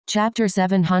Chapter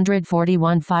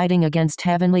 741 Fighting Against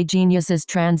Heavenly Geniuses.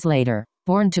 Translator.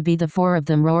 BornToBe. The four of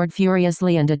them roared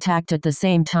furiously and attacked at the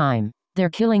same time. Their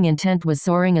killing intent was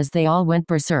soaring as they all went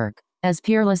berserk. As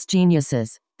peerless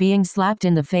geniuses, being slapped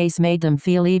in the face made them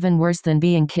feel even worse than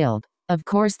being killed. Of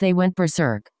course they went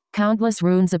berserk. Countless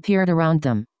runes appeared around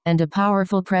them, and a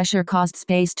powerful pressure caused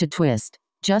space to twist.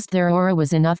 Just their aura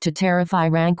was enough to terrify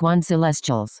rank 1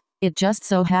 celestials. It just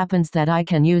so happens that I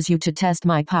can use you to test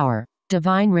my power.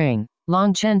 Divine Ring.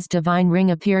 Long Chen's divine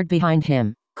ring appeared behind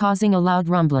him, causing a loud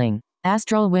rumbling.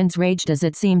 Astral winds raged as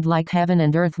it seemed like heaven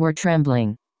and earth were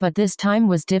trembling. But this time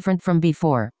was different from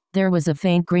before. There was a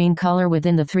faint green color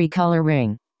within the three-color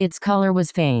ring. Its color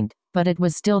was faint, but it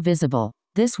was still visible.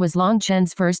 This was Long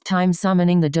Chen's first time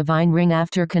summoning the divine ring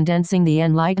after condensing the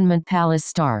Enlightenment Palace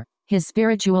star. His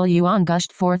spiritual yuan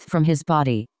gushed forth from his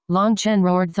body. Long Chen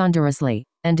roared thunderously,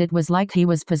 and it was like he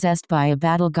was possessed by a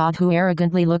battle god who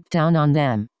arrogantly looked down on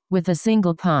them. With a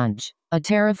single punch, a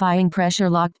terrifying pressure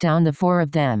locked down the four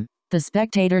of them. The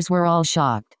spectators were all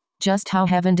shocked. Just how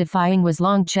heaven-defying was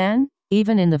Long Chen?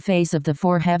 Even in the face of the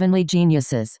four heavenly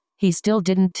geniuses, he still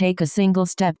didn't take a single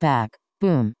step back.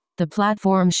 Boom! The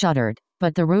platform shuddered,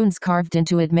 but the runes carved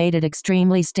into it made it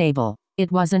extremely stable.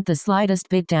 It wasn't the slightest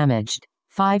bit damaged.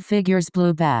 5 figures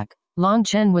blew back. Long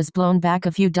Chen was blown back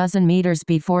a few dozen meters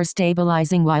before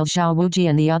stabilizing, while Xiao Wuji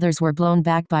and the others were blown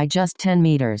back by just 10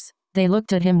 meters. They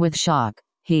looked at him with shock.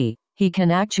 He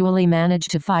can actually manage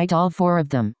to fight all four of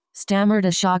them, stammered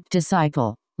a shocked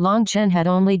disciple. Long Chen had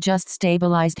only just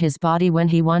stabilized his body when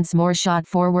he once more shot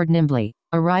forward nimbly,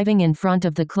 arriving in front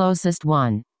of the closest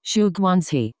one. Shu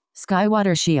Guanxi.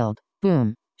 Skywater Shield.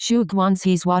 Boom. Shu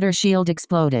Guanxi's water shield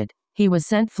exploded. He was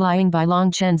sent flying by Long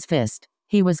Chen's fist.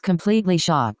 He was completely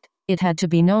shocked. It had to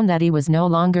be known that he was no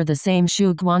longer the same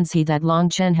Shu Guanxi that Long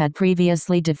Chen had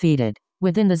previously defeated.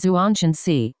 Within the Zuanshan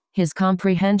Sea, his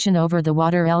comprehension over the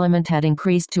water element had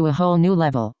increased to a whole new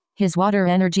level. His water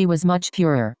energy was much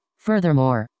purer.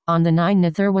 Furthermore, on the 9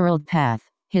 Netherworld path,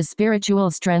 his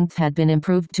spiritual strength had been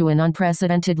improved to an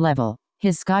unprecedented level.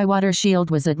 His Skywater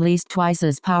Shield was at least twice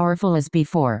as powerful as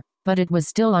before, but it was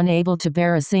still unable to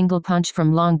bear a single punch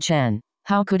from Long Chen.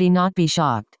 How could he not be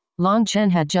shocked? Long Chen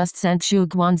had just sent Shu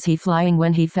Guanxi flying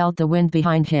when he felt the wind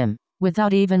behind him.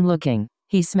 Without even looking,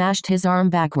 he smashed his arm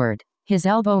backward. His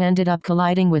elbow ended up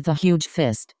colliding with a huge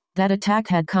fist. That attack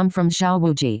had come from Xiao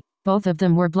Wuji. Both of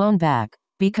them were blown back.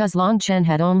 Because Long Chen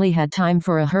had only had time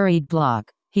for a hurried block,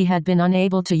 he had been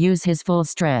unable to use his full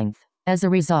strength. As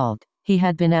a result, he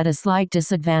had been at a slight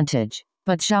disadvantage.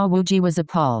 But Xiao Wuji was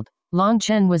appalled. Long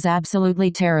Chen was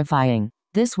absolutely terrifying.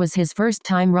 This was his first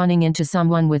time running into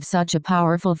someone with such a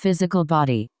powerful physical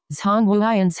body. Zhang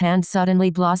Wuyan's hand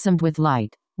suddenly blossomed with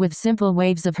light. With simple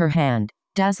waves of her hand,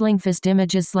 dazzling fist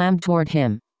images slammed toward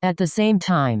him. At the same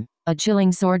time, a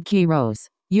chilling sword ki rose.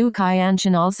 Yu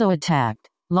Qianshan also attacked.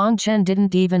 Long Chen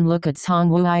didn't even look at Zhang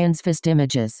Wuyan's fist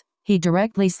images. He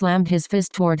directly slammed his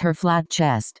fist toward her flat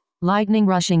chest. Lightning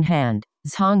rushing hand.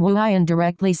 Zhang Wuyan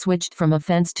directly switched from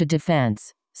offense to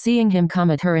defense. Seeing him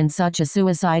come at her in such a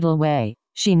suicidal way,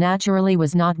 she naturally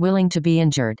was not willing to be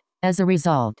injured. As a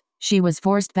result, she was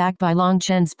forced back by Long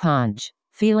Chen's punch.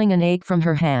 Feeling an ache from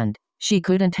her hand, she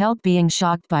couldn't help being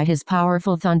shocked by his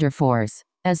powerful thunder force.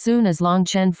 As soon as Long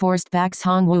Chen forced back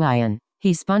Zhang Wuyan,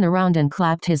 he spun around and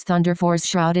clapped his thunder force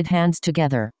shrouded hands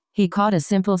together. He caught a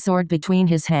simple sword between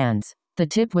his hands. The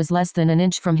tip was less than an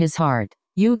inch from his heart.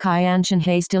 Yu Qianshan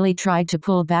hastily tried to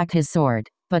pull back his sword,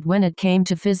 but when it came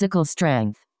to physical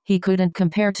strength, he couldn't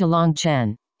compare to Long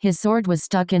Chen. His sword was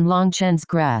stuck in Long Chen's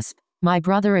grasp. My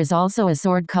brother is also a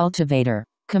sword cultivator.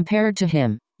 Compared to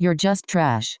him, you're just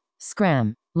trash.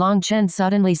 Scram. Long Chen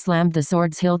suddenly slammed the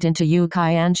sword's hilt into Yu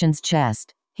Qianshan's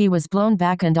chest. He was blown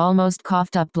back and almost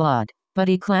coughed up blood, but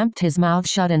he clamped his mouth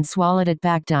shut and swallowed it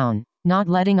back down, not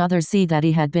letting others see that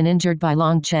he had been injured by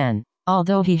Long Chen.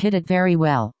 Although he hit it very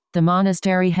well, the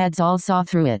monastery heads all saw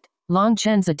through it. Long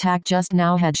Chen's attack just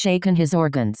now had shaken his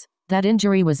organs. That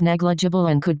injury was negligible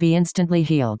and could be instantly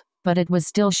healed, but it was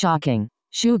still shocking.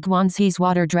 Shu Guanxi's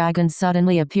water dragons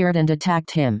suddenly appeared and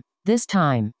attacked him. This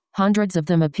time, hundreds of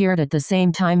them appeared at the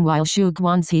same time while Shu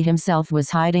Guanxi himself was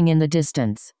hiding in the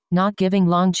distance, not giving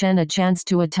Long Chen a chance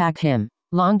to attack him.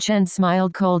 Long Chen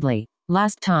smiled coldly.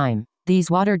 Last time, these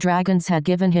water dragons had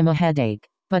given him a headache,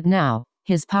 but now,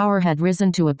 his power had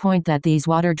risen to a point that these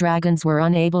water dragons were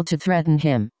unable to threaten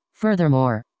him.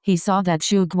 Furthermore, he saw that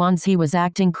Shu Guanxi was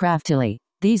acting craftily.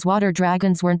 These water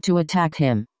dragons weren't to attack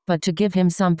him, but to give him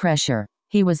some pressure.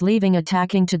 He was leaving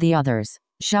attacking to the others.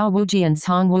 Xiao Wuji and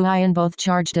Zhang Wuyan both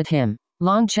charged at him.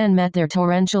 Long Chen met their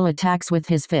torrential attacks with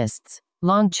his fists.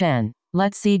 Long Chen,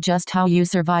 let's see just how you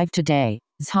survive today.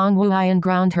 Zhang Wuyan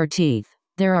ground her teeth.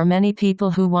 There are many people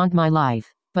who want my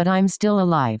life, but I'm still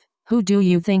alive. Who do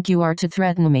you think you are to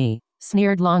threaten me?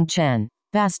 Sneered Long Chen.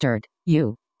 Bastard,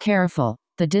 you. Careful.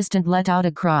 The distant let out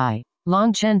a cry.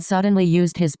 Long Chen suddenly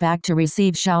used his back to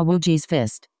receive Xiao Wuji's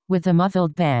fist. With a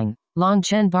muffled bang, Long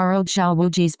Chen borrowed Xiao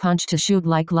Wuji's punch to shoot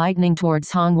like lightning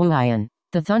towards Zhang Wuyan.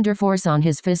 The thunder force on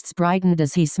his fists brightened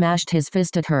as he smashed his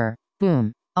fist at her.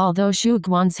 Boom. Although Xu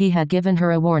Guanxi had given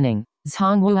her a warning,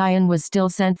 Zhang Wuyan was still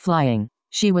sent flying.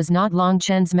 She was not Long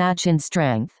Chen's match in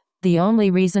strength. The only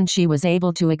reason she was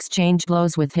able to exchange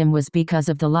blows with him was because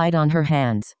of the light on her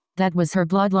hands. That was her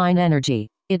bloodline energy.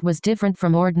 It was different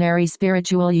from ordinary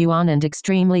spiritual yuan and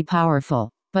extremely powerful.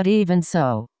 But even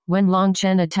so, when Long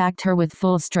Chen attacked her with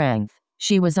full strength,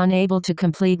 she was unable to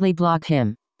completely block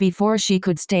him. Before she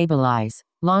could stabilize,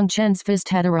 Long Chen's fist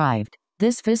had arrived.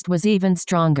 This fist was even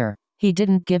stronger. He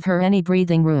didn't give her any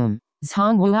breathing room.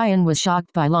 Zhang Wuyan was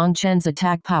shocked by Long Chen's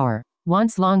attack power.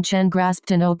 Once Long Chen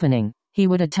grasped an opening, he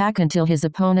would attack until his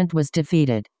opponent was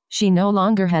defeated. She no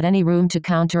longer had any room to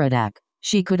counterattack.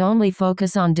 She could only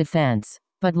focus on defense.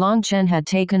 But Long Chen had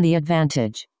taken the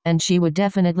advantage, and she would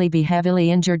definitely be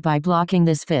heavily injured by blocking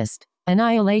this fist.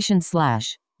 Annihilation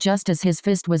slash. Just as his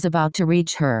fist was about to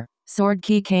reach her, sword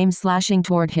ki came slashing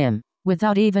toward him.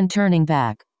 Without even turning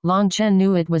back, Long Chen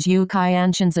knew it was Yu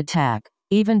Qianshan's attack.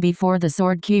 Even before the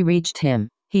sword ki reached him,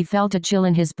 he felt a chill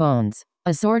in his bones.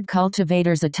 A sword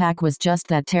cultivator's attack was just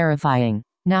that terrifying.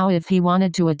 Now if he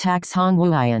wanted to attack Zhang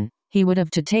Wuyan, he would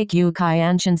have to take Yu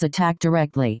Qianshan's attack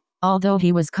directly. Although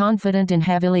he was confident in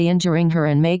heavily injuring her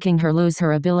and making her lose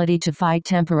her ability to fight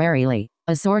temporarily,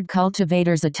 a sword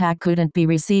cultivator's attack couldn't be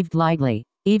received lightly.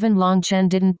 Even Long Chen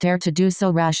didn't dare to do so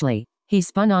rashly. He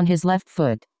spun on his left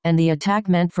foot, and the attack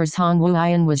meant for Zhang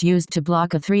Wuyan was used to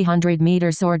block a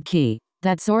 300-meter sword ki.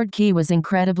 That sword ki was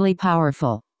incredibly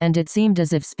powerful, and it seemed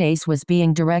as if space was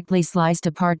being directly sliced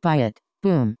apart by it.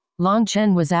 Boom. Long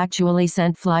Chen was actually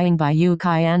sent flying by Yu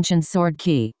Qianshan's sword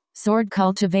ki. Sword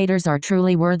cultivators are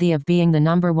truly worthy of being the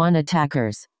 #1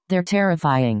 attackers. They're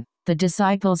terrifying. The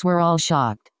disciples were all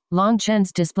shocked. Long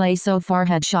Chen's display so far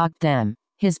had shocked them.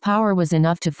 His power was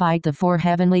enough to fight the 4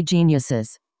 heavenly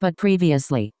geniuses. But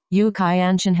previously, Yu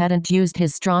Qianshan hadn't used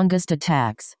his strongest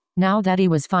attacks. Now that he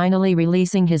was finally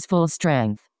releasing his full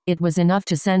strength, it was enough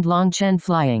to send Long Chen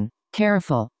flying.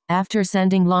 Careful. After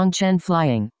sending Long Chen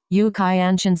flying, Yu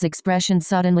Qianshan's expression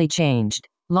suddenly changed.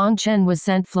 Long Chen was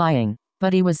sent flying,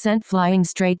 but he was sent flying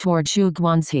straight toward Xu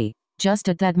Guanxi. Just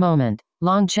at that moment,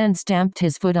 Long Chen stamped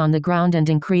his foot on the ground and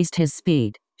increased his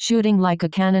speed, shooting like a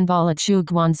cannonball at Xu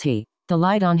Guanxi. The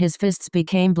light on his fists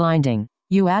became blinding.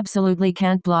 You absolutely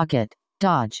can't block it.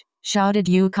 Dodge, shouted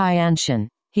Yu Qianshan.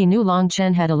 He knew Long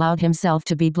Chen had allowed himself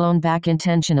to be blown back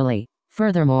intentionally.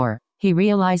 Furthermore, he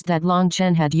realized that Long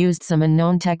Chen had used some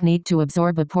unknown technique to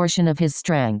absorb a portion of his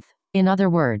strength. In other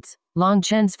words, Long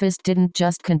Chen's fist didn't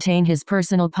just contain his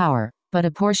personal power, but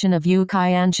a portion of Yu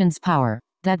Qianshan's power.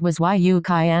 That was why Yu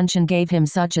Qianshan gave him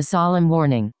such a solemn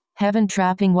warning.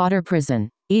 Heaven-trapping water prison.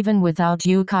 Even without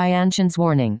Yu Qianshan's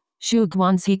warning, Xu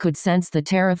Guanxi could sense the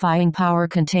terrifying power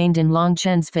contained in Long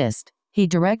Chen's fist. He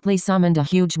directly summoned a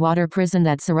huge water prison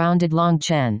that surrounded Long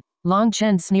Chen. Long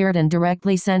Chen sneered and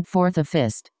directly sent forth a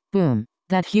fist. Boom.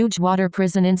 That huge water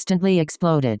prison instantly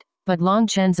exploded. But Long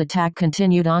Chen's attack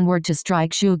continued onward to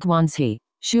strike Xu Guanxi.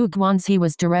 Xu Guanxi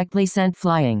was directly sent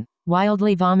flying,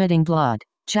 wildly vomiting blood.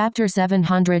 Chapter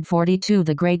 742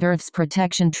 The Great Earth's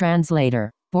Protection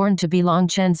Translator. BornToBe Long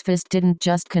Chen's fist didn't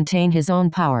just contain his own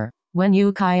power. When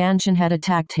Yu Qianshan had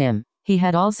attacked him, he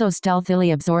had also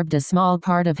stealthily absorbed a small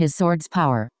part of his sword's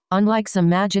power. Unlike some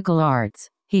magical arts,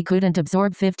 he couldn't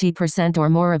absorb 50% or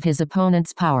more of his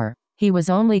opponent's power. He was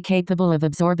only capable of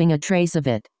absorbing a trace of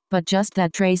it, but just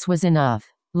that trace was enough.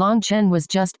 Long Chen was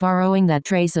just borrowing that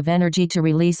trace of energy to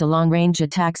release a long-range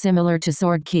attack similar to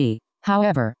sword ki.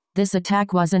 However, this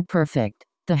attack wasn't perfect.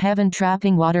 The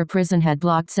heaven-trapping water prison had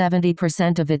blocked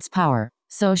 70% of its power,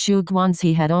 so Xu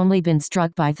Guanxi had only been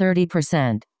struck by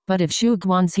 30%. But if Xu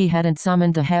Guanxi hadn't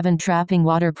summoned the heaven-trapping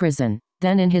water prison,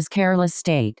 then in his careless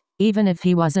state, even if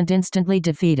he wasn't instantly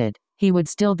defeated, he would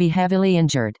still be heavily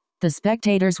injured. The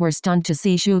spectators were stunned to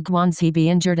see Xu Guanxi be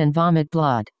injured and vomit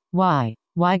blood. Why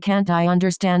can't I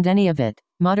understand any of it?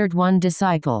 Muttered one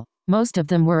disciple. Most of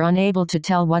them were unable to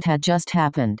tell what had just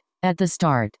happened. At the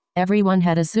start, everyone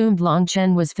had assumed Long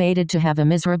Chen was fated to have a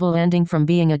miserable ending from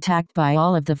being attacked by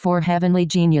all of the 4 heavenly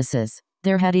geniuses.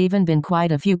 There had even been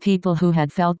quite a few people who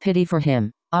had felt pity for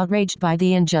him, outraged by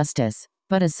the injustice.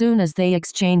 But as soon as they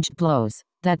exchanged blows,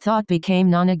 that thought became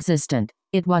non-existent.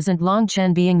 It wasn't Long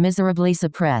Chen being miserably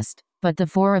suppressed, but the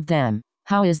 4 of them.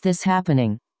 How is this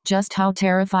happening? Just how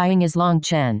terrifying is Long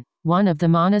Chen? One of the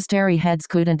monastery heads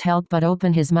couldn't help but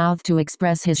open his mouth to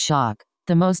express his shock.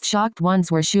 The most shocked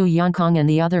ones were Shu Yunkong and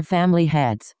the other family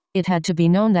heads. It had to be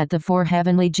known that the 4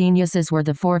 heavenly geniuses were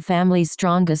the 4 families'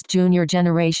 strongest junior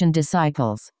generation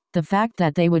disciples. The fact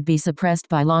that they would be suppressed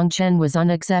by Long Chen was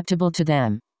unacceptable to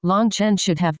them. Long Chen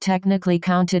should have technically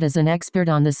counted as an expert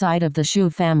on the side of the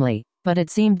Shu family, but it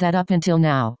seemed that up until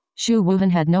now, Shu Wuhan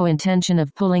had no intention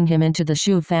of pulling him into the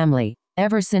Shu family.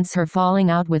 Ever since her falling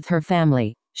out with her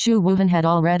family, Shu Wuhan had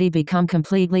already become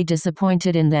completely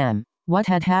disappointed in them. What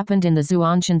had happened in the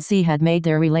Zuanshan Sea had made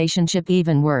their relationship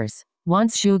even worse.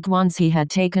 Once Shu Guanxi had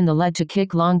taken the lead to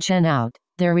kick Long Chen out,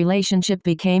 their relationship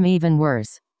became even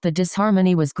worse. The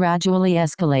disharmony was gradually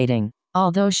escalating.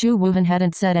 Although Shu Wuhan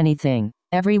hadn't said anything,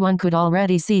 everyone could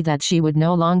already see that she would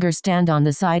no longer stand on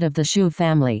the side of the Shu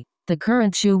family. The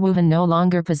current Shu Wuhan no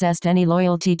longer possessed any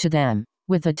loyalty to them.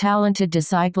 With a talented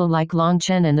disciple like Long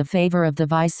Chen and the favor of the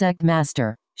vice sect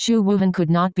master, Shu Wuhan could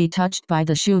not be touched by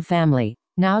the Shu family.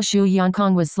 Now Shu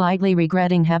Yunkong was slightly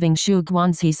regretting having Shu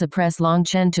Guanxi suppress Long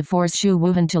Chen to force Shu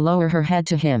Wuhan to lower her head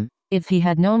to him. If he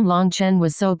had known Long Chen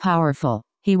was so powerful,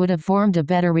 he would have formed a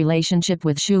better relationship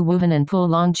with Shu Wuhan and pull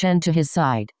Long Chen to his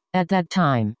side. At that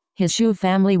time, his Shu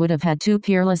family would have had 2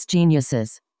 peerless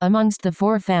geniuses amongst the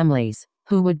 4 families.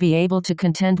 Who would be able to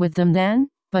contend with them then?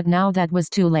 But now that was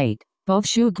too late. Both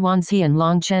Shu Guanxi and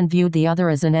Long Chen viewed the other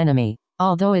as an enemy.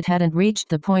 Although it hadn't reached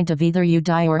the point of either you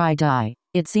die or I die,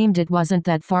 it seemed it wasn't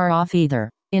that far off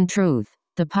either. In truth,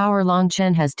 the power Long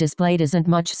Chen has displayed isn't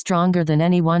much stronger than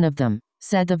any one of them,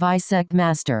 said the vice sect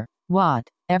master. What?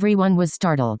 Everyone was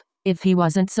startled. If he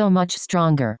wasn't so much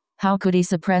stronger, how could he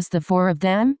suppress the 4 of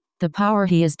them? The power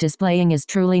he is displaying is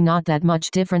truly not that much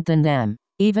different than them.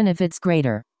 Even if it's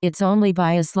greater, it's only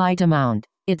by a slight amount.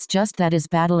 It's just that his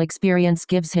battle experience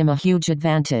gives him a huge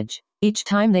advantage. Each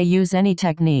time they use any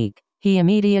technique, he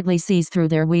immediately sees through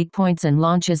their weak points and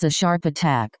launches a sharp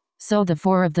attack. So the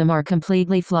 4 of them are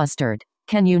completely flustered.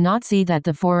 Can you not see that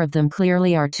the 4 of them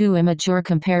clearly are too immature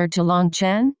compared to Long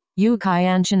Chen? Yu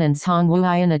Qianshan and Cong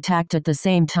Wuyan attacked at the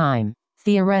same time.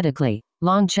 Theoretically,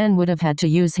 Long Chen would have had to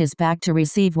use his back to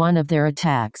receive one of their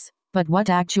attacks. But what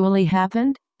actually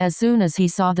happened? As soon as he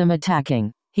saw them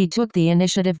attacking, he took the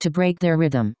initiative to break their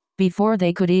rhythm. Before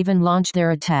they could even launch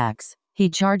their attacks, he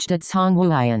charged at Cong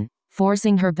Wuyan,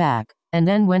 forcing her back, and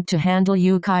then went to handle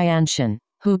Yu Qianshan,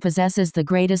 who possesses the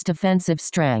greatest offensive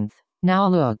strength. Now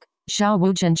look, Xiao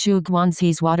Wuj and Shu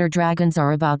Guanxi's water dragons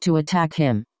are about to attack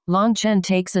him. Long Chen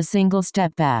takes a single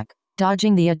step back,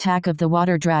 dodging the attack of the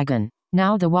water dragon.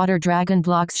 Now the water dragon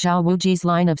blocks Xiao Wuji's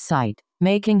line of sight,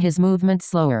 making his movement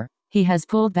slower. He has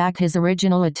pulled back his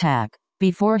original attack.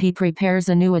 Before he prepares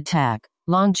a new attack,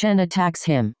 Long Chen attacks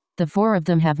him. The 4 of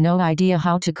them have no idea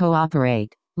how to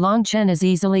cooperate. Long Chen is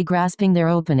easily grasping their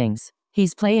openings.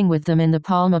 He's playing with them in the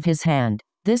palm of his hand.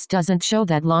 This doesn't show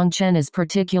that Long Chen is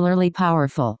particularly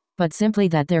powerful, but simply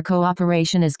that their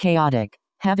cooperation is chaotic.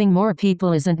 Having more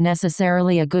people isn't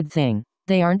necessarily a good thing.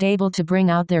 They aren't able to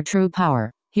bring out their true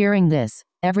power. Hearing this,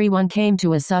 everyone came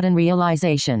to a sudden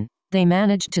realization. They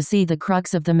managed to see the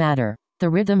crux of the matter. The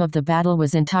rhythm of the battle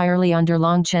was entirely under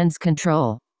Long Chen's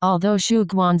control. Although Shu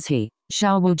Guanxi,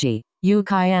 Xiao Wuji, Yu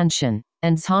Qianshan,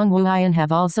 and Cong Wuyan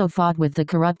have also fought with the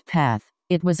corrupt path,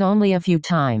 it was only a few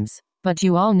times. But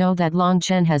you all know that Long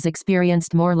Chen has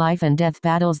experienced more life and death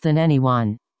battles than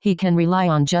anyone. He can rely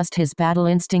on just his battle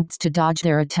instincts to dodge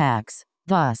their attacks.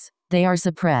 Thus, they are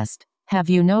suppressed. Have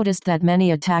you noticed that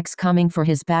many attacks coming for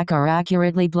his back are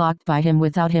accurately blocked by him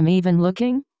without him even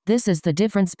looking? This is the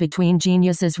difference between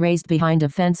geniuses raised behind a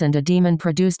fence and a demon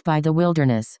produced by the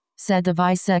wilderness, said the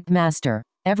vice sect master.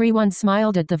 Everyone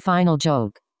smiled at the final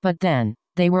joke. But then,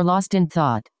 they were lost in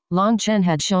thought. Long Chen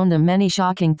had shown them many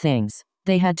shocking things.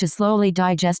 They had to slowly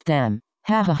digest them.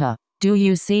 Ha ha ha. Do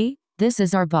you see? This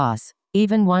is our boss.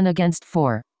 Even 1 against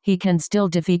 4, he can still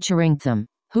defeat Chiringtham.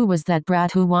 Who was that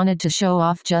brat who wanted to show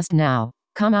off just now?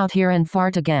 Come out here and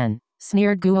fart again,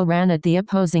 sneered Guo Ran at the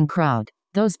opposing crowd.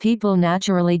 Those people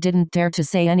naturally didn't dare to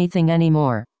say anything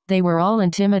anymore. They were all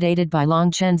intimidated by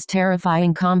Long Chen's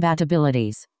terrifying combat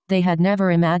abilities. They had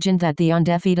never imagined that the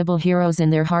undefeatable heroes in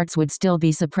their hearts would still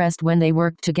be suppressed when they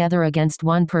worked together against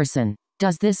one person.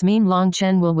 Does this mean Long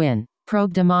Chen will win?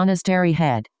 Probed a monastery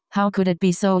head. How could it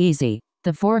be so easy?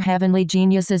 The 4 heavenly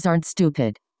geniuses aren't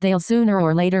stupid. They'll sooner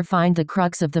or later find the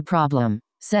crux of the problem,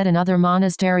 said another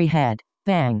monastery head.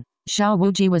 Bang! Xiao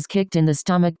Wuji was kicked in the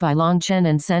stomach by Long Chen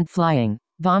and sent flying,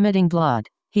 vomiting blood.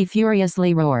 He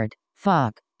furiously roared.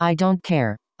 Fuck, I don't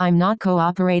care. I'm not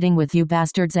cooperating with you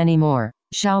bastards anymore.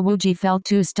 Xiao Wuji felt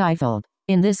too stifled.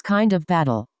 In this kind of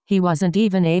battle, he wasn't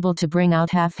even able to bring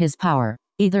out half his power.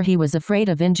 Either he was afraid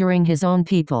of injuring his own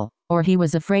people, or he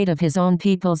was afraid of his own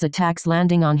people's attacks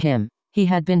landing on him. He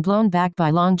had been blown back by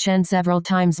Long Chen several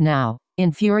times now,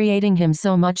 infuriating him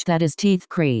so much that his teeth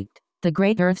creaked. The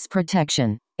Great Earth's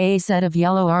protection. A set of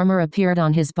yellow armor appeared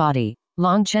on his body.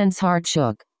 Long Chen's heart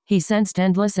shook. He sensed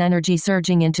endless energy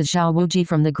surging into Xiao Wuji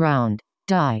from the ground.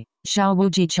 Die! Xiao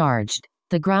Wuji charged.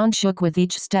 The ground shook with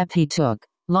each step he took.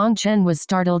 Long Chen was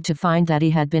startled to find that he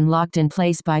had been locked in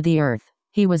place by the earth.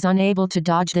 He was unable to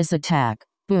dodge this attack.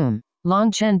 Boom!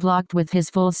 Long Chen blocked with his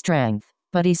full strength,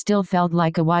 but he still felt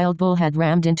like a wild bull had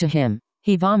rammed into him.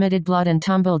 He vomited blood and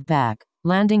tumbled back,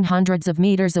 landing hundreds of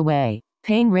meters away.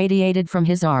 Pain radiated from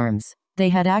his arms. They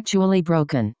had actually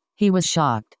broken. He was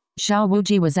shocked. Xiao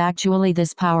Wuji was actually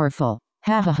this powerful.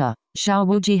 Ha ha ha. Xiao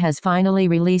Wuji has finally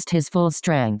released his full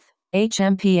strength.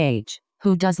 HMPH.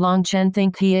 Who does Long Chen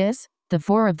think he is? The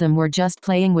four of them were just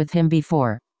playing with him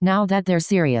before. Now that they're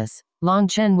serious, Long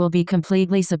Chen will be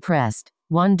completely suppressed.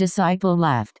 One disciple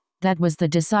laughed. That was the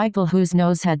disciple whose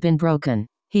nose had been broken.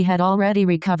 He had already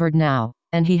recovered now,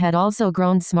 and he had also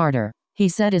grown smarter. He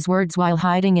said his words while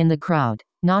hiding in the crowd,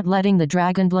 not letting the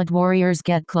Dragonblood warriors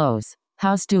get close.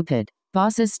 How stupid.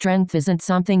 Boss's strength isn't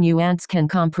something you ants can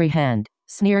comprehend,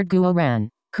 sneered Guo Ran.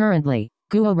 Currently,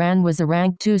 Guo Ran was a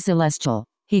rank 2 celestial.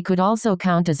 He could also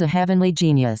count as a heavenly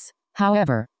genius.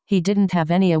 However, he didn't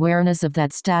have any awareness of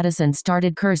that status and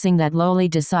started cursing that lowly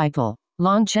disciple.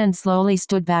 Long Chen slowly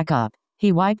stood back up.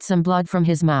 He wiped some blood from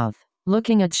his mouth.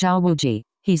 Looking at Xiao Wuji,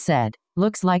 he said,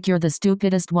 "Looks like you're the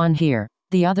stupidest one here.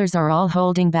 The others are all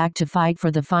holding back to fight for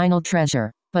the final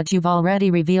treasure, but you've already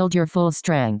revealed your full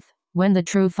strength. When the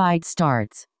true fight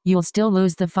starts, you'll still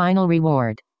lose the final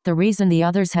reward. The reason the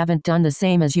others haven't done the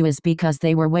same as you is because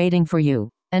they were waiting for you,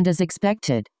 and as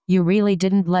expected, you really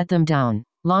didn't let them down."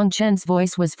 Long Chen's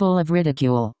voice was full of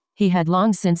ridicule. He had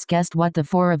long since guessed what the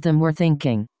four of them were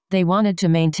thinking. They wanted to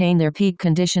maintain their peak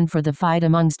condition for the fight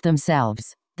amongst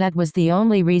themselves. That was the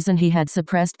only reason he had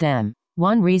suppressed them.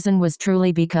 One reason was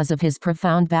truly because of his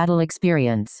profound battle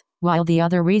experience, while the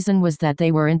other reason was that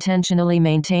they were intentionally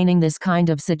maintaining this kind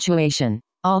of situation.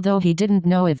 Although he didn't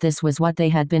know if this was what they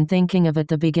had been thinking of at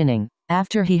the beginning,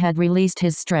 after he had released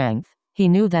his strength, he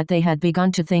knew that they had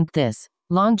begun to think this.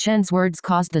 Long Chen's words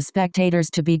caused the spectators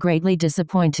to be greatly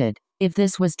disappointed. If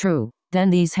this was true, then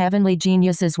these heavenly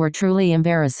geniuses were truly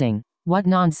embarrassing. What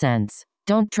nonsense.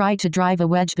 Don't try to drive a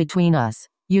wedge between us,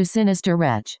 you sinister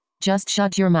wretch. Just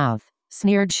shut your mouth,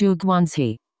 sneered Xu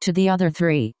Guanxi. To the other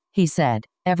three, he said,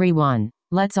 "Everyone,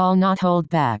 let's all not hold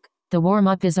back. The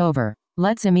warm-up is over.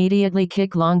 Let's immediately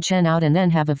kick Long Chen out and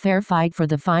then have a fair fight for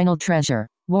the final treasure."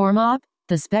 Warm-up?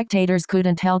 The spectators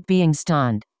couldn't help being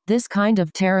stunned. This kind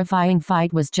of terrifying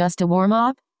fight was just a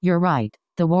warm-up? You're right.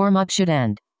 The warm-up should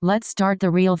end. Let's start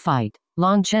the real fight.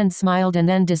 Long Chen smiled and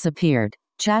then disappeared.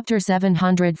 Chapter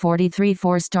 743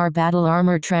 4-Star Battle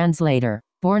Armor Translator.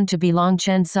 BornToBe. Long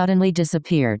Chen suddenly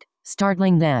disappeared,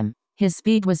 startling them. His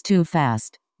speed was too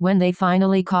fast. When they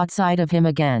finally caught sight of him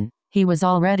again, he was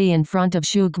already in front of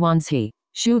Xu Guanxi.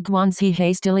 Xu Guanxi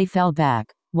hastily fell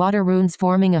back, water runes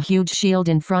forming a huge shield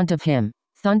in front of him.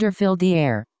 Thunder filled the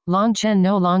air. Long Chen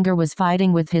no longer was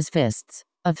fighting with his fists.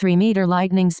 A 3-meter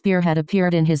lightning spear had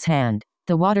appeared in his hand.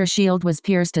 The water shield was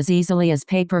pierced as easily as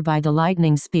paper by the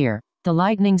lightning spear. The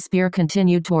lightning spear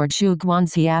continued toward Xu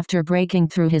Guanxi after breaking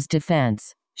through his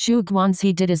defense. Xu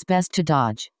Guanxi did his best to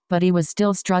dodge, but he was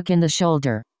still struck in the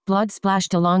shoulder. Blood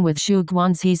splashed along with Xu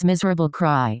Guanxi's miserable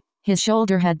cry. His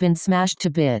shoulder had been smashed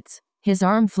to bits. His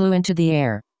arm flew into the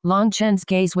air. Long Chen's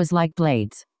gaze was like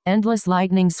blades. Endless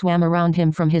lightning swam around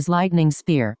him from his lightning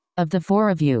spear. Of the four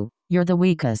of you, you're the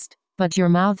weakest, but your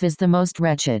mouth is the most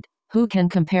wretched. Who can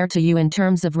compare to you in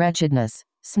terms of wretchedness?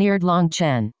 Sneered Long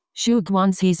Chen. Xu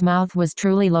Guanxi's mouth was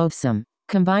truly loathsome.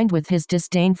 Combined with his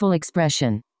disdainful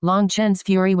expression, Long Chen's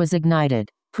fury was ignited.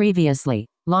 Previously,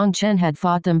 Long Chen had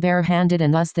fought them barehanded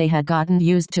and thus they had gotten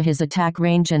used to his attack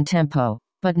range and tempo.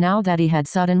 But now that he had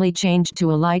suddenly changed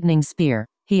to a lightning spear,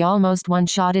 he almost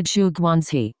one-shotted Xu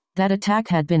Guanxi. That attack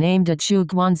had been aimed at Xu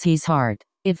Guanxi's heart.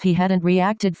 If he hadn't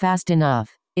reacted fast enough,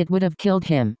 it would have killed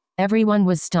him. Everyone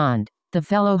was stunned. The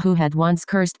fellow who had once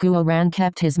cursed Guo Ran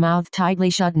kept his mouth tightly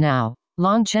shut now.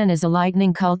 Long Chen is a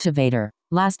lightning cultivator.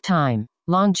 Last time,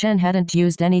 Long Chen hadn't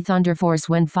used any thunder force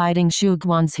when fighting Xu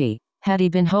Guanxi. Had he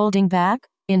been holding back?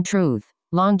 In truth,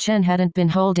 Long Chen hadn't been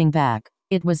holding back.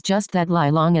 It was just that Lai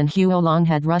Long and Huo Long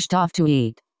had rushed off to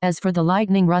eat. As for the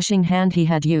lightning rushing hand he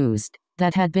had used,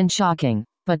 that had been shocking.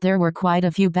 But there were quite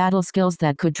a few battle skills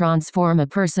that could transform a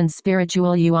person's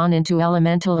spiritual yuan into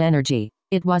elemental energy.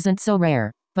 It wasn't so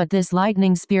rare. But this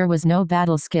lightning spear was no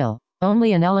battle skill.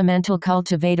 Only an elemental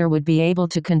cultivator would be able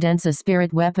to condense a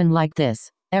spirit weapon like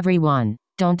this. Everyone,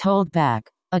 don't hold back.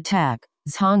 Attack.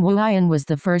 Zhang Wuyan was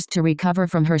the first to recover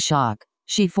from her shock.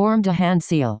 She formed a hand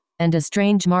seal, and a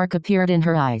strange mark appeared in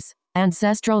her eyes.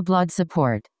 Ancestral blood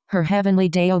support. Her heavenly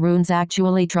Dao runes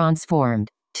actually transformed,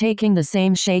 taking the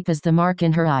same shape as the mark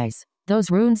in her eyes. Those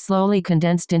runes slowly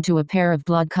condensed into a pair of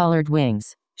blood-colored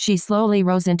wings. She slowly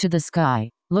rose into the sky,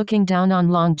 looking down on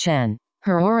Long Chen.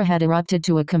 Her aura had erupted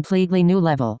to a completely new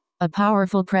level. A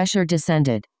powerful pressure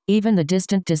descended. Even the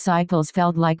distant disciples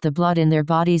felt like the blood in their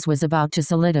bodies was about to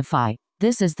solidify.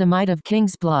 This is the might of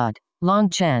King's blood. Long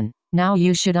Chen, now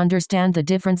you should understand the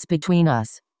difference between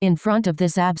us. In front of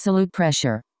this absolute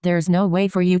pressure, there's no way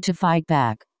for you to fight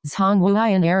back. Zhang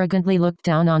Wuyan arrogantly looked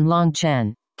down on Long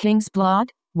Chen. King's blood?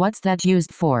 What's that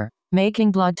used for?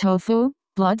 Making blood tofu?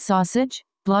 Blood sausage?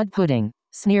 Blood pudding?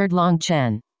 Sneered Long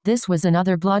Chen. This was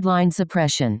another bloodline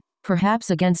suppression. Perhaps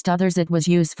against others it was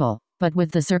useful, but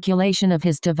with the circulation of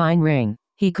his divine ring,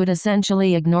 he could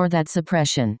essentially ignore that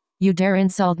suppression. You dare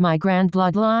insult my grand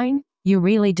bloodline? You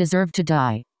really deserve to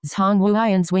die. Zhang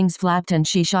Wuyan's wings flapped and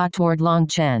she shot toward Long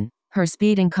Chen, her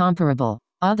speed incomparable.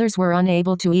 Others were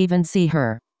unable to even see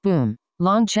her. Boom.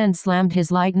 Long Chen slammed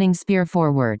his lightning spear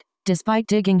forward. Despite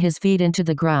digging his feet into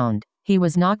the ground, he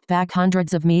was knocked back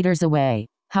hundreds of meters away.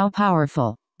 How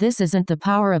powerful. This isn't the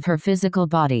power of her physical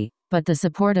body, but the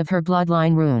support of her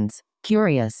bloodline runes.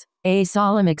 Curious. A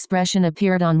solemn expression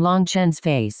appeared on Long Chen's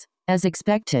face. As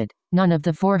expected, none of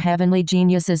the four heavenly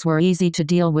geniuses were easy to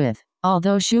deal with.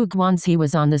 Although Shu Guanxi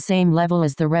was on the same level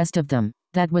as the rest of them,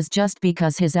 that was just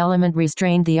because his element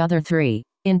restrained the other three.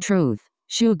 In truth,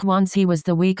 Shu Guanxi was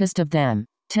the weakest of them.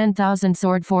 10,000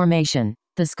 sword formation.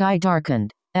 The sky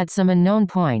darkened. At some unknown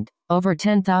point, over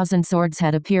 10,000 swords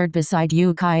had appeared beside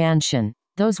Yu Qianshan.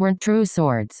 Those weren't true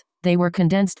swords. They were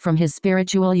condensed from his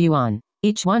spiritual yuan.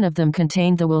 Each one of them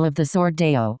contained the will of the sword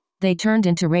Dao. They turned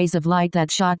into rays of light that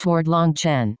shot toward Long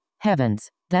Chen. Heavens,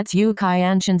 that's Yu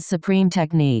Qianshan's supreme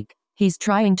technique. He's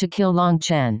trying to kill Long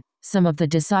Chen. Some of the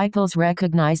disciples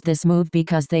recognized this move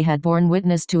because they had borne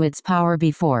witness to its power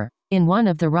before. In one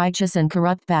of the righteous and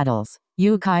corrupt battles,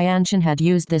 Yu Qianshan had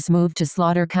used this move to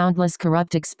slaughter countless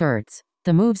corrupt experts.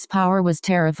 The move's power was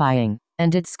terrifying,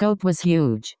 and its scope was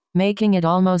huge, making it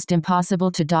almost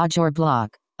impossible to dodge or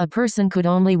block. A person could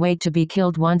only wait to be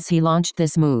killed once he launched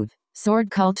this move. Sword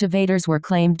cultivators were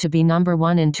claimed to be number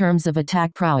one in terms of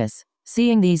attack prowess.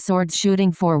 Seeing these swords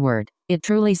shooting forward, it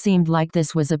truly seemed like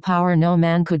this was a power no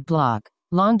man could block.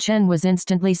 Long Chen was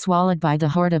instantly swallowed by the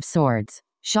horde of swords.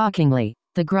 Shockingly,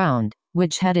 the ground,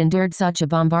 which had endured such a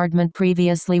bombardment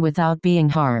previously without being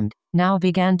harmed, now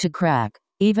began to crack.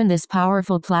 Even this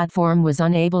powerful platform was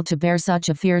unable to bear such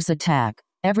a fierce attack.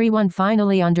 Everyone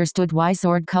finally understood why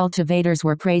sword cultivators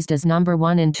were praised as number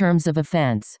one in terms of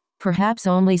offense. Perhaps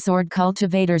only sword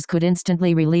cultivators could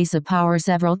instantly release a power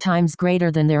several times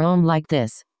greater than their own like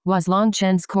this. Was Long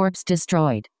Chen's corpse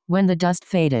destroyed? When the dust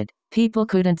faded, people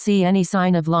couldn't see any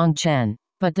sign of Long Chen,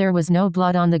 but there was no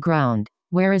blood on the ground.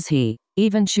 Where is he?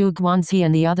 Even Shu Guanxi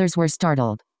and the others were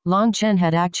startled. Long Chen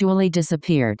had actually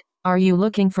disappeared. Are you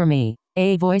looking for me?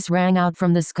 A voice rang out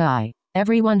from the sky.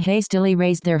 Everyone hastily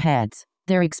raised their heads.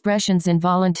 Their expressions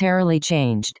involuntarily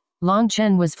changed. Long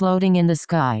Chen was floating in the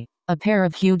sky. A pair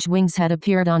of huge wings had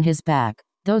appeared on his back.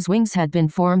 Those wings had been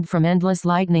formed from endless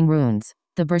lightning runes.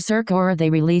 The berserk aura they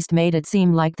released made it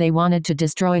seem like they wanted to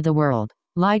destroy the world.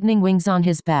 Lightning wings on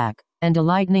his back, and a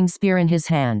lightning spear in his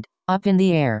hand. Up in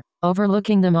the air,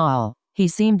 overlooking them all, he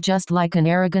seemed just like an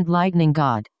arrogant lightning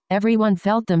god. Everyone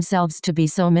felt themselves to be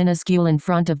so minuscule in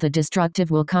front of the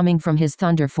destructive will coming from his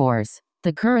thunder force.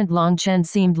 The current Long Chen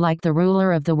seemed like the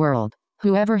ruler of the world.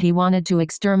 Whoever he wanted to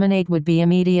exterminate would be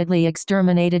immediately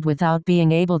exterminated without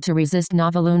being able to resist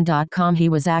Noveloon.com. He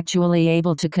was actually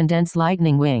able to condense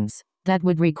lightning wings. That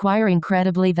would require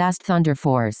incredibly vast thunder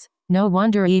force. No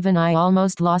wonder even I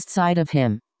almost lost sight of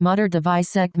him, muttered the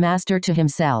Vice-Sect Master to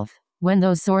himself. When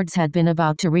those swords had been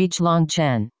about to reach Long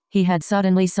Chen, he had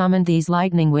suddenly summoned these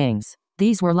lightning wings.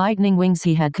 These were lightning wings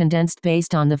he had condensed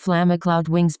based on the Flammacloud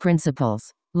wings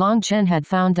principles. Long Chen had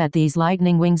found that these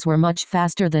lightning wings were much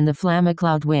faster than the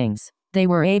Flammacloud wings. They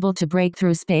were able to break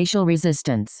through spatial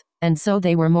resistance, and so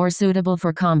they were more suitable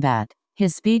for combat.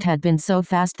 His speed had been so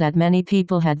fast that many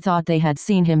people had thought they had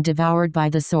seen him devoured by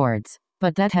the swords,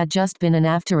 but that had just been an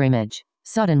afterimage.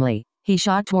 Suddenly, he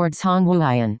shot towards Zhang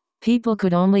Wuyan. People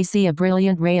could only see a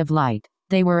brilliant ray of light.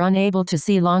 They were unable to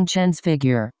see Long Chen's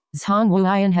figure. Zhang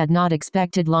Wuyan had not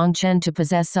expected Long Chen to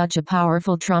possess such a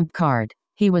powerful trump card.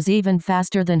 He was even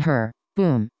faster than her.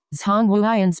 Boom. Zhang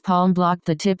Wuyan's palm blocked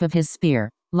the tip of his spear.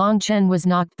 Long Chen was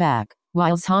knocked back,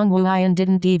 while Zhang Wuyan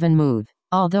didn't even move.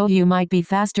 Although you might be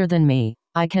faster than me,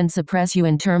 I can suppress you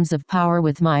in terms of power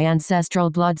with my ancestral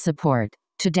blood support.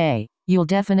 Today, You'll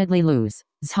definitely lose.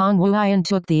 Zhang Wuyan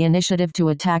took the initiative to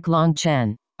attack Long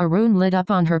Chen. A rune lit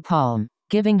up on her palm,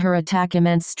 giving her attack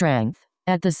immense strength.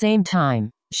 At the same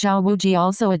time, Xiao Wuji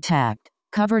also attacked.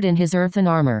 Covered in his earthen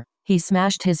armor, he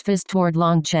smashed his fist toward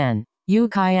Long Chen. Yu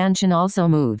Qianshan also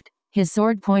moved. His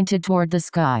sword pointed toward the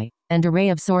sky, and a ray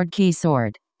of sword key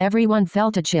soared. Everyone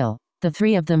felt a chill. The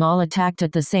three of them all attacked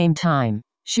at the same time.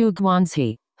 Xu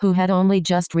Guanzi, who had only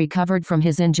just recovered from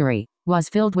his injury, was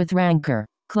filled with rancor.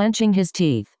 Clenching his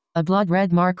teeth, a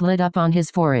blood-red mark lit up on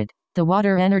his forehead. The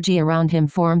water energy around him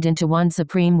formed into one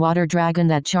supreme water dragon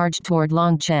that charged toward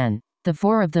Long Chen. The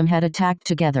four of them had attacked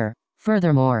together.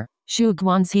 Furthermore, Xu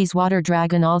Guanzi's water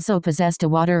dragon also possessed a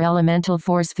water elemental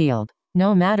force field.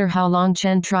 No matter how Long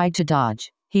Chen tried to dodge,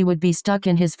 he would be stuck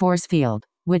in his force field,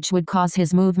 which would cause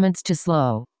his movements to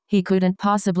slow. He couldn't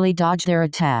possibly dodge their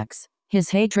attacks. His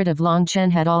hatred of Long Chen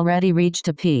had already reached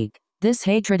a peak. This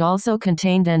hatred also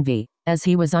contained envy, as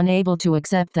he was unable to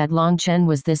accept that Long Chen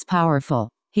was this powerful.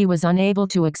 He was unable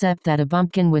to accept that a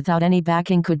bumpkin without any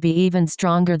backing could be even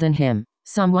stronger than him.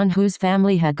 Someone whose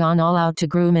family had gone all out to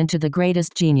groom into the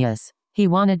greatest genius. He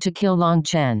wanted to kill Long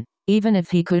Chen. Even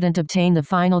if he couldn't obtain the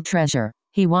final treasure,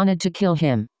 he wanted to kill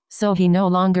him. So he no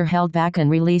longer held back and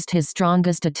released his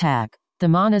strongest attack. The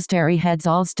monastery heads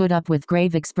all stood up with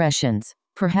grave expressions.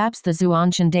 Perhaps the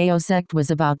Zhuanshan Dao sect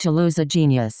was about to lose a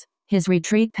genius. His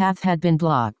retreat path had been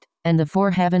blocked, and the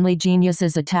four heavenly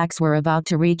geniuses' attacks were about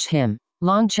to reach him.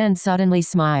 Long Chen suddenly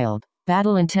smiled,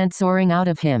 battle intent soaring out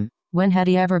of him. When had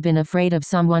he ever been afraid of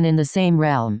someone in the same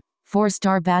realm?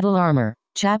 4-star battle armor.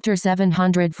 Chapter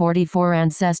 744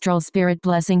 Ancestral Spirit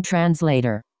Blessing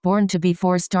Translator. Born to be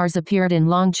 4 stars appeared in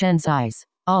Long Chen's eyes.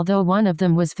 Although one of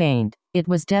them was faint, it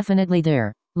was definitely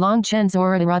there. Long Chen's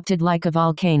aura erupted like a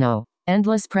volcano.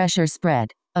 Endless pressure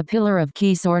spread. A pillar of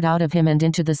ki soared out of him and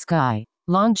into the sky.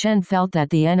 Long Chen felt that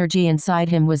the energy inside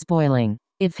him was boiling.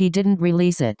 If he didn't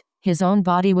release it, his own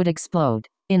body would explode.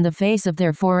 In the face of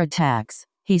their 4 attacks,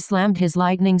 he slammed his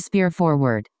lightning spear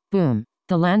forward. Boom!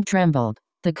 The land trembled.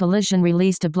 The collision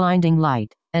released a blinding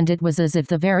light, and it was as if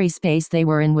the very space they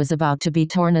were in was about to be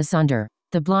torn asunder.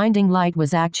 The blinding light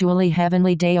was actually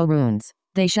heavenly Dao runes.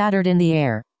 They shattered in the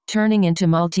air, turning into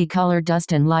multicolored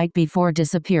dust and light before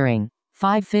disappearing.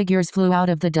 5 figures flew out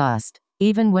of the dust.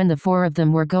 Even when the 4 of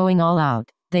them were going all out,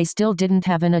 they still didn't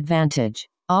have an advantage.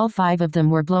 All 5 of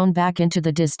them were blown back into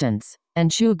the distance,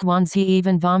 and Xu Guanzi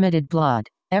even vomited blood.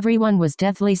 Everyone was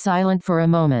deathly silent for a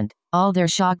moment. All their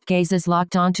shocked gazes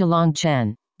locked onto Long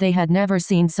Chen. They had never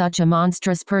seen such a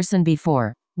monstrous person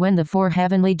before. When the 4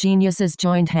 heavenly geniuses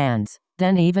joined hands,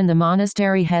 then even the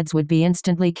monastery heads would be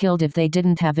instantly killed if they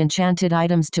didn't have enchanted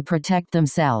items to protect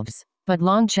themselves. But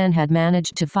Long Chen had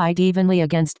managed to fight evenly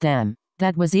against them.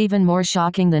 That was even more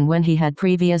shocking than when he had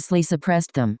previously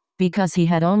suppressed them, because he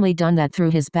had only done that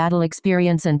through his battle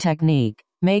experience and technique,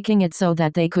 making it so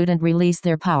that they couldn't release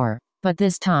their power. But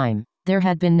this time, there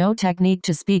had been no technique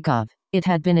to speak of. It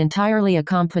had been entirely a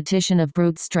competition of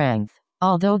brute strength.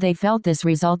 Although they felt this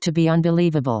result to be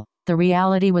unbelievable, the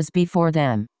reality was before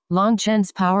them. Long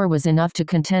Chen's power was enough to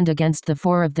contend against the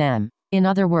 4 of them. In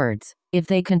other words, if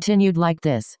they continued like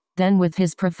this, then with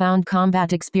his profound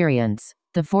combat experience,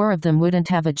 the 4 of them wouldn't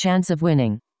have a chance of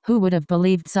winning. Who would have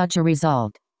believed such a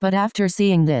result? But after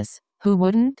seeing this, who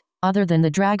wouldn't? Other than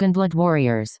the Dragonblood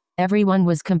warriors, everyone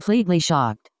was completely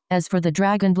shocked. As for the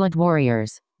Dragonblood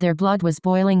warriors, their blood was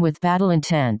boiling with battle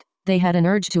intent. They had an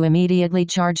urge to immediately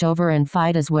charge over and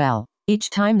fight as well. Each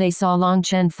time they saw Long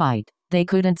Chen fight, they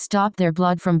couldn't stop their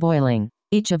blood from boiling.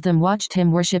 Each of them watched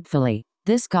him worshipfully.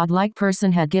 This godlike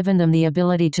person had given them the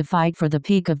ability to fight for the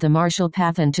peak of the martial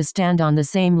path and to stand on the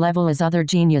same level as other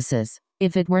geniuses.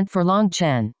 If it weren't for Long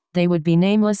Chen, they would be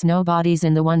nameless nobodies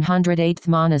in the 108th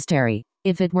monastery.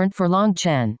 If it weren't for Long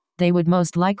Chen, they would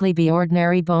most likely be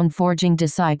ordinary bone-forging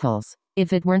disciples.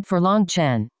 If it weren't for Long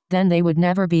Chen, then they would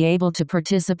never be able to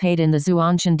participate in the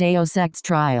Zhuanshan Dao sect's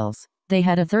trials. They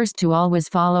had a thirst to always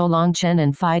follow Long Chen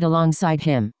and fight alongside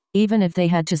him. Even if they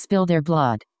had to spill their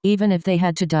blood, even if they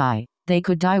had to die, they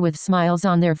could die with smiles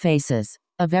on their faces.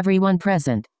 Of everyone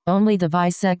present, only the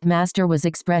vice sect master was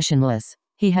expressionless.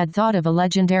 He had thought of a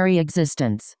legendary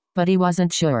existence, but he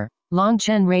wasn't sure. Long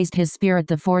Chen raised his spear at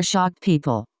the 4 shocked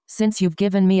people. Since you've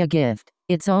given me a gift,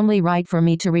 it's only right for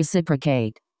me to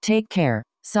reciprocate. Take care.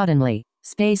 Suddenly,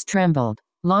 space trembled.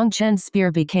 Long Chen's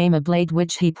spear became a blade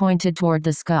which he pointed toward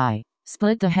the sky,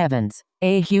 split the heavens.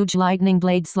 A huge lightning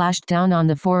blade slashed down on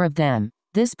the 4 of them.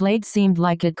 This blade seemed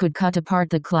like it could cut apart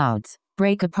the clouds,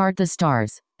 break apart the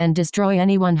stars, and destroy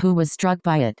anyone who was struck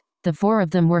by it. The 4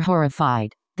 of them were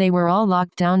horrified. They were all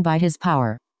locked down by his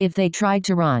power. If they tried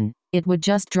to run, it would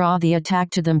just draw the attack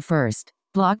to them first.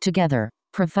 Blocked together,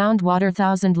 Profound water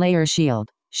thousand-layer shield,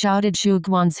 shouted Shu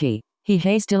Guanxi. He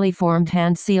hastily formed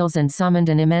hand seals and summoned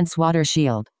an immense water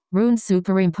shield. Runes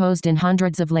superimposed in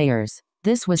hundreds of layers.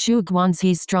 This was Shu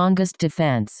Guanxi's strongest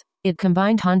defense. It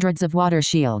combined hundreds of water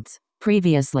shields.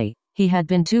 Previously, he had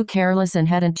been too careless and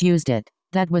hadn't used it.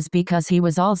 That was because he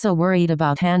was also worried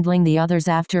about handling the others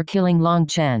after killing Long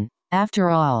Chen. After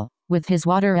all, with his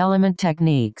water element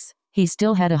techniques, he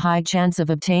still had a high chance of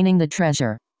obtaining the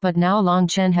treasure. But now Long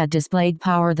Chen had displayed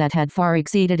power that had far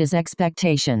exceeded his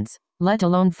expectations. Let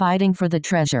alone fighting for the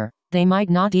treasure, they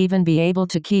might not even be able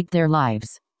to keep their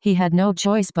lives. He had no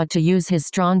choice but to use his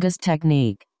strongest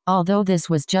technique. Although this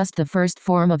was just the first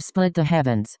form of Split the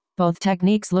Heavens, both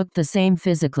techniques looked the same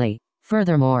physically.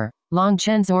 Furthermore, Long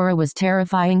Chen's aura was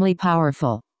terrifyingly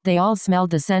powerful. They all smelled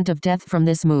the scent of death from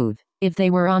this move. If they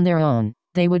were on their own,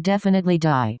 they would definitely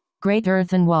die. Great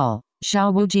earthen wall.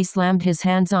 Xiao Wuji slammed his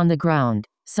hands on the ground,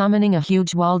 summoning a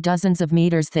huge wall dozens of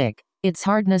meters thick. Its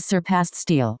hardness surpassed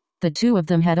steel. The two of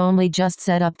them had only just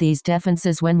set up these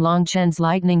defenses when Long Chen's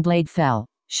lightning blade fell.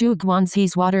 Shu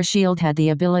Guanxi's water shield had the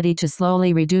ability to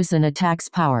slowly reduce an attack's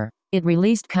power. It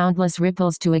released countless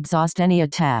ripples to exhaust any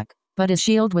attack, but his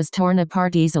shield was torn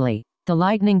apart easily. The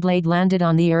lightning blade landed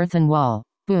on the earthen wall.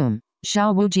 Boom!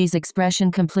 Xiao Wuji's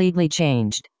expression completely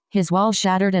changed. His wall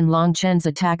shattered and Long Chen's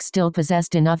attack still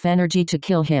possessed enough energy to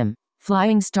kill him.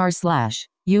 Flying Star Slash.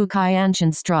 Yu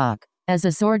Qianshan struck. As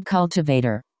a sword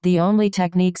cultivator, the only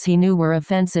techniques he knew were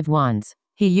offensive ones.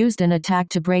 He used an attack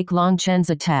to break Long Chen's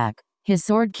attack. His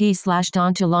sword key slashed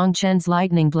onto Long Chen's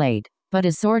lightning blade, but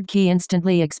his sword key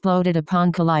instantly exploded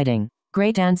upon colliding.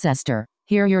 Great Ancestor,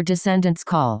 hear your descendants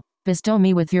call. Bestow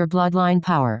me with your bloodline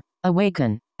power.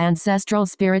 Awaken. Ancestral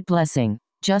spirit blessing.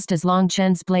 Just as Long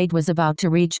Chen's blade was about to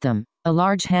reach them, a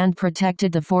large hand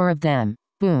protected the four of them.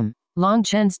 Boom. Long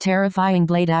Chen's terrifying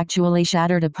blade actually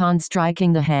shattered upon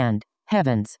striking the hand.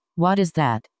 Heavens, what is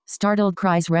that? Startled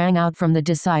cries rang out from the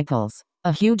disciples.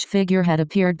 A huge figure had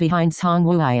appeared behind Zhang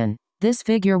Wuyan. This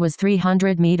figure was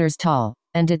 300 meters tall,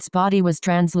 and its body was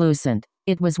translucent.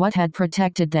 It was what had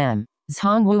protected them.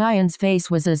 Zhang Wuyan's face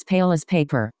was as pale as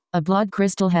paper. A blood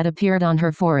crystal had appeared on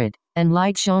her forehead, and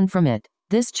light shone from it.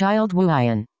 This child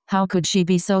Wuyan, how could she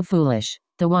be so foolish?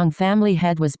 The Wang family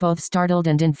head was both startled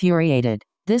and infuriated.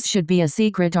 This should be a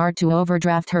secret art to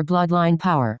overdraft her bloodline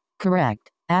power, correct?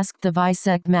 Asked the vice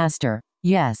sect master.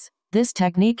 Yes, this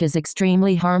technique is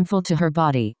extremely harmful to her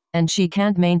body, and she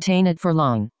can't maintain it for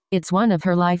long. It's one of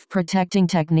her life-protecting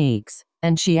techniques,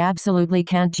 and she absolutely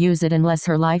can't use it unless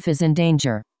her life is in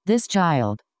danger. This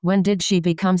child, when did she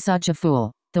become such a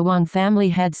fool? The Wang family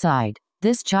head sighed.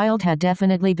 This child had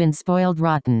definitely been spoiled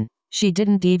rotten. She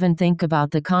didn't even think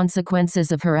about the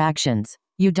consequences of her actions.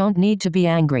 You don't need to be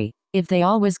angry. If they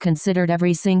always considered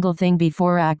every single thing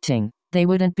before acting, they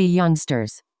wouldn't be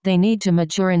youngsters. They need to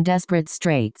mature in desperate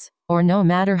straits, or no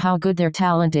matter how good their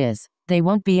talent is, they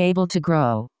won't be able to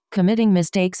grow. Committing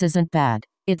mistakes isn't bad.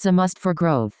 It's a must for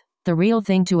growth. The real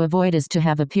thing to avoid is to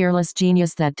have a peerless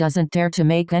genius that doesn't dare to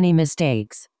make any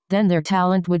mistakes. Then their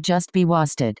talent would just be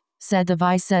wasted, said the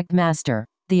vice sect master.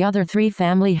 The other three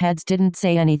family heads didn't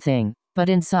say anything, but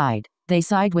inside, they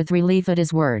sighed with relief at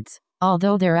his words.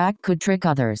 Although their act could trick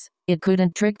others, it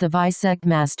couldn't trick the vice sect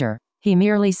master. He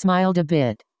merely smiled a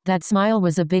bit. That smile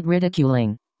was a bit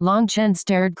ridiculing. Long Chen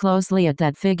stared closely at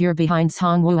that figure behind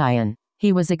Zhang Wuyan.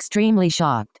 He was extremely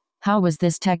shocked. How was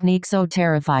this technique so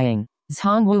terrifying?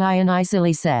 Zhang Wuyan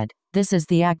icily said, "This is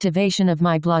the activation of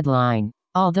my bloodline.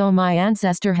 Although my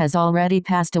ancestor has already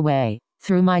passed away,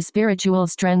 through my spiritual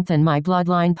strength and my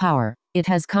bloodline power, it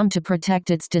has come to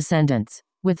protect its descendants.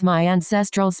 With my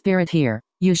ancestral spirit here,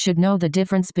 you should know the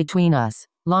difference between us."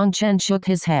 Long Chen shook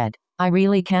his head. "I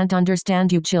really can't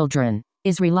understand you children.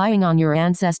 Is relying on your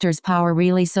ancestors' power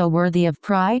really so worthy of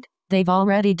pride? They've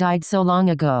already died so long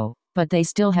ago, but they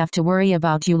still have to worry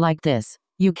about you like this.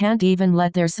 You can't even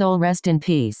let their soul rest in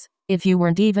peace. If you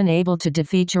weren't even able to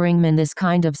defeat Ringmen in this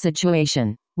kind of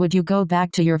situation, would you go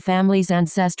back to your family's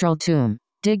ancestral tomb,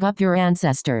 dig up your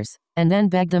ancestors, and then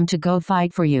beg them to go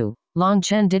fight for you?" Long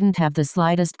Chen didn't have the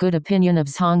slightest good opinion of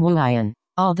Zhang Wuyan.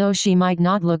 Although she might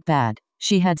not look bad,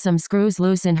 she had some screws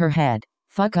loose in her head.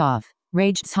 "Fuck off,"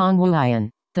 raged Zhang Wuyan.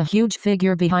 The huge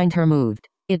figure behind her moved.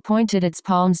 It pointed its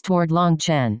palms toward Long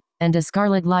Chen, and a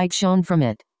scarlet light shone from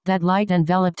it. That light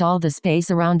enveloped all the space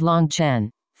around Long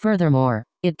Chen. Furthermore,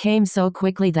 it came so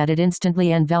quickly that it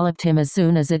instantly enveloped him as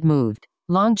soon as it moved.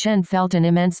 Long Chen felt an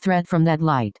immense threat from that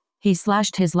light. He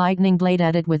slashed his lightning blade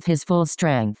at it with his full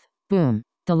strength. Boom!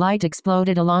 The light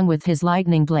exploded along with his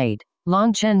lightning blade.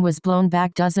 Long Chen was blown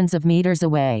back dozens of meters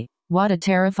away. What a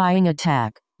terrifying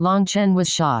attack! Long Chen was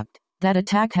shocked. That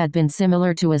attack had been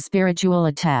similar to a spiritual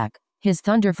attack. His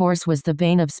thunder force was the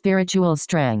bane of spiritual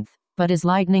strength, but his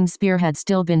lightning spear had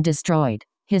still been destroyed.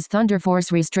 His thunder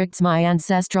force restricts my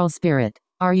ancestral spirit.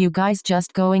 Are you guys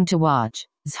just going to watch?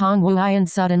 Zhang Wuyan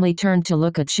suddenly turned to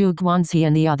look at Xu Guanxi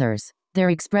and the others.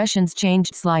 Their expressions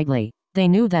changed slightly. They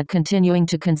knew that continuing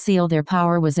to conceal their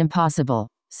power was impossible.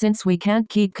 Since we can't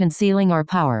keep concealing our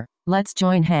power, let's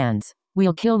join hands.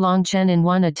 We'll kill Long Chen in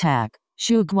one attack.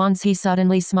 Xu Guanxi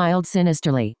suddenly smiled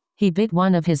sinisterly. He bit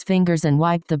one of his fingers and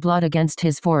wiped the blood against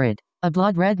his forehead. A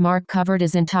blood-red mark covered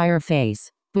his entire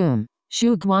face. Boom.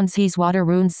 Xu Guanxi's water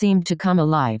runes seemed to come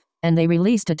alive, and they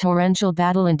released a torrential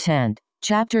battle intent.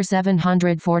 Chapter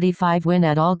 745 Win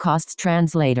at all costs.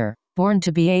 Translator.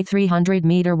 BornToBe, a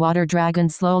 300-meter water dragon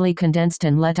slowly condensed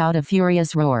and let out a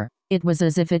furious roar. It was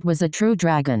as if it was a true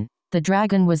dragon. The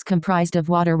dragon was comprised of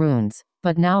water runes,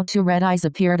 but now 2 red eyes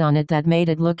appeared on it that made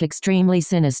it look extremely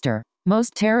sinister.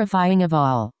 Most terrifying of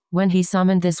all, when he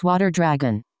summoned this water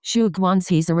dragon, Xu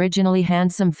Guanxi's originally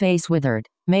handsome face withered,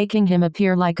 making him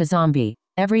appear like a zombie.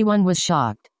 Everyone was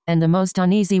shocked, and the most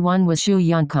uneasy one was Xu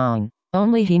Yunkong.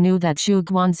 Only he knew that Xu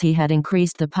Guanxi had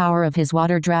increased the power of his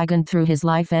water dragon through his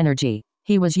life energy.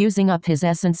 He was using up his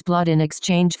essence blood in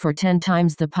exchange for 10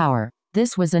 times the power.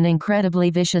 This was an incredibly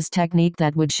vicious technique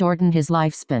that would shorten his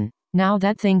lifespan. Now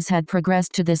that things had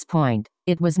progressed to this point,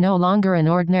 it was no longer an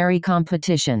ordinary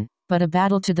competition, but a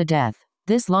battle to the death.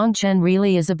 This Long Chen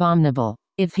really is abominable.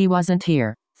 If he wasn't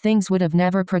here, things would have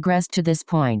never progressed to this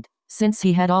point. Since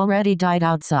he had already died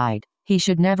outside, he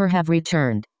should never have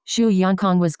returned. Xu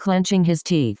Yunkong was clenching his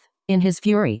teeth. In his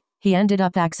fury, he ended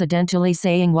up accidentally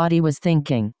saying what he was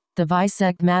thinking. The Vice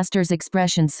Sect Master's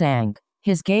expression sank.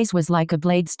 His gaze was like a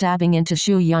blade stabbing into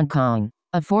Xu Yunkong.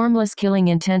 A formless killing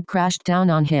intent crashed down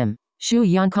on him. Xu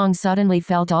Yunkong suddenly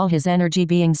felt all his energy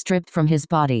being stripped from his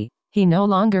body. He no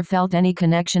longer felt any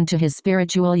connection to his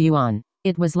spiritual yuan.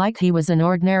 It was like he was an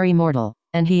ordinary mortal,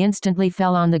 and he instantly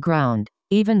fell on the ground.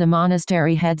 Even the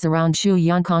monastery heads around Xu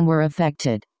Yunkong were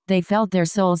affected. They felt their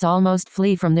souls almost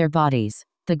flee from their bodies.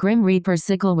 The Grim Reaper's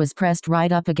sickle was pressed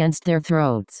right up against their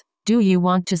throats. Do you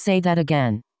want to say that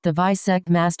again? The Vice Sect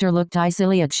Master looked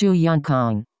icily at Xu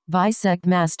Yunkong. Vice Sect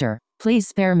Master, please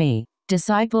spare me.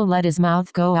 Disciple let his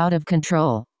mouth go out of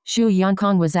control. Xu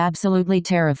Yunkong was absolutely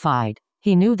terrified.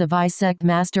 He knew the Vice Sect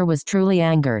Master was truly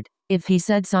angered. If he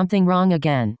said something wrong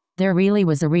again, there really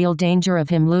was a real danger of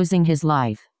him losing his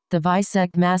life. The Vice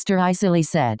Sect Master icily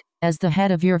said, as the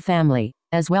head of your family,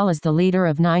 as well as the leader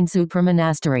of 9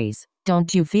 supermonasteries,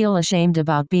 don't you feel ashamed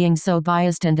about being so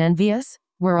biased and envious?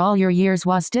 Were all your years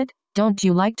wasted? Don't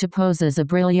you like to pose as a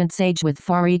brilliant sage with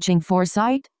far-reaching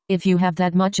foresight? If you have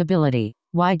that much ability,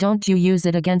 why don't you use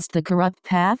it against the corrupt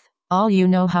path? All you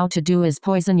know how to do is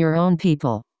poison your own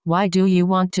people. Why do you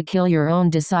want to kill your own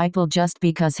disciple just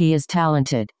because he is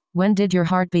talented? When did your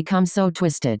heart become so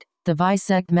twisted? The Vice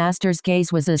Sect Master's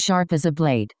gaze was as sharp as a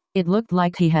blade. It looked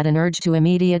like he had an urge to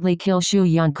immediately kill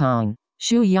Xu Yunkong.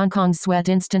 Xu Yunkong's sweat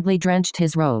instantly drenched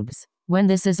his robes. When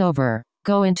this is over,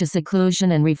 go into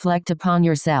seclusion and reflect upon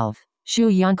yourself.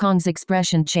 Xu Yunkong's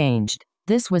expression changed.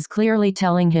 This was clearly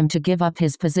telling him to give up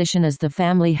his position as the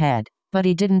family head, but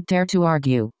he didn't dare to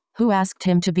argue. Who asked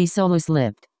him to be so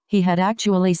loose-lipped? He had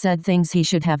actually said things he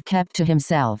should have kept to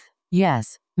himself.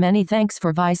 Yes, many thanks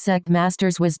for Vice Sect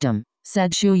Master's wisdom,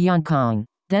 said Xu Yunkong.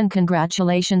 Then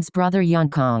congratulations brother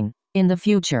Yunkong. In the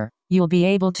future, you'll be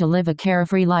able to live a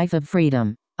carefree life of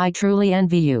freedom. I truly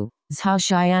envy you. Zhao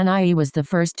Xianyi was the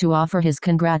first to offer his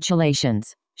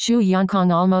congratulations. Xu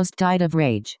Yunkong almost died of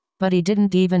rage, but he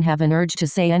didn't even have an urge to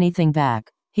say anything back.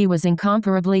 He was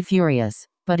incomparably furious,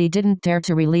 but he didn't dare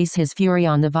to release his fury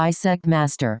on the Vice Sect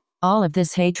Master. All of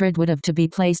this hatred would have to be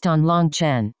placed on Long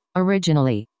Chen.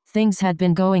 Originally, things had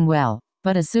been going well,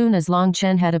 but as soon as Long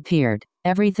Chen had appeared,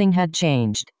 everything had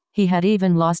changed. He had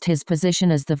even lost his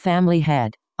position as the family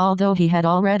head. Although he had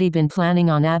already been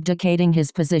planning on abdicating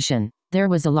his position, there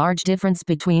was a large difference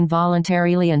between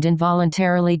voluntarily and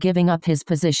involuntarily giving up his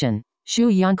position.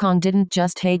 Xu Yunkong didn't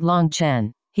just hate Long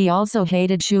Chen, he also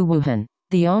hated Xu Wuhan.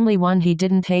 The only one he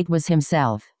didn't hate was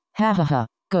himself. Ha ha ha,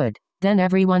 good. Then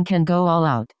everyone can go all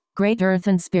out. Great Earth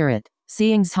and Spirit.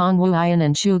 Seeing Zhang Wuyan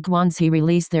and Xu Guanxi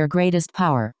release their greatest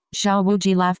power, Xiao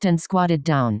Wuji laughed and squatted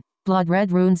down.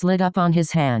 Blood-red runes lit up on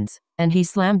his hands, and he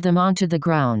slammed them onto the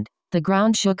ground. The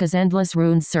ground shook as endless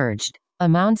runes surged. A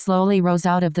mound slowly rose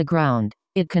out of the ground.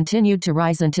 It continued to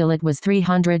rise until it was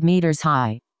 300 meters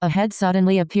high. A head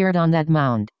suddenly appeared on that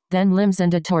mound, then limbs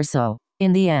and a torso.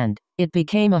 In the end, it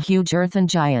became a huge earthen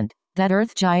giant. That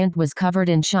earth giant was covered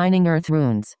in shining earth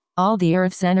runes. All the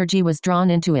earth's energy was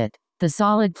drawn into it. The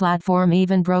solid platform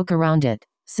even broke around it.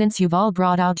 Since you've all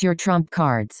brought out your trump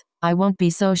cards, I won't be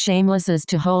so shameless as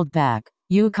to hold back.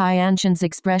 Yu Qianshan's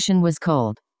expression was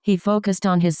cold. He focused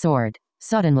on his sword.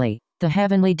 Suddenly, the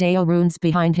heavenly Dao runes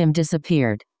behind him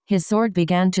disappeared. His sword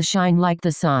began to shine like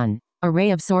the sun. A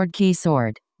ray of sword key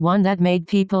sword. One that made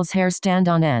people's hair stand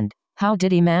on end. How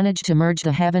did he manage to merge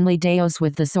the heavenly Daos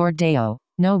with the sword Dao?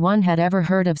 No one had ever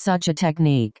heard of such a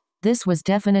technique. This was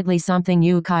definitely something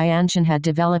Yu Qianshan had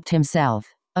developed himself.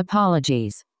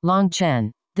 Apologies, Long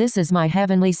Chen. This is my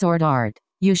heavenly sword art.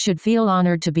 You should feel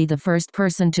honored to be the first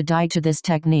person to die to this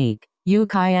technique. Yu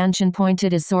Qianshan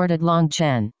pointed his sword at Long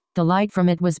Chen. The light from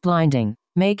it was blinding,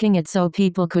 making it so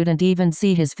people couldn't even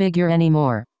see his figure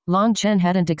anymore. Long Chen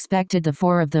hadn't expected the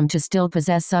four of them to still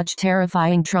possess such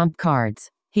terrifying trump cards.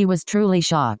 He was truly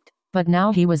shocked. But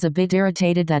now he was a bit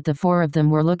irritated that the four of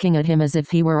them were looking at him as if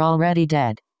he were already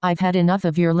dead. I've had enough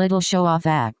of your little show-off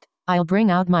act. I'll bring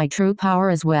out my true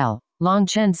power as well. Long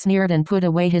Chen sneered and put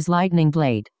away his lightning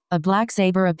blade. A black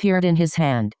saber appeared in his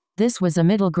hand. This was a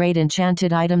middle-grade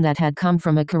enchanted item that had come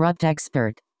from a corrupt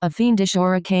expert. A fiendish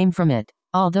aura came from it.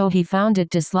 Although he found it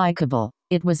dislikable,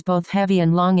 it was both heavy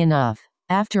and long enough.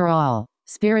 After all,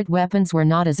 spirit weapons were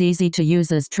not as easy to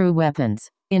use as true weapons.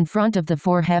 In front of the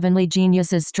four heavenly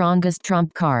geniuses' strongest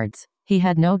trump cards, he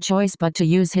had no choice but to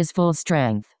use his full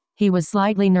strength. He was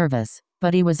slightly nervous,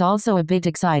 but he was also a bit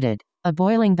excited. A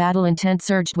boiling battle intent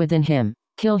surged within him.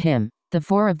 Kill him. The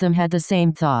four of them had the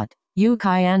same thought. Yu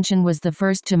Qianshan was the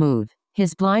first to move.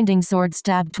 His blinding sword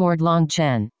stabbed toward Long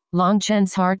Chen. Long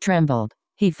Chen's heart trembled.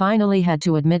 He finally had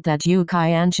to admit that Yu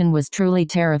Qianshan was truly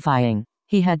terrifying.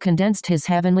 He had condensed his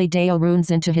heavenly Dao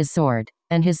runes into his sword,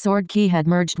 and his sword key had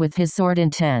merged with his sword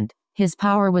intent. His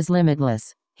power was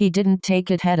limitless. He didn't take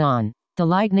it head-on. The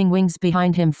lightning wings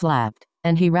behind him flapped,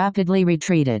 and he rapidly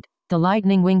retreated. The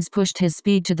lightning wings pushed his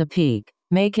speed to the peak,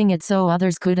 making it so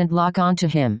others couldn't lock onto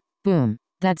him. Boom!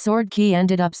 That sword key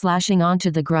ended up slashing onto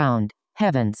the ground.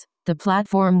 Heavens! The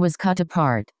platform was cut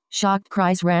apart. Shocked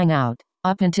cries rang out.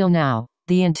 Up until now,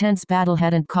 the intense battle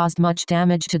hadn't caused much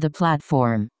damage to the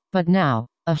platform. But now,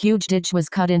 a huge ditch was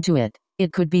cut into it.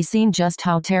 It could be seen just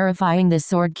how terrifying this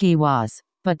sword key was.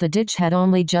 But the ditch had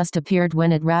only just appeared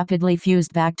when it rapidly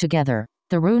fused back together.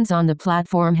 The runes on the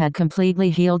platform had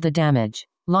completely healed the damage.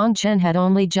 Long Chen had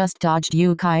only just dodged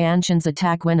Yu Qianshan's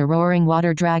attack when a roaring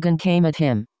water dragon came at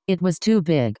him. It was too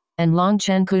big, and Long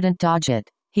Chen couldn't dodge it.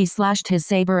 He slashed his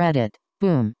saber at it.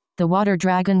 Boom! The water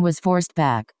dragon was forced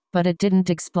back, but it didn't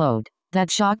explode. That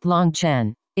shocked Long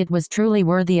Chen. It was truly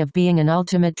worthy of being an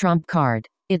ultimate trump card.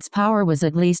 Its power was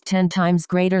at least 10 times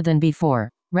greater than before.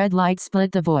 Red light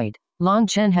split the void. Long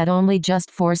Chen had only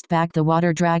just forced back the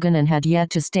water dragon and had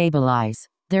yet to stabilize.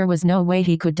 There was no way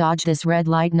he could dodge this red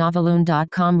light.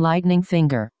 Noveloon.com lightning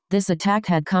finger. This attack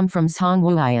had come from Song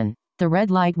Wuyan. The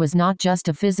red light was not just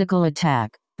a physical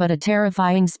attack, but a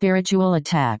terrifying spiritual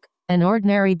attack. An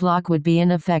ordinary block would be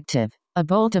ineffective. A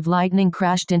bolt of lightning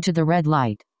crashed into the red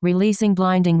light, releasing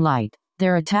blinding light.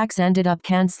 Their attacks ended up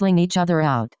canceling each other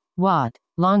out. What?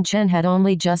 Long Chen had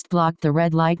only just blocked the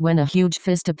red light when a huge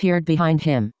fist appeared behind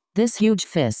him. This huge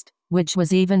fist, which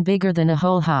was even bigger than a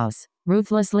whole house,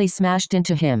 ruthlessly smashed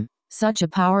into him. Such a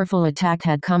powerful attack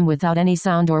had come without any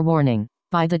sound or warning.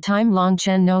 By the time Long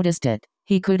Chen noticed it,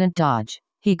 he couldn't dodge.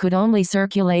 He could only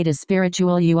circulate his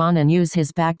spiritual yuan and use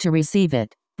his back to receive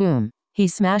it. Boom! He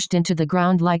smashed into the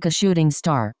ground like a shooting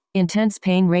star. Intense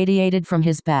pain radiated from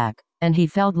his back, and he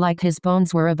felt like his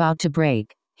bones were about to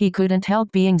break. He couldn't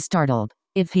help being startled.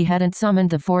 If he hadn't summoned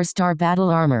the 4-star battle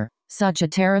armor, such a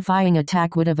terrifying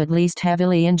attack would have at least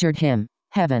heavily injured him.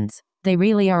 Heavens! They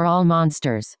really are all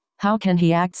monsters. How can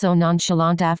he act so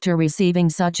nonchalant after receiving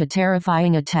such a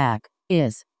terrifying attack?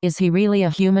 Is he really a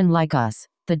human like us?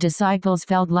 The disciples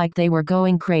felt like they were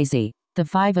going crazy. The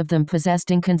 5 of them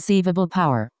possessed inconceivable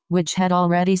power, which had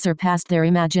already surpassed their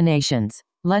imaginations.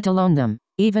 Let alone them.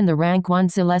 Even the rank 1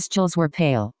 celestials were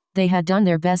pale. They had done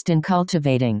their best in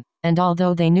cultivating, and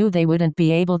although they knew they wouldn't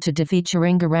be able to defeat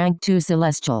Sharinga rank 2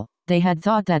 celestial, they had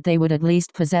thought that they would at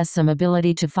least possess some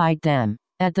ability to fight them.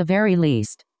 At the very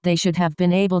least, they should have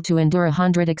been able to endure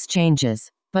 100 exchanges.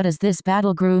 But as this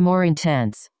battle grew more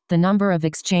intense, the number of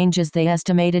exchanges they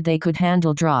estimated they could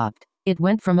handle dropped. It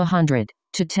went from 100,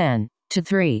 to 10, to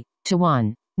 3, to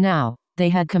 1. Now, they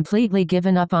had completely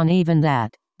given up on even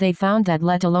that. They found that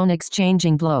let alone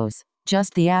exchanging blows,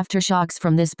 just the aftershocks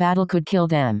from this battle could kill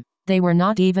them. They were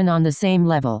not even on the same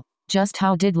level. Just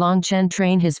how did Long Chen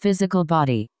train his physical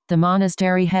body? The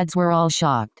monastery heads were all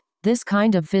shocked. This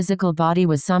kind of physical body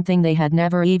was something they had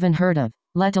never even heard of,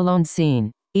 let alone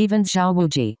seen. Even Xiao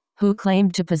Wuji, who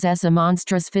claimed to possess a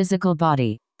monstrous physical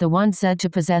body, the one said to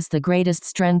possess the greatest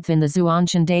strength in the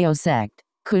Zhuanshan Dao sect,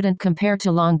 couldn't compare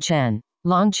to Long Chen.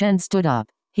 Long Chen stood up.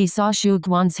 He saw Shu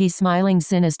Guanzi smiling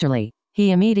sinisterly.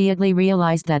 He immediately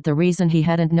realized that the reason he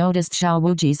hadn't noticed Xiao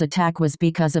Wuji's attack was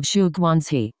because of Shu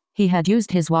Guanxi. He had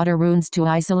used his water runes to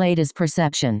isolate his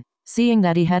perception. Seeing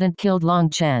that he hadn't killed Long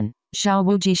Chen, Xiao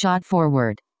Wuji shot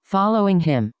forward. Following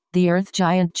him, the Earth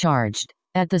Giant charged.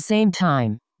 At the same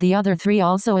time, the other three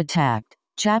also attacked.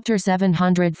 Chapter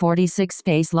 746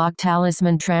 Space Lock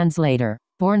Talisman Translator.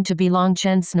 BornToBe. Long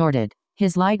Chen snorted.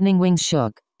 His lightning wings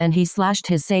shook, and he slashed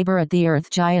his saber at the Earth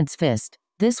Giant's fist.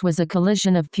 This was a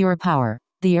collision of pure power.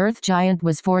 The Earth Giant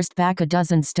was forced back a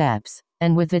dozen steps,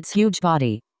 and with its huge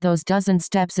body, those dozen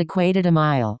steps equated a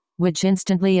mile, which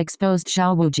instantly exposed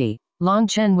Xiao Wuji. Long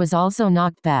Chen was also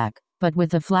knocked back, but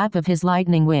with the flap of his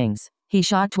lightning wings, he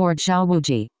shot toward Xiao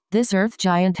Wuji. This Earth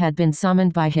Giant had been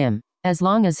summoned by him. As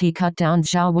long as he cut down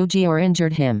Xiao Wuji or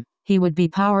injured him, he would be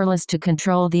powerless to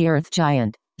control the Earth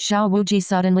Giant. Xiao Wuji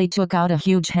suddenly took out a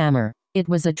huge hammer. It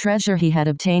was a treasure he had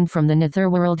obtained from the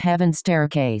Netherworld Heaven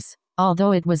Staircase.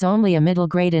 Although it was only a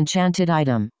middle-grade enchanted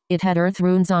item, it had earth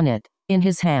runes on it. In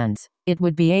his hands, it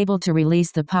would be able to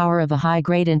release the power of a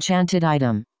high-grade enchanted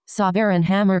item. Saber and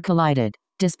hammer collided.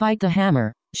 Despite the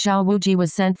hammer, Xiao Wuji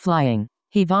was sent flying.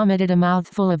 He vomited a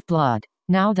mouthful of blood.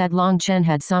 Now that Long Chen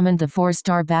had summoned the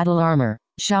 4-star battle armor,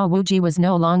 Xiao Wuji was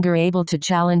no longer able to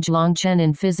challenge Long Chen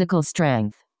in physical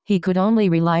strength. He could only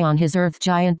rely on his Earth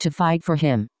Giant to fight for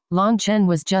him. Long Chen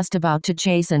was just about to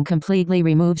chase and completely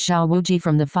remove Xiao Wuji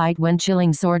from the fight when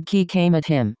Chilling Sword Qi came at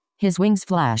him. His wings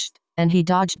flashed, and he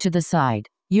dodged to the side.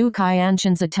 Yu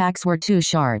Qianshan's attacks were too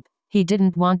sharp. He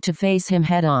didn't want to face him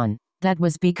head-on. That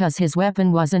was because his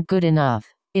weapon wasn't good enough.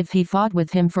 If he fought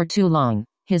with him for too long,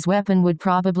 his weapon would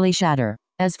probably shatter.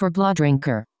 As for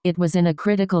Blooddrinker, it was in a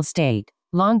critical state.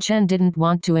 Long Chen didn't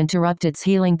want to interrupt its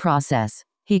healing process.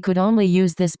 He could only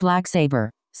use this black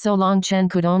saber, so Long Chen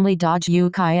could only dodge Yu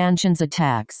Qianshan's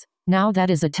attacks. Now that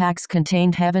his attacks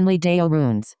contained heavenly Dao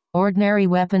runes, ordinary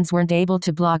weapons weren't able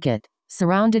to block it.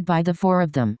 Surrounded by the four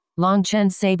of them, Long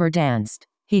Chen's saber danced.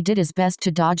 He did his best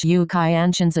to dodge Yu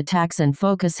Qianshan's attacks and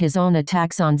focus his own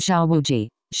attacks on Xiao Wuji.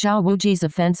 Xiao Wuji's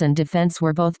offense and defense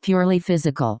were both purely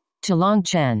physical. To Long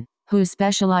Chen, who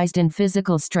specialized in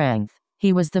physical strength,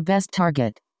 he was the best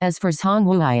target. As for Zhang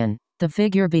Wuyan, the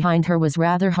figure behind her was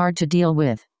rather hard to deal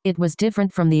with. It was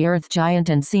different from the Earth Giant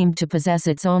and seemed to possess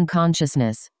its own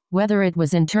consciousness. Whether it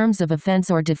was in terms of offense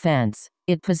or defense,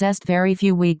 it possessed very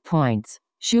few weak points.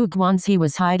 Shu Guanxi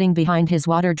was hiding behind his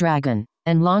water dragon,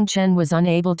 and Long Chen was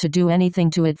unable to do anything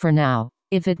to it for now.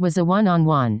 If it was a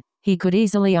one-on-one, he could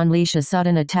easily unleash a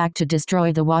sudden attack to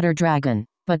destroy the water dragon,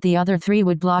 but the other three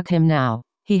would block him now.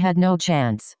 He had no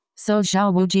chance. So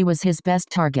Xiao Wuji was his best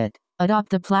target. Atop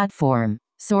the platform,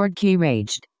 Sword Qi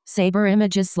raged, saber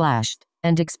images slashed,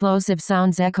 and explosive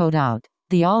sounds echoed out.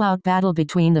 The all-out battle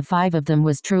between the five of them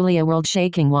was truly a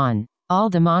world-shaking one. All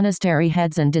the monastery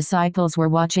heads and disciples were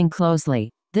watching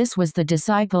closely. This was the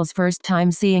disciples' first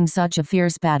time seeing such a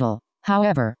fierce battle.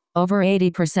 However, over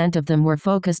 80% of them were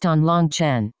focused on Long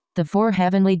Chen. The four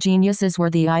heavenly geniuses were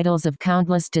the idols of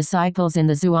countless disciples in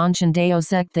the Zhuanshan Dao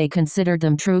sect. They considered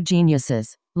them true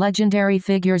geniuses, legendary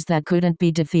figures that couldn't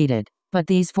be defeated. But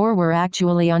these four were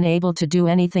actually unable to do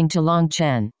anything to Long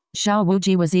Chen. Xiao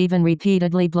Wuji was even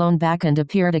repeatedly blown back and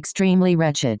appeared extremely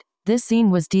wretched. This scene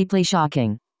was deeply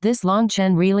shocking. This Long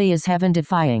Chen really is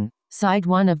heaven-defying, sighed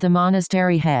one of the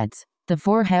monastery heads. The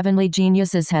four heavenly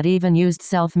geniuses had even used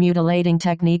self-mutilating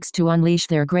techniques to unleash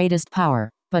their greatest power,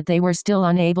 but they were still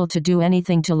unable to do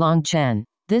anything to Long Chen.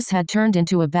 This had turned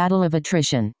into a battle of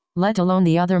attrition, let alone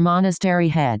the other monastery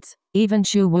heads. Even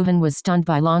Xu Wuhan was stunned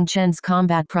by Long Chen's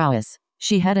combat prowess.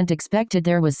 She hadn't expected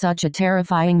there was such a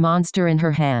terrifying monster in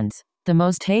her hands. The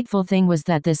most hateful thing was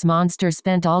that this monster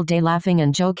spent all day laughing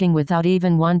and joking without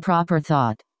even one proper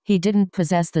thought. He didn't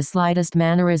possess the slightest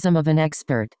mannerism of an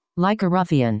expert. Like a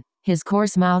ruffian, his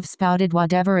coarse mouth spouted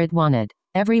whatever it wanted.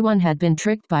 Everyone had been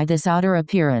tricked by this outer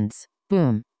appearance.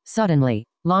 Boom. Suddenly,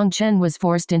 Long Chen was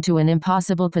forced into an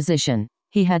impossible position.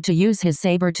 He had to use his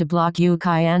saber to block Yu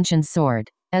Qianshan's sword.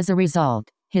 As a result,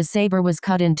 his saber was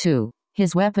cut in two.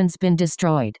 His weapon's been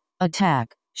destroyed.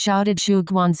 Attack! Shouted Shu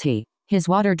Guanxi. His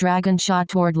water dragon shot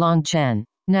toward Long Chen.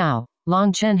 Now,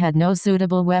 Long Chen had no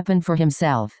suitable weapon for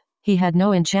himself. He had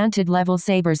no enchanted level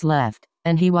sabers left,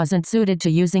 and he wasn't suited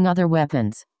to using other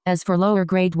weapons. As for lower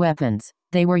grade weapons,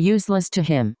 they were useless to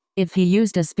him. If he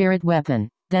used a spirit weapon,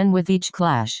 then with each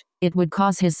clash, it would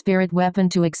cause his spirit weapon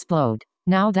to explode.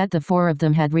 Now that the four of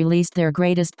them had released their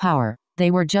greatest power,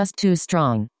 they were just too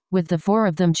strong. With the four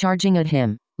of them charging at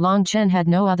him, Long Chen had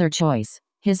no other choice.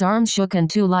 His arms shook and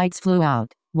two lights flew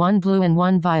out, one blue and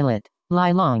one violet.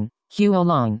 Lai Long, Huo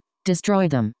Long, destroy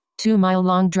them. 2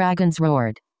 mile-long dragons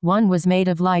roared. One was made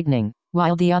of lightning,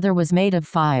 while the other was made of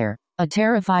fire. A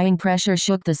terrifying pressure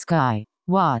shook the sky.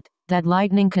 What? That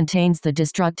lightning contains the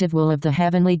destructive will of the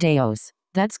heavenly Deos.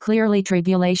 That's clearly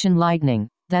tribulation lightning.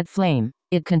 That flame,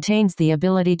 it contains the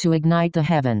ability to ignite the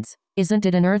heavens. Isn't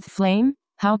it an earth flame?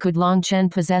 How could Long Chen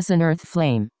possess an earth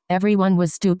flame? Everyone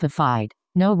was stupefied.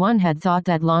 No one had thought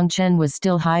that Long Chen was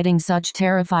still hiding such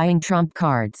terrifying trump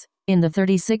cards. In the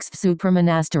 36th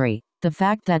Supermonastery, the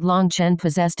fact that Long Chen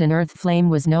possessed an earth flame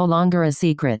was no longer a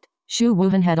secret. Xu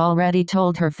Wuhan had already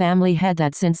told her family head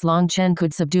that since Long Chen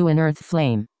could subdue an earth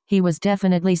flame, he was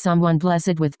definitely someone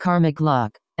blessed with karmic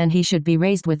luck, and he should be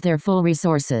raised with their full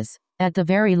resources. At the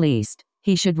very least,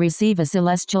 he should receive a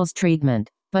celestial's treatment.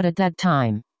 But at that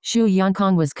time, Xu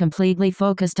Yankong was completely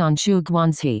focused on Xu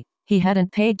Guanxi. He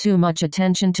hadn't paid too much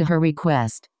attention to her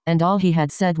request, and all he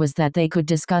had said was that they could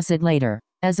discuss it later.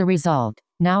 As a result,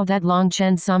 now that Long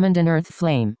Chen summoned an earth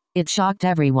flame, it shocked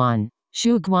everyone.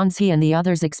 Xu Guanxi and the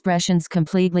others' expressions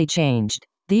completely changed.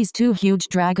 These two huge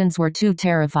dragons were too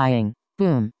terrifying.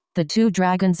 Boom! The two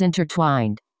dragons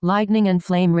intertwined. Lightning and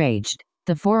flame raged.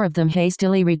 The four of them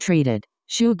hastily retreated.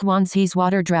 Xu Guanxi's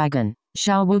water dragon,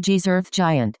 Xiao Wuji's earth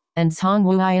giant, and Cong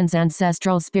Wuyan's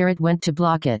ancestral spirit went to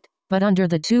block it. But under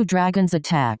the two dragons'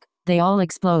 attack, they all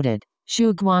exploded.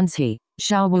 Xu Guanxi,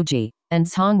 Xiao Wuji, and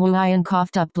Cong Wuyan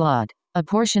coughed up blood. A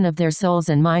portion of their souls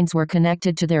and minds were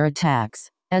connected to their attacks.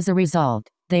 As a result,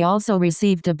 they also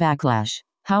received a backlash.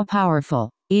 How powerful!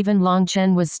 Even Long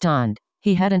Chen was stunned.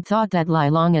 He hadn't thought that Lai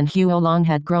Long and Huo Long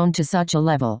had grown to such a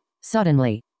level.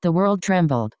 Suddenly, the world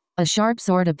trembled. A sharp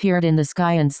sword appeared in the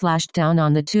sky and slashed down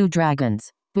on the two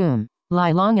dragons. Boom!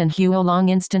 Lai Long and Huo Long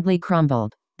instantly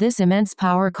crumbled. This immense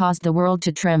power caused the world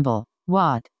to tremble.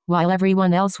 What? While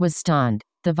everyone else was stunned,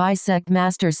 the Vice Sect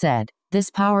Master said, "This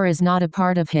power is not a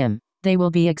part of him. They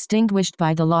will be extinguished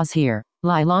by the laws here."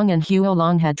 Lai Long and Huo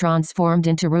Long had transformed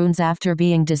into runes after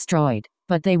being destroyed,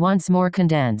 but they once more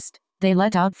condensed. They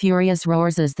let out furious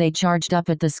roars as they charged up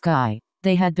at the sky.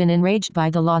 They had been enraged by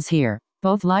the laws here.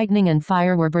 Both lightning and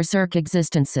fire were berserk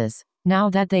existences. Now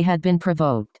that they had been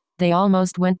provoked, they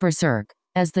almost went berserk.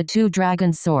 As the two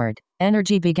dragons soared,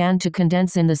 energy began to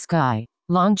condense in the sky.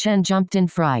 Long Chen jumped in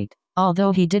fright.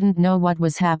 Although he didn't know what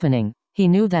was happening, he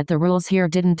knew that the rules here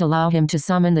didn't allow him to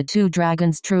summon the two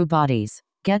dragons' true bodies.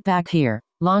 "Get back here!"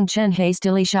 Long Chen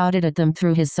hastily shouted at them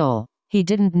through his soul. He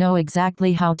didn't know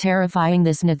exactly how terrifying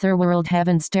this netherworld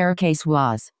heaven staircase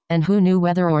was, and who knew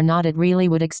whether or not it really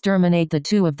would exterminate the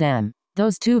two of them.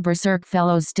 Those two berserk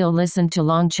fellows still listened to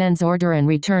Long Chen's order and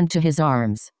returned to his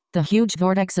arms. The huge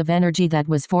vortex of energy that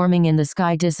was forming in the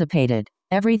sky dissipated.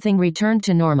 Everything returned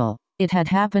to normal. It had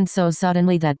happened so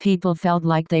suddenly that people felt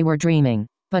like they were dreaming.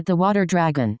 But the water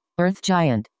dragon, earth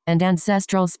giant, and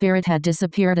ancestral spirit had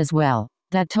disappeared as well.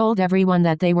 That told everyone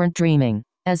that they weren't dreaming.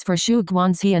 As for Xu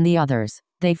Guanxi and the others,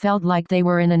 they felt like they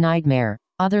were in a nightmare.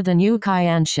 Other than Yu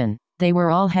Qianshan, they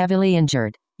were all heavily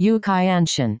injured. Yu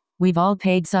Qianshan, we've all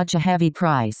paid such a heavy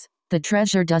price. The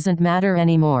treasure doesn't matter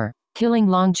anymore. Killing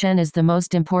Long Chen is the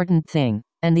most important thing,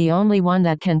 and the only one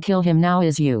that can kill him now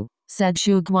is you, said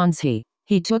Xu Guanxi.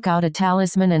 He took out a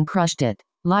talisman and crushed it.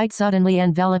 Light suddenly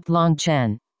enveloped Long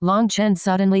Chen. Long Chen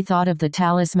suddenly thought of the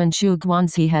talisman Xu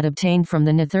Guanxi had obtained from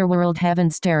the netherworld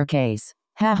heaven staircase.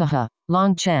 Ha ha ha,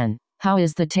 Long Chen, how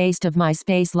is the taste of my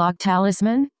space-lock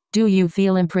talisman? Do you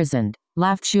feel imprisoned?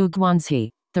 Laughed Xu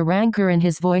Guanxi. The rancor in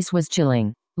his voice was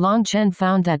chilling. Long Chen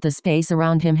found that the space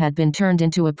around him had been turned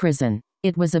into a prison.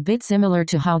 It was a bit similar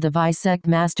to how the Vice Sect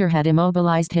Master had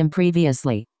immobilized him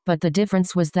previously, but the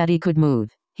difference was that he could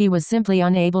move. He was simply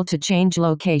unable to change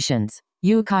locations.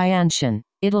 Yu Qianshan,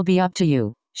 it'll be up to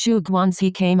you. Xu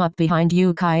Guanxi came up behind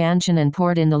Yu Qianshan and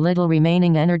poured in the little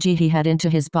remaining energy he had into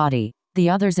his body. The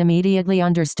others immediately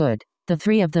understood. The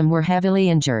three of them were heavily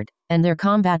injured, and their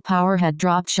combat power had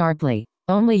dropped sharply.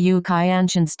 Only Yu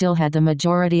Qianshan still had the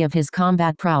majority of his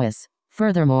combat prowess.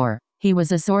 Furthermore, he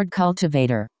was a sword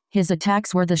cultivator. His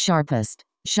attacks were the sharpest.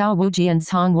 Xiao Wuji and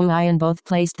Cong Wuyan both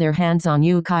placed their hands on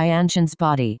Yu Qianshan's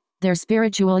body. Their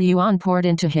spiritual yuan poured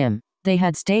into him. They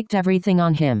had staked everything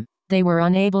on him. They were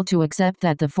unable to accept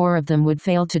that the four of them would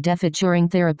fail to defeat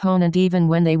their opponent even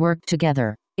when they worked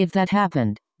together. If that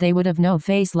happened, they would have no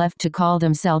face left to call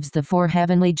themselves the four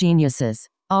heavenly geniuses.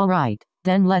 Alright,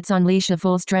 then let's unleash a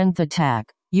full-strength attack.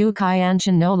 Yu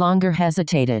Qianshan no longer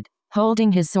hesitated.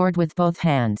 Holding his sword with both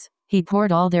hands, he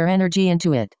poured all their energy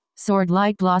into it. Sword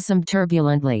light blossomed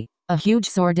turbulently. A huge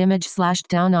sword image slashed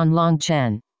down on Long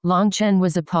Chen. Long Chen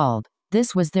was appalled.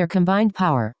 This was their combined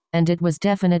power, and it was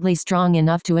definitely strong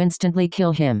enough to instantly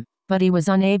kill him. But he was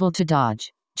unable to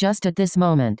dodge. Just at this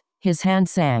moment, his hand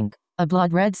sank. A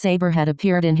blood-red saber had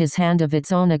appeared in his hand of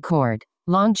its own accord.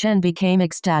 Long Chen became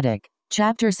ecstatic.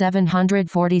 Chapter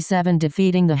 747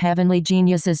 Defeating the Heavenly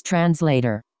Genius's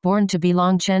Translator. BornToBe.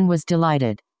 Long Chen was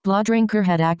delighted. Blooddrinker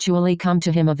had actually come to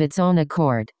him of its own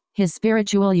accord. His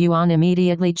spiritual yuan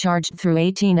immediately charged through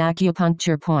 18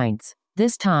 acupuncture points.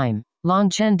 This time, Long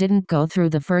Chen didn't go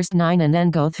through the first 9 and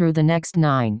then go through the next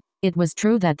 9. It was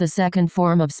true that the second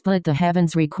form of Split the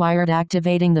Heavens required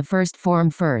activating the first form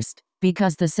first,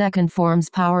 because the second form's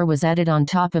power was added on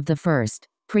top of the first.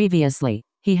 Previously,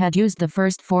 he had used the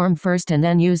first form first and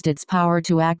then used its power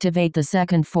to activate the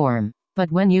second form.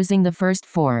 But when using the first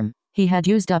form, he had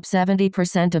used up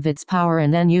 70% of its power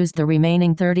and then used the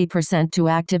remaining 30% to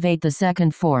activate the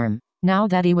second form. Now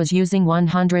that he was using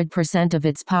 100% of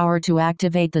its power to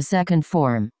activate the second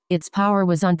form, its power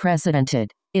was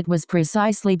unprecedented. It was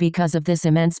precisely because of this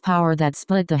immense power that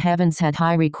Split the Heavens had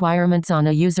high requirements on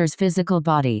a user's physical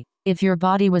body. If your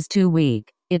body was too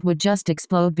weak, it would just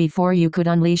explode before you could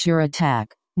unleash your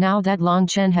attack. Now that Long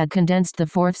Chen had condensed the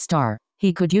fourth star,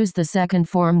 he could use the second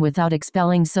form without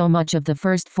expelling so much of the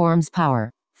first form's power.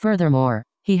 Furthermore,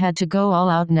 he had to go all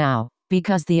out now,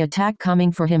 because the attack coming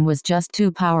for him was just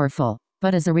too powerful.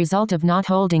 But as a result of not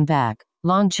holding back,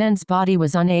 Long Chen's body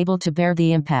was unable to bear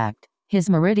the impact. His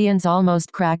meridians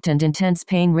almost cracked and intense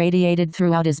pain radiated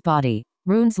throughout his body.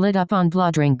 Runes lit up on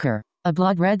Blooddrinker. A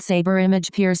blood-red saber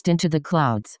image pierced into the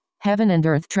clouds. Heaven and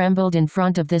earth trembled in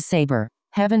front of this saber.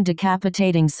 Heaven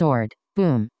decapitating sword.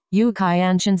 Boom. Yu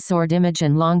Qianshan's sword image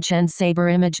and Long Chen's saber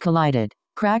image collided.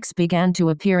 Cracks began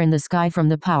to appear in the sky from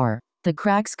the power. The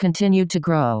cracks continued to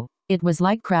grow. It was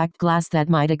like cracked glass that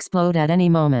might explode at any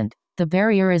moment. The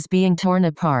barrier is being torn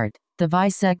apart. The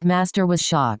Vice-Sect Master was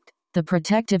shocked. The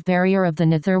protective barrier of the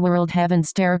Netherworld Heaven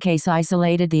staircase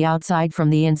isolated the outside from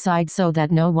the inside so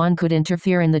that no one could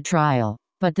interfere in the trial.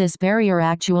 But this barrier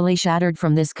actually shattered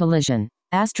from this collision.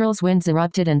 Astral's winds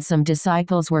erupted and some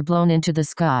disciples were blown into the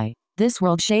sky. This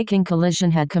world-shaking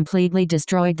collision had completely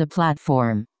destroyed the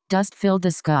platform. Dust filled the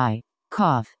sky.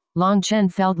 Cough. Long Chen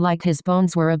felt like his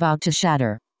bones were about to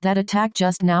shatter. That attack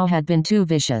just now had been too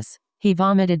vicious. He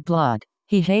vomited blood.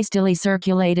 He hastily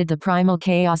circulated the primal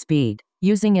chaos bead,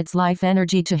 using its life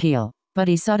energy to heal. But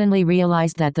he suddenly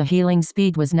realized that the healing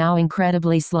speed was now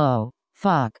incredibly slow.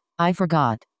 Fuck. I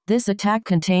forgot. This attack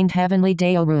contained heavenly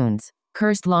Dao runes.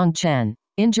 Cursed Long Chen.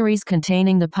 Injuries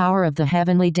containing the power of the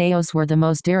heavenly Daos were the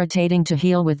most irritating to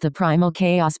heal with the primal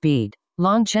chaos bead.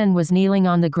 Long Chen was kneeling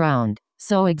on the ground,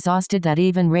 so exhausted that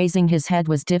even raising his head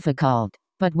was difficult.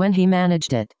 But when he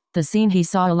managed it, the scene he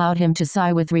saw allowed him to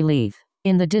sigh with relief.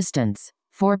 In the distance,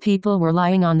 4 people were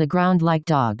lying on the ground like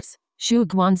dogs. Shu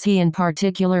Guanxi in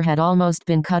particular had almost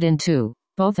been cut in two.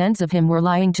 Both ends of him were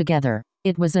lying together.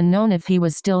 It was unknown if he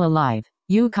was still alive.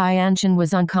 Yu Qianshan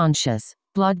was unconscious,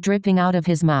 blood dripping out of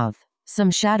his mouth.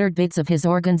 Some shattered bits of his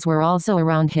organs were also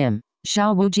around him.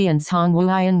 Xiao Wuji and Zhang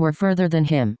Wuyan were further than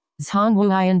him. Zhang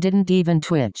Wuyan didn't even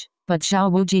twitch, but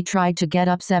Xiao Wuji tried to get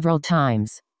up several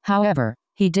times. However,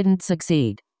 he didn't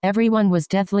succeed. Everyone was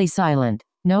deathly silent.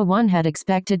 No one had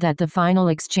expected that the final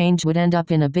exchange would end up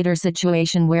in a bitter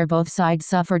situation where both sides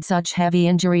suffered such heavy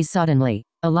injuries suddenly.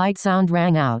 A light sound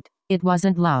rang out. It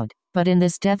wasn't loud, but in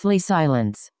this deathly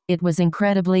silence, it was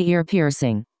incredibly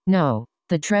ear-piercing. No,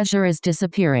 the treasure is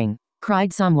disappearing,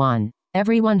 cried someone.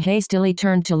 Everyone hastily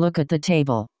turned to look at the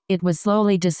table. It was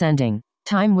slowly descending.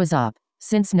 Time was up.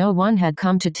 Since no one had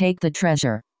come to take the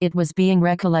treasure, it was being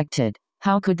recollected.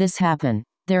 How could this happen?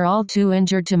 They're all too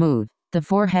injured to move. The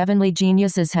 4 heavenly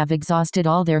geniuses have exhausted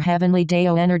all their heavenly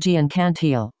Dao energy and can't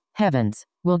heal. Heavens,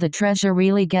 will the treasure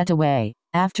really get away?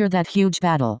 After that huge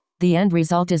battle, the end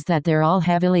result is that they're all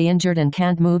heavily injured and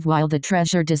can't move while the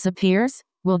treasure disappears?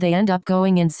 Will they end up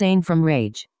going insane from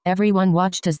rage? Everyone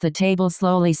watched as the table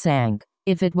slowly sank.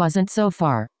 If it wasn't so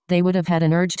far, they would have had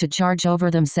an urge to charge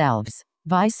over themselves.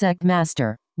 Vice-Sect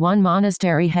Master, one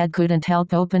monastery head couldn't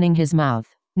help opening his mouth.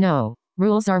 No,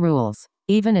 rules are rules.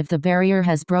 Even if the barrier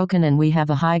has broken and we have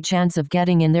a high chance of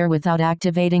getting in there without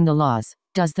activating the laws,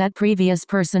 does that previous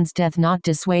person's death not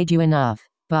dissuade you enough?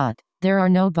 But there are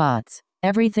no buts.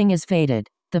 Everything is fated.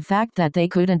 The fact that they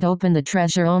couldn't open the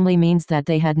treasure only means that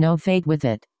they had no fate with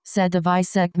it, said the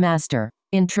Vice-Sect Master.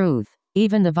 In truth,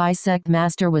 even the Vice-Sect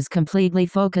Master was completely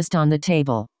focused on the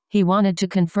table. He wanted to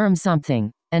confirm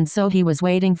something, and so he was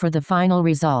waiting for the final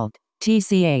result.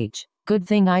 TCH, good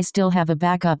thing I still have a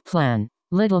backup plan.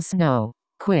 Little Snow,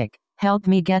 quick, help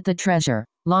me get the treasure.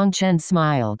 Long Chen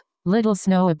smiled. Little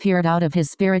Snow appeared out of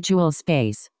his spiritual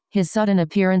space. His sudden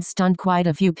appearance stunned quite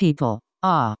a few people.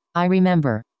 Ah, I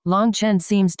remember. Long Chen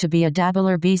seems to be a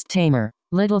dabbler beast tamer.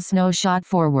 Little Snow shot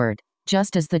forward.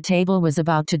 Just as the table was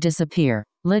about to disappear,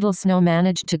 Little Snow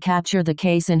managed to capture the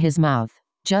case in his mouth.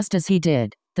 Just as he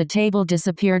did, the table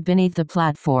disappeared beneath the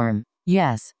platform.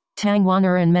 Yes. Tang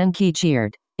Wan'er and Menqi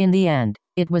cheered. In the end,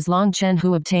 it was Long Chen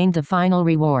who obtained the final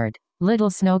reward. Little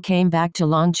Snow came back to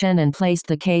Long Chen and placed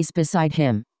the case beside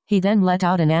him. He then let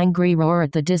out an angry roar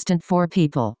at the distant four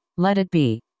people. Let it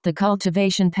be. The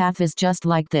cultivation path is just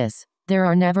like this. There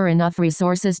are never enough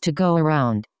resources to go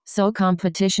around, so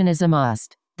competition is a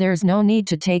must. There's no need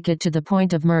to take it to the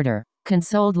point of murder,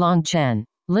 consoled Long Chen.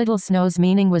 Little Snow's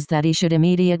meaning was that he should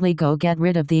immediately go get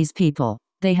rid of these people.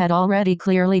 They had already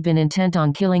clearly been intent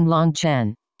on killing Long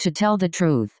Chen. To tell the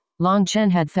truth, Long Chen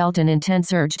had felt an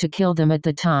intense urge to kill them at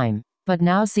the time. But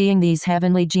now seeing these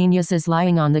heavenly geniuses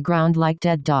lying on the ground like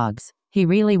dead dogs, he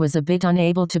really was a bit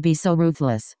unable to be so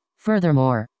ruthless.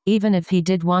 Furthermore, even if he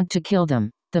did want to kill them,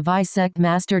 the Vice Sect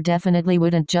Master definitely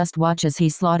wouldn't just watch as he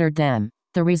slaughtered them.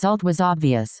 The result was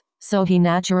obvious, so he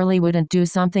naturally wouldn't do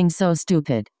something so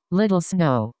stupid. Little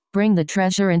Snow, bring the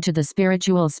treasure into the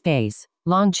spiritual space.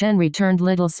 Long Chen returned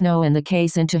Little Snow and the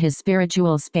case into his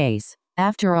spiritual space.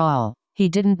 After all, he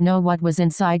didn't know what was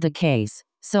inside the case,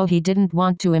 so he didn't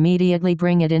want to immediately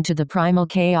bring it into the primal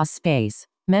chaos space.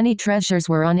 Many treasures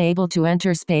were unable to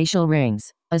enter spatial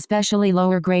rings, especially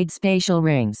lower-grade spatial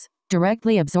rings.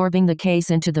 Directly absorbing the case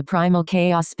into the primal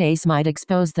chaos space might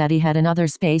expose that he had another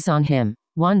space on him,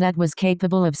 one that was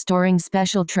capable of storing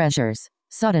special treasures.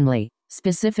 Suddenly,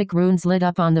 specific runes lit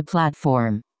up on the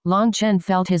platform. Long Chen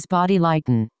felt his body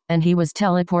lighten, and he was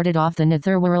teleported off the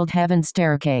Netherworld Heaven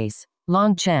staircase.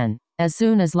 Long Chen. As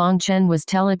soon as Long Chen was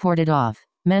teleported off,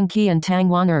 Menqi and Tang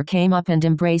Wan'er came up and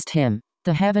embraced him.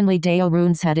 The heavenly Dao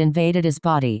runes had invaded his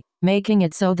body, making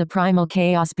it so the primal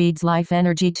chaos bead's life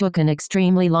energy took an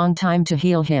extremely long time to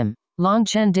heal him. Long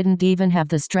Chen didn't even have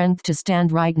the strength to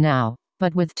stand right now,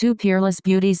 but with two peerless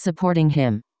beauties supporting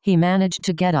him, he managed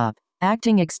to get up.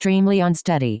 Acting extremely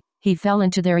unsteady, he fell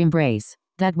into their embrace.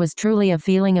 That was truly a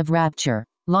feeling of rapture.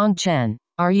 Long Chen,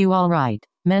 are you all right?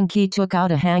 Menqi took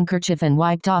out a handkerchief and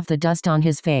wiped off the dust on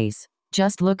his face.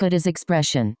 Just look at his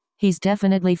expression. He's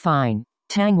definitely fine.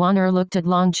 Tang Wan'er looked at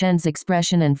Long Chen's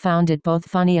expression and found it both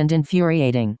funny and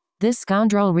infuriating. This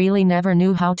scoundrel really never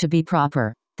knew how to be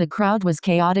proper. The crowd was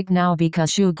chaotic now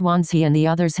because Xu Guanxi and the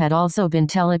others had also been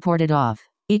teleported off.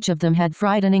 Each of them had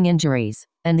frightening injuries,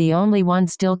 and the only one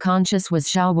still conscious was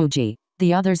Xiao Wuji.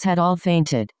 The others had all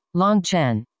fainted. Long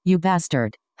Chen, you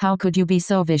bastard, how could you be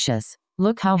so vicious?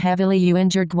 Look how heavily you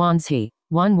injured Guanxi.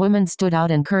 One woman stood out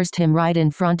and cursed him right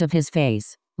in front of his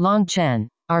face. Long Chen,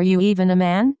 are you even a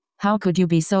man? How could you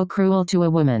be so cruel to a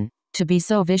woman? To be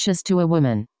so vicious to a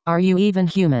woman? Are you even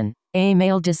human? A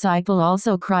male disciple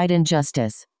also cried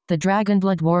injustice. The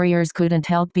Dragonblood warriors couldn't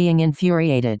help being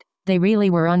infuriated. They really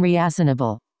were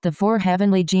unreasonable. The four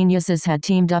heavenly geniuses had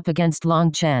teamed up against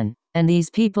Long Chen, and these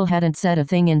people hadn't said a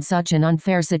thing in such an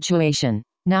unfair situation.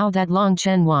 Now that Long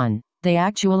Chen won, they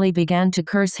actually began to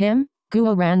curse him?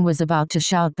 Guo Ran was about to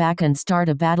shout back and start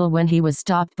a battle when he was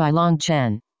stopped by Long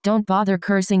Chen. Don't bother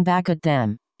cursing back at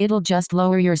them. It'll just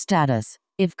lower your status.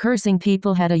 If cursing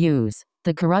people had a use,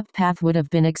 the corrupt path would have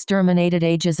been exterminated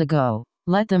ages ago.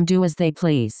 Let them do as they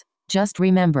please. Just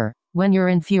remember, when you're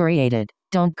infuriated,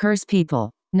 don't curse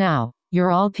people. Now,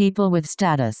 you're all people with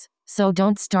status, so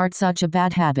don't start such a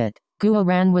bad habit. Guo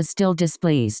Ran was still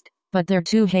displeased. But they're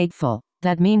too hateful.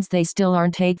 That means they still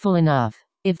aren't hateful enough.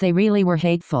 If they really were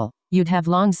hateful, you'd have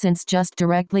long since just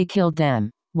directly killed them.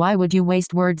 Why would you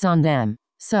waste words on them?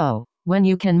 So, when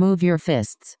you can move your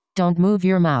fists, don't move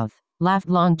your mouth, laughed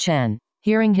Long Chen.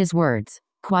 Hearing his words,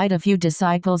 quite a few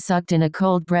disciples sucked in a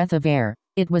cold breath of air.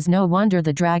 It was no wonder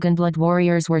the Dragonblood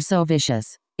warriors were so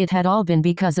vicious. It had all been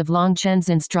because of Long Chen's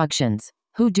instructions.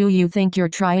 Who do you think you're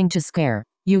trying to scare?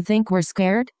 You think we're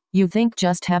scared? You think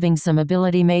just having some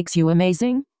ability makes you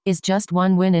amazing? Is just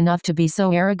one win enough to be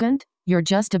so arrogant? You're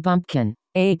just a bumpkin.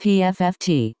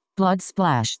 APFFT. Blood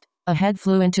splashed. A head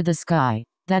flew into the sky.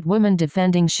 That woman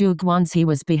defending Xu Guanxi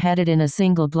was beheaded in a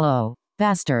single blow.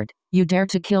 Bastard. You dare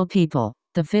to kill people.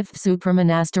 The 5th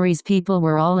Supermonastery's people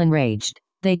were all enraged.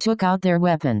 They took out their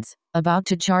weapons, about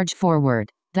to charge forward.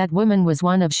 That woman was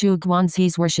one of Xu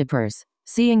Guanxi's worshippers.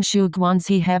 Seeing Xu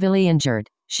Guanxi heavily injured,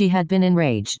 she had been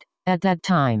enraged. At that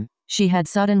time, she had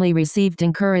suddenly received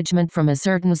encouragement from a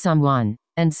certain someone,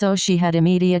 and so she had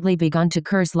immediately begun to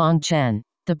curse Long Chen.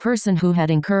 The person who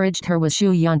had encouraged her was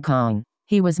Xu Yunkong.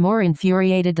 He was more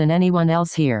infuriated than anyone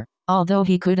else here. Although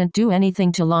he couldn't do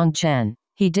anything to Long Chen,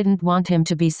 he didn't want him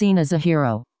to be seen as a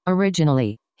hero.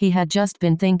 Originally, he had just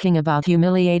been thinking about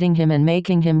humiliating him and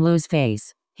making him lose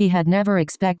face. He had never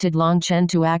expected Long Chen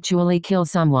to actually kill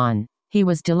someone. He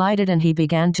was delighted and he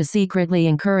began to secretly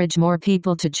encourage more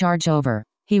people to charge over.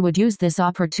 He would use this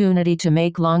opportunity to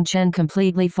make Long Chen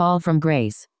completely fall from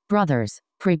grace. Brothers,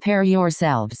 prepare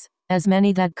yourselves. As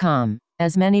many that come,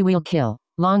 As many we'll kill.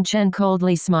 Long Chen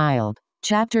coldly smiled.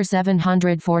 Chapter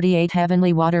 748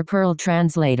 Heavenly Water Pearl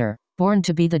Translator.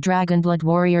 BornToBe the Dragonblood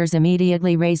warriors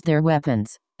immediately raised their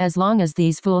weapons. As long as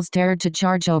these fools dared to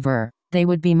charge over, they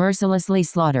would be mercilessly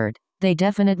slaughtered. They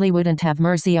definitely wouldn't have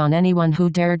mercy on anyone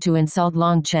who dared to insult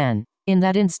Long Chen. In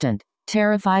that instant,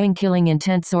 terrifying killing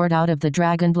intent soared out of the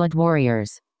Dragonblood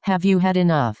warriors. Have you had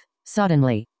enough?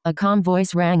 Suddenly, a calm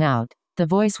voice rang out. The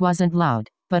voice wasn't loud,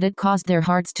 but it caused their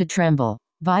hearts to tremble.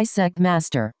 Vice Sect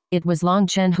Master. It was Long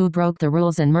Chen who broke the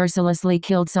rules and mercilessly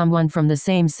killed someone from the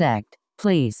same sect.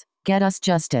 Please, get us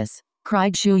justice,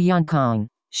 cried Xu Yankong.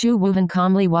 Xu Wuhan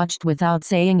calmly watched without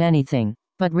saying anything,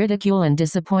 but ridicule and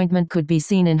disappointment could be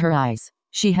seen in her eyes.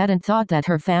 She hadn't thought that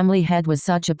her family head was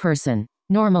such a person.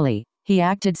 Normally, he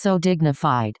acted so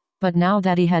dignified, but now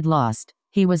that he had lost,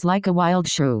 he was like a wild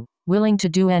shrew, willing to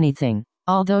do anything.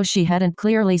 Although she hadn't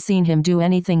clearly seen him do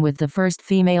anything with the first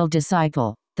female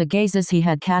disciple, the gazes he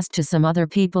had cast to some other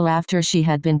people after she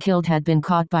had been killed had been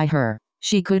caught by her.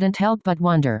 She couldn't help but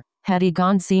wonder, had he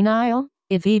gone senile?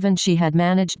 If even she had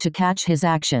managed to catch his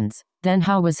actions, then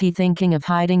how was he thinking of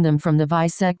hiding them from the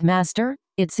Vice Sect Master?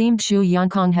 It seemed Xu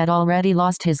Yankong had already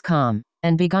lost his calm,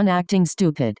 and begun acting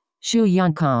stupid. Xu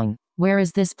Yankong, where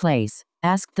is this place?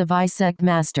 Asked the Vice Sect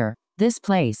Master. This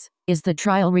place is the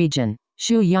trial region.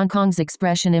 Xu Yankong's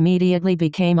expression immediately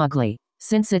became ugly.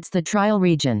 Since it's the trial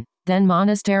region, then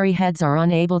monastery heads are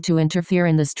unable to interfere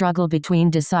in the struggle between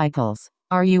disciples.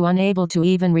 Are you unable to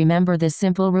even remember this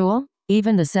simple rule?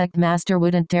 Even the sect master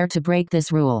wouldn't dare to break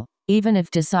this rule. Even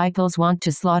if disciples want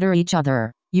to slaughter each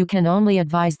other, you can only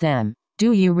advise them.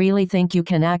 Do you really think you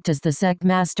can act as the sect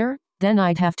master? Then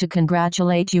I'd have to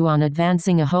congratulate you on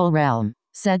advancing a whole realm,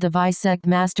 said the vice sect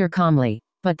master calmly,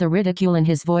 but the ridicule in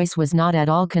his voice was not at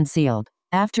all concealed.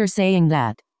 After saying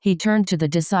that, he turned to the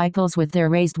disciples with their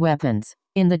raised weapons.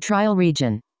 In the trial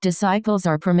region, disciples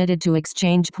are permitted to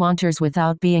exchange pointers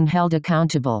without being held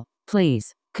accountable.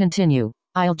 Please, continue.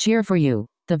 I'll cheer for you.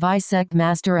 The vice sect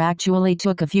master actually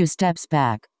took a few steps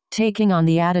back, taking on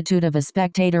the attitude of a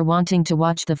spectator wanting to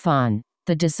watch the fun.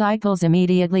 The disciples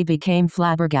immediately became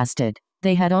flabbergasted.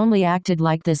 They had only acted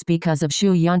like this because of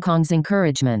Xu Yankong's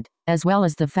encouragement, as well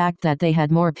as the fact that they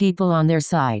had more people on their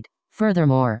side.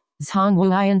 Furthermore,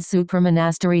 Zhonghuayan's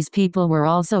supermonastery's people were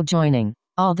also joining.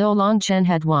 Although Long Chen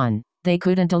had won, they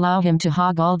couldn't allow him to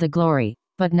hog all the glory.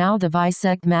 But now the vice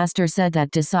sect master said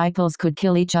that disciples could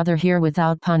kill each other here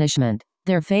without punishment.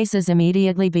 Their faces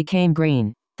immediately became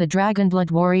green. The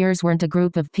Dragonblood warriors weren't a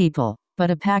group of people,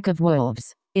 but a pack of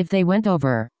wolves. If they went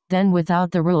over, then without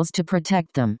the rules to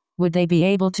protect them, would they be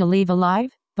able to leave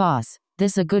alive? Boss,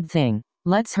 this a good thing.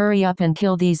 Let's hurry up and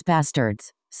kill these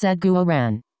bastards, said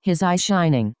Guoran, his eyes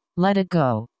shining. Let it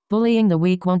go. Bullying the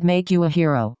weak won't make you a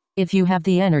hero. If you have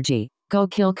the energy, go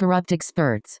kill corrupt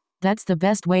experts. That's the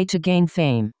best way to gain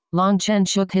fame. Long Chen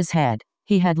shook his head.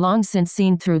 He had long since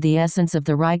seen through the essence of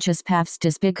the righteous path's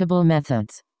despicable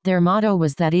methods. Their motto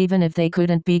was that even if they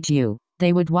couldn't beat you,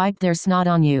 they would wipe their snot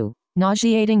on you.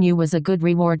 Nauseating you was a good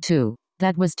reward too.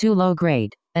 That was too low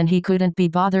grade, and he couldn't be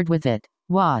bothered with it.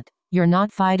 What? You're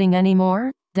not fighting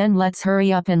anymore? Then let's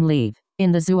hurry up and leave.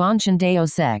 In the Zhuanshan Dao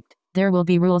sect, there will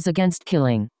be rules against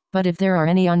killing. But if there are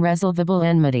any unresolvable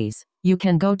enmities, you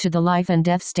can go to the life and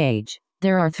death stage.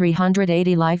 There are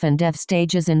 380 life and death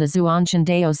stages in the Zhuanshan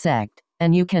Dao sect,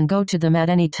 and you can go to them at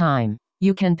any time.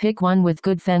 You can pick one with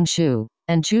good feng shui,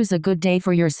 and choose a good day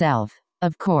for yourself.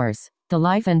 Of course, the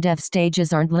life and death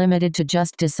stages aren't limited to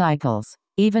just disciples.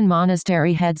 Even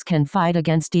monastery heads can fight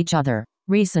against each other.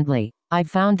 Recently, I've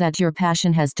found that your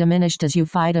passion has diminished as you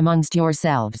fight amongst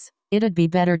yourselves. It'd be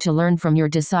better to learn from your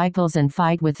disciples and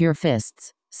fight with your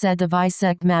fists, said the vice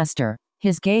sect master.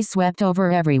 His gaze swept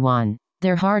over everyone.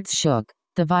 Their hearts shook.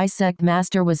 The vice sect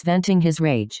master was venting his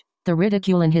rage. The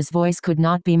ridicule in his voice could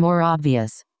not be more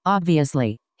obvious.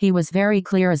 Obviously, he was very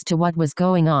clear as to what was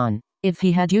going on. If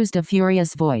he had used a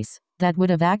furious voice, that would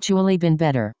have actually been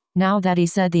better. Now that he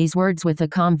said these words with a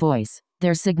calm voice,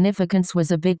 their significance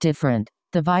was a bit different.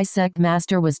 The vice sect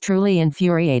master was truly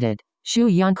infuriated.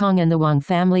 Xu Yankong and the Wang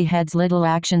family head's little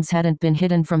actions hadn't been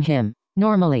hidden from him.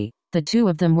 Normally, the two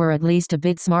of them were at least a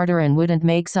bit smarter and wouldn't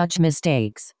make such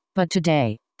mistakes. But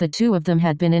today, the two of them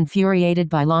had been infuriated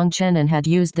by Long Chen and had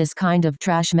used this kind of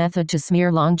trash method to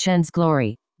smear Long Chen's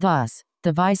glory. Thus,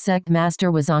 the vice sect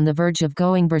master was on the verge of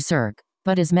going berserk.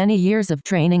 But his many years of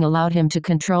training allowed him to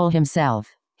control himself.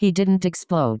 He didn't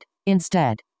explode.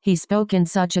 Instead, he spoke in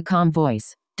such a calm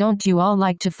voice. Don't you all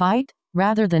like to fight?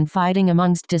 Rather than fighting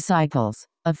amongst disciples,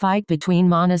 a fight between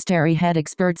monastery head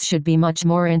experts should be much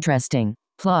more interesting.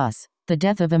 Plus, the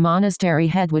death of a monastery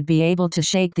head would be able to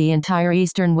shake the entire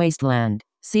eastern wasteland.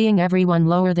 Seeing everyone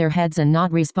lower their heads and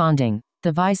not responding,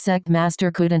 the vice-sect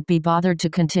master couldn't be bothered to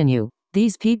continue.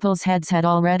 These people's heads had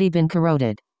already been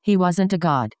corroded. He wasn't a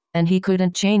god, and he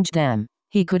couldn't change them.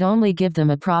 He could only give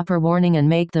them a proper warning and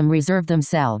make them reserve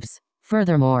themselves.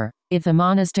 Furthermore, if a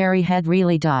monastery head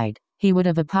really died, he would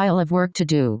have a pile of work to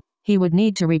do. He would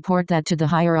need to report that to the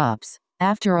higher-ups.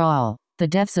 After all, the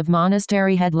deaths of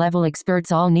monastery head-level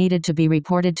experts all needed to be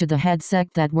reported to the head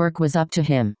sect. That work was up to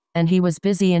him, and he was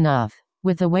busy enough.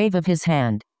 With a wave of his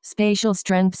hand, spatial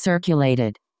strength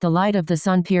circulated. The light of the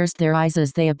sun pierced their eyes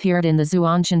as they appeared in the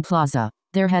Zuanshan Plaza.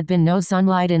 There had been no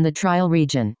sunlight in the trial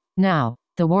region. Now,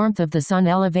 the warmth of the sun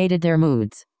elevated their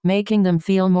moods, making them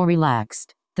feel more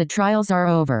relaxed. The trials are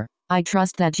over. I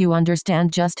trust that you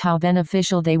understand just how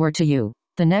beneficial they were to you.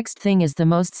 The next thing is the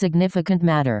most significant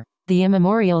matter. The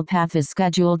immemorial path is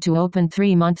scheduled to open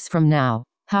 3 months from now.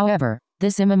 However,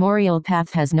 this immemorial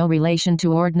path has no relation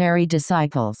to ordinary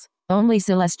disciples. Only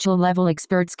celestial level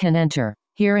experts can enter.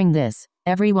 Hearing this,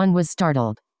 everyone was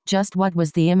startled. Just what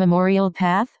was the immemorial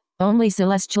path? Only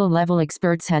celestial level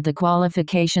experts had the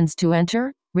qualifications to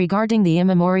enter? Regarding the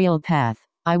immemorial path,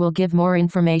 I will give more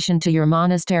information to your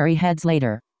monastery heads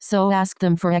later, so ask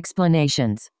them for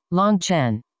explanations. Long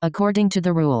Chen, according to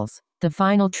the rules, the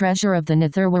final treasure of the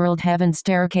Netherworld Heaven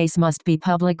staircase must be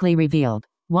publicly revealed.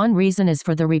 One reason is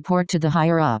for the report to the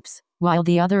higher-ups, while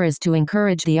the other is to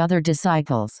encourage the other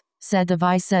disciples, said the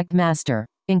vice-sect master.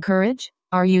 Encourage?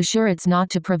 Are you sure it's not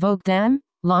to provoke them?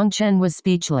 Long Chen was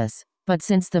speechless, but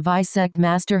since the vice-sect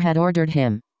master had ordered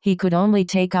him, he could only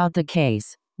take out the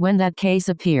case. When that case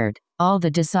appeared, all the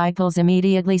disciples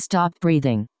immediately stopped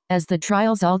breathing. As the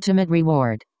trial's ultimate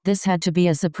reward, this had to be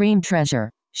a supreme treasure.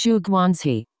 Xu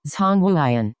Guanzi, Zhang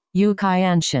Wuyan, Yu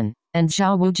Qianshan, and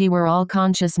Zhao Wuji were all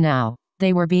conscious now.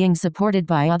 They were being supported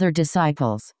by other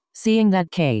disciples. Seeing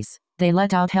that case, they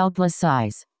let out helpless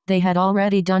sighs. They had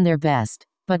already done their best,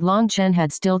 but Long Chen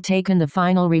had still taken the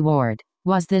final reward.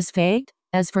 Was this fate?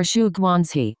 As for Xu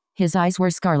Guanzi, his eyes were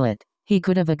scarlet. He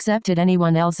could have accepted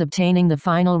anyone else obtaining the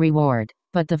final reward,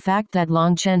 but the fact that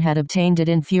Long Chen had obtained it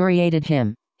infuriated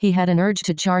him. He had an urge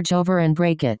to charge over and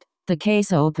break it. The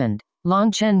case opened.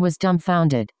 Long Chen was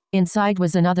dumbfounded. Inside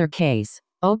was another case.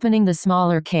 Opening the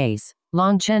smaller case,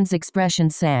 Long Chen's expression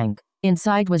sank.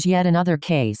 Inside was yet another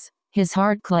case. His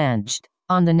heart clenched.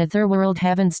 On the Netherworld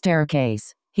Heaven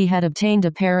staircase, he had obtained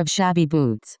a pair of shabby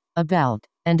boots, a belt,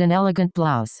 and an elegant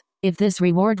blouse. If this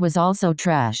reward was also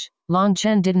trash, Long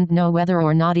Chen didn't know whether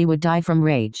or not he would die from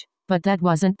rage. But that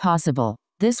wasn't possible.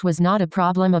 This was not a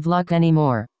problem of luck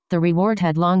anymore. The reward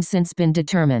had long since been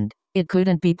determined. It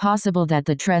couldn't be possible that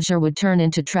the treasure would turn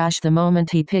into trash the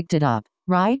moment he picked it up,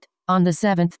 right? On the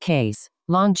 7th case,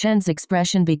 Long Chen's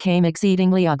expression became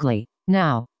exceedingly ugly.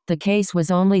 Now, the case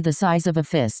was only the size of a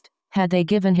fist. Had they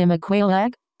given him a quail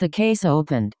egg? The case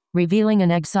opened, revealing an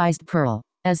egg-sized pearl.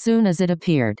 As soon as it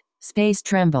appeared, space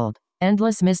trembled.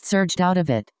 Endless mist surged out of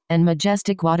it, and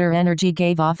majestic water energy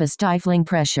gave off a stifling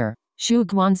pressure. Xu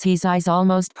Guanzi's eyes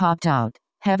almost popped out.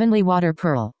 Heavenly water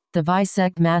pearl. The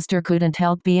vice-sect master couldn't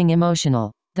help being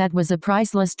emotional. That was a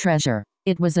priceless treasure.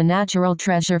 It was a natural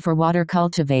treasure for water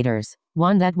cultivators,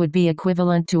 one that would be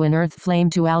equivalent to an earth flame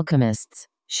to alchemists.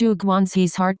 Xu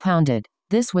Guanzi's heart pounded.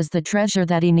 This was the treasure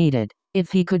that he needed.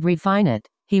 If he could refine it,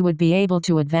 he would be able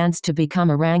to advance to become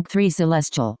a rank 3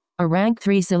 celestial. A rank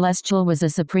 3 celestial was a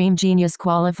supreme genius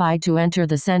qualified to enter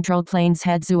the Central Plains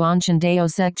head Zuanshan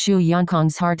Dao sect. Xu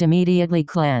Yunkong's heart immediately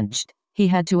clenched. He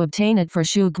had to obtain it for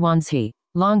Xu Guanzi.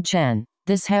 Long Chen,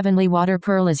 this heavenly water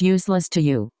pearl is useless to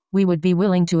you. We would be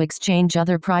willing to exchange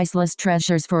other priceless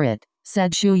treasures for it,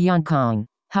 said Xu Yunkong.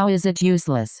 How is it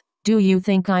useless? Do you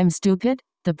think I'm stupid?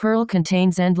 The pearl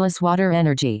contains endless water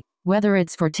energy. Whether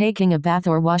it's for taking a bath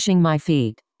or washing my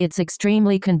feet, it's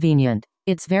extremely convenient.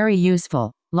 It's very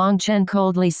useful. Long Chen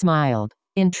coldly smiled.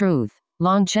 In truth,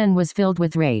 Long Chen was filled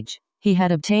with rage. He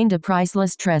had obtained a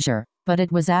priceless treasure, but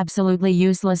it was absolutely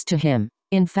useless to him.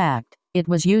 In fact, it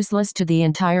was useless to the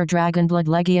entire Dragonblood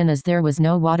Legion as there was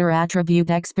no water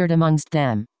attribute expert amongst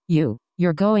them.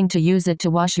 You're going to use it to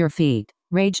wash your feet,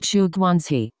 raged Xu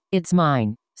Guanzi. It's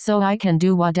mine, so I can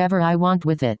do whatever I want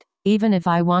with it. Even if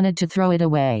I wanted to throw it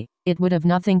away, it would have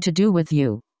nothing to do with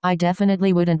you. I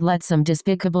definitely wouldn't let some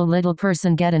despicable little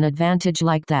person get an advantage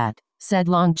like that, said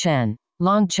Long Chen.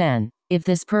 Long Chen, if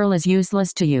this pearl is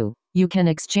useless to you, you can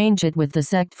exchange it with the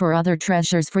sect for other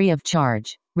treasures free of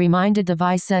charge, reminded the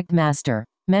vice-sect master.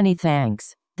 Many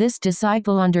thanks. This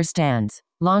disciple understands.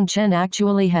 Long Chen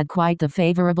actually had quite the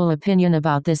favorable opinion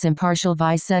about this impartial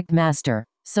vice-sect master,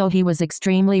 so he was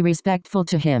extremely respectful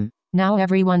to him. Now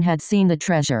everyone had seen the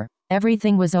treasure.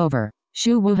 Everything was over.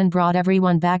 Xu Wuhan brought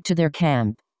everyone back to their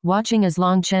camp. Watching as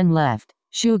Long Chen left,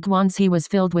 Shu Guanxi was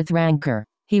filled with rancor.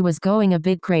 He was going a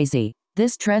bit crazy.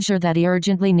 This treasure that he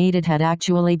urgently needed had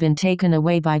actually been taken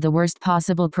away by the worst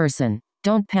possible person.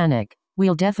 Don't panic.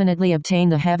 We'll definitely obtain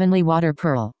the heavenly water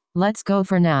pearl. Let's go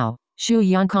for now. Shu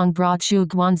Yongkong brought Shu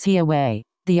Guanxi away.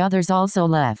 The others also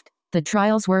left. The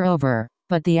trials were over,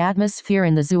 but the atmosphere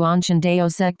in the Zhuanshan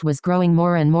Dao sect was growing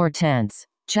more and more tense.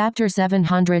 Chapter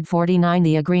 749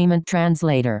 The Agreement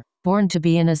Translator. Born to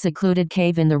be in a secluded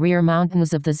cave in the rear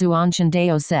mountains of the Zhuanshan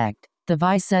Dao sect, the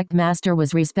vice sect master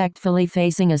was respectfully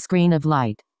facing a screen of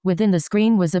light. Within the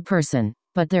screen was a person,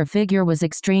 but their figure was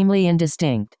extremely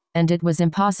indistinct, and it was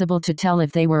impossible to tell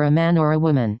if they were a man or a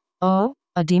woman. Oh,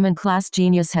 a demon-class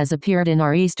genius has appeared in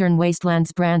our Eastern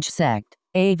Wastelands branch sect.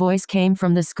 A voice came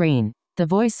from the screen. The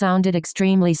voice sounded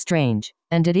extremely strange,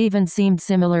 and it even seemed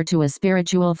similar to a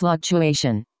spiritual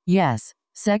fluctuation. Yes,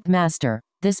 sect master.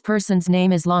 This person's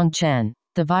name is Long Chen.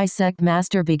 The vice sect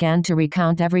master began to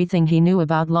recount everything he knew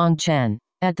about Long Chen.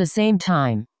 At the same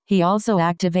time, he also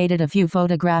activated a few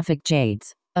photographic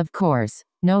jades. Of course,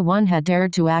 no one had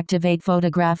dared to activate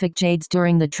photographic jades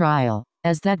during the trial,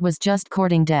 as that was just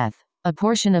courting death. A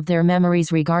portion of their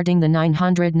memories regarding the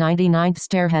 999th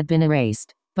stair had been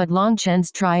erased, but Long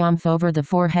Chen's triumph over the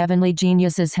 4 heavenly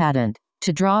geniuses hadn't.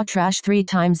 To draw trash 3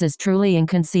 times is truly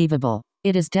inconceivable.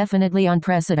 It is definitely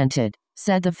unprecedented,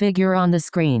 said the figure on the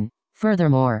screen.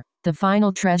 Furthermore, the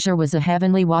final treasure was a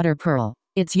heavenly water pearl.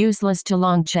 It's useless to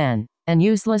Long Chen, and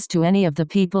useless to any of the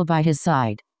people by his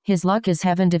side. His luck is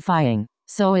heaven-defying,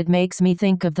 so it makes me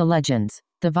think of the legends.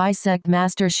 The vice sect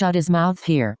master shut his mouth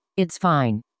here. It's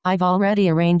fine. I've already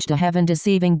arranged a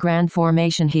heaven-deceiving grand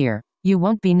formation here. You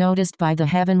won't be noticed by the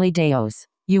heavenly Daos.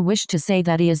 You wish to say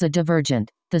that he is a divergent.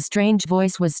 The strange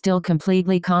voice was still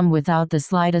completely calm without the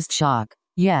slightest shock.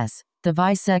 Yes, the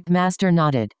vice sect master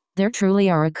nodded. There truly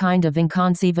are a kind of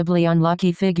inconceivably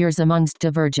unlucky figures amongst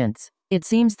divergents. It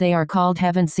seems they are called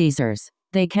heaven seizers.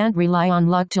 They can't rely on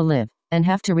luck to live, and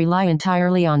have to rely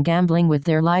entirely on gambling with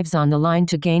their lives on the line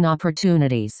to gain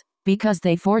opportunities. Because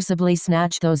they forcibly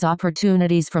snatch those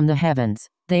opportunities from the heavens,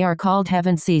 they are called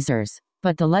heaven seizers.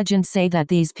 But the legends say that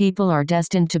these people are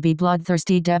destined to be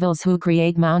bloodthirsty devils who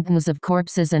create mountains of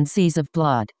corpses and seas of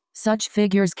blood. Such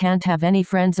figures can't have any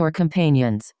friends or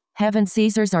companions. Heaven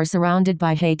seizers are surrounded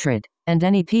by hatred, and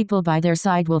any people by their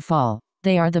side will fall.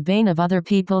 They are the bane of other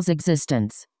people's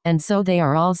existence, and so they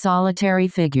are all solitary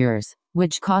figures,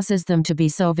 which causes them to be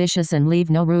so vicious and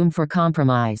leave no room for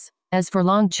compromise. As for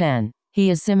Long Chen, he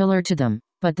is similar to them,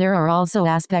 but there are also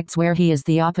aspects where he is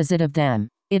the opposite of them.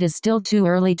 It is still too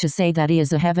early to say that he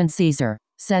is a heaven seizer,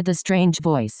 said the strange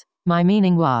voice. My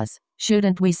meaning was,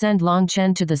 shouldn't we send Long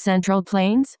Chen to the Central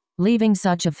Plains? Leaving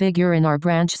such a figure in our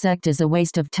branch sect is a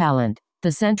waste of talent.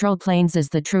 The Central Plains is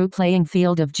the true playing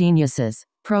field of geniuses,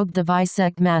 probed the vice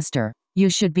sect master. You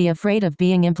should be afraid of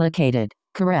being implicated,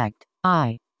 correct?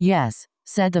 Yes,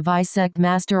 said the vice sect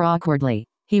master awkwardly.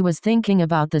 He was thinking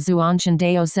about the Zhuanshan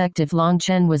Dao sect. If Long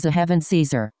Chen was a heaven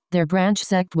seizer, their branch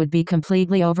sect would be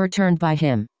completely overturned by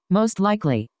him. Most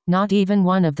likely, not even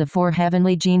one of the 4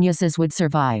 heavenly geniuses would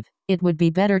survive. It would be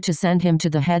better to send him to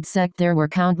the head sect. There were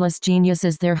countless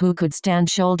geniuses there who could stand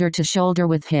shoulder to shoulder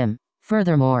with him.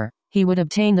 Furthermore, he would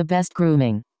obtain the best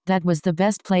grooming. That was the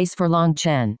best place for Long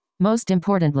Chen. Most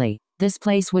importantly, this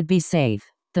place would be safe.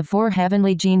 The 4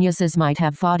 heavenly geniuses might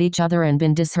have fought each other and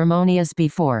been disharmonious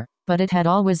before, but it had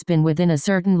always been within a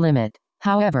certain limit.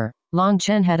 However, Long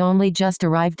Chen had only just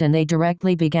arrived and they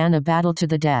directly began a battle to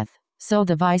the death. So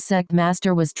the vice sect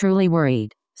master was truly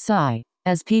worried. Sigh.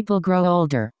 As people grow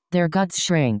older, their guts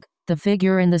shrink. The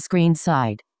figure in the screen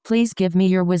sighed. Please give me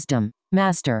your wisdom,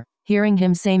 master. Hearing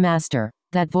him say master,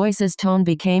 that voice's tone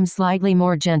became slightly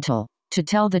more gentle. To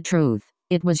tell the truth,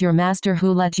 it was your master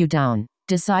who let you down.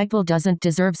 Disciple doesn't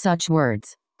deserve such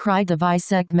words, cried the vice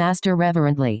sect master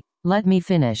reverently. Let me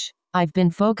finish. I've been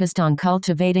focused on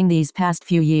cultivating these past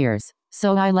few years,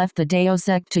 so I left the Dao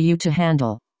sect to you to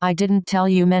handle. I didn't tell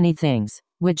you many things,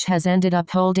 which has ended up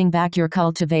holding back your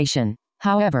cultivation.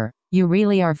 However, you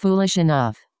really are foolish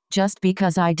enough. Just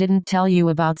because I didn't tell you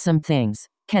about some things,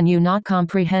 can you not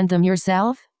comprehend them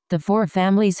yourself? The 4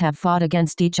 families have fought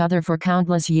against each other for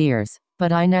countless years,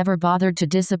 but I never bothered to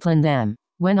discipline them.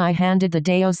 When I handed the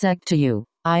Dao sect to you,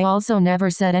 I also never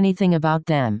said anything about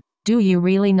them. Do you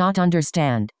really not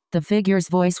understand? The figure's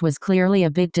voice was clearly a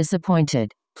bit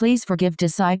disappointed. Please forgive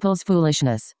disciples'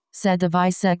 foolishness, said the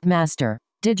vice sect master.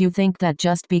 Did you think that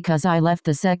just because I left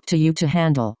the sect to you to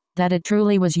handle, that it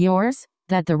truly was yours?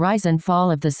 That the rise and fall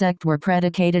of the sect were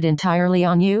predicated entirely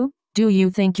on you? Do you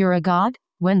think you're a god?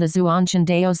 When the Zhuanshan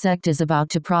Dao sect is about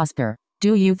to prosper,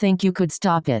 do you think you could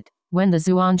stop it? When the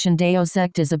Zhuanshan Dao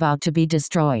sect is about to be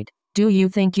destroyed, Do you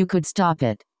think you could stop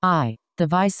it? The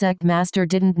vice sect master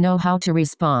didn't know how to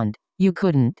respond. You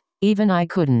couldn't. Even I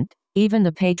couldn't. Even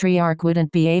the patriarch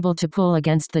wouldn't be able to pull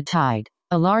against the tide.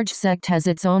 A large sect has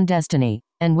its own destiny,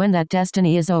 and when that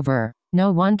destiny is over,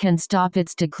 no one can stop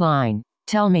its decline.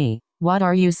 Tell me, what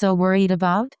are you so worried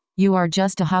about? You are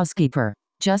just a housekeeper.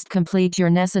 Just complete your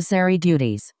necessary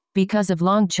duties. Because of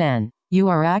Long Chen, you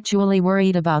are actually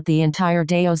worried about the entire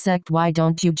Dao sect. Why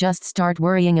don't you just start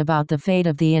worrying about the fate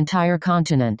of the entire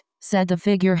continent? Said the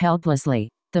figure helplessly.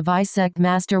 The vice sect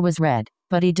master was red,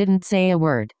 but he didn't say a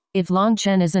word. If Long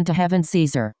Chen isn't a heaven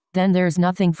Caesar, then there's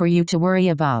nothing for you to worry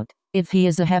about. If he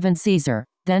is a heaven Caesar,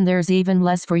 then there's even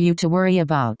less for you to worry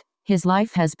about. His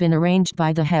life has been arranged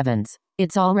by the heavens.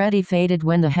 It's already fated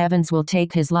when the heavens will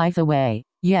take his life away.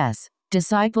 Yes,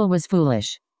 disciple was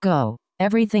foolish. Go.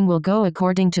 Everything will go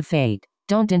according to fate.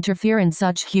 Don't interfere in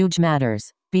such huge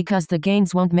matters, because the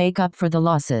gains won't make up for the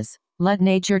losses. Let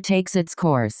nature take its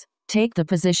course. Take the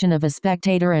position of a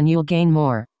spectator and you'll gain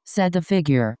more, said the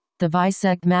figure. The vice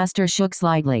sect master shook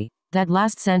slightly. That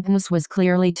last sentence was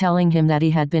clearly telling him that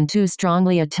he had been too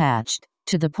strongly attached,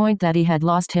 to the point that he had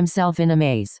lost himself in a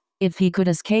maze. If he could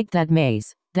escape that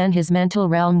maze, then his mental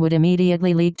realm would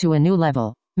immediately leap to a new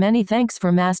level. Many thanks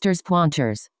for master's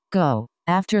pointers. Go.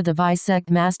 After the vice sect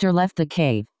master left the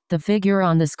cave, the figure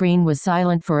on the screen was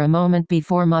silent for a moment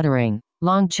before muttering,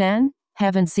 Long Chen?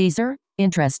 Heaven Caesar?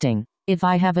 Interesting. If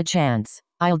I have a chance,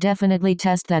 I'll definitely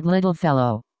test that little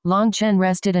fellow. Long Chen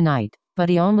rested a night, but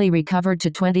he only recovered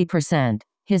to 20%.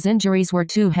 His injuries were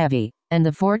too heavy, and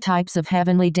the 4 types of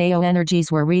heavenly Dao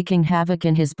energies were wreaking havoc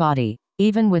in his body.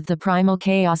 Even with the primal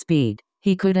chaos bead,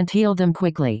 he couldn't heal them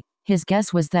quickly. His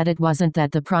guess was that it wasn't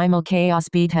that the primal chaos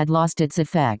bead had lost its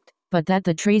effect, but that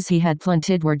the trees he had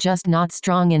planted were just not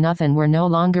strong enough and were no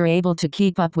longer able to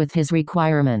keep up with his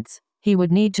requirements. He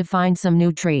would need to find some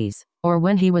new trees, or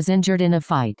when he was injured in a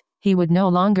fight, he would no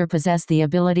longer possess the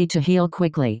ability to heal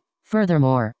quickly.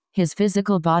 Furthermore, his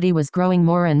physical body was growing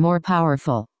more and more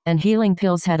powerful, and healing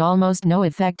pills had almost no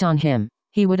effect on him.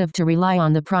 He would have to rely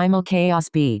on the primal chaos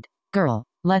bead. Girl,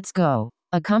 let's go.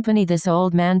 Accompany this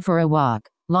old man for a walk.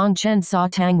 Long Chen saw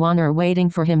Tang Wan'er waiting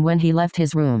for him when he left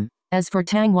his room. As for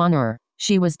Tang Wan'er,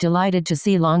 she was delighted to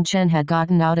see Long Chen had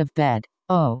gotten out of bed.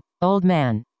 Oh, old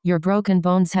man, your broken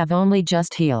bones have only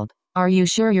just healed. Are you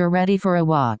sure you're ready for a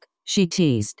walk? She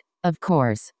teased. Of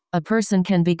course, a person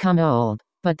can become old,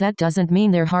 but that doesn't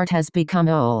mean their heart has become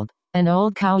old. An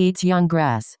old cow eats young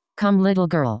grass. Come little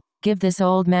girl, give this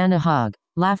old man a hug,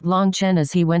 laughed Long Chen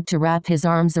as he went to wrap his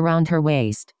arms around her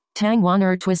waist. Tang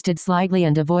Wan'er twisted slightly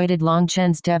and avoided Long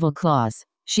Chen's devil claws.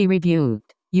 She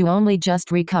rebuked. You only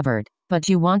just recovered, but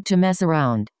you want to mess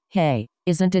around. Hey,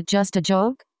 isn't it just a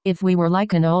joke? If we were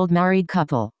like an old married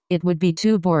couple, it would be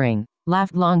too boring,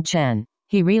 laughed Long Chen.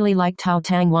 He really liked how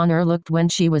Tang Wan'er looked when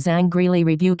she was angrily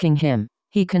rebuking him.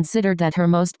 He considered that her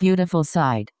most beautiful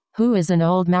side. Who is an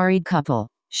old married couple?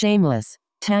 Shameless.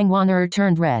 Tang Wan'er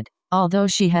turned red. Although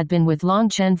she had been with Long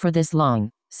Chen for this long,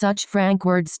 such frank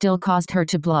words still caused her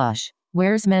to blush.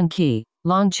 Where's Menqi?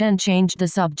 Long Chen changed the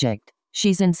subject.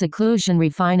 She's in seclusion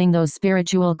refining those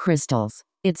spiritual crystals.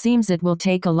 It seems it will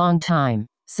take a long time,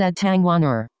 said Tang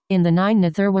Wan'er. In the 9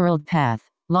 Netherworld path,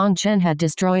 Long Chen had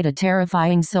destroyed a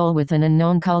terrifying soul with an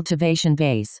unknown cultivation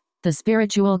base. The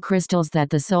spiritual crystals that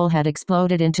the soul had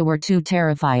exploded into were too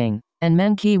terrifying, and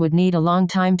Menqi would need a long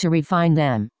time to refine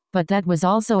them. But that was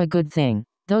also a good thing.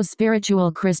 Those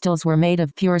spiritual crystals were made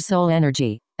of pure soul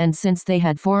energy, and since they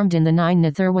had formed in the 9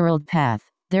 Netherworld path,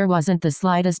 there wasn't the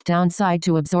slightest downside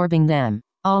to absorbing them.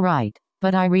 All right,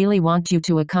 but I really want you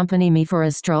to accompany me for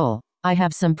a stroll. I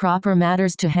have some proper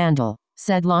matters to handle,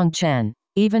 said Long Chen.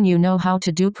 Even you know how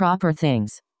to do proper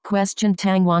things? Questioned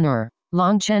Tang Wan'er.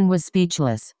 Long Chen was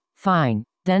speechless. Fine,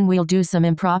 then we'll do some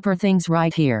improper things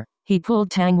right here. He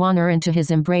pulled Tang Wan'er into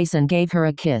his embrace and gave her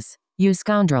a kiss. You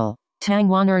scoundrel. Tang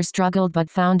Wan'er struggled but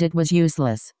found it was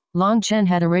useless. Long Chen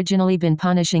had originally been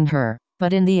punishing her,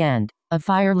 but in the end, a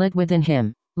fire lit within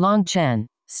him. Long Chen,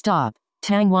 stop.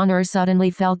 Tang Wan'er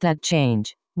suddenly felt that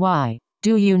change. Why?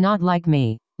 Do you not like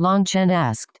me? Long Chen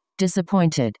asked,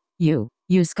 disappointed. You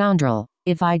scoundrel.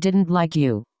 If I didn't like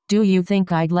you, do you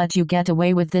think I'd let you get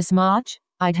away with this much?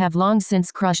 I'd have long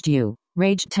since crushed you,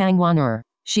 raged Tang Wan'er.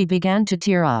 She began to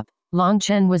tear up. Long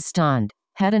Chen was stunned.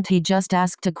 Hadn't he just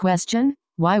asked a question?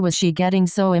 Why was she getting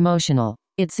so emotional?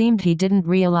 It seemed he didn't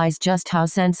realize just how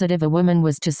sensitive a woman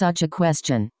was to such a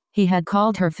question. He had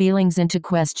called her feelings into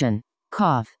question.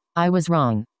 Cough. I was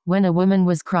wrong. When a woman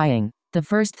was crying, the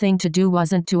first thing to do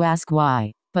wasn't to ask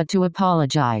why, but to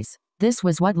apologize. This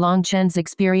was what Long Chen's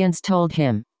experience told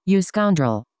him. You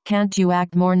scoundrel, can't you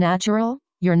act more natural?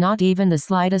 You're not even the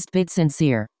slightest bit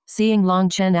sincere. seeing Long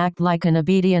Chen act like an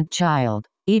obedient child.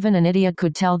 Even an idiot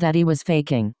could tell that he was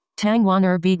faking. Tang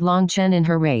Wan'er beat Long Chen in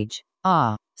her rage.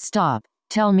 Ah, stop.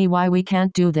 Tell me why we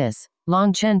can't do this.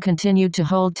 Long Chen continued to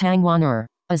hold Tang Wan'er.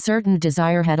 A certain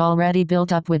desire had already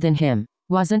built up within him.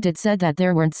 Wasn't it said that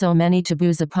there weren't so many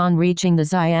taboos upon reaching the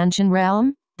Xianshan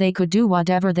realm? They could do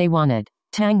whatever they wanted.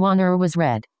 Tang Wan'er was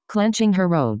red. Clenching her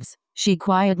robes, she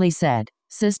quietly said,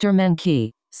 Sister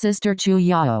Menqi, Sister Chu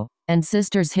Yao, and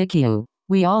Sisters Hikyu,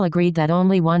 we all agreed that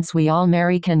only once we all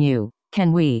marry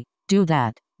can we do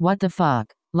that? What the fuck?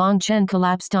 Long Chen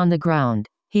collapsed on the ground.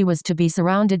 He was to be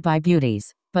surrounded by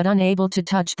beauties, but unable to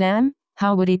touch them?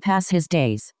 How would he pass his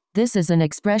days? This is an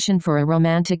expression for a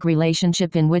romantic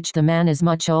relationship in which the man is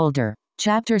much older.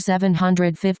 Chapter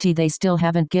 750. They still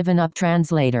haven't given up.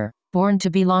 Translator. Born to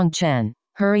be Long Chen.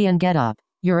 Hurry and get up.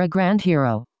 You're a grand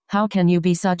hero. How can you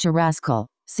be such a rascal?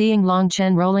 Seeing Long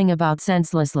Chen rolling about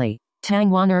senselessly,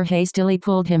 Tang Wan'er hastily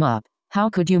pulled him up. How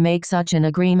could you make such an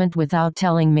agreement without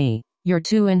telling me? You're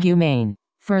too inhumane.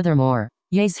 Furthermore,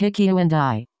 Yace Hikyu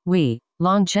and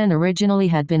Long Chen originally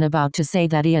had been about to say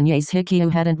that he and Yace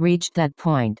Hikyu hadn't reached that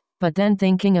point, but then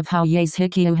thinking of how Yace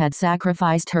Hikyu had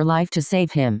sacrificed her life to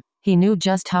save him, he knew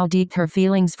just how deep her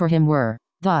feelings for him were.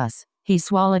 Thus, he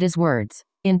swallowed his words.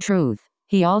 In truth,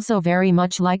 he also very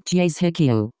much liked Yace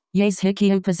Hikyu. Yace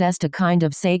Hikyu possessed a kind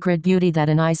of sacred beauty that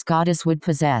an ice goddess would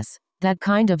possess. That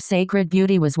kind of sacred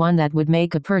beauty was one that would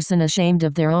make a person ashamed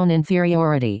of their own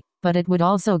inferiority, but it would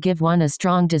also give one a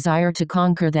strong desire to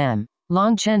conquer them.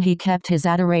 Long Chen he kept his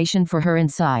adoration for her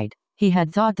inside. He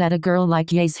had thought that a girl like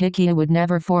Yace Hikyu would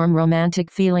never form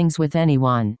romantic feelings with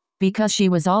anyone, because she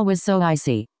was always so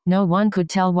icy. No one could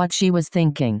tell what she was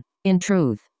thinking. In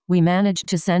truth, we managed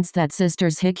to sense that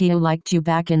Sisters Hikyu liked you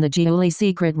back in the Jiuli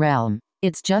secret realm.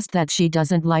 It's just that she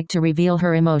doesn't like to reveal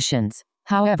her emotions.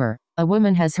 However, a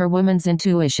woman has her woman's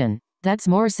intuition. That's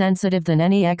more sensitive than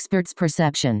any expert's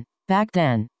perception. Back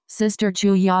then, Sister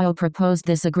Chu Yao proposed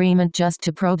this agreement just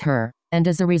to probe her, and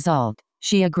as a result,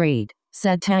 she agreed,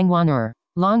 said Tang Wan'er.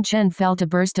 Long Chen felt a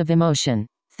burst of emotion,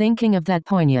 thinking of that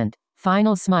poignant,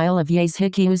 final smile of Yace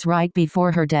Hikyu's right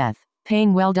before her death.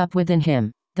 Pain welled up within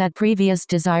him. That previous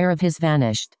desire of his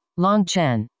vanished. Long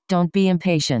Chen, don't be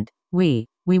impatient. We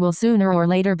will sooner or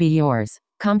later be yours,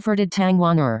 comforted Tang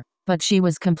Wan'er, but she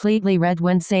was completely red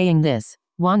when saying this.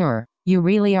 Wan'er, you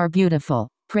really are beautiful,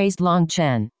 praised Long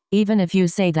Chen. Even if you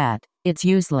say that, it's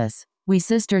useless. We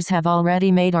sisters have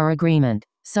already made our agreement,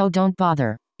 so don't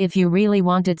bother. If you really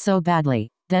want it so badly,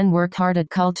 then work hard at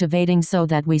cultivating so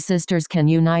that we sisters can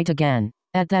unite again.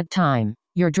 At that time,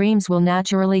 your dreams will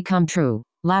naturally come true,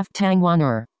 laughed Tang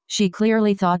Wan'er. She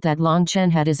clearly thought that Long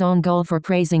Chen had his own goal for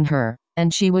praising her,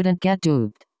 and she wouldn't get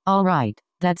duped. Alright,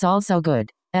 that's also good.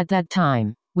 At that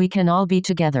time, we can all be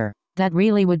together. That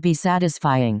really would be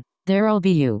satisfying. There'll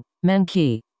be you,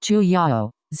 Menqi, Chu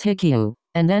Yao, Hikyu,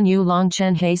 and then you. Long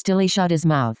Chen hastily shut his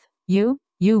mouth. You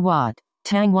what?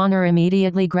 Tang Wan'er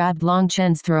immediately grabbed Long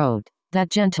Chen's throat. That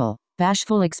gentle,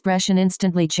 bashful expression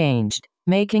instantly changed,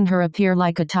 making her appear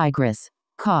like a tigress.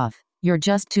 Cough, you're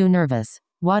just too nervous.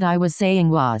 What I was saying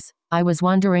was, I was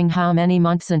wondering how many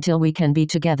months until we can be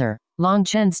together. Long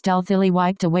Chen stealthily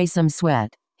wiped away some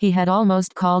sweat. He had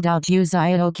almost called out Yu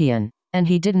Xiaoqian, and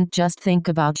he didn't just think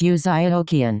about Yu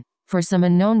Xiaoqian. For some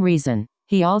unknown reason,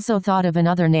 he also thought of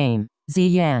another name,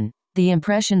 Ziyan. The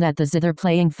impression that the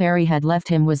zither-playing fairy had left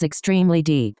him was extremely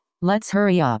deep. Let's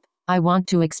hurry up. I want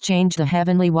to exchange the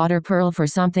heavenly water pearl for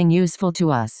something useful to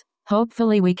us.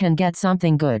 Hopefully we can get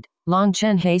something good. Long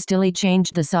Chen hastily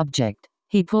changed the subject.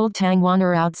 He pulled Tang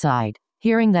Wan'er outside.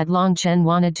 Hearing that Long Chen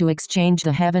wanted to exchange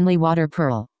the heavenly water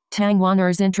pearl, Tang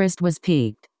Wan'er's interest was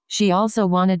piqued. She also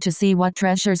wanted to see what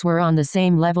treasures were on the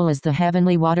same level as the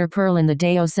heavenly water pearl in the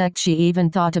Dao sect. She even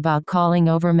thought about calling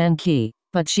over Menqi,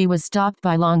 but she was stopped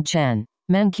by Long Chen.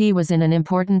 Menqi was in an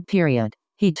important period.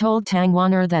 He told Tang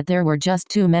Wan'er that there were just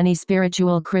too many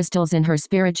spiritual crystals in her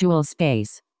spiritual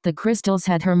space. The crystals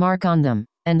had her mark on them,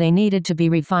 and they needed to be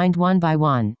refined one by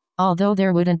one. Although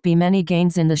there wouldn't be many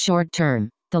gains in the short term,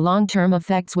 the long-term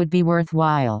effects would be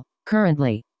worthwhile.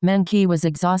 Currently, Menqi was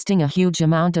exhausting a huge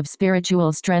amount of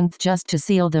spiritual strength just to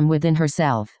seal them within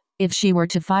herself. If she were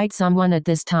to fight someone at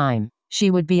this time, she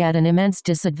would be at an immense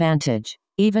disadvantage.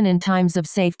 Even in times of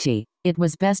safety, it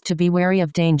was best to be wary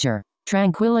of danger.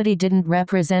 Tranquility didn't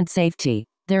represent safety.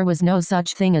 There was no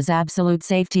such thing as absolute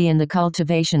safety in the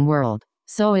cultivation world,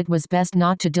 so it was best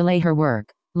not to delay her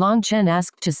work. Long Chen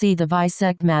asked to see the Vice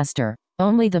Sect Master.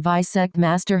 Only the Vice Sect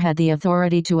Master had the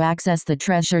authority to access the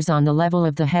treasures on the level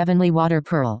of the heavenly water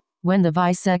pearl. When the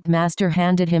Vice Sect Master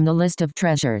handed him the list of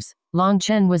treasures, Long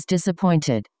Chen was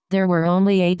disappointed. There were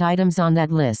only 8 items on that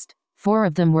list. 4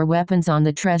 of them were weapons on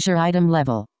the treasure item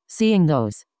level. Seeing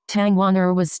those, Tang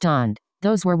Wan'er was stunned.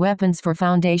 Those were weapons for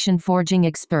foundation forging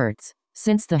experts.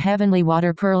 Since the heavenly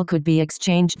water pearl could be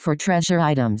exchanged for treasure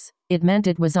items, it meant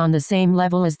it was on the same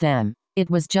level as them.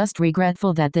 It was just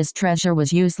regretful that this treasure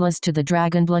was useless to the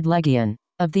Dragonblood Legion.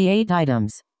 Of the 8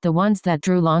 items, the ones that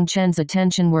drew Long Chen's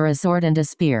attention were a sword and a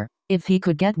spear. If he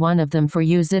could get one of them for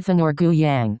Yu Zifeng or Gu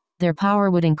Yang, their power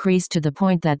would increase to the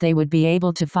point that they would be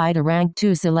able to fight a rank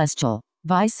 2 celestial.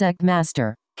 Vice-sect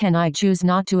master, can I choose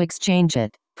not to exchange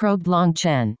it? Probed Long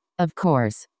Chen. Of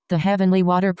course. The heavenly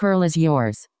water pearl is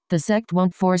yours. The sect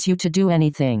won't force you to do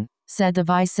anything, said the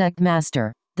vice-sect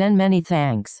master. Then many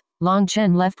thanks. Long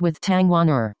Chen left with Tang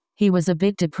Wan'er. He was a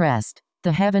bit depressed.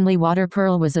 The heavenly water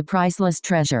pearl was a priceless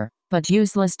treasure, but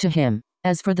useless to him.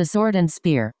 As for the sword and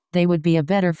spear, they would be a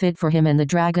better fit for him and the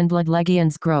Dragonblood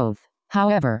Legion's growth.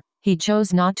 However, he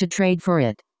chose not to trade for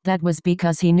it. That was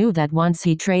because he knew that once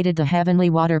he traded the heavenly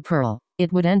water pearl,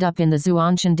 it would end up in the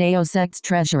Zhuanshan Dao sect's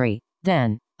treasury.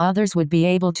 Then, others would be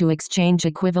able to exchange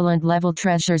equivalent level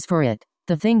treasures for it.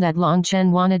 The thing that Long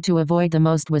Chen wanted to avoid the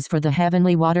most was for the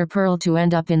heavenly water pearl to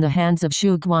end up in the hands of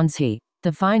Shu Guanxi.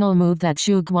 The final move that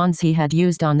Shu Guanxi had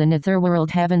used on the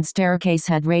Netherworld Heaven Staircase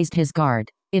had raised his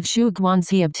guard. If Shu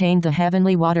Guanxi obtained the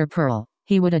heavenly water pearl,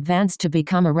 he would advance to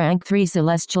become a rank 3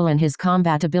 celestial and his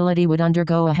combat ability would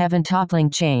undergo a heaven-toppling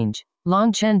change.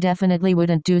 Long Chen definitely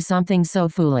wouldn't do something so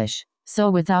foolish. So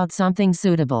without something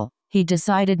suitable, he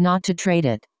decided not to trade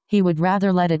it. He would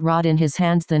rather let it rot in his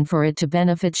hands than for it to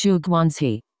benefit Shu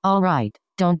Guanxi. Alright,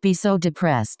 don't be so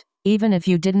depressed. Even if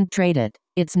you didn't trade it,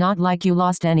 it's not like you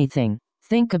lost anything.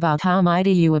 Think about how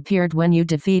mighty you appeared when you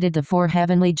defeated the 4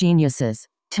 heavenly geniuses.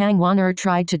 Tang Wan'er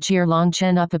tried to cheer Long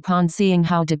Chen up upon seeing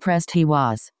how depressed he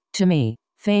was. To me,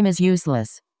 fame is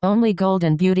useless. Only gold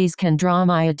and beauties can draw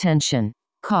my attention.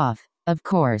 Cough. Of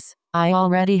course, I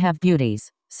already have beauties,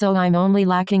 so I'm only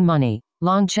lacking money.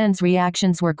 Long Chen's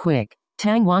reactions were quick.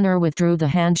 Tang Wan'er withdrew the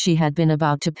hand she had been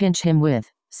about to pinch him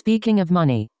with. Speaking of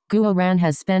money, Guo Ran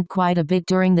has spent quite a bit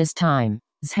during this time.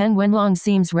 Zheng Wenlong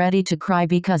seems ready to cry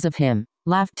because of him,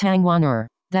 laughed Tang Wan'er.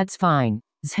 That's fine.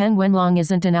 Zheng Wenlong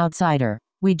isn't an outsider.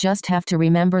 We just have to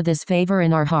remember this favor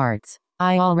in our hearts.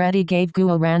 I already gave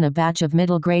Guo Ran a batch of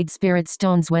middle-grade spirit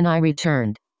stones when I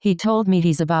returned. He told me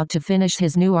he's about to finish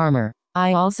his new armor.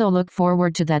 I also look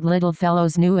forward to that little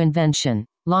fellow's new invention.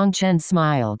 Long Chen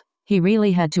smiled. He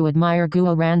really had to admire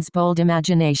Guo Ran's bold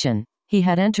imagination. He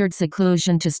had entered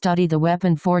seclusion to study the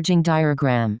weapon forging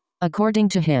diagram. According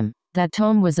to him, that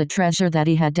tome was a treasure that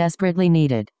he had desperately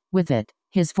needed. With it,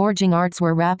 his forging arts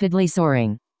were rapidly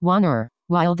soaring. Wan'er.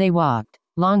 While they walked,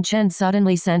 Long Chen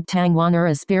suddenly sent Tang Wan'er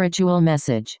a spiritual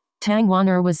message. Tang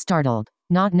Wan'er was startled,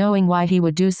 not knowing why he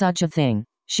would do such a thing.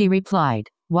 She replied,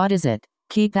 "What is it?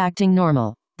 Keep acting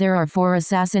normal. There are 4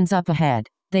 assassins up ahead.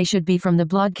 They should be from the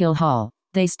Bloodkill Hall.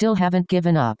 They still haven't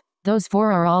given up. Those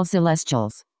 4 are all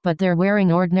celestials, but they're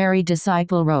wearing ordinary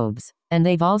disciple robes, and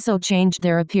they've also changed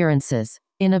their appearances.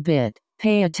 In a bit,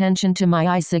 pay attention to my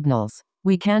eye signals.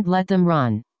 We can't let them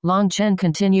run." Long Chen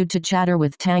continued to chatter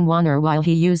with Tang Wan'er while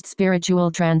he used spiritual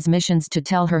transmissions to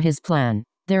tell her his plan.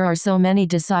 There are so many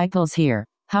disciples here.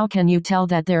 How can you tell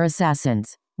that they're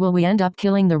assassins? Will we end up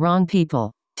killing the wrong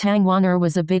people? Tang Wan'er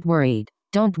was a bit worried.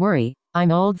 Don't worry,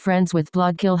 I'm old friends with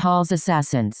Bloodkill Hall's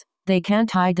assassins. They can't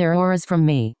hide their auras from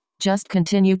me. Just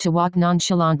continue to walk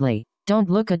nonchalantly. Don't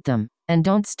look at them, and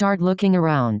don't start looking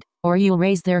around, or you'll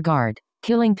raise their guard.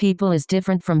 Killing people is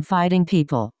different from fighting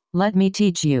people. Let me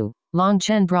teach you. Long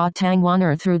Chen brought Tang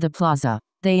Wan'er through the plaza.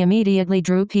 They immediately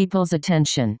drew people's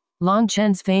attention. Long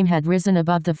Chen's fame had risen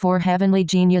above the 4 heavenly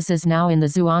geniuses. Now in the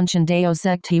Zhuanshan Dao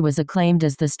sect he was acclaimed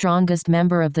as the strongest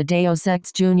member of the Dao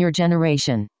sect's junior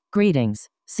generation. Greetings,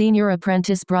 senior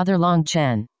apprentice brother Long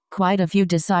Chen. Quite a few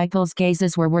disciples'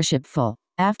 gazes were worshipful.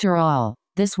 After all,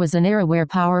 this was an era where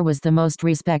power was the most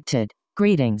respected.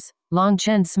 Greetings. Long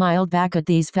Chen smiled back at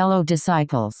these fellow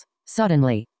disciples.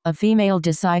 Suddenly, a female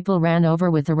disciple ran over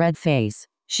with a red face.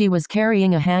 She was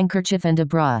carrying a handkerchief and a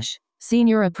brush.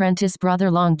 Senior apprentice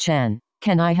brother Long Chen,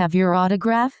 can I have your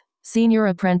autograph? Senior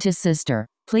apprentice sister,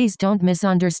 please don't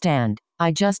misunderstand.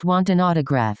 I just want an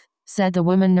autograph, said the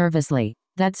woman nervously.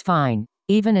 That's fine.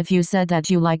 Even if you said that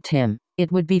you liked him,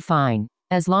 it would be fine.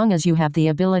 As long as you have the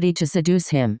ability to seduce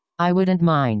him, I wouldn't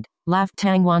mind, laughed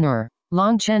Tang Wan'er.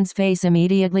 Long Chen's face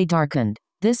immediately darkened.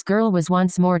 This girl was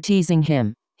once more teasing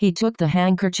him. He took the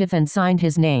handkerchief and signed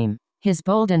his name. His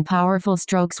bold and powerful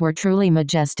strokes were truly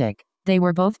majestic. They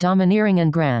were both domineering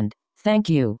and grand. Thank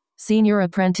you, senior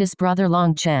apprentice brother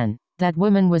Long Chen. That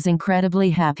woman was incredibly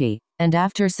happy, and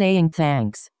after saying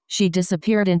thanks, she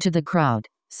disappeared into the crowd.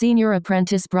 Senior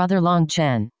apprentice brother Long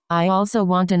Chen, I also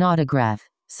want an autograph.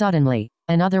 Suddenly,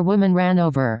 another woman ran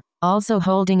over, also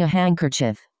holding a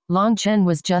handkerchief. Long Chen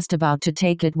was just about to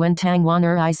take it when Tang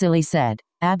Wan'er icily said,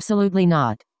 "Absolutely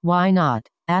not." "Why not?"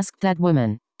 asked that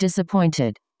woman,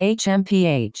 disappointed.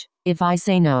 "HMPH. If I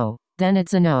say no, then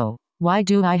it's a no. Why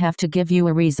do I have to give you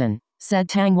a reason?" said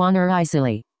Tang Wan'er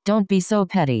icily. "Don't be so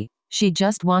petty. She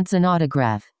just wants an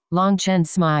autograph." Long Chen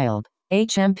smiled.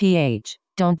 "HMPH.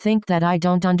 Don't think that I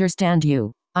don't understand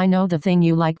you. I know the thing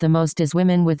you like the most is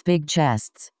women with big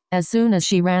chests. As soon as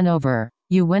she ran over,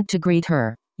 you went to greet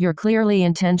her. You're clearly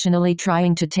intentionally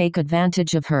trying to take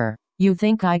advantage of her. You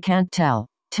think I can't tell?"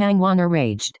 Tang Wan'er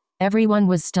raged. Everyone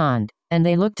was stunned, and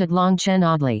they looked at Long Chen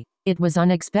oddly. It was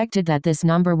unexpected that this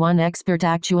number one expert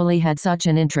actually had such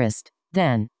an interest.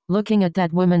 Then, looking at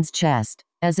that woman's chest,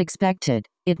 as expected,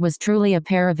 it was truly a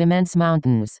pair of immense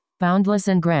mountains, boundless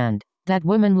and grand. That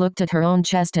woman looked at her own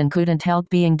chest and couldn't help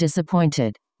being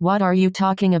disappointed. "What are you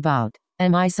talking about?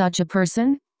 Am I such a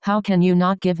person? How can you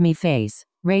not give me face?"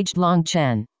 raged Long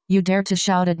Chen. "You dare to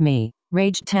shout at me?"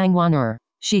 raged Tang Wan'er.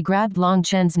 She grabbed Long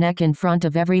Chen's neck in front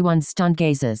of everyone's stunned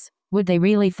gazes. Would they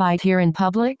really fight here in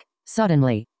public?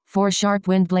 Suddenly, 4 sharp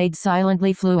wind blades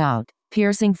silently flew out,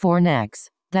 piercing 4 necks.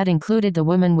 That included the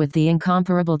woman with the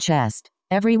incomparable chest.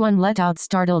 Everyone let out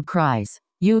startled cries.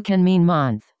 "You can mean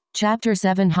month." Chapter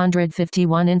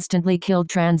 751 instantly killed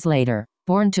Translator.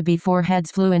 BornToBe 4 heads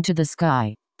flew into the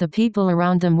sky. The people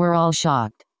around them were all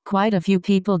shocked. Quite a few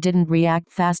people didn't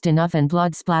react fast enough and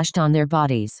blood splashed on their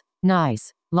bodies.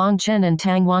 "Nice." Long Chen and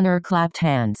Tang Wan'er clapped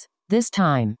hands. This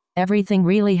time, everything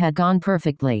really had gone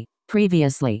perfectly.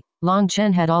 Previously, Long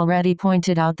Chen had already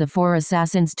pointed out the 4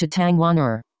 assassins to Tang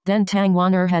Wan'er. Then Tang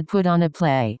Wan'er had put on a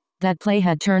play. That play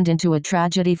had turned into a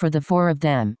tragedy for the 4 of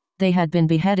them. They had been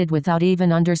beheaded without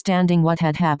even understanding what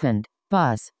had happened.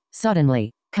 Buzz.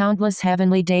 Suddenly, countless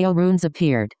heavenly Dao runes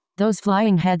appeared. Those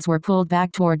flying heads were pulled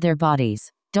back toward their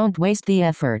bodies. "Don't waste the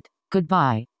effort.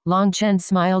 Goodbye." Long Chen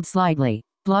smiled slightly.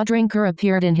 Bloodrinker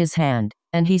appeared in his hand,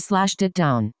 and he slashed it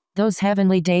down. Those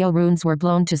heavenly Dao runes were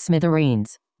blown to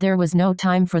smithereens. There was no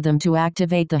time for them to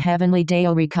activate the heavenly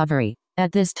Dao recovery.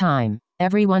 At this time,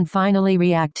 everyone finally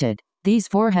reacted. These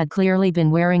 4 had clearly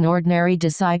been wearing ordinary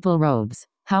disciple robes.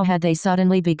 How had they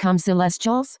suddenly become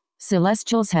celestials?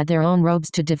 Celestials had their own robes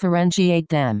to differentiate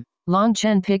them. Long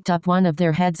Chen picked up one of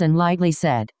their heads and lightly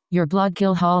said, "Your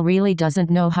Bloodkill Hall really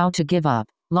doesn't know how to give up.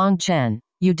 Long Chen,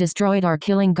 you destroyed our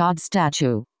killing god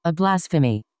statue. A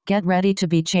blasphemy. Get ready to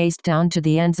be chased down to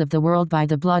the ends of the world by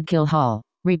the Bloodkill Hall.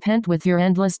 Repent with your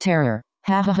endless terror."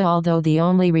 Ha ha ha. Although the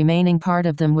only remaining part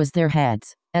of them was their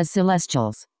heads, as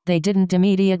celestials, they didn't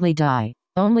immediately die.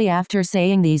 Only after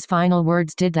saying these final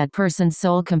words did that person's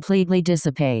soul completely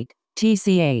dissipate.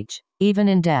 TCH, even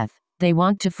in death, they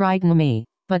want to frighten me,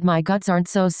 but my guts aren't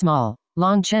so small.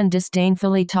 Long Chen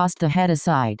disdainfully tossed the head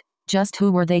aside. Just who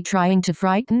were they trying to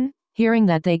frighten? Hearing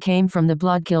that they came from the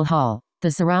Bloodkill Hall,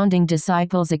 the surrounding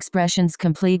disciples' expressions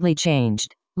completely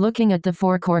changed. Looking at the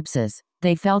 4 corpses,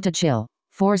 they felt a chill.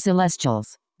 4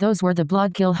 celestials. Those were the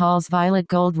Bloodkill Hall's violet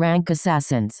gold rank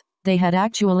assassins. They had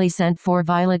actually sent 4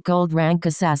 violet gold rank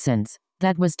assassins.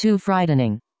 That was too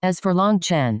frightening. As for Long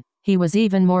Chen, he was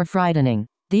even more frightening.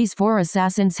 These 4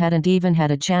 assassins hadn't even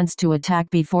had a chance to attack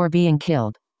before being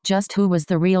killed. Just who was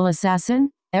the real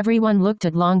assassin? Everyone looked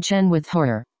at Long Chen with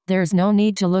horror. "There's no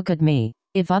need to look at me.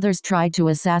 If others tried to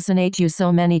assassinate you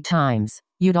so many times,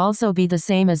 you'd also be the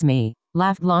same as me,"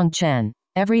 laughed Long Chen.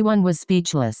 Everyone was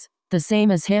speechless. The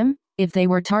same as him? If they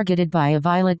were targeted by a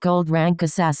violet gold rank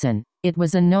assassin, it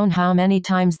was unknown how many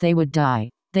times they would die.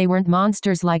 They weren't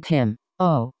monsters like him.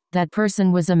 Oh, that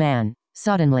person was a man.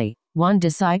 Suddenly, one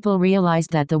disciple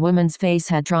realized that the woman's face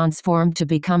had transformed to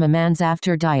become a man's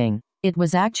after dying. It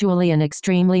was actually an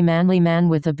extremely manly man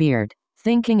with a beard.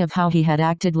 Thinking of how he had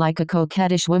acted like a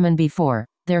coquettish woman before,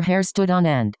 their hair stood on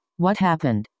end. What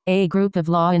happened? A group of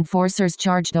law enforcers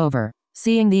charged over.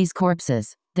 Seeing these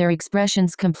corpses, their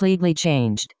expressions completely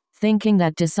changed. Thinking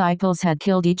that disciples had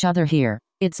killed each other here.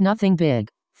 "It's nothing big.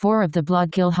 4 of the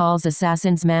Bloodkill Hall's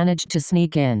assassins managed to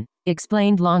sneak in,"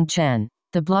 explained Long Chen.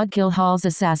 The Bloodkill Hall's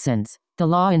assassins. The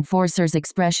law enforcers'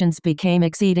 expressions became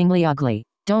exceedingly ugly.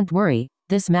 "Don't worry,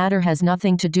 this matter has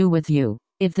nothing to do with you.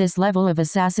 If this level of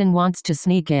assassin wants to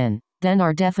sneak in, then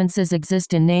our defenses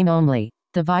exist in name only.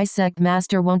 The Vice Sect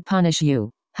Master won't punish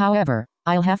you. However,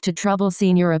 I'll have to trouble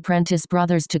senior apprentice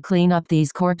brothers to clean up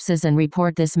these corpses and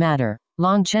report this matter."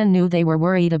 Long Chen knew they were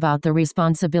worried about the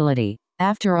responsibility.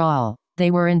 After all, they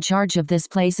were in charge of this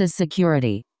place's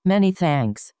security. "Many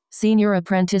thanks, Senior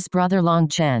Apprentice Brother Long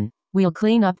Chen. We'll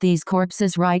clean up these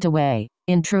corpses right away."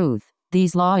 In truth,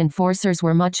 these law enforcers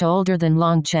were much older than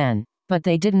Long Chen, but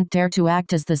they didn't dare to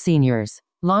act as the seniors.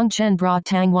 Long Chen brought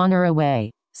Tang Wan'er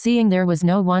away. Seeing there was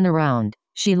no one around,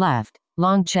 she laughed.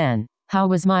 Long Chen, how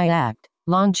was my act?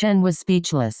 Long Chen was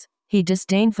speechless. He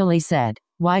disdainfully said,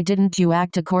 why didn't you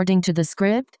act according to the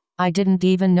script? I didn't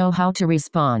even know how to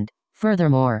respond.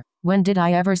 Furthermore, when did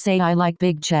I ever say I like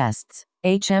big chests?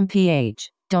 HMPH,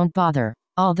 don't bother.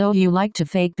 Although you like to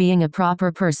fake being a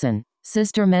proper person,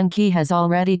 Sister Menki has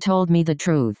already told me the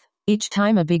truth. Each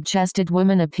time a big-chested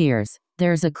woman appears,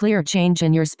 there's a clear change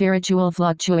in your spiritual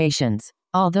fluctuations.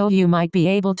 Although you might be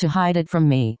able to hide it from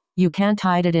me, you can't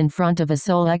hide it in front of a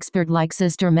soul expert like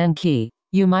Sister Menki.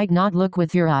 You might not look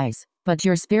with your eyes, but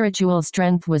your spiritual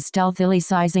strength was stealthily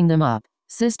sizing them up.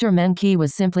 Sister Menki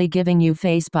was simply giving you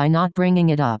face by not bringing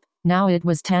it up. Now it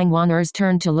was Tang Wan'er's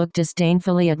turn to look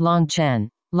disdainfully at Long Chen.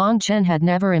 Long Chen had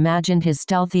never imagined his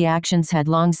stealthy actions had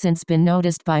long since been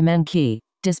noticed by Menki.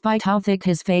 Despite how thick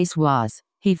his face was,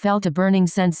 he felt a burning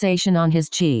sensation on his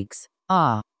cheeks.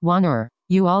 Ah, Wan'er,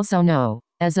 you also know,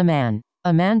 as a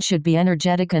man should be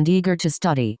energetic and eager to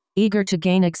study, eager to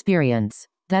gain experience.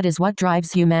 That is what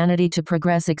drives humanity to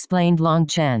progress, explained Long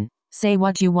Chen. Say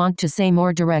what you want to say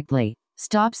more directly.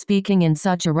 Stop speaking in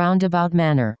such a roundabout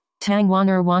manner. Tang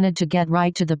Wan'er wanted to get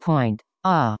right to the point.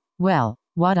 Ah, well,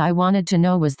 what I wanted to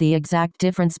know was the exact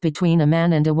difference between a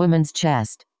man and a woman's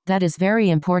chest. That is very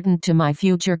important to my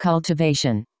future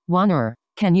cultivation. Wan'er,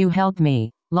 can you help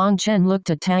me? Long Chen looked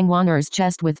at Tang Wan'er's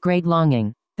chest with great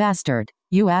longing. Bastard,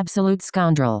 you absolute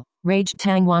scoundrel, raged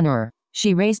Tang Wan'er.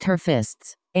 She raised her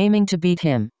fists, aiming to beat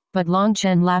him, but Long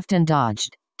Chen laughed and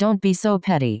dodged. Don't be so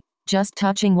petty. Just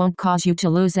touching won't cause you to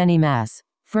lose any mass.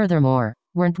 Furthermore,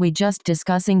 weren't we just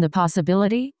discussing the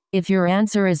possibility? If your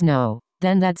answer is no,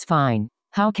 then that's fine.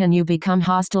 How can you become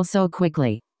hostile so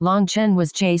quickly? Long Chen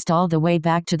was chased all the way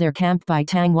back to their camp by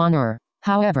Tang Wan'er.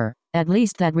 However, at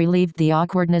least that relieved the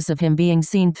awkwardness of him being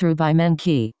seen through by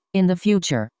Menki. In the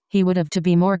future, he would have to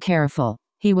be more careful.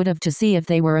 He would have to see if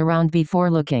they were around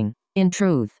before looking. In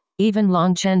truth, even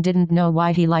Long Chen didn't know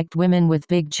why he liked women with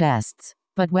big chests.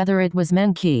 But whether it was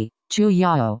Menki, Chu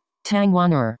Yao, Tang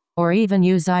Wan'er, or even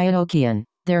Yu Xiaoqian,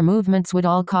 their movements would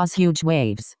all cause huge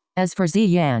waves. As for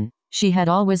Ziyan, she had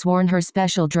always worn her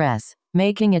special dress,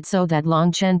 making it so that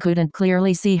Long Chen couldn't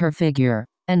clearly see her figure.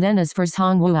 And then as for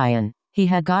Zhang Wuyan, he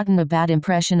had gotten a bad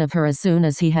impression of her as soon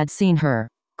as he had seen her.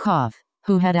 Cough.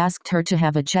 Who had asked her to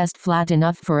have a chest flat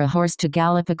enough for a horse to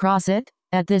gallop across it?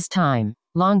 At this time,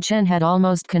 Long Chen had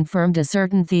almost confirmed a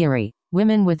certain theory.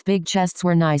 Women with big chests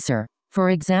were nicer. For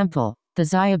example, the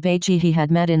Xia Beiqi he had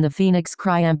met in the Phoenix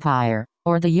Cry Empire,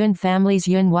 or the Yun family's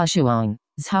Yun Wushuang,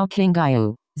 Zhao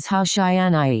Qingaiu, Zhao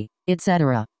Xianai,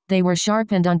 etc. They were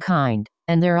sharp and unkind,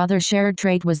 and their other shared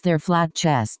trait was their flat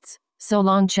chests. So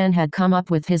Long Chen had come up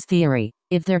with his theory.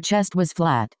 If their chest was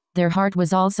flat, their heart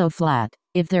was also flat.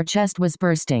 If their chest was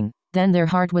bursting, then their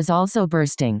heart was also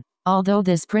bursting. Although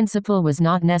this principle was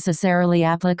not necessarily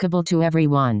applicable to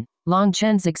everyone, Long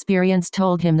Chen's experience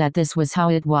told him that this was how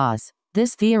it was.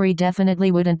 This theory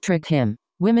definitely wouldn't trick him.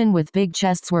 Women with big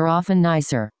chests were often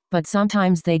nicer, but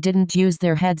sometimes they didn't use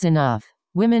their heads enough.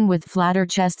 Women with flatter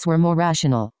chests were more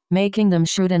rational, making them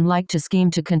shrewd and liked to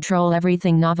scheme to control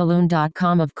everything.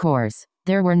 Noveloon.com. Of course,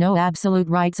 there were no absolute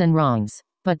rights and wrongs,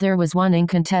 but there was one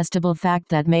incontestable fact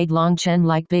that made Long Chen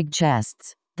like big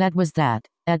chests. That was that,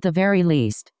 at the very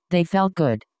least, they felt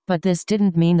good. But this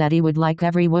didn't mean that he would like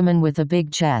every woman with a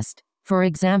big chest. For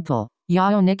example,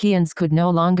 Yaonikians could no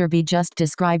longer be just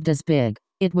described as big.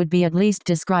 It would be at least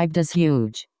described as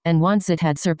huge. And once it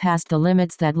had surpassed the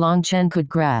limits that Long Chen could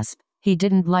grasp, he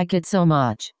didn't like it so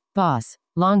much. Boss,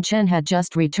 Long Chen had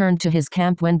just returned to his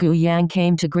camp when Gu Yang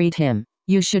came to greet him.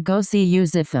 You should go see Yu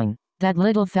Zifeng. That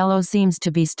little fellow seems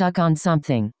to be stuck on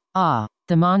something. Ah,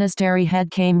 the monastery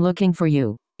head came looking for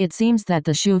you. It seems that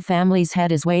the Shu family's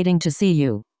head is waiting to see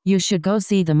you. You should go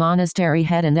see the monastery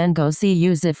head and then go see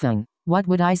Yu Zifeng. What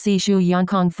would I see Shu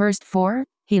Yankong first for?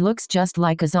 He looks just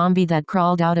like a zombie that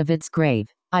crawled out of its grave.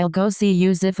 I'll go see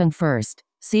Yu Zifeng first.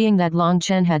 Seeing that Long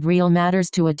Chen had real matters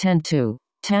to attend to,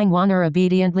 Tang Wan'er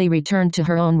obediently returned to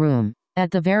her own room.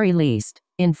 At the very least,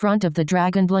 in front of the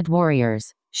Dragonblood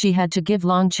warriors, she had to give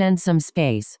Long Chen some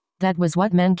space. That was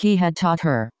what Menki had taught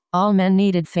her. All men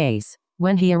needed face.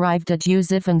 When he arrived at Yu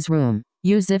Zifeng's room,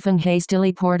 Yu Zifeng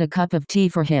hastily poured a cup of tea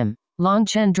for him. Long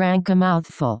Chen drank a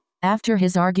mouthful. After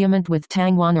his argument with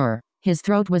Tang Wan'er, his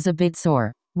throat was a bit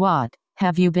sore. What?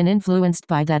 Have you been influenced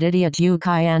by that idiot Yu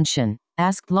Qianshan?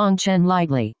 Asked Long Chen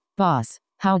lightly. Boss,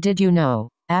 how did you know?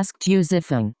 Asked Yu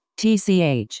Zifeng.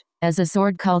 TCH, as a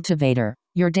sword cultivator,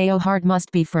 your Dao heart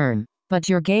must be firm, but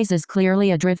your gaze is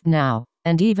clearly adrift now,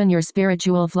 and even your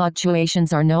spiritual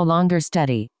fluctuations are no longer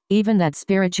steady. Even that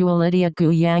spiritual idiot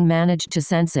Gu Yang managed to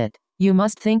sense it. You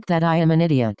must think that I am an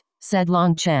idiot, said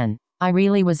Long Chen. I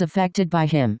really was affected by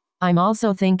him. I'm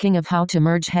also thinking of how to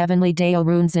merge heavenly Dao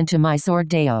runes into my sword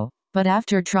Dao, but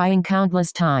after trying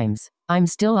countless times, I'm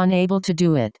still unable to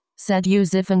do it, said Yu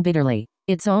Zifeng bitterly.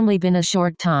 It's only been a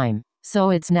short time,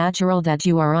 so it's natural that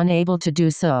you are unable to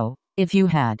do so. If you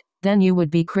had, then you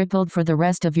would be crippled for the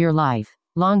rest of your life.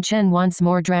 Long Chen once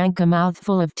more drank a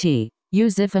mouthful of tea. Yu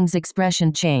Zifeng's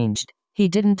expression changed. He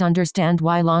didn't understand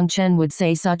why Long Chen would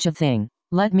say such a thing.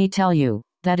 Let me tell you,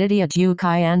 that idiot Yu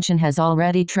Qianshan has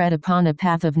already tread upon a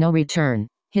path of no return.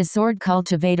 His sword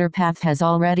cultivator path has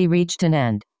already reached an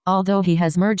end, although he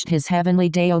has merged his heavenly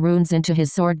Dao runes into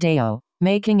his sword Dao,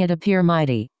 making it appear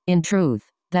mighty. In truth,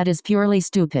 that is purely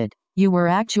stupid. You were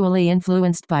actually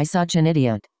influenced by such an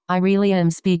idiot. I really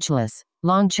am speechless.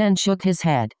 Long Chen shook his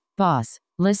head. Boss,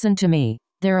 listen to me.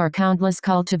 There are countless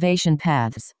cultivation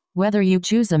paths. Whether you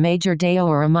choose a major Dao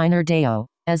or a minor Dao,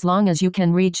 as long as you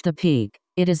can reach the peak,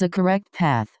 it is a correct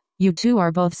path. You two are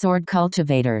both sword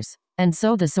cultivators, and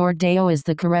so the sword Dao is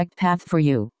the correct path for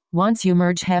you. Once you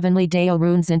merge heavenly Dao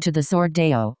runes into the sword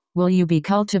Dao, will you be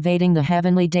cultivating the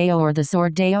heavenly Dao or the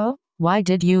sword Dao? Why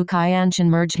did Yu Qianshan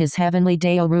merge his heavenly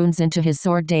Dao runes into his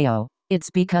sword Dao? It's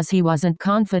because he wasn't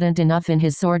confident enough in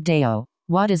his sword Dao.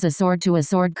 What is a sword to a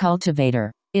sword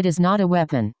cultivator? It is not a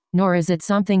weapon, nor is it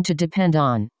something to depend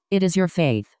on. It is your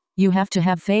faith. You have to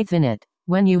have faith in it.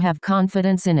 When you have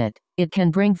confidence in it, it can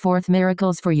bring forth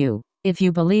miracles for you. If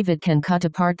you believe it can cut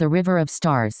apart the river of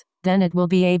stars, then it will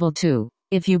be able to.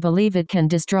 If you believe it can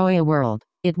destroy a world,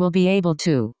 it will be able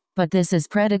to. But this is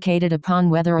predicated upon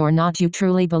whether or not you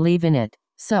truly believe in it.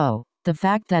 So, the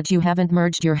fact that you haven't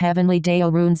merged your heavenly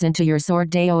Dao runes into your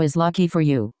sword Dao is lucky for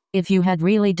you. If you had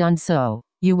really done so,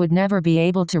 you would never be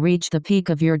able to reach the peak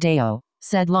of your Dao,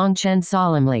 said Long Chen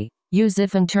solemnly. Yu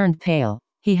Zifeng turned pale.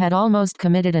 He had almost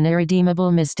committed an irredeemable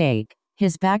mistake.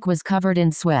 His back was covered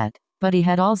in sweat, but he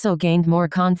had also gained more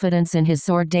confidence in his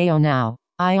sword Dao now.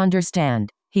 I understand,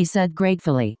 he said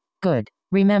gratefully. Good.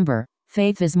 Remember,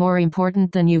 faith is more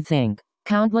important than you think.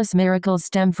 Countless miracles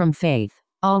stem from faith.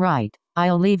 All right,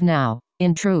 I'll leave now.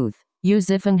 In truth, Yu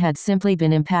Zifeng had simply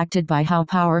been impacted by how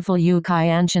powerful Yu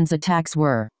Qianshan's attacks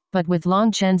were, but with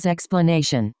Long Chen's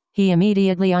explanation, he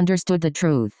immediately understood the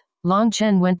truth. Long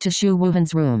Chen went to Shu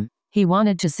Wuhan's room. He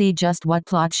wanted to see just what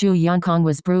plot Shu Yunkong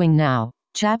was brewing now.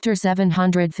 Chapter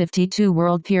 752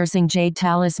 World-Piercing Jade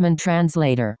Talisman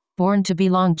Translator. Born to be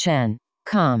Long Chen.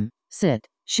 Come, sit.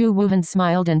 Shu Wuhan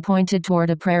smiled and pointed toward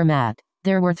a prayer mat.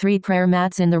 There were 3 prayer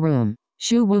mats in the room.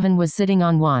 Shu Wuhan was sitting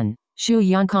on one. Shu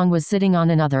Yunkong was sitting on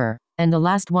another, and the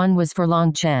last one was for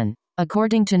Long Chen.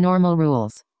 According to normal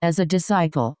rules, as a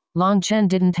disciple, Long Chen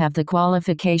didn't have the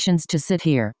qualifications to sit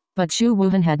here, but Shu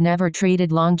Wuhan had never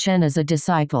treated Long Chen as a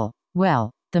disciple.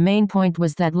 Well, the main point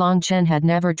was that Long Chen had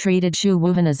never treated Shu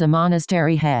Wuhan as a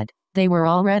monastery head. They were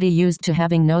already used to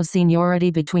having no seniority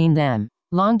between them.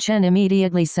 Long Chen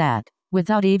immediately sat.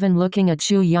 Without even looking at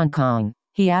Shu Yunkong,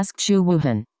 he asked Shu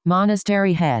Wuhan,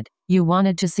 monastery head, you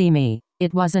wanted to see me.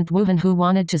 It wasn't Wuhan who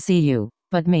wanted to see you,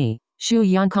 but me. Shu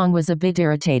Yunkong was a bit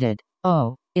irritated.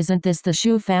 Oh, isn't this the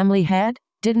Shu family head?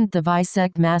 Didn't the vice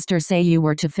sect master say you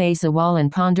were to face a wall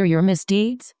and ponder your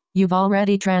misdeeds? You've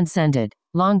already transcended.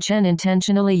 Long Chen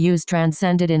intentionally used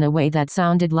transcended in a way that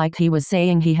sounded like he was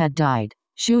saying he had died.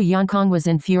 Shu Yunkong was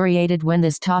infuriated when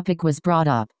this topic was brought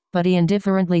up, but he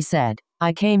indifferently said,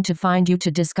 I came to find you to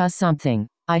discuss something.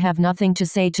 I have nothing to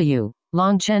say to you.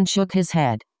 Long Chen shook his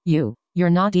head. You're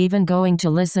not even going to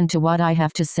listen to what I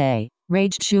have to say,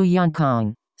 raged Shu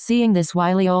Yunkong. Seeing this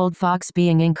wily old fox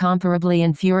being incomparably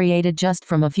infuriated just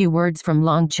from a few words from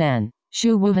Long Chen,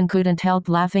 Shu Wuhan couldn't help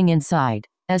laughing inside.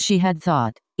 As she had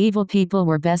thought, evil people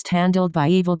were best handled by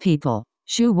evil people.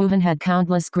 Shu Wuhan had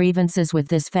countless grievances with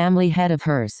this family head of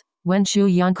hers. When Shu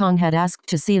Yunkong had asked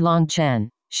to see Long Chen,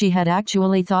 she had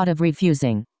actually thought of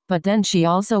refusing, but then she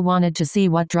also wanted to see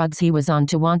what drugs he was on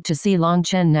to want to see Long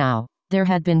Chen now. There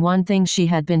had been one thing she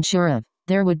had been sure of.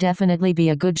 There would definitely be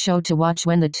a good show to watch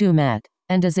when the two met.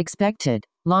 And as expected,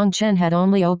 Long Chen had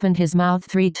only opened his mouth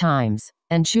 3 times,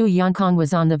 and Shu Yunkong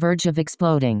was on the verge of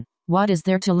exploding. What is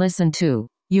there to listen to?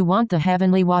 You want the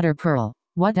heavenly water pearl.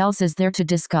 What else is there to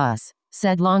discuss?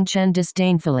 Said Long Chen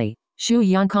disdainfully. Shu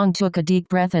Yunkong took a deep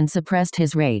breath and suppressed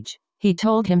his rage. He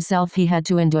told himself he had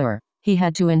to endure. He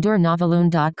had to endure.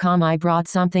 Noveloon.com. I brought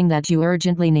something that you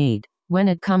urgently need. When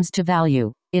it comes to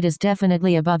value, it is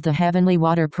definitely above the heavenly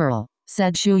water pearl,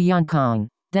 said Shu Yunkong.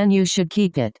 Then you should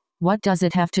keep it. What does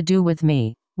it have to do with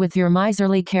me? With your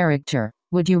miserly character,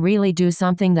 would you really do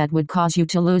something that would cause you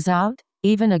to lose out?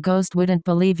 Even a ghost wouldn't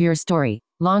believe your story.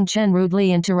 Long Chen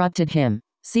rudely interrupted him.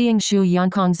 Seeing Shu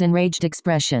Yunkong's enraged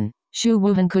expression, Shu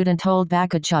Wuhan couldn't hold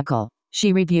back a chuckle.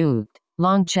 She rebuked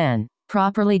Long Chen.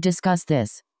 Properly discuss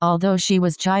this. Although she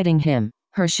was chiding him,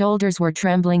 her shoulders were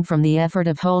trembling from the effort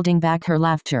of holding back her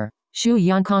laughter. Shu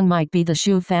Yankong might be the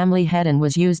Shu family head and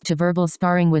was used to verbal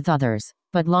sparring with others,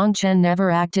 but Long Chen never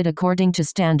acted according to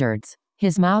standards.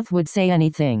 His mouth would say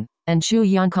anything, and Shu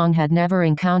Yankong had never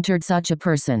encountered such a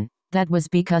person. That was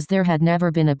because there had never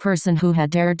been a person who had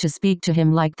dared to speak to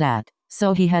him like that,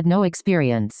 so he had no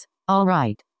experience. All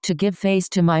right, to give face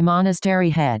to my monastery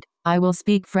head, I will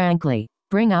speak frankly.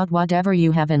 Bring out whatever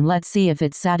you have and let's see if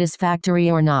it's satisfactory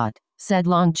or not, said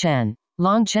Long Chen.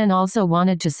 Long Chen also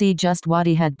wanted to see just what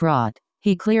he had brought.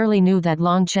 He clearly knew that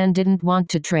Long Chen didn't want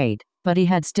to trade, but he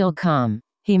had still come.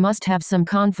 He must have some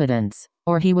confidence,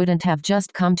 or he wouldn't have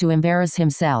just come to embarrass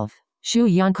himself. Shu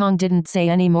Yankong didn't say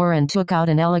any more and took out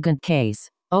an elegant case.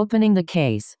 Opening the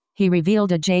case, he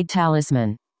revealed a jade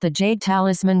talisman. The jade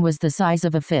talisman was the size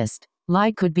of a fist.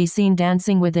 Light could be seen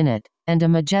dancing within it, and a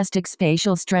majestic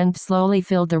spatial strength slowly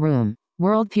filled the room.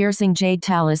 World-piercing jade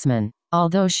talisman.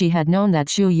 Although she had known that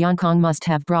Shu Yankong must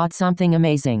have brought something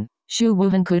amazing, Shu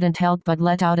Wuhan couldn't help but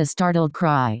let out a startled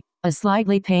cry. A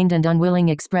slightly pained and unwilling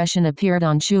expression appeared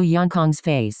on Shu Yankong's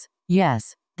face.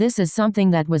 Yes, this is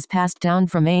something that was passed down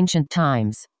from ancient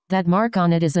times. That mark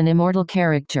on it is an immortal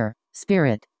character,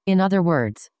 spirit. In other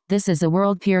words, this is a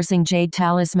world-piercing jade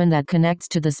talisman that connects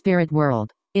to the spirit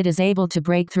world. It is able to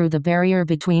break through the barrier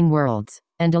between worlds,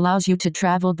 and allows you to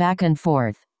travel back and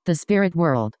forth. The spirit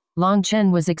world. Long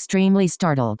Chen was extremely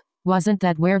startled. Wasn't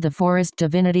that where the forest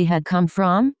divinity had come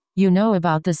from? You know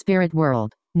about the spirit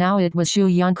world. Now it was Shu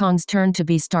Yankong's turn to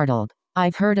be startled.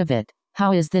 I've heard of it.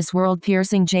 How is this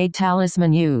world-piercing jade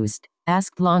talisman used?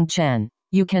 Asked Long Chen.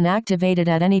 You can activate it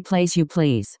at any place you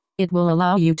please. It will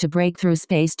allow you to break through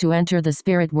space to enter the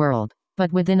spirit world.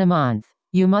 But within a month,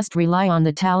 you must rely on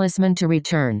the talisman to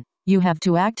return. You have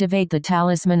to activate the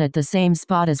talisman at the same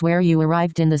spot as where you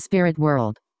arrived in the spirit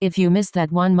world. If you miss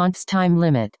that 1 month's time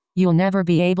limit, you'll never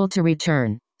be able to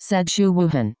return, said Shu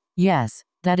Wuhan. Yes,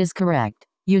 that is correct.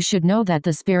 You should know that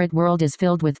the spirit world is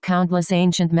filled with countless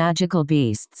ancient magical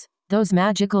beasts. Those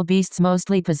magical beasts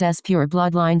mostly possess pure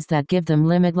bloodlines that give them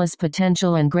limitless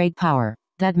potential and great power.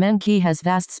 That Menqi has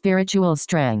vast spiritual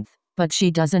strength, but she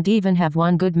doesn't even have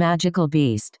one good magical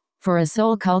beast. For a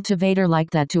soul cultivator like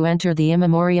that to enter the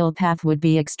immemorial path would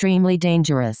be extremely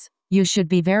dangerous. You should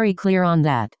be very clear on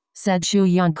that, said Shu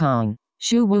Yankong.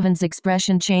 Shu Wuhan's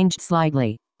expression changed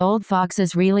slightly. Old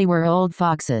foxes really were old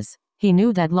foxes. He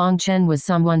knew that Long Chen was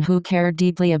someone who cared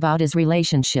deeply about his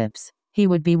relationships. He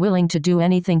would be willing to do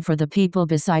anything for the people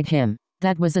beside him.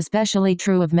 That was especially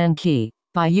true of Menqi.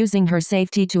 By using her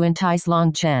safety to entice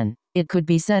Long Chen, it could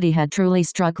be said he had truly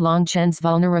struck Long Chen's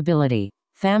vulnerability.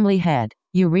 Family head,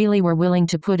 you really were willing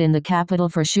to put in the capital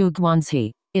for Shu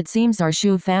Guanxi. It seems our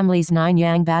Shu family's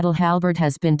 9-yang battle halberd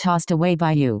has been tossed away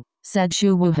by you, said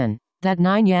Shu Wuhan. That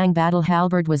 9-yang battle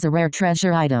halberd was a rare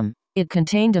treasure item. It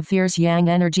contained a fierce yang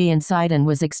energy inside and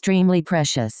was extremely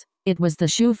precious. It was the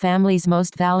Shu family's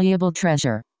most valuable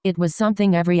treasure. It was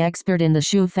something every expert in the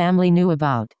Shu family knew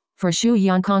about. For Shu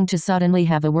Yankong to suddenly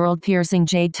have a world-piercing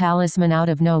jade talisman out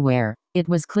of nowhere, it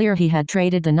was clear he had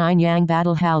traded the 9-yang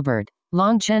battle halberd.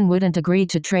 Long Chen wouldn't agree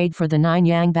to trade for the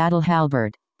 9-yang battle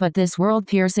halberd, but this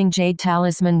world-piercing jade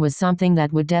talisman was something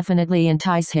that would definitely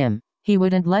entice him. He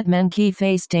wouldn't let Menqi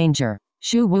face danger.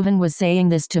 Shu Wuhan was saying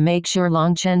this to make sure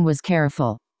Long Chen was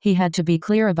careful. He had to be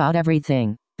clear about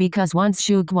everything, because once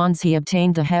Shu Guanxi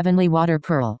obtained the heavenly water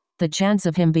pearl, the chance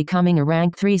of him becoming a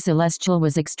rank 3 celestial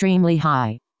was extremely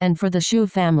high. And for the Shu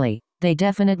family, they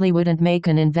definitely wouldn't make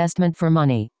an investment for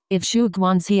money. If Shu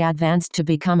Guanxi advanced to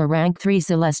become a rank 3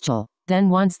 celestial, then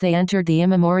once they entered the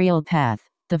immemorial path,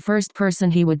 the first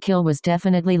person he would kill was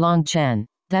definitely Long Chen.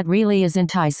 That really is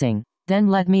enticing. Then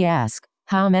let me ask,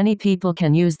 how many people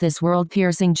can use this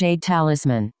world-piercing jade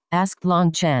talisman? Asked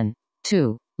Long Chen.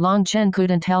 2. Long Chen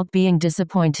couldn't help being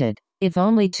disappointed. If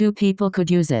only 2 people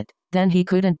could use it, then he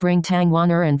couldn't bring Tang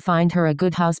Wan'er and find her a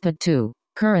good housepet too.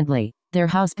 Currently, their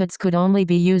housepets could only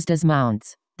be used as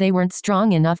mounts. They weren't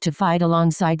strong enough to fight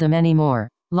alongside them anymore.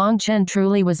 Long Chen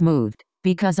truly was moved,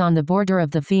 because on the border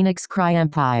of the Phoenix Cry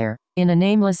Empire, in a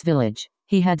nameless village,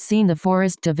 he had seen the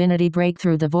forest divinity break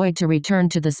through the void to return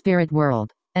to the spirit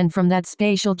world. And from that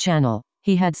spatial channel,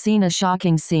 he had seen a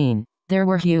shocking scene. There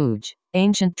were huge,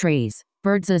 ancient trees,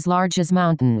 birds as large as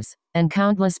mountains, and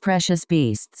countless precious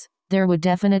beasts. There would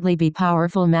definitely be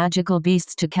powerful magical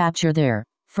beasts to capture there.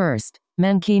 First,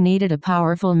 Menqi needed a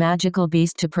powerful magical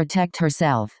beast to protect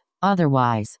herself.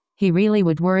 Otherwise, he really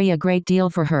would worry a great deal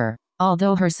for her.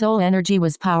 Although her soul energy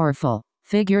was powerful,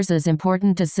 Figures as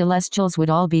important as celestials would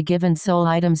all be given soul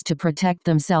items to protect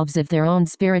themselves if their own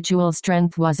spiritual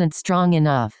strength wasn't strong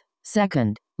enough.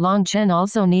 Second, Long Chen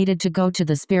also needed to go to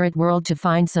the spirit world to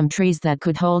find some trees that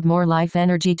could hold more life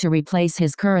energy to replace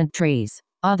his current trees.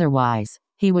 Otherwise,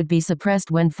 he would be suppressed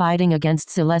when fighting against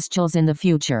celestials in the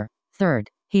future. Third,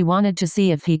 he wanted to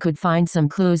see if he could find some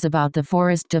clues about the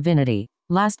forest divinity.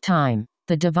 Last time,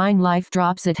 the divine life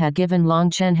drops it had given Long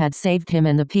Chen had saved him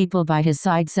and the people by his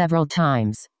side several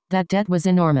times. That debt was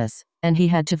enormous, and he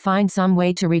had to find some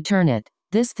way to return it.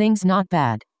 This thing's not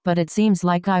bad, but it seems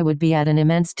like I would be at an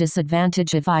immense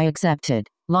disadvantage if I accepted.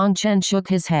 Long Chen shook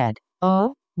his head.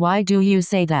 Oh, why do you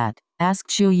say that?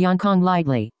 Asked Shu Yunkong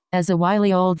lightly. As a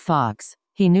wily old fox,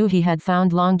 he knew he had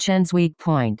found Long Chen's weak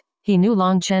point. He knew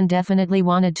Long Chen definitely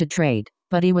wanted to trade,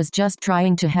 but he was just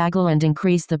trying to haggle and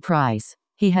increase the price.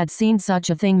 He had seen such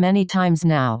a thing many times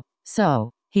now, so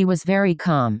he was very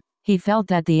calm. He felt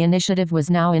that the initiative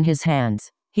was now in his hands.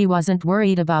 He wasn't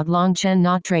worried about Long Chen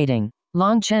not trading.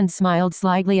 Long Chen smiled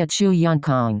slightly at Shu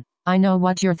Yunkong. I know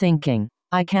what you're thinking.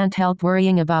 I can't help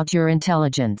worrying about your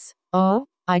intelligence. Oh,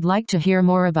 I'd like to hear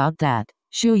more about that.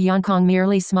 Shu Yunkong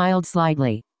merely smiled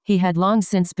slightly. He had long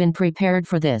since been prepared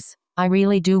for this. I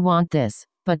really do want this,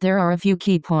 but there are a few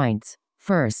key points.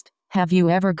 First, have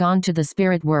you ever gone to the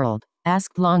spirit world?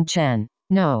 Asked Long Chen.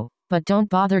 No, but don't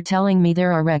bother telling me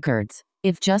there are records.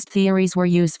 If just theories were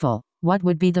useful, what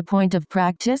would be the point of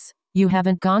practice? You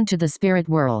haven't gone to the spirit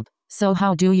world, so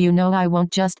how do you know I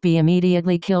won't just be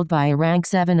immediately killed by a rank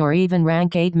 7 or even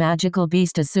rank 8 magical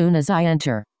beast as soon as I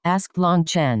enter? Asked Long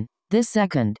Chen. This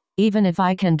second, even if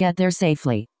I can get there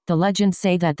safely, the legends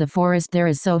say that the forest there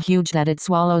is so huge that it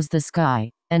swallows the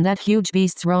sky, and that huge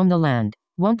beasts roam the land.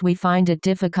 Won't we find it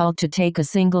difficult to take a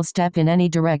single step in any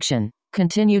direction?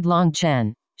 Continued Long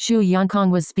Chen. Shu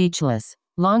Yunkong was speechless.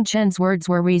 Long Chen's words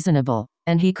were reasonable,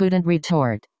 and he couldn't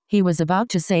retort. He was about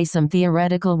to say some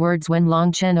theoretical words when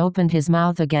Long Chen opened his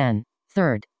mouth again.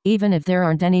 Third, even if there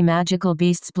aren't any magical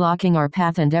beasts blocking our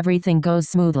path and everything goes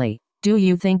smoothly, do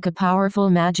you think a powerful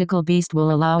magical beast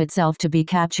will allow itself to be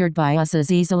captured by us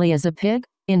as easily as a pig?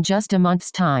 In just a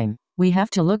month's time, we have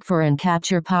to look for and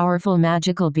capture powerful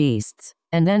magical beasts,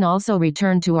 and then also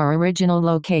return to our original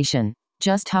location.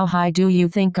 Just how high do you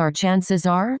think our chances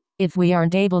are? If we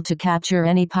aren't able to capture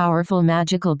any powerful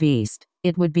magical beast,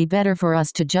 it would be better for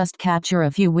us to just capture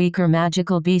a few weaker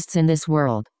magical beasts in this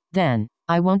world. Then,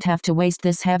 I won't have to waste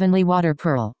this heavenly water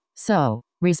pearl. So,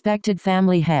 respected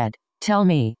family head, tell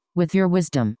me, with your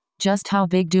wisdom, just how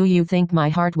big do you think my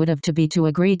heart would have to be to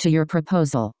agree to your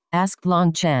proposal? Asked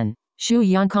Long Chen. Shu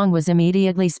Yunkong was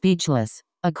immediately speechless.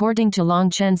 According to Long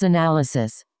Chen's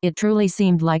analysis, it truly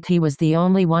seemed like he was the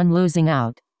only one losing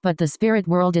out, but the spirit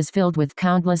world is filled with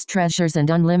countless treasures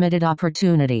and unlimited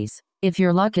opportunities. If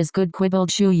your luck is good, quibbled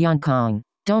Shu Yunkong.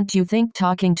 Don't you think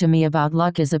talking to me about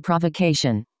luck is a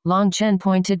provocation? Long Chen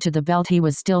pointed to the belt he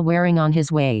was still wearing on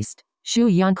his waist. Shu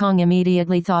Yunkong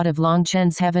immediately thought of Long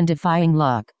Chen's heaven-defying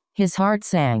luck. His heart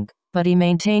sank, but he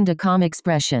maintained a calm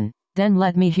expression. Then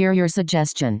let me hear your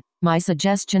suggestion. My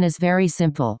suggestion is very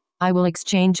simple. I will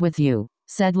exchange with you,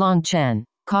 said Long Chen,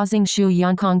 causing Shu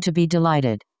Yunkong to be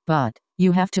delighted. But,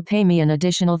 you have to pay me an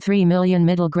additional 3 million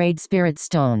middle-grade spirit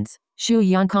stones. Shu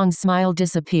Yunkong's smile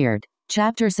disappeared.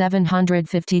 Chapter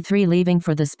 753 Leaving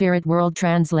for the Spirit World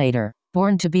Translator.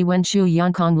 Born to be. When Shu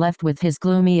Yunkong left with his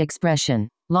gloomy expression,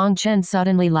 Long Chen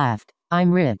suddenly laughed.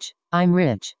 I'm rich. I'm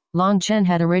rich. Long Chen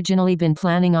had originally been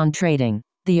planning on trading.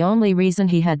 The only reason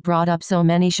he had brought up so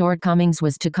many shortcomings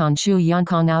was to con Shu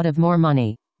Yunkong out of more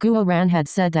money. Guo Ran had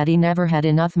said that he never had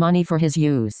enough money for his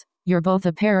use. You're both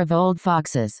a pair of old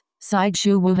foxes, sighed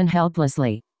Shu Wuhan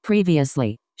helplessly.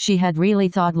 Previously, she had really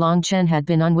thought Long Chen had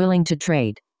been unwilling to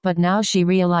trade, but now she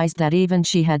realized that even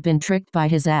she had been tricked by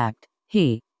his act.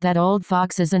 That old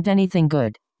fox isn't anything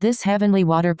good. This heavenly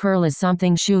water pearl is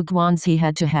something Shu Guan's he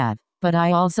had to have, but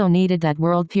I also needed that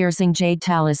world-piercing jade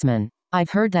talisman. I've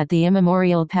heard that the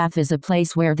immemorial path is a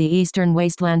place where the Eastern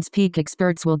Wasteland's peak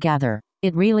experts will gather.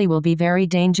 It really will be very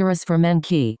dangerous for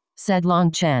Menqi, said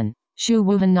Long Chen. Shu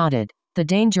Wuhan nodded. The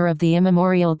danger of the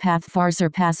immemorial path far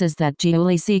surpasses that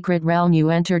Jiuli secret realm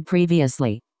you entered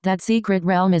previously. That secret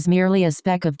realm is merely a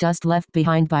speck of dust left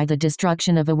behind by the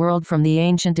destruction of a world from the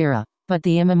ancient era. But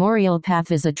the immemorial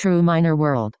path is a true minor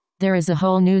world. There is a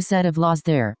whole new set of laws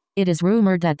there. It is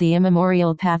rumored that the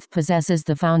immemorial path possesses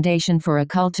the foundation for a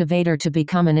cultivator to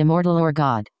become an immortal or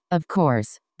god. Of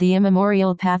course, the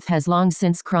immemorial path has long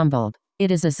since crumbled. It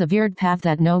is a severed path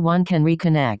that no one can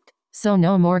reconnect. So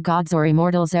no more gods or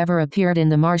immortals ever appeared in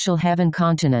the martial heaven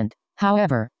continent.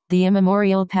 However, the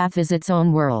immemorial path is its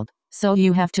own world. So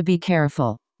you have to be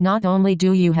careful. Not only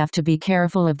do you have to be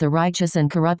careful of the righteous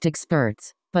and corrupt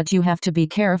experts, but you have to be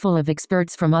careful of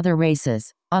experts from other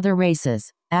races. Other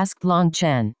races? Asked Long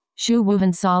Chen. Shu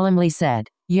Wuhan solemnly said,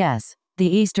 yes, the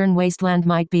eastern wasteland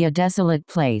might be a desolate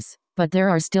place, but there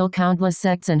are still countless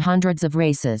sects and hundreds of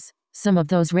races. Some of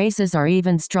those races are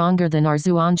even stronger than our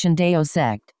Zhuanshan Dao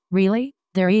sect. Really?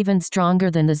 They're even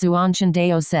stronger than the Zhuanshan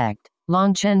Dao sect?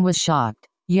 Long Chen was shocked.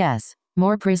 Yes,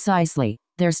 more precisely,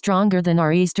 they're stronger than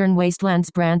our Eastern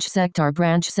Wastelands branch sect. Our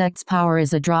branch sect's power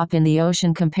is a drop in the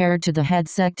ocean compared to the head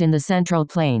sect in the Central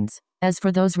Plains. As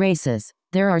for those races,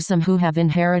 there are some who have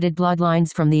inherited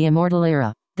bloodlines from the immortal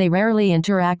era. They rarely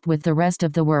interact with the rest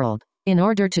of the world. In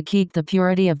order to keep the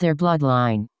purity of their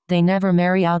bloodline, they never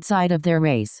marry outside of their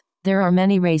race. There are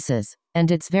many races, and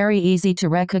it's very easy to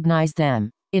recognize them.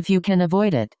 If you can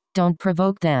avoid it, don't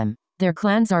provoke them. Their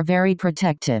clans are very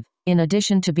protective, in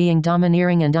addition to being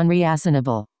domineering and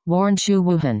unreasonable, warned Shu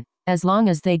Wuhan. As long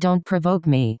as they don't provoke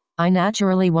me, I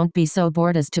naturally won't be so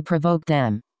bored as to provoke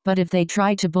them. But if they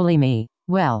try to bully me,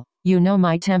 well, you know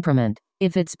my temperament.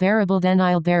 If it's bearable, then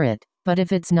I'll bear it. But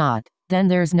if it's not, then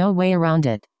there's no way around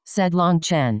it, said Long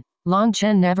Chen. Long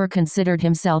Chen never considered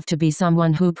himself to be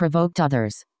someone who provoked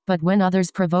others. But when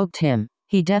others provoked him,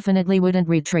 he definitely wouldn't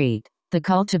retreat. The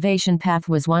cultivation path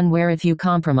was one where if you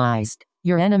compromised,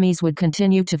 your enemies would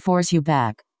continue to force you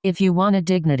back. If you wanted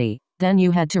dignity, then you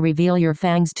had to reveal your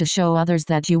fangs to show others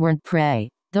that you weren't prey.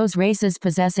 Those races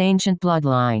possess ancient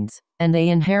bloodlines, and they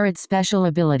inherit special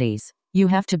abilities. You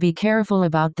have to be careful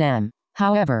about them.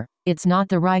 However, it's not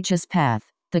the righteous path,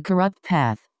 the corrupt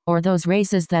path, or those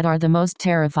races that are the most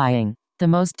terrifying. The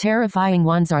most terrifying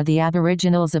ones are the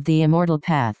aboriginals of the immortal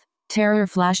path. Terror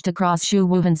flashed across Shu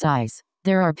Wuhan's eyes.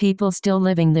 There are people still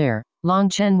living there. Long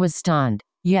Chen was stunned.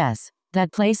 Yes,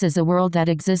 that place is a world that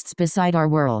exists beside our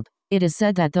world. It is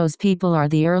said that those people are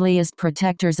the earliest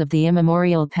protectors of the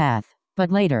immemorial path.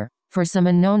 But later, for some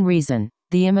unknown reason,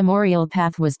 the immemorial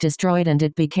path was destroyed and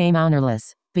it became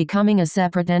ownerless, becoming a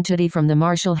separate entity from the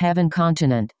martial heaven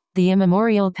continent. The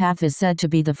immemorial path is said to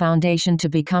be the foundation to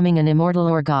becoming an immortal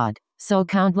or god. So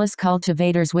countless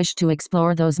cultivators wish to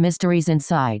explore those mysteries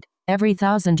inside. Every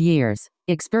 1,000 years,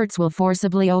 experts will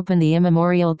forcibly open the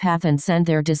immemorial path and send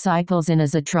their disciples in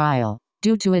as a trial.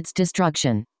 Due to its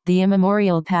destruction, the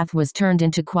immemorial path was turned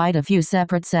into quite a few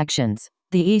separate sections.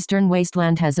 The Eastern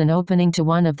Wasteland has an opening to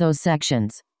one of those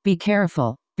sections. Be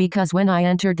careful, because when I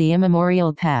entered the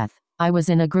immemorial path, I was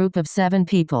in a group of 7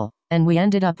 people, and we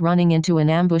ended up running into an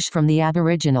ambush from the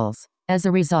aboriginals. As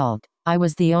a result, I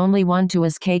was the only one to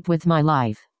escape with my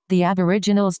life. The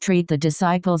aboriginals treat the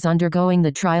disciples undergoing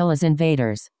the trial as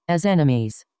invaders, as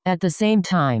enemies. At the same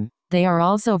time, they are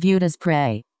also viewed as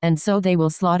prey, and so they will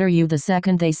slaughter you the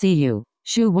second they see you.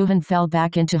 Shu Wuhan fell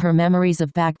back into her memories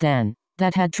of back then.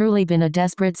 That had truly been a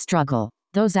desperate struggle.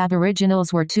 Those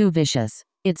aboriginals were too vicious.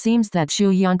 It seems that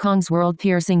Shu Yunkong's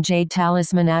world-piercing jade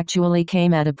talisman actually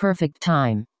came at a perfect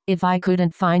time. If I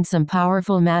couldn't find some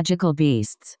powerful magical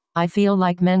beasts, I feel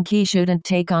like Menqi shouldn't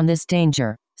take on this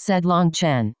danger, said Long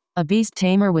Chen. A beast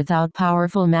tamer without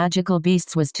powerful magical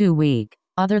beasts was too weak.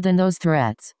 Other than those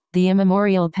threats, the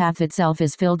immemorial path itself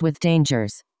is filled with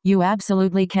dangers. You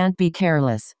absolutely can't be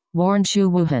careless, warned Shu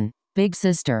Wuhan. Big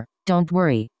sister, don't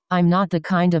worry, I'm not the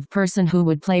kind of person who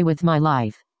would play with my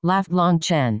life, laughed Long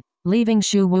Chen. Leaving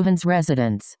Shu Wuhan's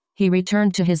residence, he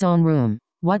returned to his own room.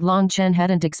 What Long Chen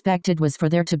hadn't expected was for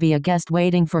there to be a guest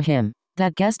waiting for him.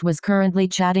 That guest was currently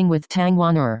chatting with Tang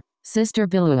Wan'er. Sister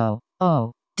Biluo.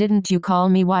 Oh, didn't you call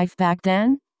me wife back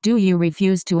then? Do you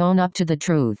refuse to own up to the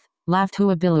truth? Laughed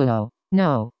Hua Biluo.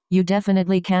 No, you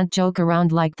definitely can't joke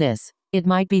around like this. It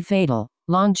might be fatal.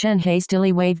 Long Chen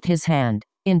hastily waved his hand.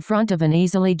 In front of an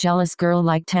easily jealous girl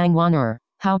like Tang Wan'er,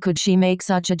 how could she make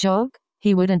such a joke?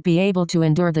 He wouldn't be able to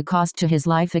endure the cost to his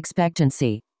life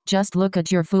expectancy. Just look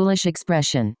at your foolish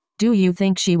expression. Do you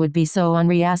think she would be so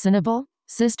unreasonable?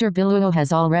 Sister Biluo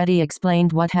has already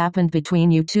explained what happened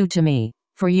between you two to me.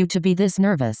 For you to be this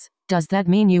nervous, does that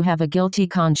mean you have a guilty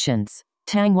conscience?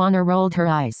 Tang Wan'er rolled her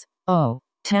eyes. Oh,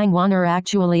 Tang Wan'er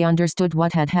actually understood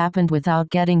what had happened without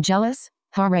getting jealous?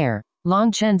 How rare.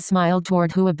 Long Chen smiled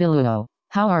toward Hua Biluo.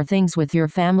 How are things with your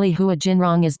family? Hua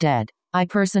Jinrong is dead. I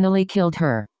personally killed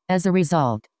her. As a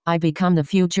result, I become the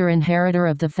future inheritor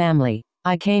of the family.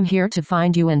 I came here to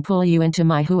find you and pull you into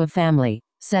my Hua family,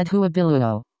 said Hua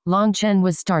Biluo. Long Chen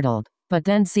was startled, but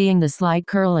then seeing the slight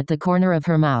curl at the corner of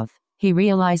her mouth, he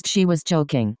realized she was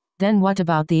joking. Then what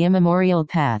about the immemorial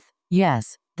path?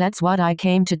 Yes, that's what I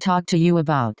came to talk to you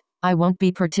about. I won't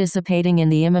be participating in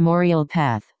the immemorial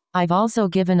path. I've also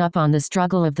given up on the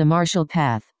struggle of the martial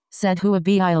path, said Hua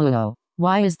Biluo.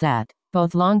 Why is that?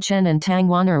 Both Long Chen and Tang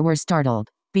Wan'er were startled.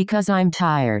 Because I'm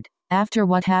tired. After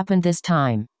what happened this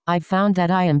time, I've found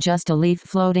that I am just a leaf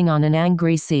floating on an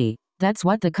angry sea. That's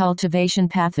what the cultivation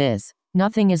path is.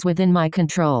 Nothing is within my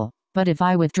control. But if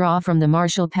I withdraw from the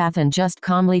martial path and just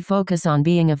calmly focus on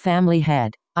being a family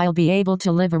head, I'll be able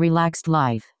to live a relaxed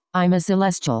life. I'm a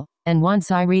celestial, and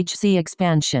once I reach sea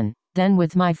expansion, then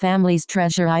with my family's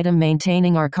treasure item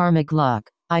maintaining our karmic luck,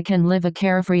 I can live a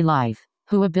carefree life.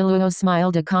 Huabiluo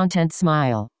smiled a content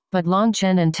smile, but Long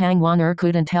Chen and Tang Wan'er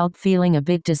couldn't help feeling a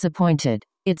bit disappointed.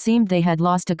 It seemed they had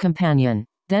lost a companion.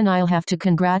 Then I'll have to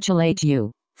congratulate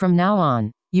you. From now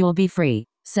on, you'll be free,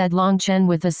 said Long Chen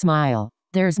with a smile.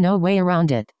 There's no way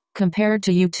around it. Compared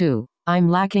to you two, I'm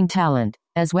lacking talent,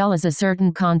 as well as a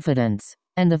certain confidence.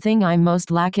 And the thing I'm most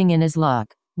lacking in is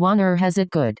luck. Wan'er has it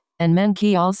good, and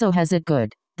Menqi also has it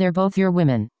good. They're both your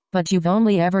women. But you've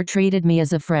only ever treated me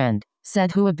as a friend,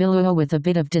 said Huabiluo with a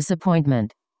bit of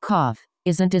disappointment. Cough.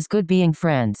 Isn't as good being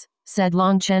friends, said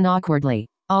Long Chen awkwardly.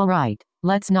 All right,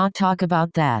 let's not talk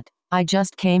about that. I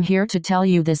just came here to tell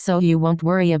you this so you won't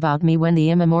worry about me when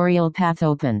the immemorial path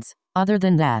opens. Other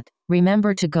than that,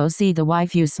 remember to go see the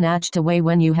wife you snatched away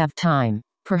when you have time.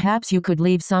 Perhaps you could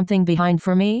leave something behind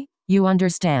for me? You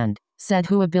understand, said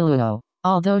Huabiluo.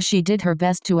 Although she did her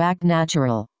best to act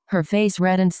natural, her face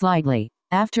reddened slightly.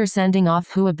 After sending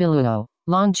off Huabiluo,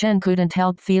 Long Chen couldn't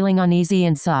help feeling uneasy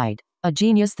inside. A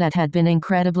genius that had been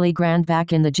incredibly grand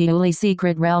back in the Jiuli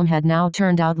secret realm had now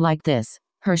turned out like this.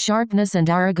 Her sharpness and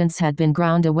arrogance had been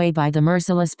ground away by the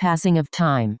merciless passing of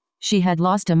time. She had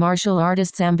lost a martial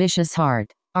artist's ambitious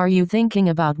heart. Are you thinking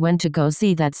about when to go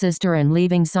see that sister and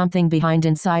leaving something behind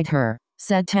inside her?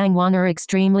 Said Tang Wan'er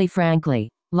extremely frankly.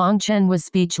 Long Chen was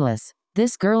speechless.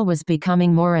 This girl was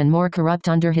becoming more and more corrupt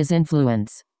under his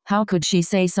influence. How could she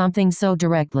say something so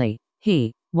directly?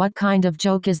 What kind of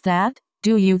joke is that?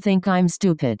 Do you think I'm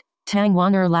stupid? Tang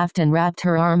Wan'er laughed and wrapped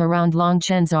her arm around Long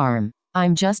Chen's arm.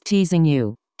 I'm just teasing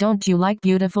you. Don't you like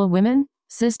beautiful women?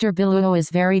 Sister Biluo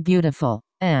is very beautiful.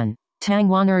 And Tang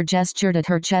Wan'er gestured at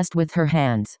her chest with her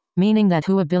hands, meaning that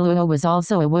Huabiluo was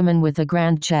also a woman with a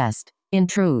grand chest. In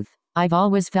truth, I've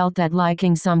always felt that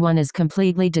liking someone is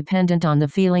completely dependent on the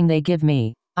feeling they give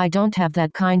me. I don't have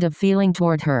that kind of feeling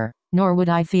toward her, nor would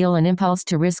I feel an impulse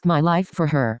to risk my life for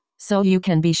her. So you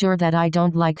can be sure that I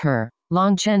don't like her.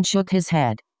 Long Chen shook his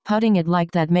head. Putting it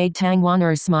like that made Tang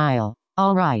Wan'er smile.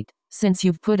 All right, since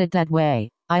you've put it that way,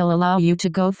 I'll allow you to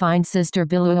go find Sister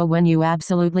Biluo when you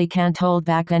absolutely can't hold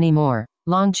back anymore.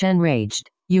 Long Chen raged.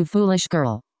 You foolish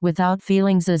girl. Without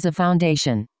feelings as a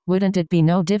foundation, wouldn't it be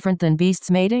no different than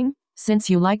beasts mating? Since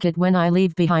you like it when I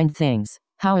leave behind things,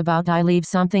 how about I leave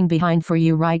something behind for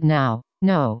you right now?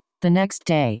 No. The next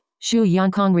day, Shu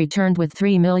Yunkong returned with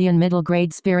 3 million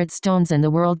middle-grade spirit stones and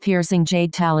the world-piercing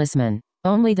jade talisman.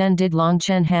 Only then did Long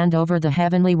Chen hand over the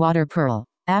heavenly water pearl.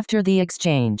 After the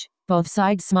exchange, both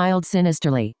sides smiled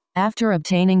sinisterly. After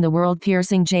obtaining the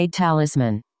world-piercing jade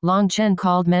talisman, Long Chen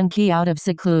called Menqi out of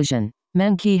seclusion.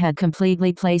 Menqi had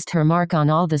completely placed her mark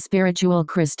on all the spiritual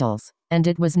crystals, and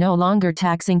it was no longer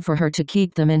taxing for her to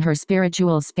keep them in her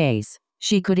spiritual space.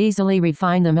 She could easily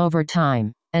refine them over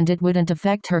time, and it wouldn't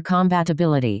affect her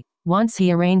combatability. Once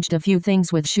he arranged a few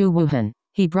things with Shu Wuhan,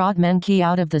 he brought Menqi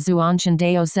out of the Zuanshan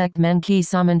Dao sect. Menqi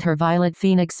summoned her violet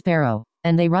phoenix sparrow,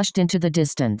 and they rushed into the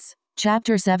distance.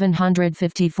 Chapter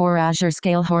 754 Azure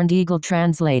Scale Horned Eagle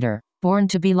Translator.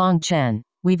 BornToBe Long Chen.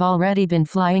 We've already been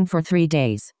flying for 3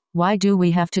 days. Why do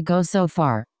we have to go so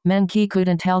far? Menqi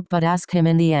couldn't help but ask him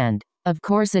in the end. Of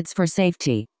course it's for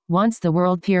safety. Once the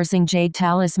world-piercing jade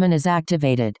talisman is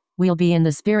activated, we'll be in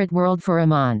the spirit world for a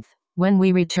month. When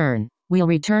we return, we'll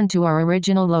return to our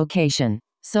original location.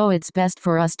 So it's best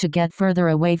for us to get further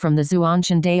away from the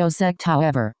Zuanshan Dao sect.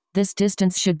 However, this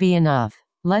distance should be enough.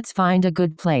 Let's find a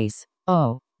good place.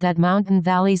 Oh, that mountain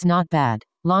valley's not bad.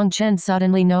 Long Chen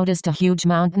suddenly noticed a huge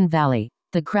mountain valley.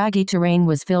 The craggy terrain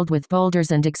was filled with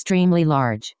boulders and extremely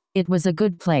large. It was a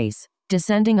good place.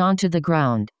 Descending onto the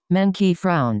ground, Menqi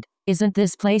frowned. Isn't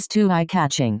this place too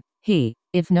eye-catching?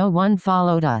 If no one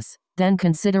followed us, then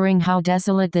considering how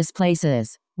desolate this place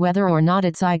is, whether or not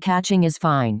it's eye-catching is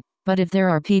fine. But if there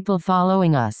are people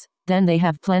following us, then they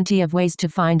have plenty of ways to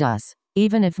find us.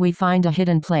 Even if we find a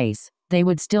hidden place, they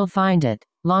would still find it.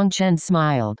 Long Chen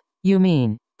smiled. You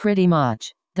mean, pretty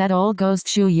much, that old ghost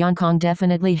Shu Yunkong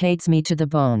definitely hates me to the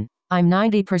bone. I'm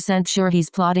 90% sure he's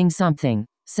plotting something,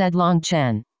 said Long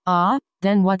Chen. Ah?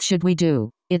 Then what should we do?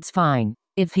 It's fine.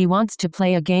 If he wants to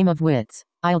play a game of wits,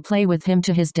 I'll play with him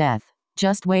to his death.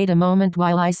 Just wait a moment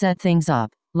while I set things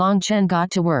up. Long Chen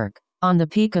got to work. On the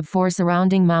peak of 4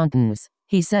 surrounding mountains,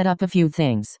 he set up a few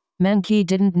things. Menqi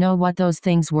didn't know what those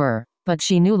things were, but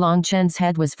she knew Long Chen's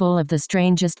head was full of the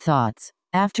strangest thoughts.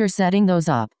 After setting those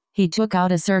up, he took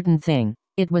out a certain thing.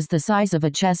 It was the size of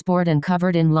a chessboard and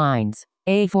covered in lines.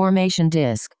 A formation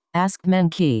disc, asked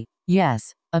Menki.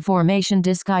 Yes, a formation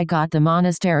disc. I got the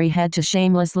monastery head to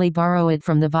shamelessly borrow it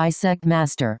from the vice-sect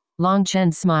master. Long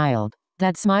Chen smiled.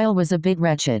 That smile was a bit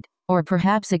wretched, or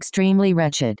perhaps extremely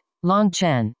wretched. Long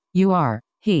Chen, you are,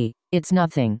 it's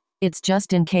nothing. It's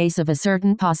just in case of a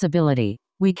certain possibility.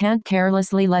 We can't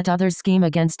carelessly let others scheme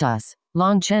against us.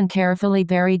 Long Chen carefully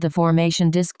buried the formation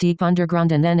disc deep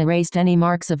underground and then erased any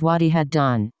marks of what he had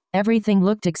done. Everything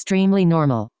looked extremely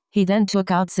normal. He then took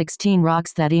out 16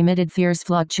 rocks that emitted fierce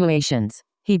fluctuations.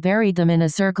 He buried them in a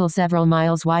circle several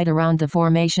miles wide around the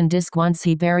formation disc. Once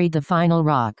he buried the final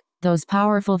rock, those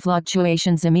powerful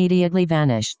fluctuations immediately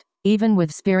vanished. Even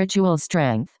with spiritual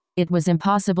strength, it was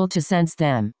impossible to sense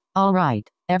them. All right,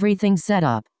 everything's set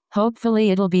up.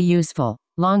 Hopefully it'll be useful.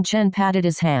 Long Chen patted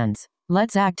his hands.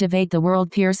 Let's activate the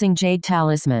world-piercing jade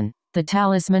talisman. The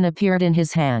talisman appeared in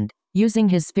his hand. Using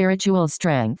his spiritual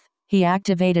strength, he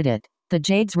activated it. The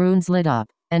jade's runes lit up,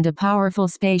 and a powerful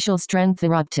spatial strength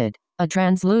erupted. A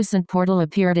translucent portal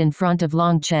appeared in front of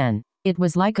Long Chen. It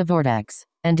was like a vortex,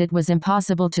 and it was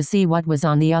impossible to see what was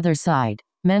on the other side.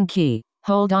 Menki,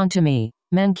 hold on to me.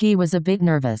 Menki was a bit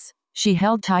nervous. She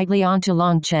held tightly onto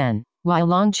Long Chen, while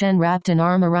Long Chen wrapped an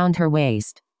arm around her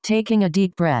waist. Taking a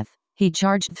deep breath, he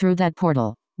charged through that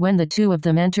portal. When the two of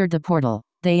them entered the portal,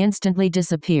 they instantly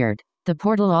disappeared. The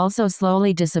portal also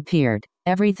slowly disappeared.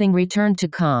 Everything returned to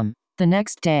calm. The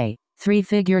next day, 3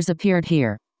 figures appeared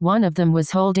here. One of them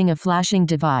was holding a flashing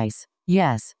device.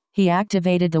 Yes, he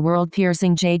activated the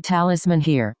world-piercing jade talisman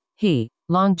here.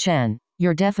 Long Chen,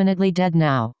 you're definitely dead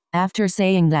now. After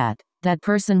saying that, that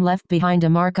person left behind a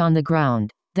mark on the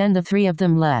ground. Then the 3 of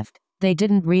them left. They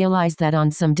didn't realize that on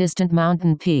some distant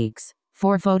mountain peaks,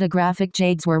 4 photographic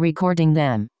jades were recording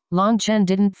them. Long Chen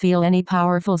didn't feel any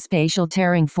powerful spatial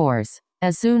tearing force.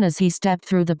 As soon as he stepped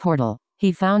through the portal,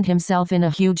 he found himself in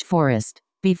a huge forest.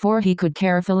 Before he could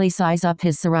carefully size up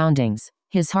his surroundings,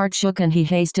 his heart shook and he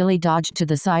hastily dodged to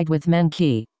the side with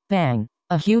Menki. Bang!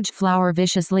 A huge flower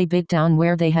viciously bit down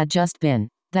where they had just been.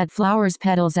 That flower's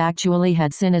petals actually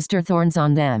had sinister thorns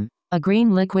on them. A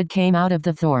green liquid came out of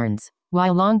the thorns.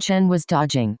 While Long Chen was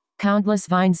dodging, countless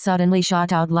vines suddenly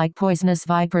shot out like poisonous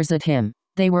vipers at him.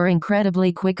 They were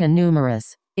incredibly quick and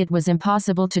numerous. It was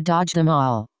impossible to dodge them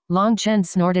all. Long Chen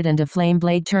snorted and a flame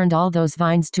blade turned all those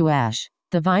vines to ash.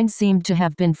 The vines seemed to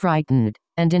have been frightened,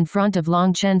 and in front of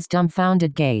Long Chen's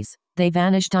dumbfounded gaze, they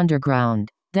vanished underground.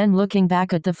 Then looking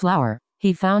back at the flower,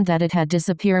 he found that it had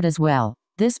disappeared as well.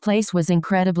 This place was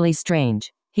incredibly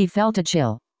strange. He felt a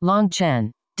chill. Long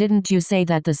Chen, didn't you say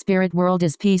that the spirit world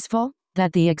is peaceful?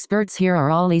 That the experts here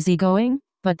are all easygoing?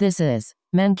 But this is.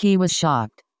 Menki was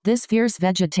shocked. This fierce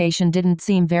vegetation didn't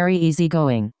seem very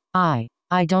easygoing. I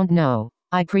don't know.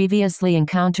 I previously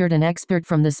encountered an expert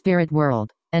from the spirit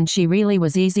world, and she really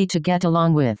was easy to get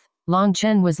along with. Long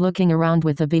Chen was looking around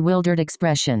with a bewildered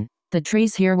expression. The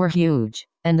trees here were huge,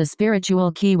 and the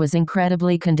spiritual key was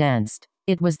incredibly condensed.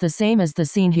 It was the same as the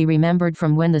scene he remembered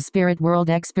from when the spirit world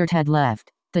expert had left.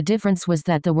 The difference was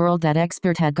that the world that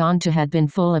expert had gone to had been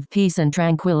full of peace and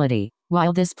tranquility,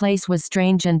 while this place was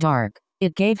strange and dark.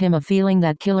 It gave him a feeling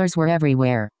that killers were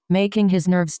everywhere, making his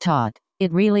nerves taut.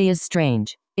 It really is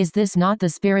strange. Is this not the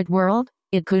spirit world?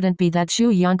 It couldn't be that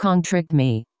Shu Yangkong tricked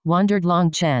me, wondered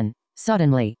Long Chen.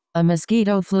 Suddenly, a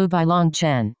mosquito flew by Long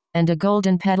Chen, and a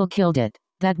golden petal killed it.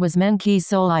 That was Menki's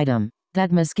sole item.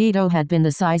 That mosquito had been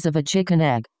the size of a chicken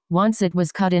egg. Once it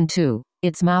was cut in two,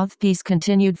 its mouthpiece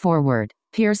continued forward,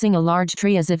 piercing a large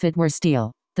tree as if it were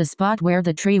steel. The spot where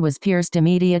the tree was pierced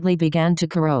immediately began to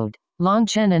corrode. Long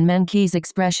Chen and Menki's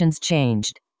expressions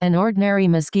changed. An ordinary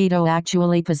mosquito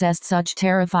actually possessed such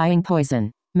terrifying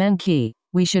poison. Menki,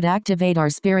 we should activate our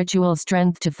spiritual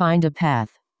strength to find a path.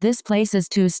 This place is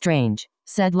too strange,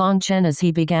 said Long Chen as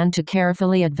he began to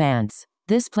carefully advance.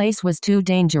 This place was too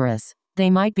dangerous. They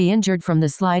might be injured from the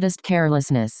slightest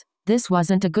carelessness. This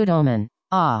wasn't a good omen.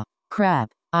 Ah, crap.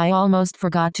 I almost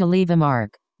forgot to leave a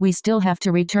mark. We still have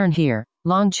to return here.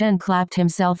 Long Chen clapped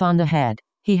himself on the head.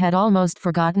 He had almost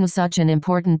forgotten such an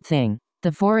important thing.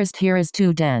 The forest here is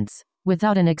too dense.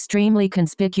 Without an extremely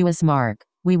conspicuous mark,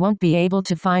 we won't be able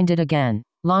to find it again.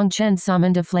 Long Chen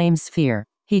summoned a flame sphere.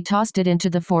 He tossed it into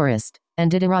the forest,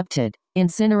 and it erupted,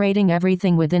 incinerating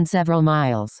everything within several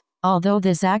miles. Although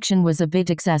this action was a bit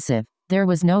excessive, there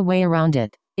was no way around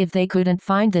it. If they couldn't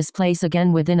find this place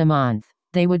again within a month,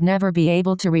 they would never be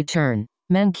able to return.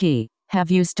 Menki,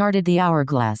 have you started the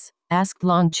hourglass? Asked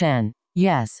Long Chen.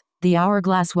 Yes, the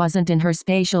hourglass wasn't in her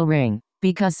spatial ring,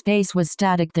 because space was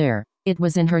static there. It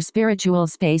was in her spiritual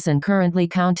space and currently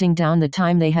counting down the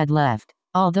time they had left.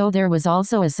 Although there was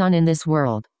also a sun in this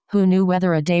world, who knew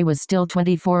whether a day was still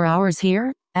 24 hours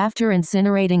here? After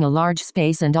incinerating a large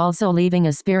space and also leaving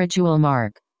a spiritual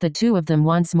mark, the two of them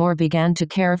once more began to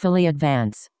carefully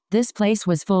advance. This place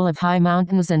was full of high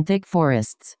mountains and thick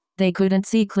forests. They couldn't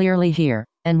see clearly here,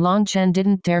 and Long Chen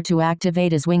didn't dare to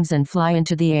activate his wings and fly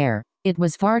into the air. It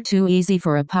was far too easy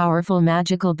for a powerful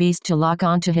magical beast to lock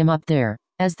onto him up there.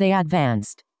 As they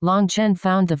advanced, Long Chen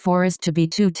found the forest to be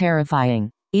too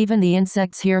terrifying. Even the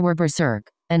insects here were berserk,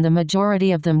 and the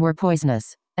majority of them were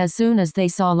poisonous. As soon as they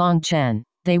saw Long Chen,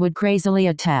 they would crazily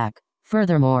attack.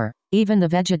 Furthermore, even the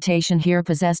vegetation here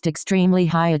possessed extremely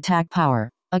high attack power.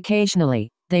 Occasionally,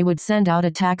 they would send out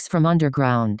attacks from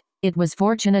underground. It was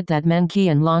fortunate that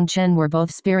Menqi and Long Chen were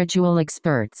both spiritual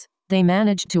experts. They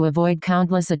managed to avoid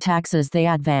countless attacks as they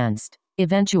advanced.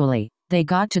 Eventually, they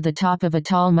got to the top of a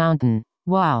tall mountain.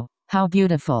 Wow, how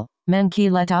beautiful! Menqi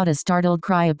let out a startled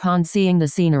cry upon seeing the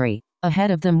scenery.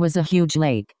 Ahead of them was a huge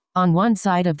lake. On one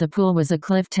side of the pool was a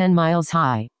cliff 10 miles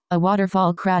high. A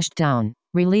waterfall crashed down,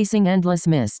 releasing endless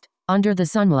mist. Under the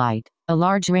sunlight, a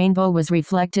large rainbow was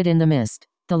reflected in the mist.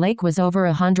 The lake was over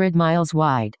 100 miles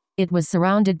wide. It was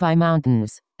surrounded by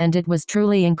mountains, and it was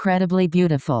truly incredibly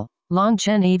beautiful. Long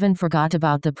Chen even forgot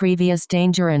about the previous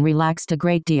danger and relaxed a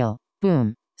great deal.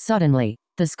 Boom! Suddenly,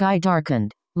 the sky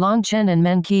darkened. Long Chen and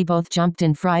Menqi both jumped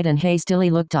in fright and hastily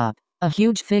looked up. A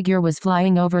huge figure was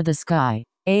flying over the sky.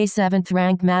 A 7th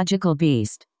rank magical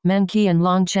beast. Menqi and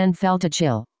Long Chen felt a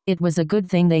chill. It was a good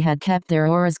thing they had kept their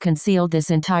auras concealed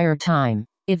this entire time.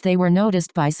 If they were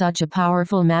noticed by such a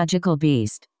powerful magical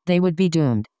beast, they would be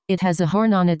doomed. It has a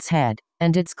horn on its head,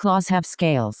 and its claws have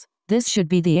scales. This should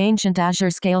be the ancient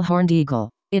azure scale horned eagle.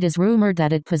 It is rumored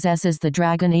that it possesses the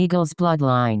dragon eagle's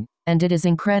bloodline, and it is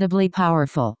incredibly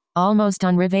powerful, almost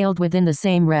unrivaled within the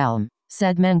same realm,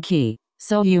 said Menqi.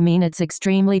 So you mean it's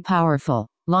extremely powerful?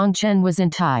 Long Chen was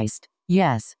enticed.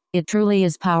 Yes, it truly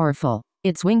is powerful.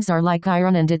 Its wings are like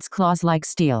iron and its claws like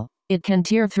steel. It can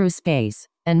tear through space,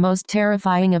 and most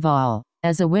terrifying of all,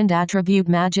 as a wind attribute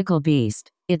magical beast,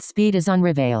 its speed is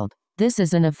unrivaled. This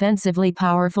is an offensively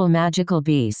powerful magical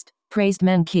beast, praised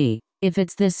Menqi. If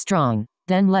it's this strong,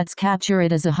 then let's capture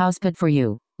it as a housepet for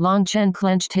you. Long Chen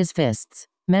clenched his fists.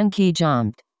 Menqi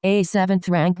jumped. A 7th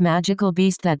rank magical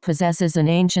beast that possesses an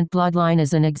ancient bloodline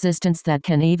is an existence that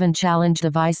can even challenge the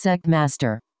Vice Sect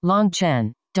Master. Long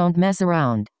Chen, don't mess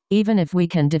around. Even if we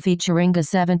can defeat Sharinga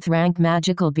 7th rank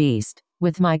magical beast,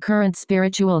 with my current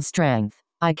spiritual strength,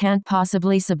 I can't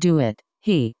possibly subdue it.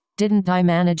 Didn't I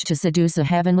manage to seduce a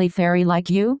heavenly fairy like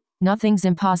you? Nothing's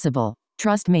impossible.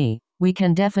 Trust me, we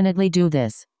can definitely do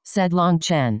this, said Long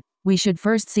Chen. We should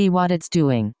first see what it's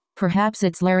doing. Perhaps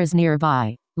its lair is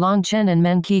nearby. Long Chen and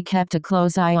Menqi kept a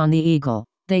close eye on the eagle.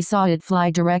 They saw it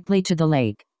fly directly to the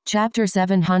lake. Chapter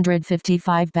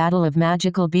 755 Battle of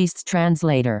Magical Beasts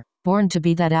Translator.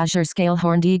 BornToBe that azure scale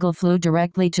horned eagle flew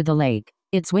directly to the lake.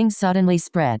 Its wings suddenly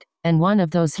spread, and one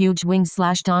of those huge wings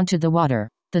slashed onto the water.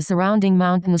 The surrounding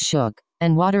mountains shook,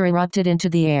 and water erupted into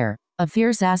the air. A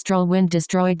fierce astral wind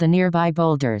destroyed the nearby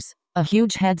boulders. A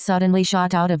huge head suddenly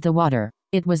shot out of the water.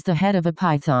 It was the head of a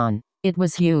python. It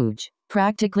was huge,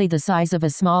 practically the size of a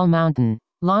small mountain.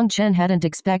 Long Chen hadn't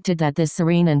expected that this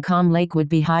serene and calm lake would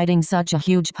be hiding such a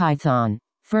huge python.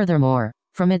 Furthermore,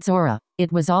 from its aura,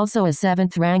 it was also a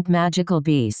 7th rank magical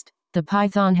beast. The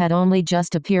python had only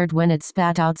just appeared when it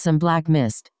spat out some black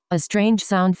mist. A strange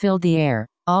sound filled the air,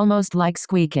 almost like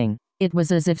squeaking. It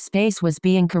was as if space was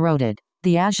being corroded.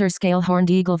 The azure scale horned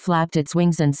eagle flapped its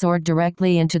wings and soared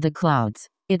directly into the clouds.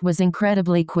 It was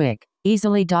incredibly quick,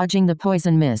 easily dodging the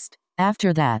poison mist.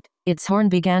 After that, its horn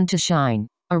began to shine.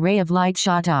 A ray of light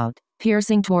shot out,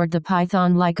 piercing toward the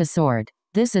python like a sword.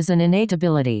 This is an innate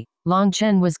ability. Long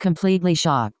Chen was completely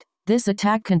shocked. This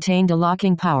attack contained a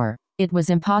locking power. It was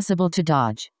impossible to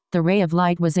dodge. The ray of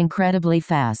light was incredibly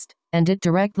fast, and it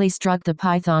directly struck the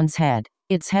python's head.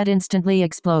 Its head instantly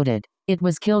exploded. It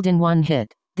was killed in one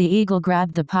hit. The eagle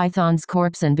grabbed the python's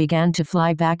corpse and began to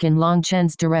fly back in Long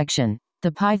Chen's direction.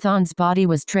 The python's body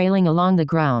was trailing along the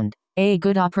ground. A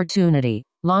good opportunity.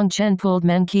 Long Chen pulled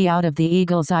Menqi out of the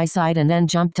eagle's eyesight and then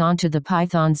jumped onto the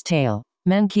python's tail.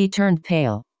 Menqi turned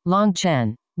pale. Long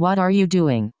Chen, what are you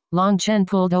doing? Long Chen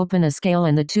pulled open a scale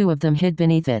and the two of them hid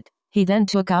beneath it. He then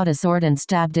took out a sword and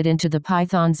stabbed it into the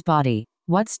python's body.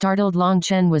 What startled Long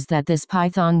Chen was that this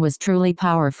python was truly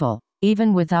powerful.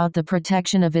 Even without the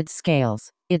protection of its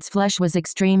scales, its flesh was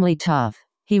extremely tough.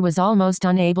 He was almost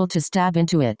unable to stab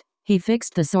into it. He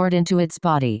fixed the sword into its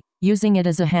body, using it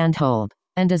as a handhold.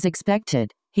 And as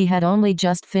expected, he had only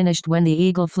just finished when the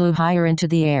eagle flew higher into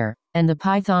the air, and the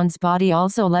python's body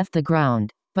also left the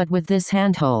ground. But with this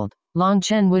handhold, Long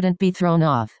Chen wouldn't be thrown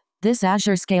off. This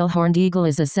azure scale horned eagle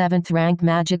is a 7th rank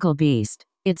magical beast.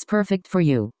 It's perfect for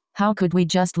you. How could we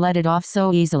just let it off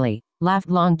so easily? Laughed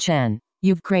Long Chen.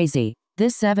 You've crazy.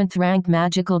 This 7th rank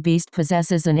magical beast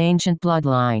possesses an ancient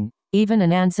bloodline. Even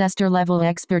an ancestor level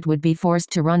expert would be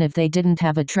forced to run if they didn't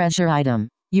have a treasure item.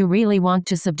 You really want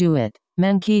to subdue it?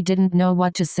 Menqi didn't know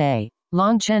what to say.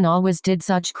 Long Chen always did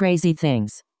such crazy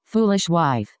things. Foolish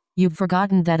wife. You've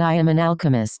forgotten that I am an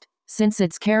alchemist. Since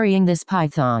it's carrying this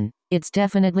python, it's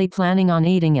definitely planning on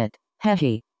eating it.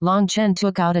 Hehe. Long Chen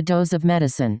took out a dose of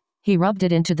medicine. He rubbed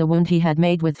it into the wound he had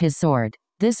made with his sword.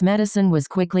 This medicine was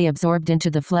quickly absorbed into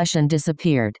the flesh and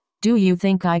disappeared. Do you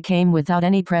think I came without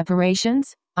any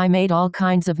preparations? I made all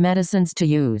kinds of medicines to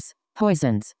use.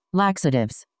 Poisons,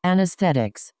 laxatives,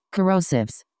 anesthetics,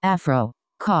 corrosives,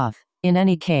 cough. In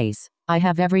any case, I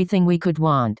have everything we could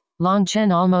want. Long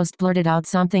Chen almost blurted out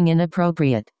something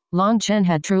inappropriate. Long Chen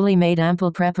had truly made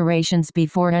ample preparations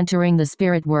before entering the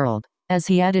spirit world. As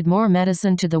he added more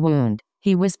medicine to the wound,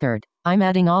 he whispered, I'm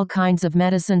adding all kinds of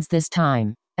medicines this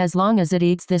time. As long as it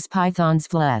eats this python's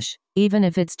flesh, even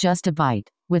if it's just a bite,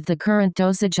 with the current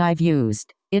dosage I've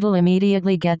used, it'll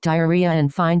immediately get diarrhea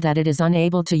and find that it is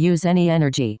unable to use any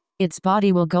energy. Its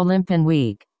body will go limp and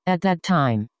weak. At that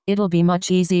time, it'll be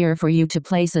much easier for you to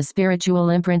place a spiritual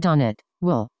imprint on it.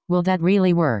 Will that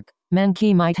really work?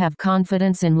 Menqi might have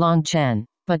confidence in Long Chen,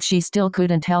 but she still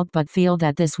couldn't help but feel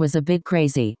that this was a bit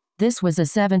crazy. This was a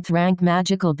 7th rank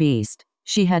magical beast.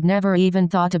 She had never even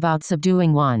thought about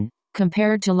subduing one.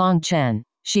 Compared to Long Chen,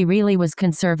 she really was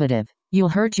conservative. You'll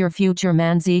hurt your future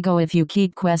man's ego if you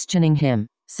keep questioning him,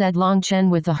 said Long Chen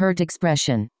with a hurt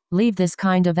expression. Leave this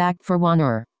kind of act for one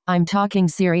or, I'm talking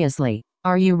seriously.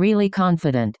 Are you really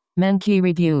confident? Menqi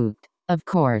rebuked. Of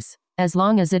course. As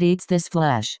long as it eats this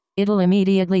flesh, it'll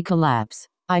immediately collapse.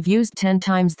 I've used 10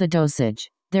 times the dosage.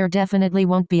 There definitely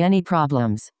won't be any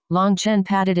problems. Long Chen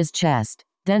patted his chest.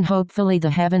 Then hopefully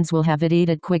the heavens will have it eat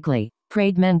it quickly,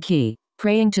 prayed Menqi.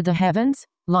 Praying to the heavens?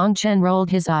 Long Chen rolled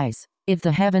his eyes. If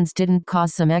the heavens didn't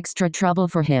cause some extra trouble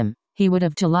for him, he would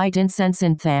have to light incense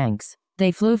in thanks.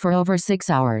 They flew for over 6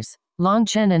 hours. Long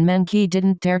Chen and Menqi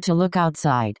didn't dare to look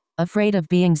outside, afraid of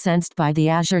being sensed by the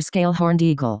azure scale horned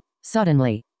eagle.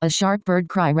 Suddenly, a sharp bird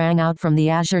cry rang out from the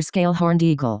azure scale horned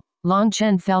eagle. Long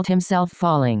Chen felt himself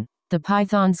falling. The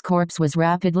python's corpse was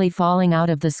rapidly falling out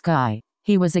of the sky.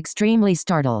 He was extremely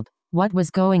startled. What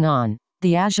was going on?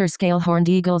 The azure scale horned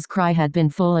eagle's cry had been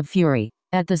full of fury.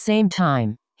 At the same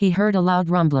time, he heard a loud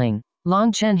rumbling.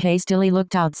 Long Chen hastily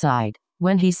looked outside.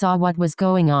 When he saw what was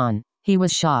going on, he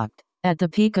was shocked. At the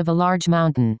peak of a large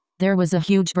mountain, there was a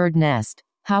huge bird nest.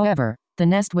 However, the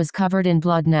nest was covered in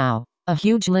blood now. A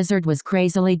huge lizard was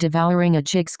crazily devouring a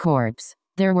chick's corpse.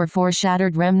 There were 4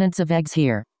 shattered remnants of eggs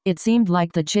here. It seemed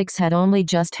like the chicks had only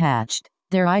just hatched.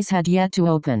 Their eyes had yet to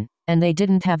open, and they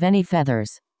didn't have any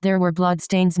feathers. There were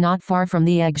bloodstains not far from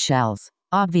the eggshells.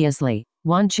 Obviously,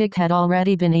 one chick had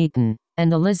already been eaten,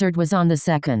 and the lizard was on the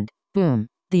second. Boom!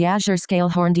 The azure scale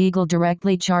horned eagle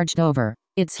directly charged over.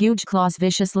 Its huge claws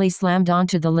viciously slammed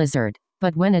onto the lizard,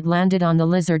 but when it landed on the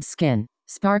lizard's skin,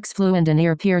 sparks flew and an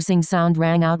ear-piercing sound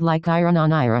rang out like iron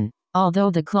on iron. Although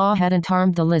the claw hadn't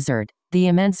harmed the lizard, the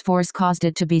immense force caused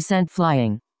it to be sent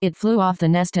flying. It flew off the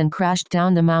nest and crashed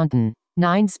down the mountain.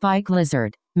 9-spike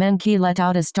lizard. Menqi let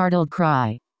out a startled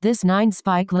cry. This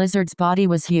 9-spike lizard's body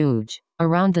was huge,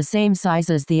 around the same size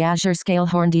as the azure scale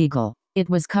horned eagle. It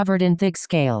was covered in thick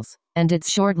scales, and its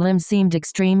short limbs seemed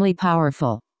extremely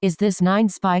powerful. Is this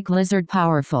 9-spike lizard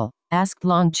powerful? Asked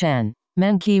Long Chen.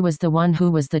 Menqi was the one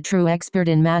who was the true expert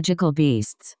in magical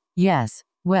beasts. Yes.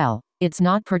 Well, it's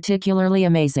not particularly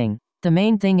amazing. The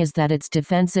main thing is that its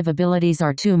defensive abilities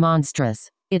are too monstrous.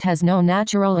 It has no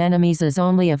natural enemies as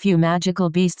only a few magical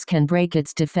beasts can break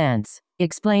its defense,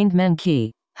 explained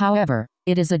Menqi. However,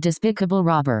 it is a despicable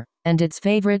robber, and its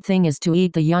favorite thing is to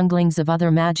eat the younglings of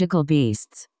other magical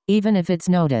beasts. Even if it's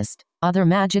noticed, other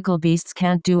magical beasts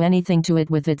can't do anything to it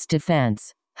with its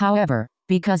defense. However,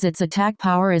 because its attack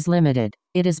power is limited,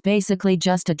 it is basically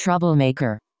just a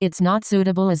troublemaker. It's not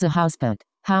suitable as a housepet.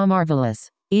 How marvelous.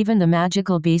 Even the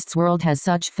magical beasts world has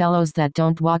such fellows that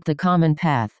don't walk the common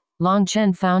path. Long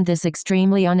Chen found this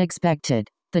extremely unexpected.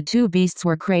 The two beasts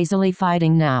were crazily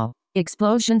fighting now.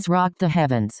 Explosions rocked the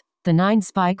heavens. The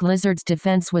 9-spike lizard's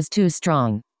defense was too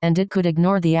strong, and it could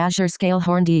ignore the azure scale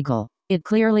horned eagle. It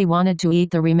clearly wanted to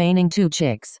eat the remaining 2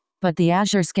 chicks, but the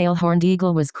azure scale horned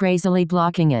eagle was crazily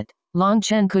blocking it. Long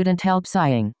Chen couldn't help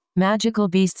sighing. Magical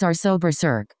beasts are so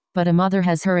berserk, but a mother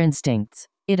has her instincts.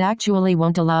 It actually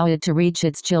won't allow it to reach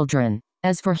its children.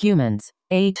 As for humans,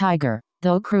 a tiger,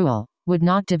 though cruel, would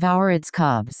not devour its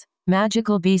cubs.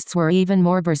 Magical beasts were even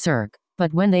more berserk,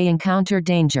 but when they encountered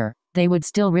danger, they would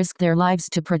still risk their lives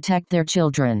to protect their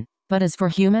children. But as for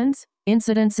humans,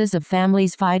 incidences of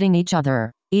families fighting each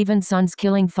other, even sons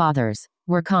killing fathers,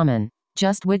 were common.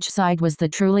 Just which side was the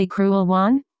truly cruel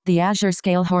one? The azure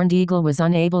scale horned eagle was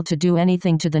unable to do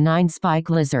anything to the 9-spike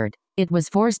lizard. It was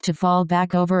forced to fall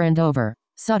back over and over.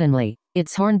 Suddenly,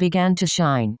 its horn began to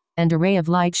shine, and a ray of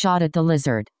light shot at the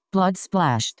lizard. Blood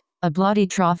splashed. A bloody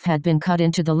trough had been cut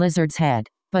into the lizard's head,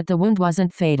 but the wound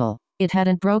wasn't fatal. It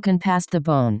hadn't broken past the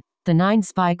bone. The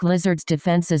 9-spike lizard's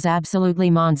defense is absolutely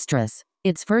monstrous.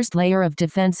 Its first layer of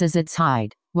defense is its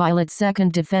hide, while its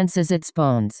second defense is its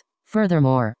bones.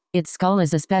 Furthermore, its skull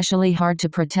is especially hard to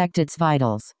protect its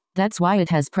vitals. That's why it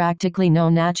has practically no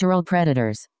natural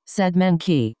predators, said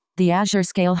Menki. The azure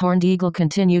scale horned eagle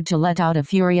continued to let out a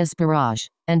furious barrage,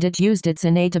 and it used its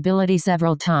innate ability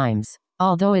several times.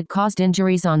 Although it caused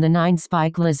injuries on the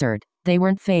 9-spike lizard, they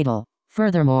weren't fatal.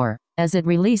 Furthermore, as it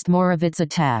released more of its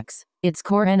attacks, its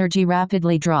core energy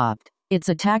rapidly dropped. Its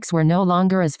attacks were no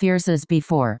longer as fierce as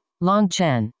before. Long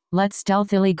Chen, let's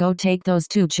stealthily go take those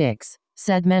 2 chicks,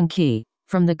 said Menki.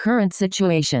 From the current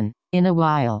situation, in a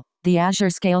while, the azure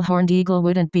scale horned eagle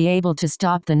wouldn't be able to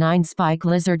stop the 9-spike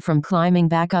lizard from climbing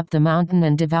back up the mountain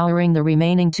and devouring the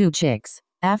remaining 2 chicks.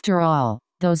 After all,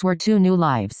 those were 2 new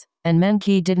lives, and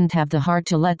Menki didn't have the heart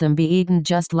to let them be eaten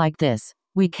just like this.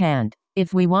 We can't.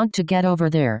 If we want to get over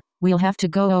there, we'll have to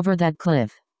go over that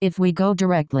cliff. If we go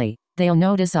directly, they'll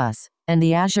notice us, and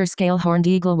the azure scale horned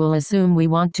eagle will assume we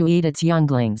want to eat its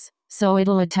younglings, so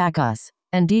it'll attack us,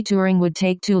 and detouring would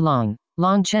take too long.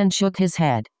 Long Chen shook his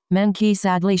head. Menki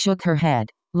sadly shook her head.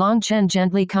 Long Chen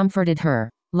gently comforted her.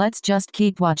 Let's just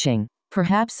keep watching.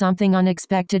 Perhaps something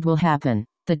unexpected will happen.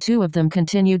 The 2 of them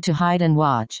continued to hide and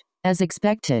watch. As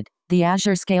expected, the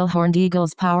azure scale horned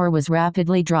eagle's power was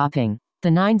rapidly dropping. The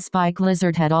 9-spike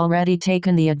lizard had already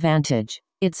taken the advantage.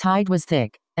 Its hide was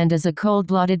thick, and as a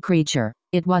cold-blooded creature,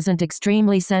 it wasn't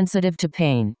extremely sensitive to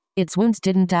pain. Its wounds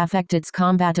didn't affect its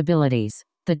combat abilities.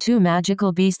 The 2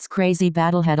 magical beasts' crazy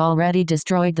battle had already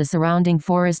destroyed the surrounding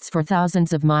forests for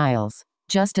thousands of miles.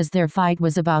 Just as their fight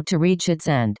was about to reach its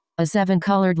end, a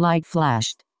 7-colored light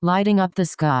flashed, lighting up the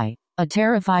sky. A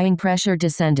terrifying pressure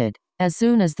descended. As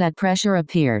soon as that pressure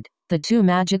appeared, the 2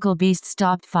 magical beasts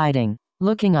stopped fighting.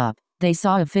 Looking up, they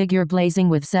saw a figure blazing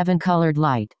with 7-colored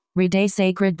light. Ride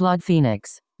Sacred Blood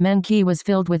Phoenix. Menki was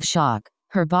filled with shock,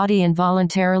 her body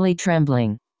involuntarily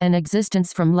trembling. An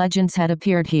existence from legends had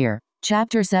appeared here.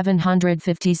 Chapter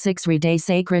 756 Ride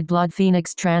Sacred Blood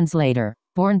Phoenix Translator.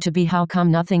 BornToBe. How come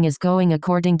nothing is going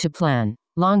according to plan?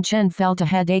 Long Chen felt a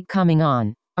headache coming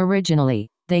on. Originally,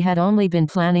 they had only been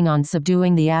planning on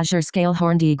subduing the azure scale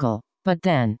horned eagle. But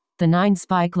then, the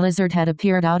 9-spike lizard had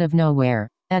appeared out of nowhere.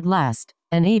 At last,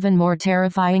 an even more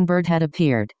terrifying bird had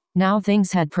appeared. Now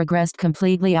things had progressed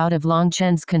completely out of Long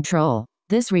Chen's control.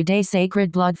 This Ride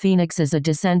Sacred Blood Phoenix is a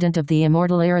descendant of the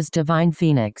immortal era's divine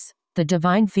phoenix. The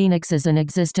divine phoenix is an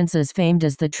existence as famed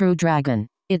as the true dragon.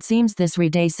 It seems this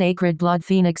Ride Sacred Blood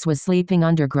Phoenix was sleeping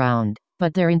underground,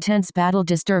 but their intense battle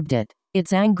disturbed it.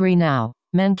 It's angry now.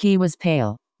 Menki was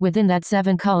pale. Within that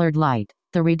 7-colored light,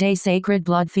 the Ride Sacred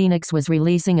Blood Phoenix was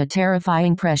releasing a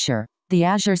terrifying pressure. The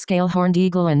azure scale horned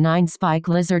eagle and 9-spike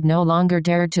lizard no longer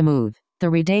dared to move. The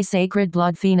Ride Sacred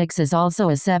Blood Phoenix is also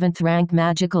a 7th-rank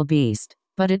magical beast,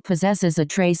 but it possesses a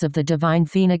trace of the divine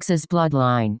phoenix's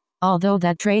bloodline. Although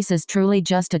that trace is truly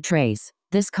just a trace,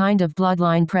 this kind of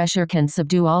bloodline pressure can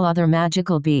subdue all other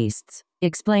magical beasts,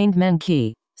 explained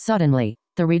Menki. Suddenly,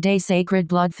 the Ride Sacred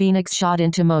Blood Phoenix shot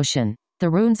into motion. The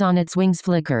runes on its wings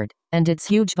flickered, and its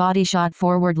huge body shot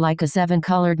forward like a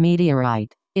 7-colored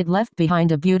meteorite. It left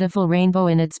behind a beautiful rainbow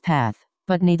in its path,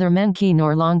 but neither Menki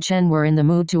nor Long Chen were in the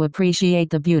mood to appreciate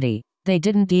the beauty. They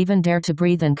didn't even dare to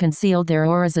breathe and concealed their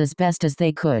auras as best as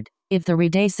they could. If the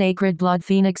Ride Sacred Blood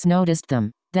Phoenix noticed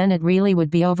them, then it really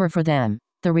would be over for them.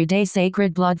 The Ride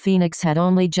Sacred Blood Phoenix had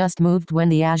only just moved when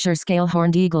the azure scale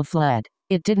horned eagle fled.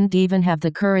 It didn't even have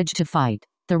the courage to fight.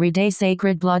 The Ride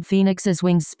Sacred Blood Phoenix's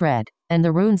wings spread, and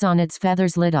the runes on its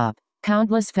feathers lit up.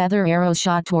 Countless feather arrows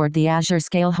shot toward the azure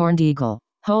scale horned eagle.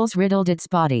 Holes riddled its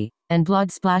body, and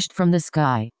blood splashed from the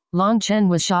sky. Long Chen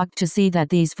was shocked to see that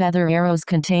these feather arrows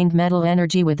contained metal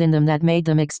energy within them that made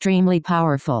them extremely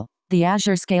powerful. The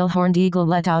azure scale horned eagle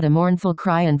let out a mournful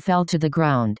cry and fell to the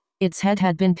ground. Its head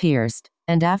had been pierced,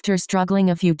 and after struggling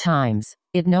a few times,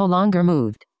 it no longer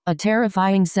moved. A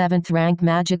terrifying 7th-rank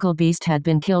magical beast had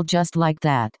been killed just like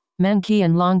that. Menki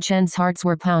and Long Chen's hearts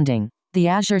were pounding. The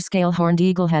azure scale horned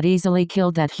eagle had easily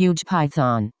killed that huge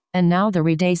python. And now the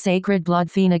Ride Sacred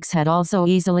Blood Phoenix had also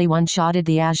easily one-shotted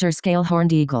the azure scale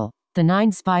horned eagle. The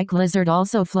 9-spike lizard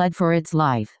also fled for its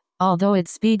life. Although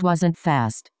its speed wasn't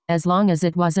fast, as long as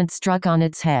it wasn't struck on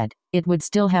its head, it would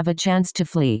still have a chance to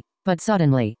flee. But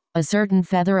suddenly, a certain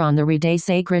feather on the Rede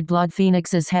Sacred Blood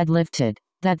Phoenix's head lifted.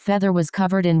 That feather was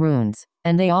covered in runes,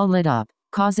 and they all lit up,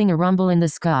 causing a rumble in the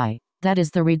sky. That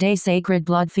is the Rede Sacred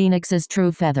Blood Phoenix's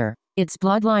true feather. Its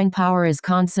bloodline power is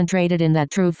concentrated in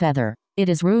that true feather. It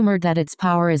is rumored that its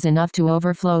power is enough to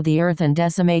overflow the earth and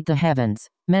decimate the heavens.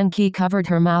 Menki covered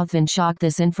her mouth in shock.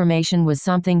 This information was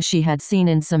something she had seen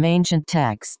in some ancient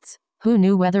texts. Who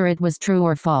knew whether it was true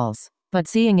or false? But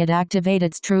seeing it activate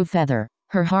its true feather,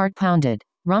 her heart pounded.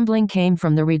 Rumbling came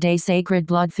from the Rede Sacred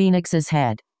Blood Phoenix's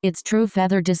head. Its true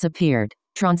feather disappeared,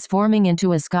 transforming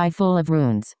into a sky full of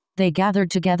runes. They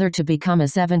gathered together to become a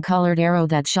 7-colored arrow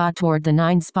that shot toward the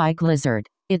 9-spike lizard.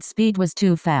 Its speed was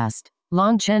too fast.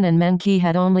 Long Chen and Menki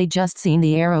had only just seen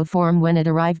the arrow form when it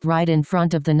arrived right in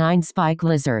front of the 9-spike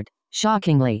lizard.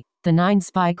 Shockingly, the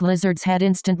 9-spike lizard's head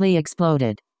instantly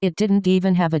exploded. It didn't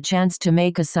even have a chance to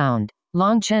make a sound.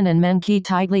 Long Chen and Menki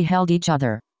tightly held each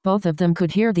other. Both of them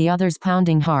could hear the other's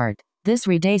pounding heart. This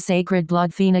Rede Sacred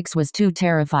Blood Phoenix was too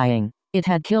terrifying. It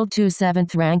had killed 2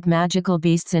 7th-rank magical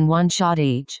beasts in one shot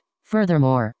each.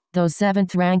 Furthermore, those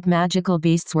 7th-rank magical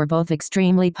beasts were both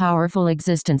extremely powerful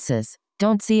existences.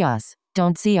 Don't see us.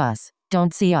 Don't see us.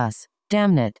 Don't see us.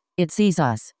 Damn it. It sees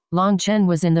us. Long Chen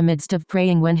was in the midst of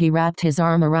praying when he wrapped his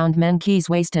arm around Menki's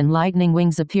waist and lightning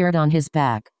wings appeared on his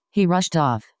back. He rushed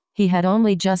off. He had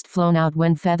only just flown out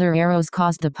when feather arrows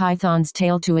caused the python's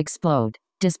tail to explode.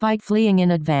 Despite fleeing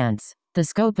in advance, the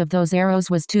scope of those arrows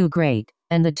was too great,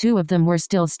 and the two of them were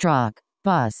still struck.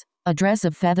 Buzz. A dress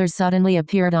of feathers suddenly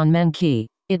appeared on Menki.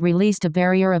 It released a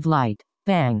barrier of light.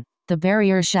 Bang. The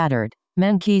barrier shattered.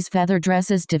 Menki's feather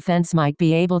dress's defense might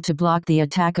be able to block the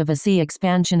attack of a sea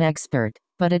expansion expert,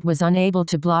 but it was unable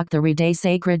to block the Rede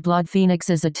Sacred Blood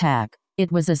Phoenix's attack.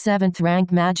 It was a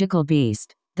 7th-rank magical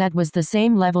beast. That was the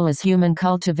same level as human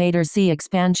cultivator sea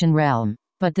expansion realm.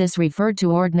 But this referred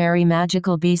to ordinary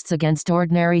magical beasts against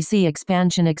ordinary sea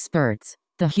expansion experts.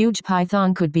 The huge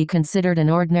python could be considered an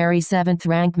ordinary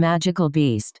 7th-rank magical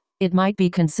beast. It might be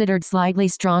considered slightly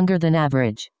stronger than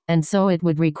average, and so it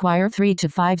would require 3 to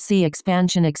 5 sea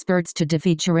expansion experts to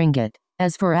defeat Sharingat.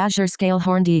 As for Azure Scale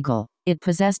Horned Eagle, it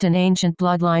possessed an ancient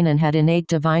bloodline and had innate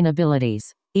divine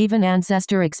abilities. Even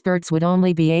ancestor experts would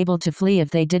only be able to flee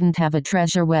if they didn't have a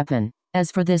treasure weapon.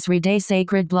 As for this Rede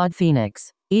Sacred Blood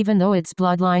Phoenix, even though its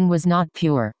bloodline was not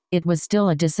pure, it was still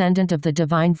a descendant of the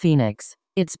Divine Phoenix.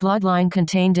 Its bloodline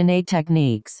contained innate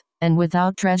techniques, and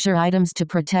without treasure items to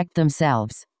protect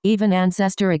themselves, even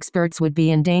ancestor experts would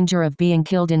be in danger of being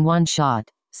killed in one shot.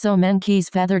 So Menki's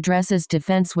feather dress's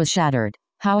defense was shattered.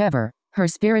 However, her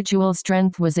spiritual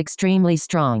strength was extremely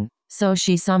strong, so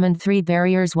she summoned 3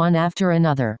 barriers one after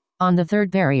another. On the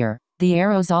 3rd barrier, the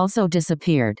arrows also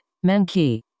disappeared.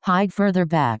 Menki, hide further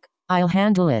back. I'll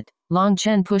handle it. Long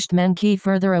Chen pushed Menki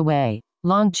further away.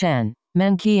 Long Chen.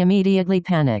 Menki immediately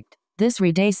panicked. This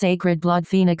Rede Sacred Blood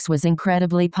Phoenix was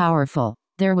incredibly powerful.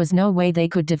 There was no way they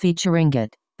could defeat Sharingat.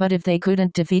 But if they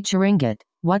couldn't defeat Sharingat,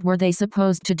 what were they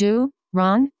supposed to do?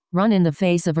 Run? Run in the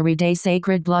face of a Rede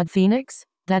Sacred Blood Phoenix?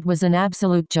 That was an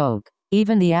absolute joke.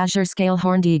 Even the Azure Scale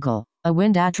Horned Eagle, a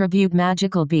wind attribute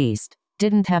magical beast,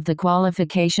 didn't have the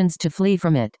qualifications to flee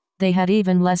from it. They had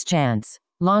even less chance.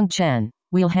 Long Chen,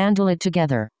 we'll handle it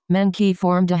together. Menki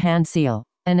formed a hand seal.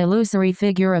 An illusory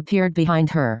figure appeared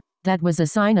behind her. That was a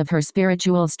sign of her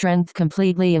spiritual strength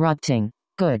completely erupting.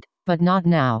 Good, but not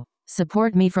now.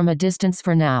 Support me from a distance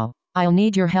for now. I'll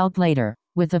need your help later.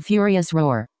 With a furious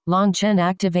roar, Long Chen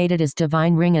activated his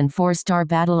divine ring and 4-star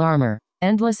battle armor.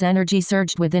 Endless energy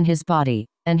surged within his body,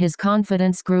 and his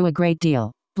confidence grew a great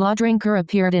deal. Bloodrinker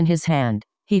appeared in his hand.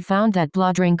 He found that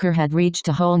Bloodrinker had reached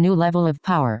a whole new level of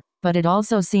power, but it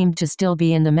also seemed to still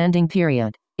be in the mending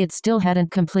period. It still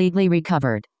hadn't completely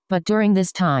recovered, but during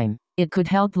this time, it could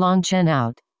help Long Chen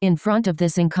out. In front of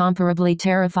this incomparably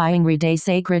terrifying Rede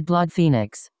Sacred Blood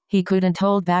Phoenix, he couldn't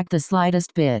hold back the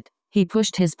slightest bit. He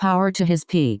pushed his power to his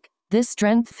peak. This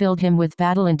strength filled him with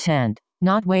battle intent.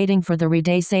 Not waiting for the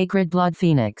Rede Sacred Blood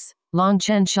Phoenix, Long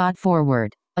Chen shot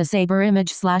forward. A saber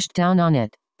image slashed down on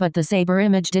it, but the saber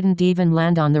image didn't even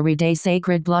land on the Rede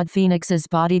Sacred Blood Phoenix's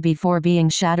body before being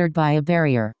shattered by a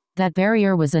barrier. That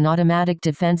barrier was an automatic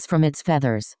defense from its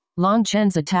feathers. Long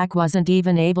Chen's attack wasn't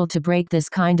even able to break this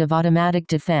kind of automatic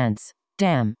defense.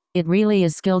 Damn, it really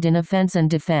is skilled in offense and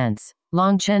defense.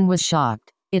 Long Chen was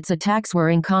shocked. Its attacks were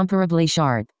incomparably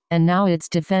sharp, and now its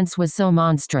defense was so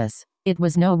monstrous. It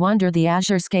was no wonder the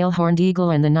Azure Scale Horned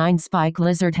Eagle and the 9-spike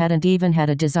lizard hadn't even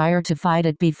had a desire to fight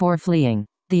it before fleeing.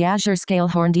 The Azure Scale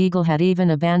Horned Eagle had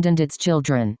even abandoned its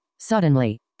children.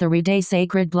 Suddenly, the Rede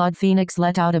Sacred Blood Phoenix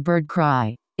let out a bird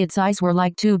cry. Its eyes were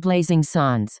like 2 blazing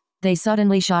suns. They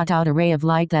suddenly shot out a ray of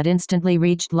light that instantly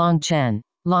reached Long Chen.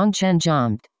 Long Chen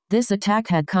jumped. This attack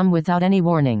had come without any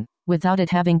warning, without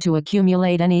it having to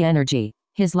accumulate any energy.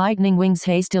 His lightning wings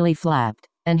hastily flapped,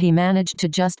 and he managed to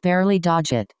just barely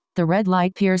dodge it. The red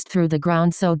light pierced through the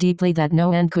ground so deeply that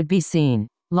no end could be seen.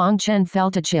 Long Chen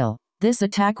felt a chill. This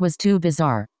attack was too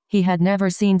bizarre. He had never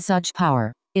seen such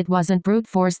power. It wasn't brute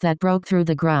force that broke through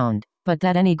the ground, but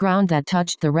that any ground that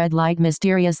touched the red light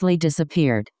mysteriously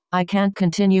disappeared. I can't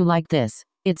continue like this.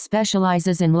 It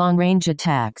specializes in long-range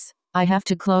attacks. I have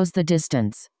to close the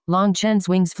distance. Long Chen's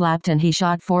wings flapped and he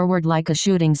shot forward like a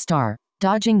shooting star,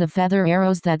 dodging the feather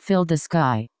arrows that filled the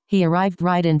sky. He arrived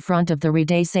right in front of the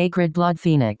Ride Sacred Blood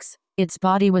Phoenix. Its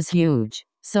body was huge,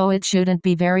 so it shouldn't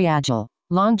be very agile.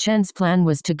 Long Chen's plan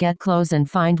was to get close and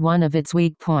find one of its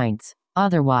weak points.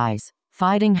 Otherwise,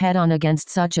 fighting head-on against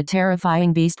such a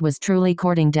terrifying beast was truly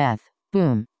courting death.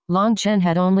 Boom. Long Chen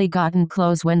had only gotten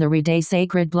close when the Ride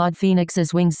Sacred Blood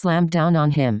Phoenix's wings slammed down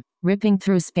on him, ripping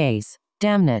through space.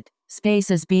 Damn it.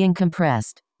 Space is being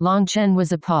compressed. Long Chen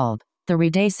was appalled. The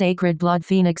Ride Sacred Blood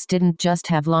Phoenix didn't just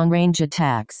have long-range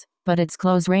attacks, but its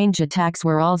close-range attacks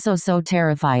were also so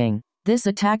terrifying. This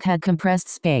attack had compressed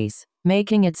space,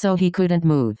 making it so he couldn't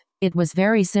move. It was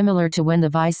very similar to when the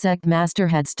Vice Sect Master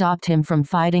had stopped him from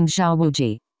fighting Zhao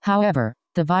Wuji. However,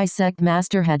 the Vice Sect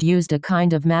Master had used a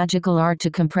kind of magical art to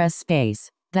compress space.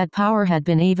 That power had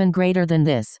been even greater than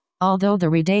this. Although the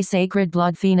Ride Sacred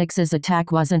Blood Phoenix's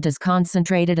attack wasn't as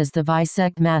concentrated as the Vice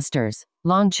Sect Master's,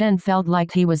 Long Chen felt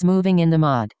like he was moving in the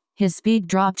mud. His speed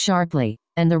dropped sharply,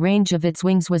 and the range of its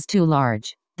wings was too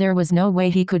large. There was no way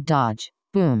he could dodge.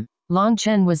 Boom. Long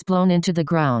Chen was blown into the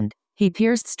ground. He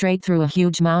pierced straight through a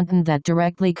huge mountain that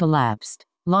directly collapsed.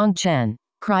 Long Chen,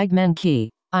 cried Menqi.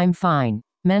 I'm fine.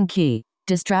 Menqi,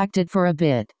 distracted for a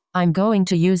bit. I'm going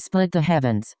to use Split the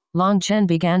Heavens. Long Chen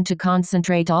began to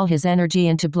concentrate all his energy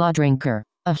into Bloodrinker.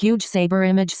 A huge saber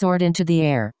image soared into the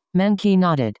air. Menqi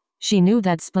nodded. She knew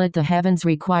that Split the Heavens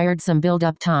required some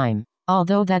build-up time.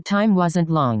 Although that time wasn't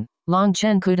long, Long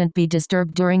Chen couldn't be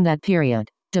disturbed during that period.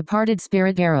 Departed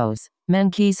spirit arrows.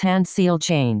 Menqi's hand seal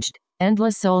changed.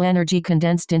 Endless soul energy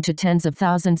condensed into tens of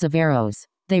thousands of arrows.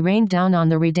 They rained down on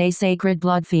the Ride Sacred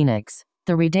Blood Phoenix.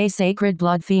 The Ride Sacred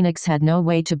Blood Phoenix had no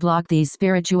way to block these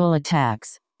spiritual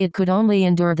attacks. It could only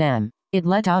endure them. It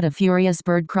let out a furious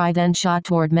bird cry, then shot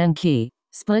toward Menqi.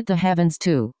 Split the Heavens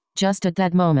too. Just at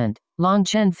that moment, Long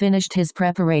Chen finished his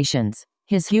preparations.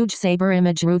 His huge saber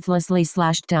image ruthlessly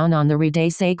slashed down on the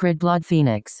Ride Sacred Blood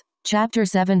Phoenix. Chapter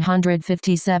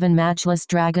 757 Matchless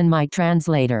Dragon Might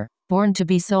Translator. Born to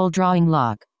be Soul Drawing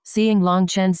Lock. Seeing Long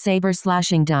Chen's saber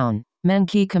slashing down,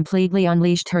 Menqi completely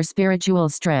unleashed her spiritual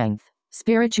strength.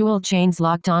 Spiritual chains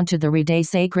locked onto the Ride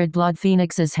Sacred Blood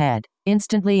Phoenix's head,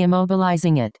 instantly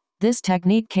immobilizing it. This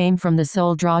technique came from the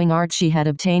soul drawing art she had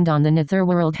obtained on the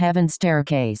Netherworld Heaven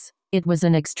Staircase. It was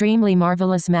an extremely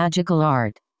marvelous magical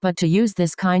art, but to use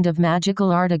this kind of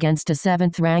magical art against a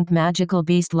 7th-rank magical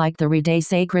beast like the Ride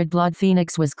Sacred Blood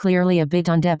Phoenix was clearly a bit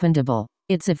undependable.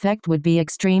 Its effect would be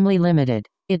extremely limited.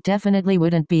 It definitely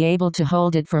wouldn't be able to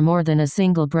hold it for more than a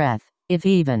single breath, if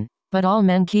even. But all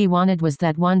Menqi wanted was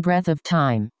that one breath of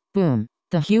time. Boom.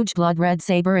 The huge blood-red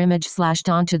saber image slashed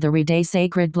onto the Ride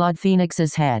Sacred Blood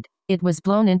Phoenix's head. It was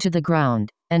blown into the ground,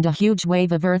 and a huge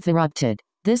wave of earth erupted.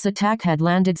 This attack had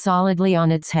landed solidly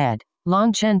on its head.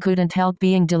 Long Chen couldn't help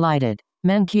being delighted.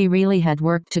 Menqi really had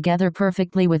worked together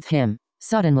perfectly with him.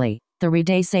 Suddenly, the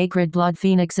Ride Sacred Blood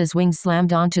Phoenix's wings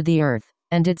slammed onto the earth,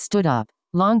 and it stood up.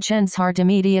 Long Chen's heart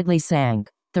immediately sank.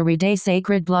 The Ride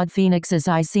Sacred Blood Phoenix's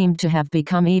eyes seemed to have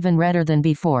become even redder than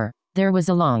before. There was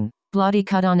a long, bloody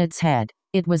cut on its head.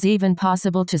 It was even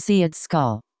possible to see its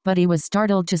skull, but he was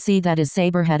startled to see that his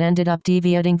saber had ended up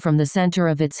deviating from the center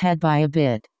of its head by a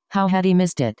bit. How had he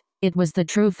missed it? It was the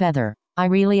true feather. I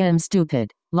really am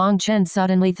stupid. Long Chen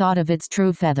suddenly thought of its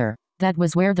true feather. That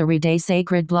was where the Ride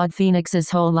Sacred Blood Phoenix's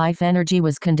whole life energy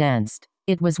was condensed.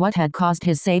 It was what had caused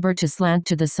his saber to slant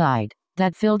to the side.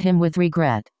 That filled him with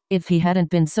regret. If he hadn't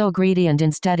been so greedy and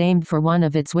instead aimed for one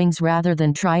of its wings rather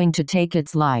than trying to take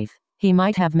its life, he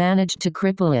might have managed to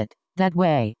cripple it. That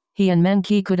way, he and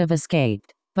Menqi could have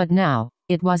escaped. But now,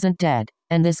 it wasn't dead,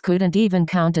 and this couldn't even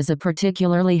count as a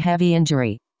particularly heavy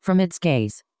injury. From its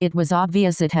gaze, it was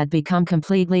obvious it had become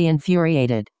completely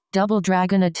infuriated. Double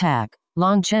Dragon Attack.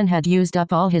 Long Chen had used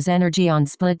up all his energy on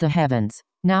Split the Heavens.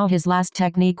 Now his last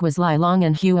technique was Lai Long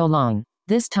and Huo Long.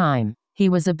 This time, he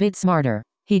was a bit smarter.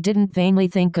 He didn't vainly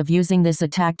think of using this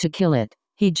attack to kill it.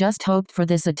 He just hoped for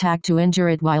this attack to injure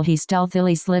it while he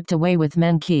stealthily slipped away with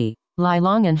Menqi. Lai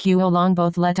Long and Huo Long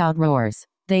both let out roars.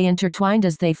 They intertwined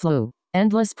as they flew.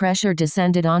 Endless pressure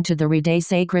descended onto the Ride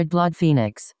Sacred Blood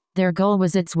Phoenix. Their goal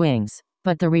was its wings.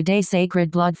 But the Ride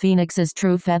sacred blood phoenix's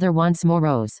true feather once more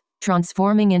rose,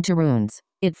 transforming into runes.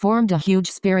 It formed a huge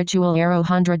spiritual arrow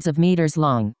hundreds of meters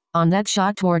long, on that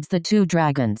shot towards the two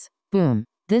dragons. Boom!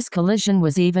 This collision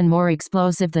was even more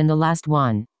explosive than the last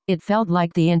one. It felt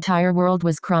like the entire world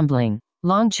was crumbling.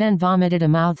 Long Chen vomited a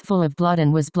mouthful of blood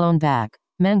and was blown back.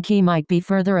 Menqi might be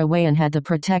further away and had the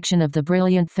protection of the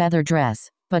brilliant feather dress,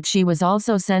 but she was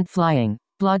also sent flying,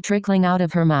 blood trickling out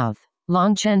of her mouth.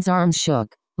 Long Chen's arms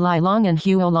shook. Lai Long and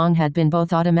Huo Long had been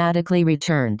both automatically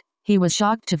returned. He was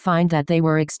shocked to find that they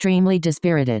were extremely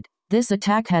dispirited. This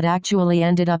attack had actually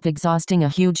ended up exhausting a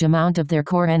huge amount of their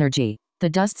core energy. The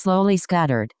dust slowly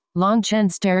scattered. Long Chen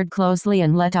stared closely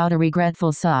and let out a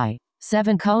regretful sigh.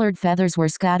 7 colored feathers were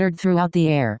scattered throughout the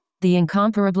air. The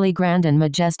incomparably grand and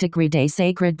majestic Ride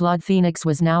sacred blood phoenix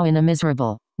was now in a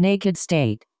miserable, naked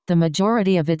state. The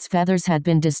majority of its feathers had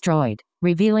been destroyed,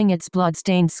 revealing its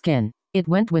blood-stained skin. It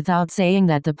went without saying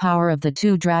that the power of the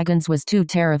two dragons was too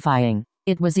terrifying.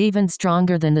 It was even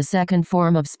stronger than the second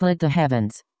form of Split the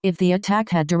Heavens. If the attack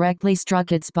had directly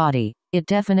struck its body, it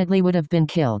definitely would have been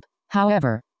killed.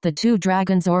 However, the two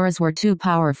dragons' auras were too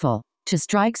powerful. To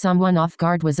strike someone off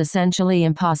guard was essentially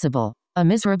impossible. A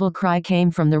miserable cry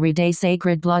came from the Ride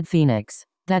sacred blood phoenix.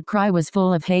 That cry was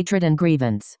full of hatred and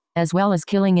grievance, as well as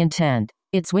killing intent.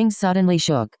 Its wings suddenly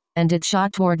shook, and it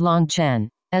shot toward Long Chen.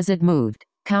 As it moved,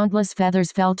 countless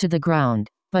feathers fell to the ground,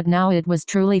 but now it was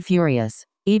truly furious.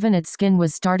 Even its skin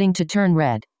was starting to turn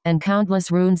red, and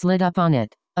countless runes lit up on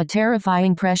it. A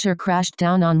terrifying pressure crashed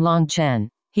down on Long Chen.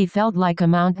 He felt like a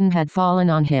mountain had fallen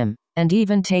on him, and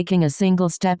even taking a single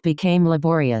step became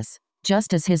laborious.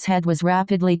 Just as his head was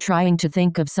rapidly trying to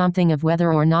think of something of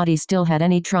whether or not he still had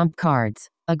any trump cards,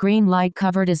 a green light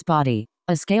covered his body.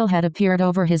 A scale had appeared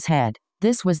over his head.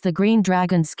 This was the green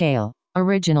dragon scale.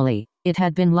 Originally, it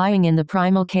had been lying in the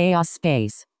primal chaos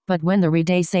space, but when the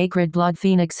Ride sacred blood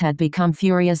phoenix had become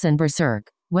furious and berserk,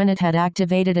 when it had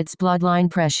activated its bloodline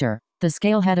pressure, the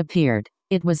scale had appeared.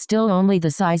 It was still only the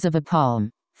size of a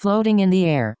palm, floating in the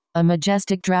air. A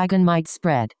majestic dragon might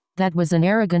spread. That was an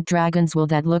arrogant dragon's will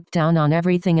that looked down on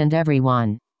everything and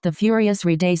everyone. The furious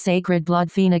Ride sacred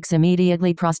blood phoenix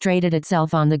immediately prostrated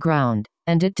itself on the ground,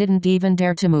 and it didn't even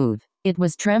dare to move. It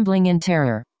was trembling in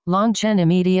terror. Long Chen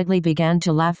immediately began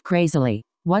to laugh crazily.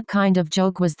 What kind of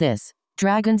joke was this?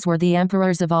 Dragons were the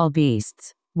emperors of all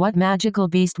beasts. What magical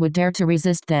beast would dare to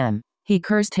resist them? He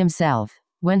cursed himself.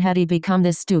 When had he become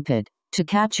this stupid? To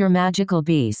capture magical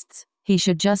beasts, he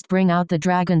should just bring out the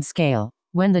dragon scale.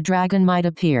 When the dragon might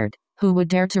appeared, who would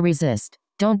dare to resist?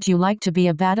 Don't you like to be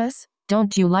a badass?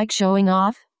 Don't you like showing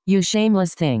off? You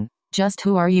shameless thing. Just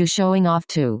who are you showing off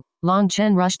to? Long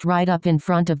Chen rushed right up in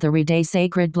front of the Ride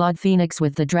sacred blood phoenix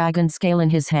with the dragon scale in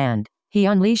his hand. He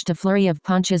unleashed a flurry of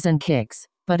punches and kicks,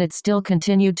 but it still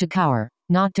continued to cower,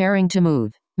 not daring to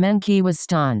move. Menqi was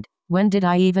stunned. When did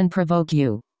I even provoke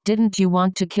you? Didn't you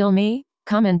want to kill me?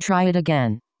 Come and try it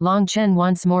again. Long Chen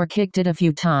once more kicked it a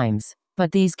few times,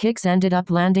 but these kicks ended up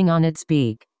landing on its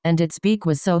beak, and its beak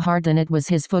was so hard that it was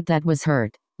his foot that was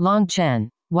hurt. Long Chen,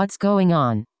 what's going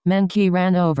on? Menqi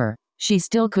ran over. She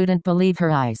still couldn't believe her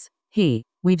eyes.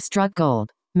 We've struck gold.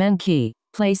 Menqi,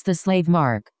 place the slave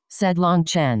mark, said Long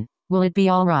Chen. Will it be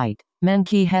all right?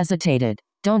 Menqi hesitated.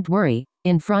 Don't worry,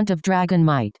 in front of dragon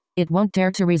might, it won't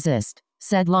dare to resist,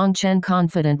 said Long Chen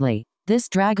confidently. This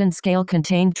dragon scale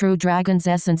contained true dragon's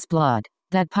essence blood.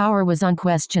 That power was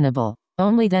unquestionable.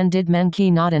 Only then did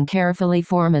Menqi nod and carefully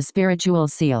form a spiritual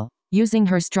seal. Using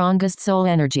her strongest soul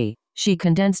energy, she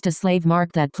condensed a slave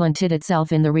mark that planted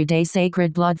itself in the Ride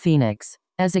sacred blood phoenix.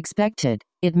 As expected,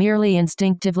 it merely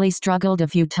instinctively struggled a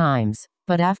few times,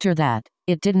 but after that,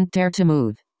 it didn't dare to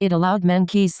move. It allowed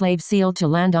Menqi's slave seal to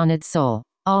land on its soul.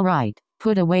 All right,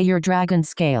 put away your dragon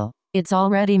scale. It's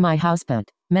already my housepet.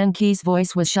 Menqi's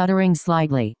voice was shuddering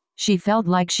slightly. She felt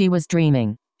like she was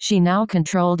dreaming. She now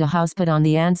controlled a housepet on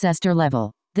the ancestor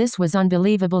level. This was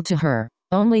unbelievable to her.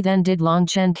 Only then did Long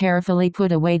Chen carefully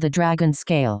put away the dragon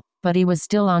scale, but he was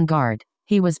still on guard.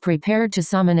 He was prepared to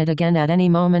summon it again at any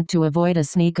moment to avoid a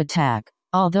sneak attack.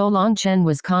 Although Long Chen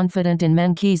was confident in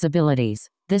Menqi's abilities,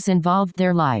 this involved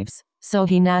their lives, so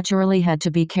he naturally had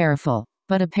to be careful.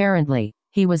 But apparently,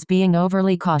 he was being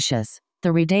overly cautious.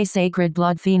 The Ride sacred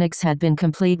blood phoenix had been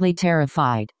completely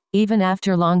terrified. Even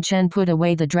after Long Chen put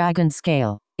away the dragon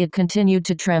scale, it continued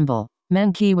to tremble.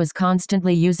 Menqi was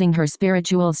constantly using her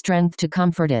spiritual strength to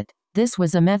comfort it. This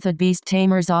was a method beast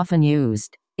tamers often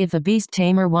used. If a beast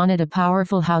tamer wanted a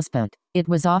powerful housepet, it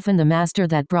was often the master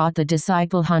that brought the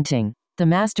disciple hunting. The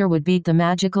master would beat the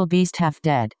magical beast half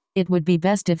dead. It would be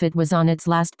best if it was on its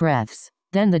last breaths.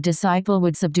 Then the disciple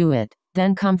would subdue it,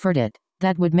 then comfort it,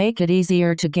 That would make it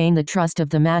easier to gain the trust of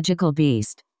the magical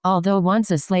beast. Although once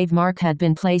a slave mark had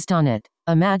been placed on it,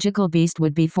 a magical beast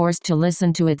would be forced to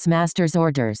listen to its master's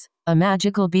orders. A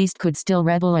magical beast could still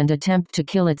rebel and attempt to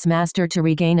kill its master to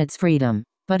regain its freedom.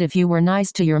 But if you were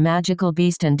nice to your magical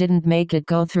beast and didn't make it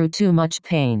go through too much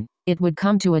pain, it would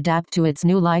come to adapt to its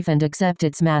new life and accept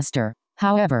its master.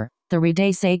 However, the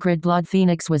Rede Sacred Blood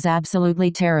Phoenix was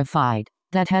absolutely terrified.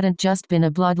 That hadn't just been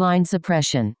a bloodline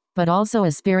suppression, but also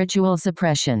a spiritual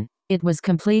suppression. It was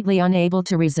completely unable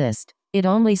to resist. It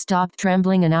only stopped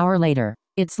trembling an hour later.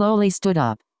 It slowly stood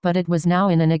up, but it was now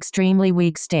in an extremely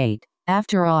weak state.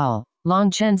 After all,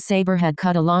 Long Chen's saber had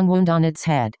cut a long wound on its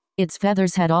head. Its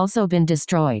feathers had also been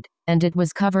destroyed, and it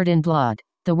was covered in blood.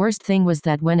 The worst thing was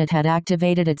that when it had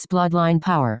activated its bloodline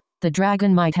power, the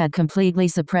dragon might had completely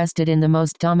suppressed it in the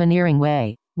most domineering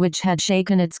way, which had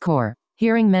shaken its core.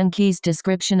 Hearing Menqi's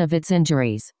description of its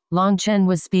injuries, Long Chen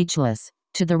was speechless.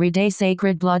 To the Rede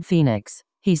Sacred Blood Phoenix,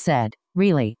 he said,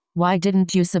 "Really, why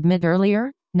didn't you submit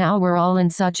earlier? Now we're all in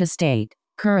such a state."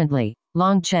 Currently,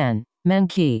 Long Chen,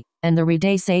 Menqi, and the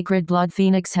Rede Sacred Blood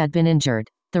Phoenix had been injured.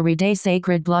 The Rede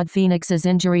Sacred Blood Phoenix's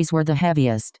injuries were the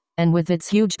heaviest, and with its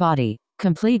huge body,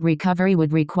 complete recovery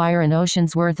would require an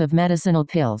ocean's worth of medicinal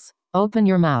pills. "Open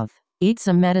your mouth. Eat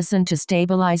some medicine to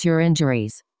stabilize your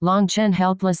injuries." Long Chen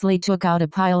helplessly took out a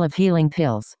pile of healing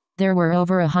pills. There were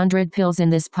over 100 pills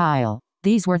in this pile.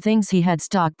 These were things he had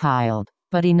stockpiled,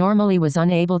 but he normally was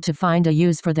unable to find a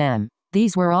use for them.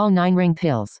 These were all 9-ring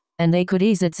pills, and they could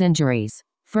ease its injuries.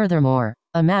 Furthermore,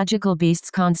 a magical beast's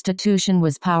constitution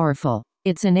was powerful.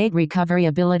 Its innate recovery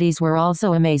abilities were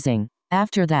also amazing.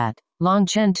 After that, Long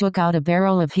Chen took out a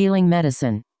barrel of healing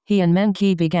medicine. He and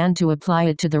Menqi began to apply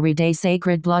it to the Rede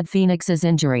Sacred Blood Phoenix's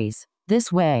injuries.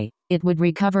 This way, it would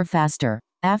recover faster.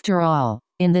 After all,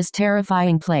 in this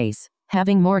terrifying place,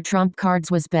 having more trump cards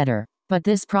was better. But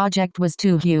this project was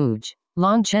too huge.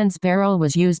 Long Chen's barrel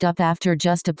was used up after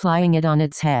just applying it on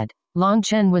its head. Long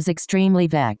Chen was extremely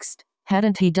vexed.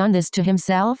 Hadn't he done this to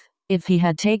himself? If he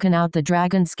had taken out the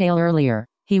dragon scale earlier,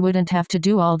 he wouldn't have to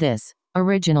do all this.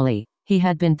 Originally, he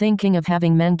had been thinking of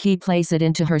having Menqi place it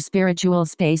into her spiritual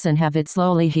space and have it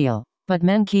slowly heal. But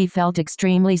Menqi felt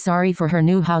extremely sorry for her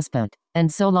new housemate,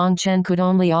 and so Long Chen could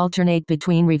only alternate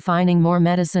between refining more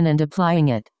medicine and applying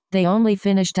it. They only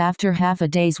finished after half a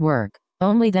day's work.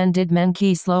 Only then did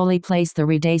Menqi slowly place the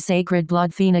Rede Sacred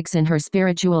Blood Phoenix in her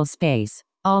spiritual space.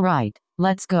 "All right,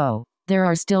 let's go. There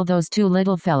are still those 2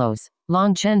 little fellows."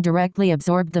 Long Chen directly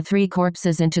absorbed the 3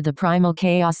 corpses into the primal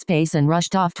chaos space and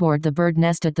rushed off toward the bird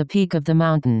nest at the peak of the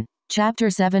mountain. Chapter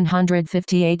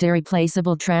 758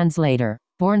 Irreplaceable Translator.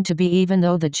 BornToBe. Even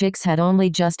though the chicks had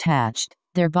only just hatched,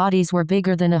 their bodies were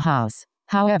bigger than a house.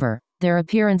 However, their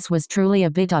appearance was truly a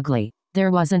bit ugly.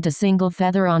 There wasn't a single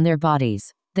feather on their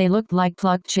bodies. They looked like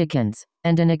plucked chickens,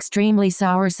 and an extremely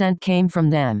sour scent came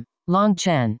from them. "Long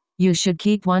Chen, you should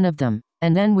keep one of them,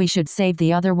 and then we should save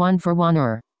the other one for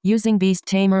Wan'er. Using beast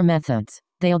tamer methods,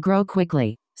 they'll grow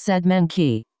quickly," said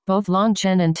Menqi. Both Long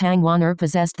Chen and Tang Wan'er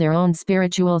possessed their own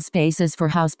spiritual spaces for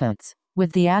housepets.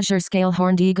 With the Azure Scale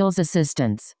Horned Eagle's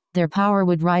assistance, their power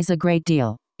would rise a great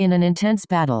deal. In an intense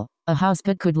battle, a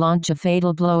housepet could launch a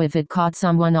fatal blow if it caught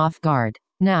someone off guard.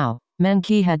 Now,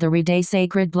 Menqi had the Rede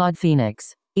Sacred Blood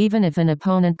Phoenix. Even if an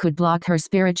opponent could block her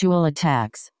spiritual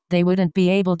attacks, they wouldn't be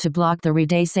able to block the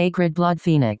Rede Sacred Blood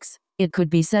Phoenix. It could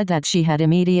be said that she had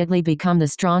immediately become the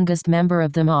strongest member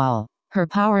of them all. Her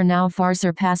power now far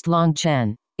surpassed Long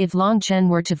Chen. If Long Chen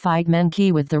were to fight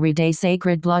Menqi with the Rede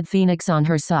Sacred Blood Phoenix on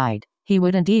her side, he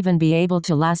wouldn't even be able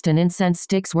to last an incense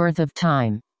stick's worth of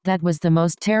time. That was the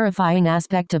most terrifying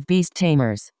aspect of beast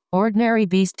tamers. Ordinary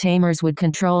beast tamers would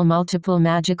control multiple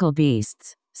magical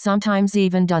beasts, sometimes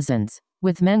even dozens.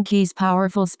 With Menqi's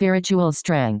powerful spiritual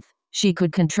strength, she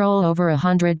could control over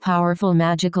 100 powerful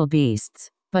magical beasts.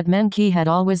 But Menqi had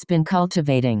always been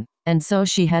cultivating, and so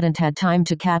she hadn't had time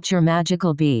to capture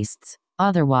magical beasts.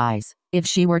 Otherwise, if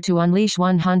she were to unleash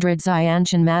 100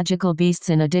 Xianshan magical beasts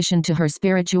in addition to her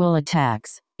spiritual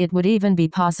attacks, it would even be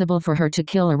possible for her to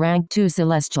kill a rank 2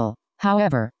 celestial.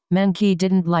 However, Menqi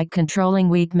didn't like controlling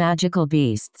weak magical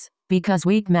beasts, because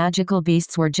weak magical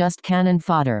beasts were just cannon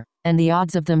fodder, and the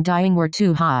odds of them dying were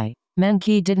too high.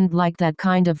 Menqi didn't like that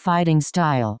kind of fighting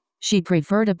style. She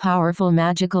preferred a powerful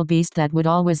magical beast that would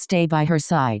always stay by her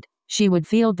side. She would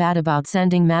feel bad about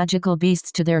sending magical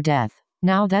beasts to their death.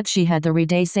 Now that she had the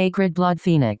Rede Sacred Blood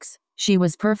Phoenix, she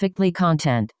was perfectly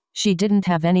content. She didn't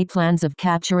have any plans of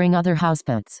capturing other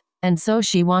housepets, and so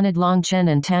she wanted Long Chen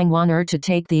and Tang Wan'er to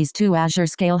take these 2 Azure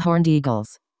Scale Horned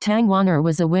Eagles. Tang Wan'er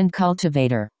was a wind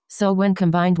cultivator, so when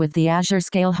combined with the Azure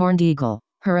Scale Horned Eagle,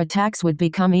 her attacks would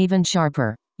become even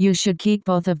sharper. "You should keep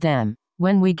both of them.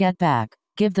 When we get back,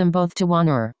 give them both to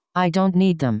Wan'er. I don't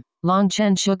need them. Long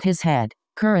Chen shook his head.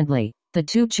 Currently, the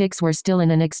two chicks were still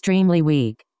in an extremely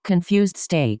weak, confused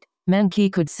state.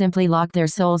 Menqi could simply lock their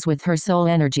souls with her soul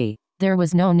energy. There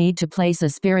was no need to place a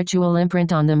spiritual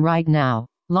imprint on them right now.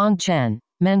 Long Chen,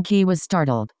 Menqi was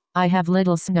startled. I have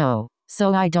Little Snow,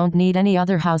 so I don't need any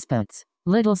other houseboats.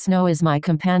 Little Snow is my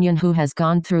companion who has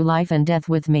gone through life and death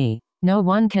with me. No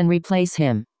one can replace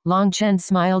him. Long Chen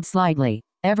smiled slightly.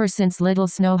 Ever since Little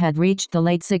Snow had reached the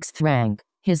late 6th rank,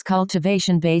 his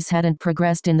cultivation base hadn't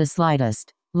progressed in the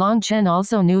slightest. Long Chen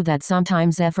also knew that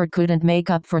sometimes effort couldn't make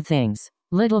up for things.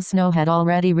 Little Snow had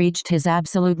already reached his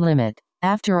absolute limit.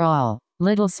 After all,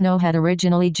 Little Snow had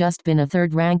originally just been a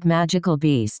 3rd-rank magical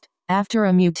beast. After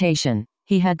a mutation,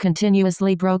 he had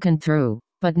continuously broken through.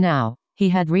 But now, he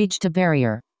had reached a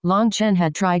barrier. Long Chen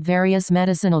had tried various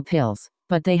medicinal pills,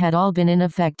 but they had all been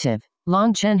ineffective.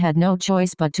 Long Chen had no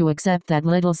choice but to accept that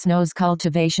Little Snow's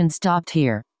cultivation stopped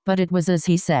here. But it was as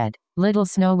he said. Little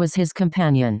Snow was his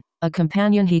companion. A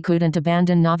companion he couldn't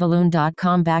abandon.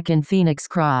 Noveloon.com. Back in Phoenix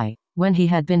Cry, when he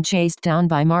had been chased down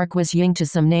by Marquis Ying to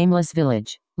some nameless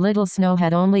village, Little Snow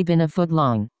had only been a foot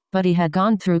long. But he had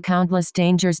gone through countless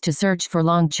dangers to search for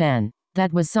Long Chen.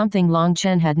 That was something Long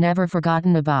Chen had never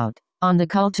forgotten about. On the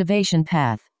cultivation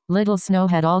path, Little Snow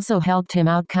had also helped him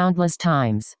out countless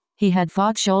times. He had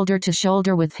fought shoulder to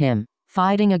shoulder with him,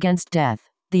 fighting against death.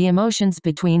 The emotions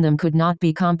between them could not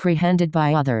be comprehended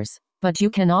by others. But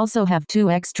you can also have 2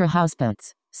 extra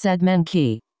houseboats, said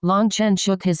Menqi. Long Chen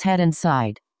shook his head and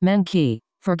sighed. Menqi,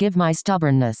 forgive my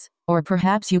stubbornness, or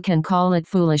perhaps you can call it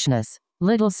foolishness.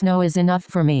 Little Snow is enough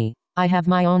for me. I have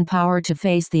my own power to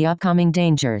face the upcoming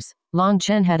dangers. Long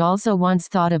Chen had also once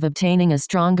thought of obtaining a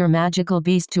stronger magical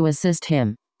beast to assist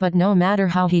him. But no matter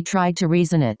how he tried to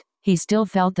reason it, he still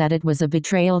felt that it was a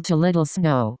betrayal to Little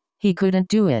Snow. He couldn't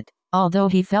do it. Although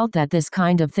he felt that this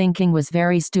kind of thinking was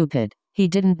very stupid, he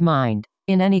didn't mind.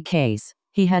 In any case,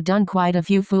 he had done quite a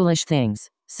few foolish things,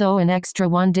 so an extra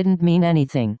one didn't mean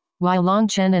anything. While Long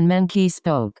Chen and Menqi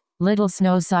spoke, Little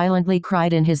Snow silently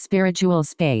cried in his spiritual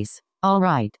space. All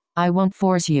right, I won't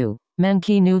force you.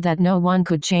 Menqi knew that no one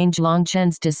could change Long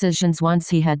Chen's decisions once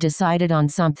he had decided on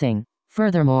something.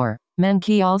 Furthermore,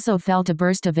 Menqi also felt a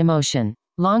burst of emotion.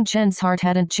 Long Chen's heart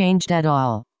hadn't changed at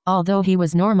all. Although he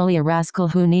was normally a rascal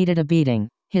who needed a beating,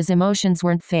 his emotions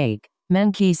weren't fake.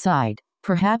 Menqi sighed.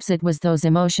 Perhaps it was those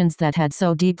emotions that had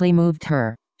so deeply moved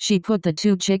her. She put the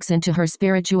 2 chicks into her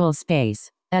spiritual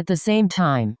space. At the same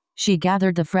time, she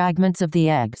gathered the fragments of the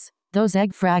eggs. Those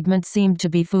egg fragments seemed to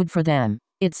be food for them.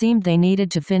 It seemed they needed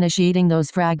to finish eating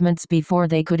those fragments before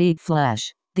they could eat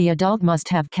flesh. The adult must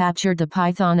have captured the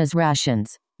python as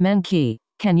rations. Menqi,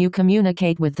 can you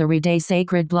communicate with the Ride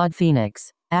Sacred Blood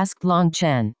Phoenix? Asked Long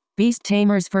Chen. Beast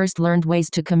tamers first learned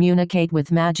ways to communicate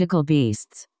with magical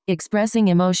beasts. Expressing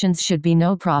emotions should be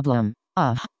no problem.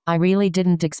 I really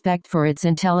didn't expect for its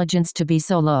intelligence to be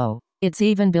so low. It's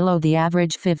even below the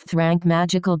average 5th rank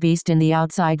magical beast in the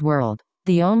outside world.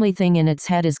 The only thing in its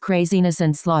head is craziness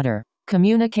and slaughter.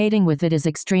 Communicating with it is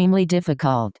extremely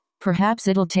difficult. Perhaps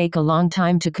it'll take a long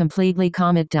time to completely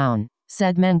calm it down,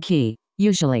 said Menqi.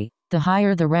 Usually, the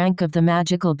higher the rank of the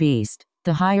magical beast,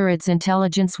 the higher its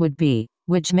intelligence would be,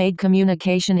 which made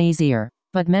communication easier.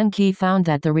 But Menqi found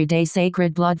that the Ride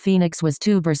Sacred Blood Phoenix was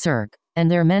too berserk,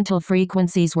 and their mental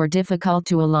frequencies were difficult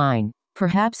to align.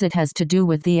 Perhaps it has to do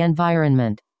with the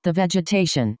environment, the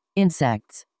vegetation,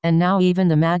 insects, and now even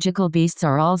the magical beasts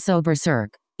are also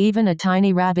berserk. Even a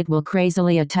tiny rabbit will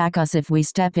crazily attack us if we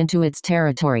step into its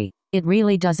territory. It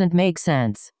really doesn't make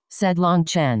sense, said Long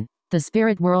Chen. The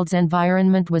spirit world's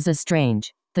environment was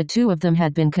strange. The 2 of them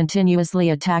had been continuously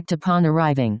attacked upon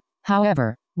arriving.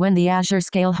 However, when the azure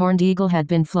scale-horned eagle had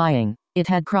been flying, it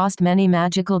had crossed many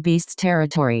magical beasts'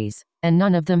 territories, and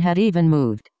none of them had even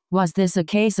moved. Was this a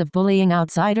case of bullying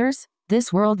outsiders?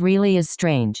 This world really is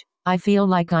strange. I feel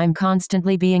like I'm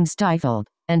constantly being stifled,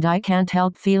 and I can't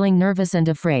help feeling nervous and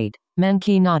afraid.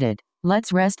 Menqi nodded.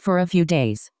 Let's rest for a few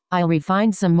days. I'll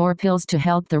refine some more pills to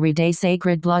help the Ride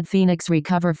Sacred Blood Phoenix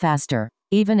recover faster.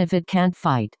 Even if it can't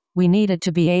fight, we need it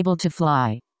to be able to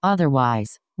fly.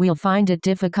 Otherwise, we'll find it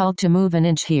difficult to move an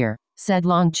inch here, said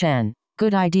Long Chen.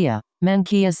 Good idea.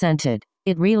 Menqi assented.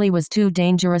 It really was too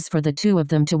dangerous for the 2 of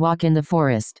them to walk in the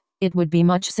forest. It would be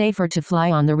much safer to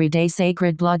fly on the Ride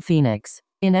Sacred Blood Phoenix.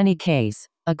 In any case,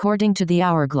 according to the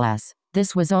hourglass,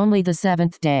 this was only the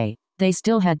 7th day. They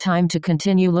still had time to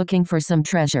continue looking for some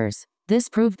treasures. This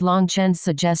proved Long Chen's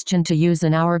suggestion to use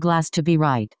an hourglass to be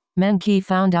right. Menqi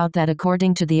found out that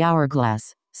according to the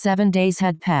hourglass, 7 days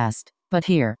had passed. But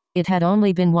here, it had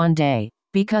only been 1 day.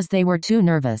 Because they were too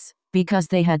nervous. Because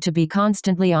they had to be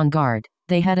constantly on guard.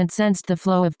 They hadn't sensed the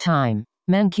flow of time.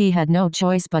 Menki had no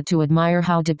choice but to admire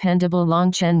how dependable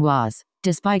Long Chen was.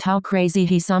 Despite how crazy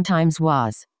he sometimes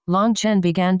was, Long Chen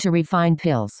began to refine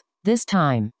pills. This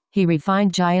time, he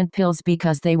refined giant pills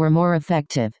because they were more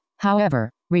effective.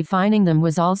 However, refining them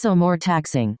was also more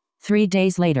taxing. 3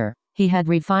 days later, he had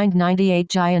refined 98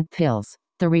 giant pills.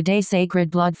 The Ride Sacred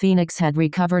Blood Phoenix had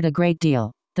recovered a great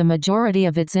deal. The majority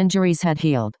of its injuries had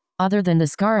healed, other than the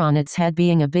scar on its head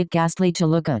being a bit ghastly to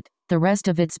look at. The rest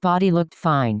of its body looked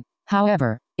fine.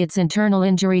 However, its internal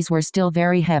injuries were still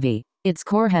very heavy. Its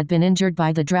core had been injured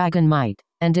by the dragon might,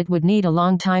 and it would need a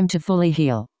long time to fully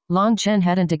heal. Long Chen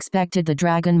hadn't expected the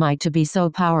dragon might to be so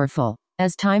powerful.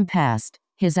 As time passed,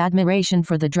 his admiration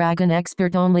for the dragon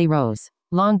expert only rose.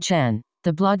 Long Chen,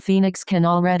 the Blood Phoenix can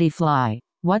already fly.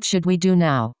 What should we do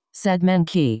now? Said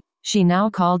Menki. She now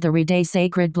called the Ride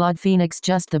Sacred Blood Phoenix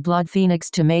just the Blood Phoenix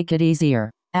to make it easier.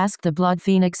 Ask the Blood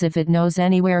Phoenix if it knows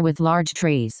anywhere with large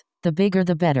trees. The bigger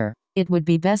the better. It would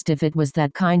be best if it was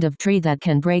that kind of tree that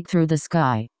can break through the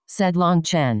sky, said Long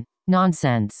Chen.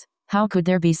 Nonsense. How could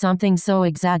there be something so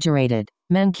exaggerated?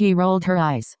 Menki rolled her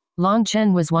eyes. Long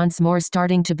Chen was once more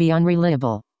starting to be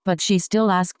unreliable, but she still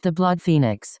asked the Blood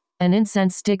Phoenix. An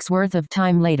incense stick's worth of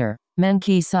time later,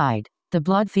 Menki sighed. The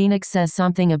Blood Phoenix says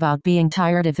something about being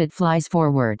tired if it flies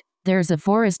forward. There's a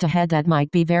forest ahead that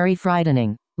might be very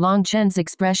frightening. Long Chen's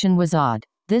expression was odd.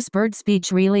 This bird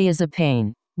speech really is a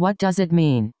pain. What does it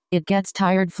mean? It gets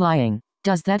tired flying.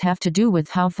 Does that have to do with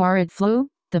how far it flew?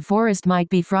 The forest might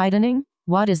be frightening?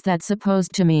 What is that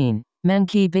supposed to mean?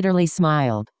 Menki bitterly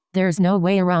smiled. There's no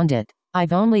way around it.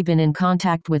 I've only been in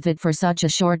contact with it for such a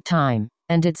short time,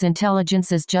 and its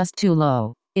intelligence is just too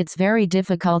low. It's very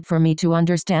difficult for me to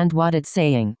understand what it's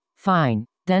saying. Fine,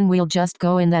 then we'll just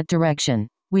go in that direction.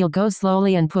 We'll go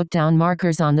slowly and put down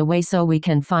markers on the way so we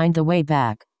can find the way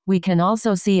back. We can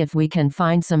also see if we can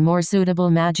find some more suitable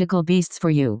magical beasts for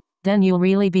you. Then you'll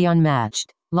really be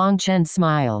unmatched. Long Chen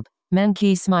smiled.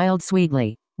 Menki smiled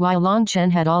sweetly. While Long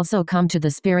Chen had also come to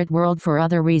the spirit world for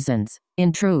other reasons,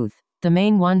 in truth, the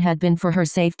main one had been for her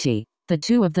safety. The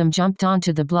two of them jumped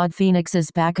onto the Blood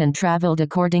Phoenix's back and traveled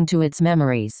according to its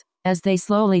memories. As they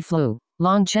slowly flew,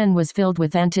 Long Chen was filled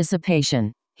with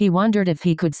anticipation. He wondered if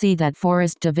he could see that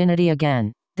forest divinity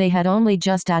again. They had only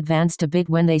just advanced a bit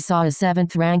when they saw a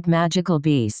 7th-rank magical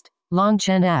beast. Long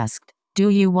Chen asked, "Do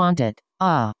you want it?"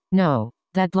 No.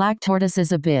 That black tortoise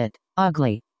is a bit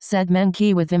ugly," said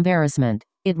Menki with embarrassment.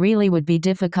 It really would be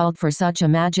difficult for such a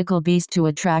magical beast to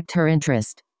attract her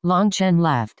interest. Long Chen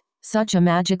laughed. Such a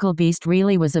magical beast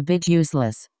really was a bit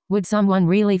useless. Would someone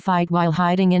really fight while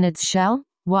hiding in its shell?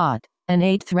 What? An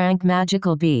 8th-rank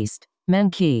magical beast?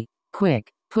 Menki,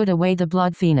 quick, put away the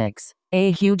Blood Phoenix.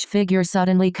 A huge figure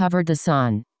suddenly covered the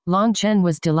sun. Long Chen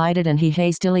was delighted and he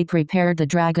hastily prepared the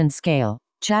dragon scale.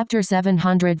 Chapter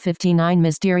 759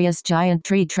 Mysterious Giant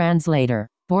Tree Translator.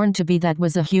 BornToBe that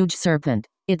was a huge serpent.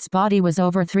 Its body was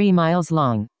over 3 miles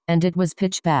long, and it was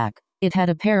pitch black. It had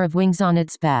a pair of wings on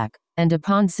its back, and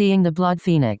upon seeing the Blood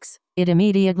Phoenix, it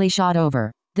immediately shot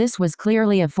over. This was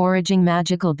clearly a foraging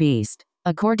magical beast.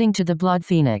 According to the Blood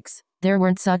Phoenix, there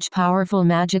weren't such powerful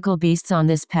magical beasts on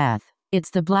this path. It's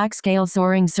the black scale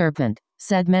soaring serpent,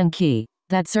 said Menki.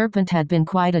 That serpent had been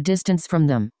quite a distance from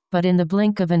them, but in the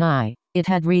blink of an eye, it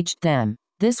had reached them.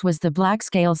 This was the black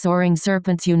scale soaring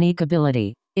serpent's unique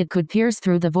ability. It could pierce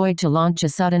through the void to launch a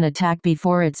sudden attack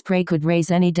before its prey could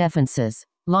raise any defenses.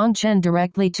 Long Chen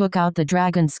directly took out the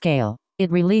dragon scale.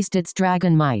 It released its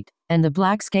dragon might, and the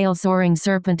black scale soaring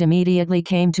serpent immediately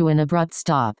came to an abrupt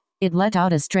stop. It let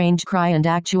out a strange cry and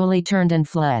actually turned and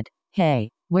fled. Hey,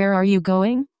 where are you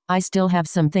going? I still have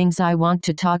some things I want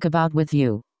to talk about with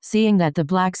you. Seeing that the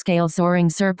black scale soaring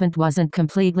serpent wasn't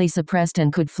completely suppressed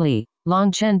and could flee,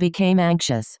 Long Chen became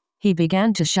anxious. He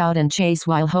began to shout and chase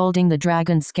while holding the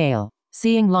dragon scale.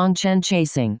 Seeing Long Chen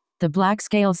chasing, the black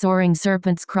scale soaring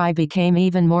serpent's cry became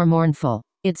even more mournful.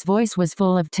 Its voice was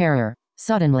full of terror.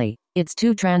 Suddenly, its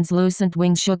 2 translucent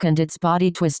wings shook and its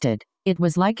body twisted. It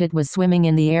was like it was swimming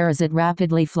in the air as it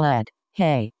rapidly fled.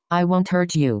 Hey, I won't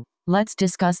hurt you. Let's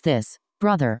discuss this.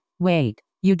 Brother, wait.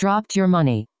 You dropped your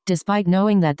money. Despite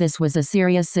knowing that this was a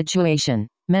serious situation,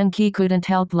 Menki couldn't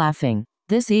help laughing.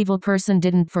 This evil person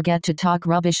didn't forget to talk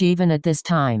rubbish even at this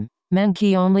time.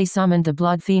 Menki only summoned the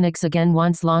Blood Phoenix again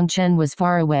once Long Chen was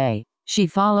far away. She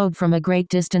followed from a great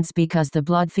distance because the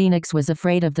Blood Phoenix was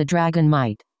afraid of the dragon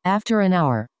might. After an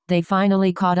hour, they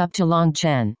finally caught up to Long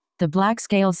Chen. The black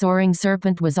scale soaring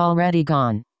serpent was already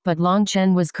gone, but Long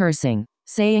Chen was cursing,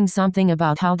 saying something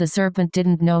about how the serpent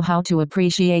didn't know how to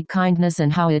appreciate kindness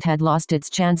and how it had lost its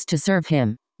chance to serve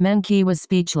him. Menki was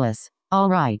speechless. All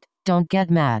right, don't get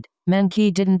mad.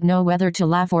 Menqi didn't know whether to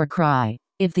laugh or cry.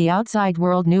 If the outside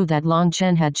world knew that Long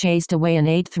Chen had chased away an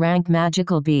 8th rank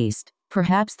magical beast,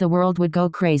 perhaps the world would go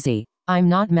crazy. I'm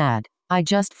not mad. I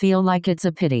just feel like it's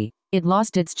a pity. It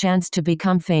lost its chance to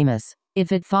become famous.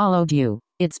 If it followed you,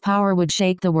 its power would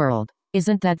shake the world.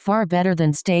 Isn't that far better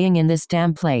than staying in this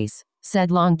damn place?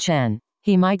 Said Long Chen.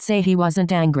 He might say he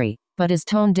wasn't angry, but his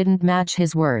tone didn't match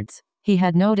his words. He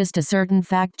had noticed a certain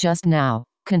fact just now.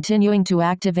 Continuing to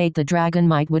activate the dragon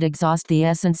might would exhaust the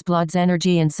essence blood's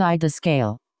energy inside the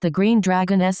scale. The green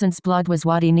dragon essence blood was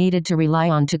what he needed to rely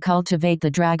on to cultivate the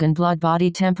dragon blood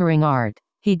body tempering art.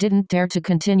 He didn't dare to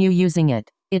continue using it.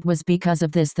 It was because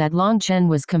of this that Long Chen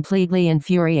was completely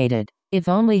infuriated. If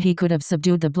only he could have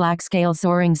subdued the black scale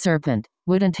soaring serpent,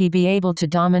 wouldn't he be able to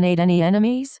dominate any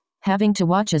enemies? Having to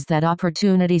watch as that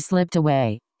opportunity slipped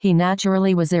away, he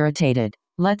naturally was irritated.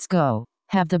 Let's go.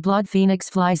 Have the blood phoenix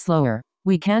fly slower.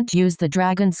 We can't use the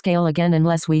dragon scale again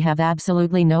unless we have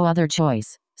absolutely no other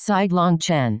choice, sighed Long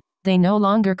Chen. They no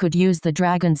longer could use the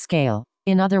dragon scale.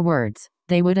 In other words,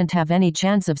 they wouldn't have any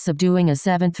chance of subduing a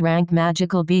 7th rank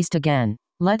magical beast again,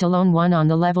 let alone one on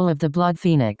the level of the blood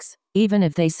phoenix. Even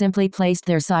if they simply placed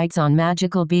their sights on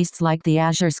magical beasts like the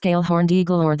azure scale horned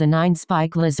eagle or the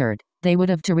 9-spike lizard, they would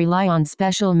have to rely on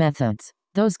special methods.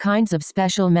 Those kinds of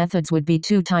special methods would be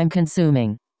too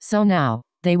time-consuming. So now,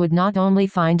 they would not only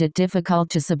find it difficult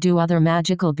to subdue other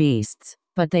magical beasts,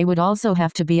 but they would also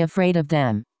have to be afraid of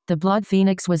them. The blood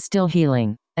phoenix was still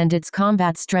healing, and its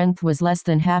combat strength was less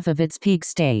than half of its peak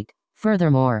state.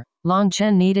 Furthermore, Long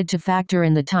Chen needed to factor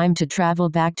in the time to travel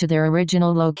back to their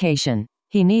original location.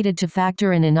 He needed to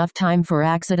factor in enough time for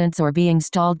accidents or being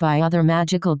stalled by other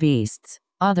magical beasts.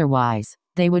 Otherwise,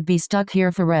 they would be stuck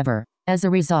here forever. As a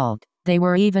result, they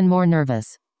were even more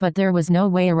nervous. But there was no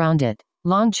way around it.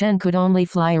 Long Chen could only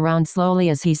fly around slowly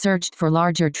as he searched for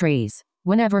larger trees.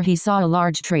 Whenever he saw a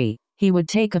large tree, he would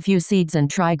take a few seeds and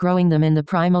try growing them in the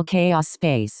primal chaos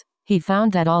space. He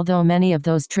found that although many of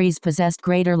those trees possessed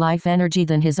greater life energy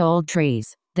than his old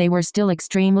trees, they were still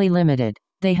extremely limited.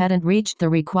 They hadn't reached the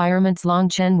requirements Long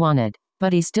Chen wanted,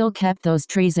 but he still kept those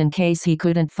trees in case he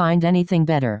couldn't find anything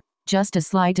better. Just a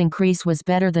slight increase was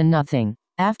better than nothing.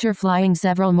 After flying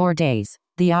several more days,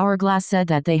 the hourglass said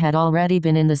that they had already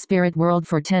been in the spirit world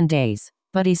for 10 days,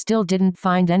 but he still didn't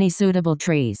find any suitable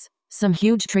trees. Some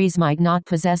huge trees might not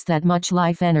possess that much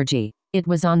life energy. It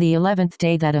was on the 11th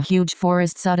day that a huge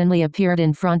forest suddenly appeared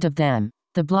in front of them.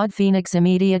 The blood phoenix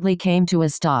immediately came to a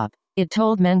stop. It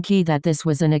told Menqi that this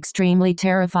was an extremely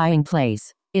terrifying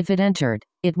place. If it entered,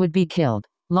 it would be killed.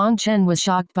 Long Chen was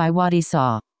shocked by what he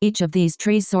saw. Each of these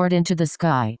trees soared into the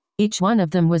sky. Each one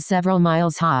of them was several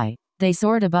miles high. They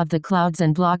soared above the clouds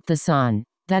and blocked the sun.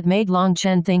 That made Long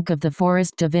Chen think of the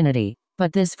forest divinity.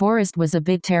 But this forest was a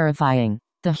bit terrifying.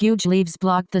 The huge leaves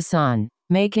blocked the sun,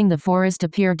 making the forest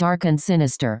appear dark and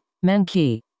sinister.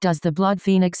 Menqi, does the blood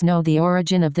phoenix know the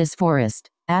origin of this forest?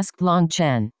 Asked Long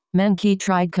Chen. Menqi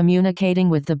tried communicating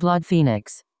with the blood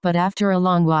phoenix, but after a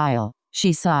long while,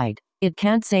 she sighed. It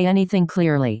can't say anything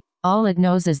clearly. All it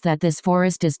knows is that this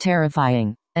forest is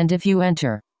terrifying, and if you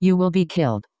enter, you will be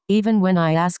killed. Even when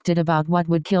I asked it about what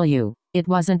would kill you, it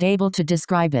wasn't able to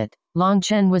describe it. Long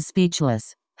Chen was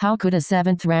speechless. How could a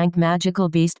 7th rank magical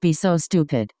beast be so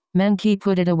stupid? Menqi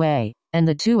put it away, and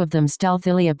the two of them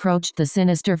stealthily approached the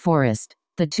sinister forest.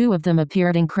 The two of them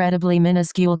appeared incredibly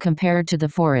minuscule compared to the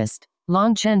forest.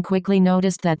 Long Chen quickly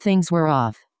noticed that things were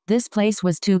off. This place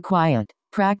was too quiet,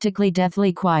 practically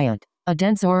deathly quiet. A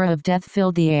dense aura of death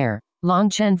filled the air. Long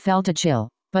Chen felt a chill,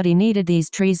 but he needed these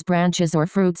trees' branches or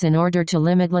fruits in order to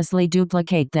limitlessly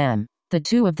duplicate them. The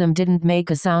two of them didn't make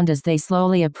a sound as they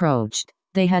slowly approached.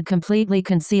 They had completely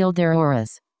concealed their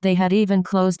auras. They had even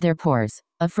closed their pores,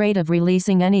 afraid of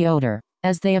releasing any odor.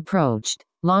 As they approached,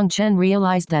 Long Chen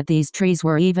realized that these trees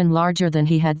were even larger than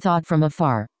he had thought from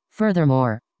afar.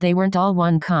 Furthermore, they weren't all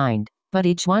one kind, but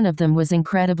each one of them was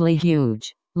incredibly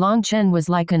huge. Long Chen was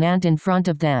like an ant in front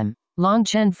of them. Long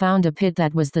Chen found a pit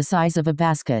that was the size of a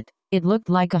basket. It looked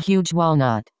like a huge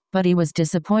walnut, but he was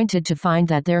disappointed to find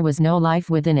that there was no life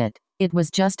within it. It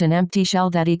was just an empty shell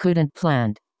that he couldn't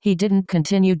plant. He didn't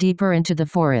continue deeper into the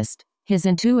forest. His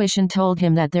intuition told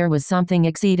him that there was something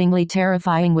exceedingly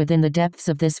terrifying within the depths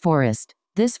of this forest.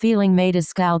 This feeling made his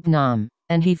scalp numb,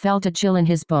 and he felt a chill in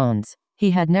his bones. He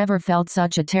had never felt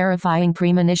such a terrifying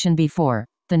premonition before.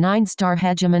 The 9-star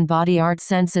hegemon body art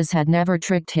senses had never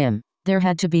tricked him. There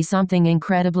had to be something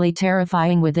incredibly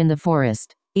terrifying within the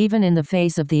forest. Even in the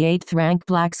face of the 8th rank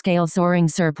black scale soaring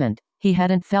serpent, he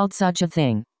hadn't felt such a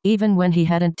thing, even when he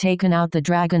hadn't taken out the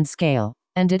dragon scale.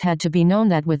 And it had to be known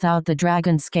that without the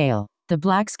dragon scale, the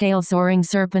black scale soaring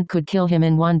serpent could kill him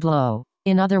in one blow.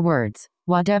 In other words,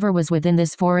 Whatever was within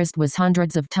this forest was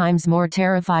hundreds of times more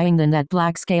terrifying than that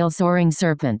black-scale soaring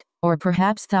serpent, or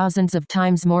perhaps thousands of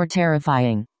times more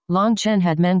terrifying. Long Chen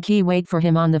had Menqi wait for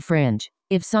him on the fringe.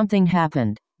 If something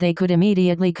happened, they could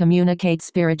immediately communicate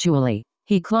spiritually.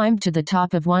 He climbed to the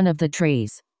top of one of the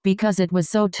trees. Because it was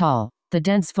so tall, the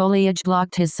dense foliage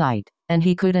blocked his sight, and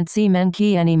he couldn't see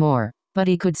Menqi anymore, but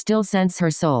he could still sense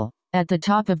her soul. At the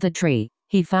top of the tree,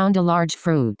 he found a large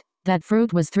fruit. That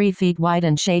fruit was 3 feet wide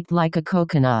and shaped like a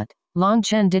coconut. Long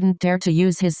Chen didn't dare to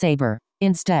use his saber.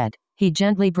 Instead, he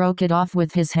gently broke it off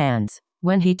with his hands.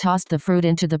 When he tossed the fruit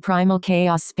into the primal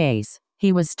chaos space,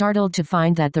 he was startled to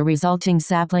find that the resulting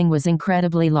sapling was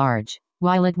incredibly large.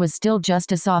 While it was still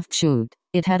just a soft shoot,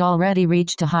 it had already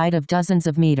reached a height of dozens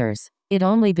of meters. It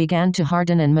only began to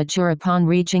harden and mature upon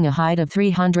reaching a height of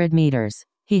 300 meters.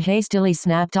 He hastily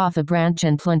snapped off a branch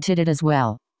and planted it as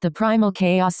well. The primal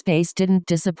chaos space didn't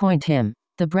disappoint him.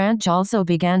 The branch also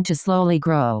began to slowly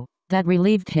grow. That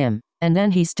relieved him, and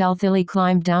then he stealthily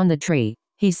climbed down the tree.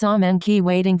 He saw Menqi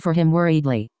waiting for him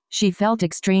worriedly. She felt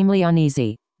extremely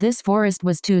uneasy. This forest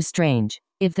was too strange.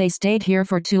 If they stayed here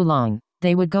for too long,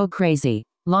 they would go crazy.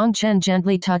 Long Chen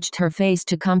gently touched her face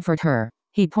to comfort her.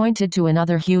 He pointed to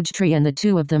another huge tree and the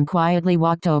two of them quietly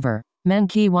walked over.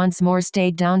 Menqi once more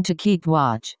stayed down to keep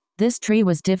watch. This tree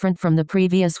was different from the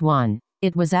previous one.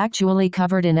 It was actually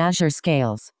covered in azure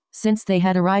scales. Since they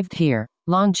had arrived here,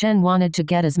 Long Chen wanted to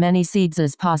get as many seeds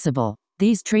as possible.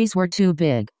 These trees were too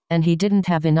big, and he didn't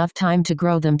have enough time to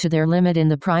grow them to their limit in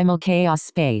the primal chaos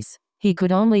space. He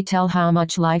could only tell how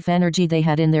much life energy they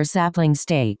had in their sapling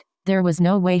state. There was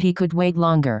no way he could wait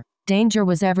longer. Danger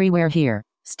was everywhere here.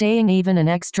 Staying even an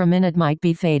extra minute might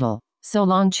be fatal. So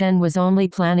Long Chen was only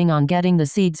planning on getting the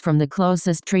seeds from the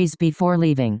closest trees before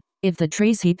leaving. If the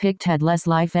trees he picked had less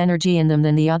life energy in them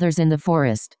than the others in the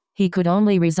forest, he could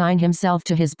only resign himself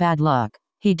to his bad luck.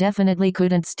 He definitely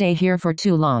couldn't stay here for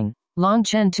too long. Long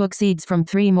Chen took seeds from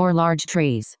 3 more large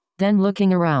trees. Then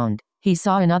looking around, he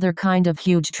saw another kind of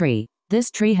huge tree.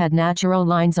 This tree had natural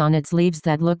lines on its leaves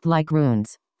that looked like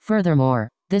runes. Furthermore,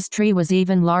 this tree was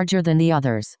even larger than the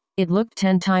others. It looked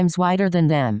 10 times wider than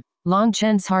them. Long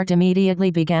Chen's heart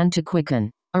immediately began to quicken.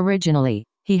 Originally,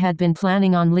 he had been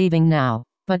planning on leaving now.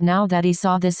 But now that he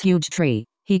saw this huge tree,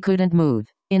 he couldn't move.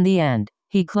 In the end,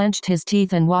 he clenched his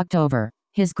teeth and walked over.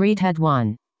 His greed had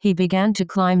won. He began to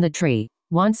climb the tree.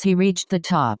 Once he reached the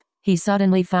top, he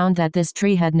suddenly found that this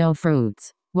tree had no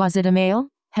fruits. Was it a male?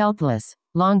 Helpless,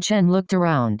 Long Chen looked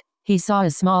around. He saw a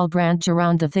small branch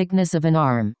around the thickness of an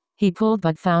arm. He pulled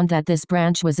but found that this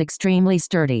branch was extremely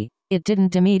sturdy. It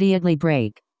didn't immediately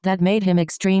break. That made him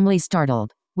extremely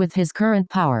startled. With his current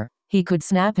power, he could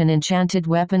snap an enchanted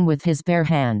weapon with his bare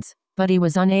hands, but he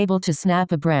was unable to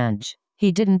snap a branch.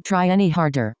 He didn't try any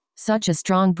harder. Such a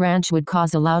strong branch would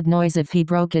cause a loud noise if he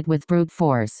broke it with brute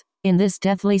force. In this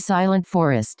deathly silent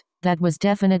forest, that was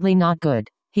definitely not good.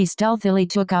 He stealthily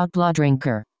took out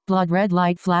Blood-Drinker. Blood-red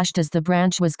light flashed as the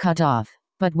branch was cut off,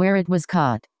 but where it was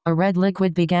cut, a red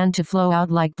liquid began to flow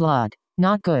out like blood.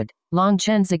 Not good. Long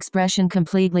Chen's expression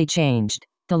completely changed.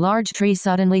 The large tree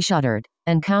suddenly shuddered,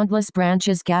 and countless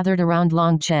branches gathered around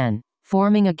Long Chen,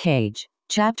 forming a cage.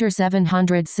 Chapter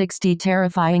 760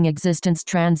 Terrifying Existence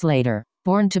Translator.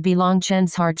 BornToBe. Long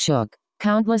Chen's heart shook.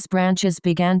 Countless branches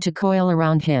began to coil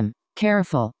around him.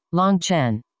 Careful, Long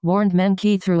Chen, warned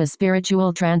Menqi through a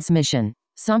spiritual transmission.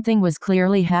 Something was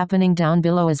clearly happening down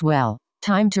below as well.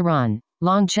 Time to run.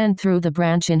 Long Chen threw the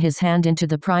branch in his hand into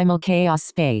the primal chaos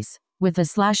space. With a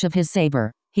slash of his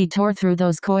saber, he tore through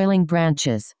those coiling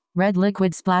branches. Red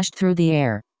liquid splashed through the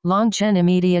air. Long Chen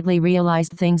immediately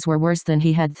realized things were worse than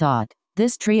he had thought.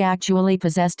 This tree actually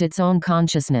possessed its own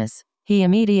consciousness. He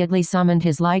immediately summoned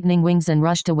his lightning wings and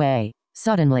rushed away.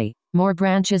 Suddenly, more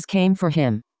branches came for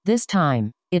him. This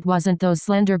time, it wasn't those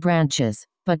slender branches,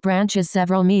 but branches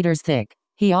several meters thick.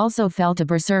 He also felt a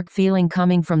berserk feeling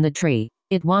coming from the tree.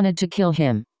 It wanted to kill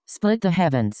him. Split the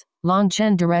heavens. Long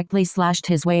Chen directly slashed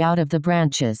his way out of the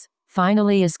branches,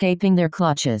 finally escaping their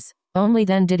clutches. Only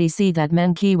then did he see that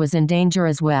Menqi was in danger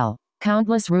as well.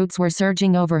 Countless roots were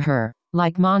surging over her,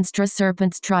 like monstrous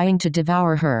serpents trying to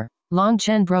devour her. Long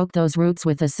Chen broke those roots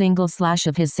with a single slash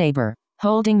of his saber.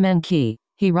 Holding Menqi,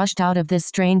 he rushed out of this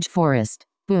strange forest.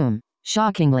 Boom!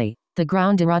 Shockingly, the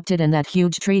ground erupted and that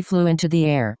huge tree flew into the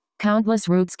air. Countless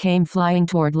roots came flying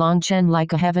toward Long Chen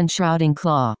like a heaven-shrouding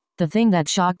claw. The thing that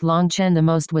shocked Long Chen the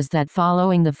most was that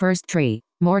following the first tree,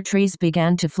 more trees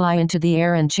began to fly into the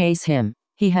air and chase him.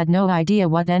 He had no idea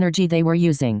what energy they were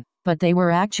using, but they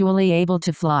were actually able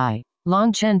to fly.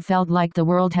 Long Chen felt like the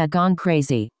world had gone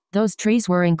crazy. Those trees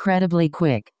were incredibly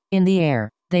quick. In the air,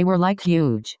 they were like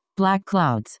huge, black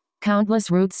clouds.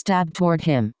 Countless roots stabbed toward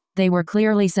him. They were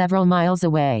clearly several miles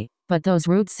away, but those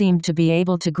roots seemed to be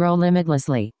able to grow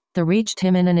limitlessly. They reached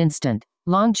him in an instant.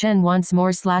 Long Chen once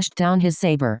more slashed down his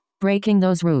saber, breaking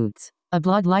those roots. A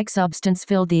blood-like substance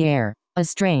filled the air. A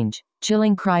strange,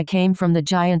 chilling cry came from the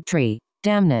giant tree.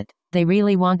 Damn it, they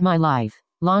really want my life.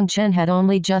 Long Chen had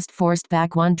only just forced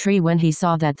back one tree when he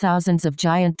saw that thousands of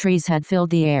giant trees had filled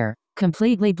the air,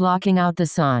 completely blocking out the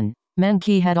sun.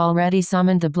 Menqi had already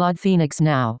summoned the Blood Phoenix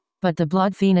now, but the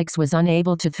Blood Phoenix was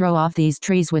unable to throw off these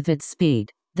trees with its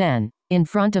speed. Then, in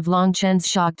front of Long Chen's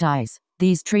shocked eyes,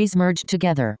 these trees merged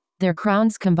together. Their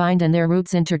crowns combined and their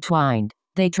roots intertwined.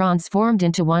 They transformed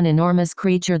into one enormous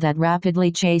creature that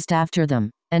rapidly chased after them,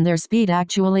 and their speed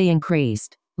actually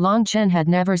increased. Long Chen had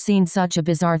never seen such a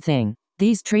bizarre thing.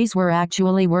 These trees were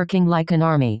actually working like an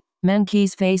army.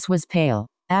 Menqi's face was pale.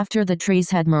 After the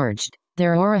trees had merged,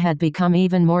 their aura had become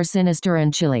even more sinister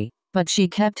and chilly, but she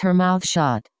kept her mouth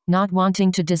shut, not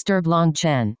wanting to disturb Long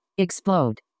Chen.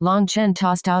 Explode. Long Chen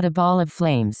tossed out a ball of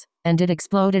flames, and it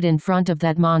exploded in front of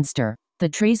that monster. The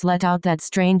trees let out that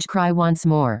strange cry once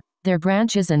more. Their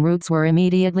branches and roots were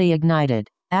immediately ignited.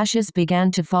 Ashes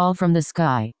began to fall from the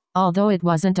sky. Although it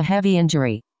wasn't a heavy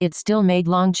injury, it still made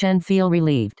Long Chen feel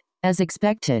relieved. As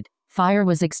expected, fire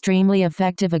was extremely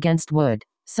effective against wood.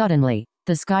 Suddenly,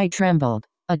 the sky trembled.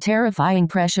 A terrifying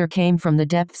pressure came from the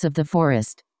depths of the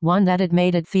forest, one that it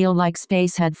made it feel like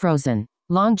space had frozen.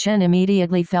 Long Chen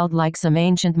immediately felt like some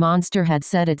ancient monster had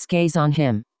set its gaze on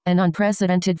him. An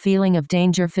unprecedented feeling of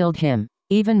danger filled him.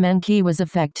 Even Menqi was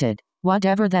affected.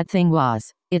 Whatever that thing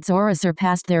was, its aura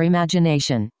surpassed their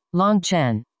imagination. Long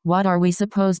Chen, what are we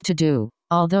supposed to do?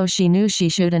 Although she knew she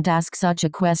shouldn't ask such a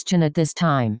question at this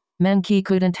time, Menqi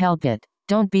couldn't help it.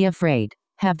 Don't be afraid.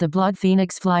 Have the Blood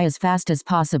Phoenix fly as fast as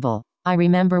possible. I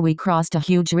remember we crossed a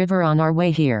huge river on our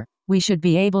way here. We should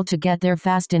be able to get there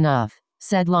fast enough,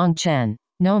 said Long Chen.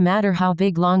 No matter how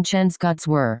big Long Chen's guts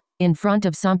were, in front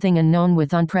of something unknown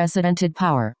with unprecedented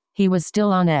power, he was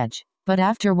still on edge. But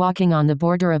after walking on the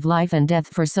border of life and death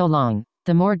for so long,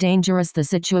 the more dangerous the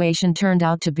situation turned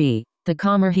out to be, the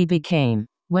calmer he became.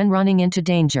 When running into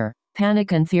danger,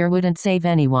 panic and fear wouldn't save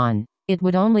anyone. It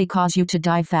would only cause you to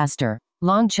die faster.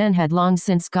 Long Chen had long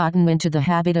since gotten into the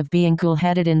habit of being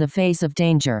cool-headed in the face of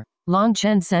danger. Long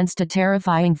Chen sensed a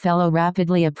terrifying fellow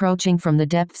rapidly approaching from the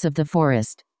depths of the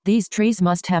forest. These trees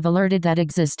must have alerted that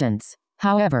existence.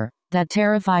 However, that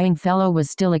terrifying fellow was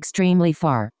still extremely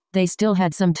far. They still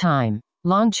had some time.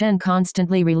 Long Chen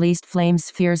constantly released flame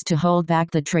spheres to hold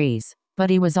back the trees, but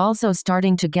he was also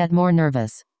starting to get more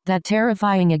nervous. That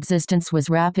terrifying existence was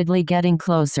rapidly getting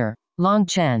closer. Long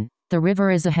Chen, the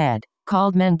river is ahead,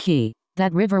 called Menqi.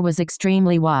 That river was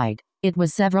extremely wide. It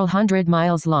was several hundred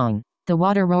miles long. The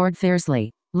water roared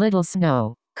fiercely. Little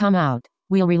Snow, come out.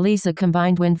 We'll release a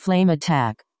combined wind flame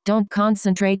attack. Don't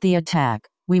concentrate the attack.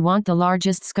 We want the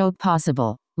largest scope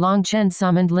possible. Long Chen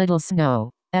summoned Little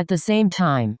Snow. At the same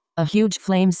time, a huge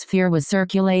flame sphere was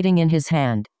circulating in his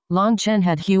hand. Long Chen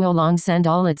had Huolong send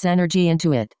all its energy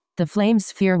into it. The flame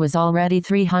sphere was already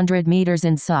 300 meters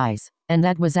in size, and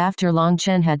that was after Long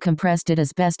Chen had compressed it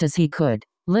as best as he could.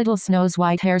 Little Snow's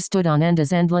white hair stood on end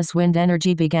as endless wind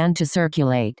energy began to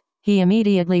circulate. He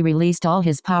immediately released all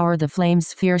his power. The flame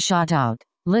sphere shot out.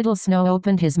 Little Snow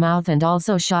opened his mouth and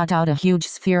also shot out a huge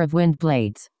sphere of wind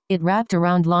blades. It wrapped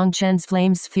around Long Chen's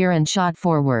flame sphere and shot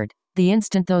forward. The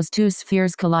instant those two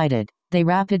spheres collided, they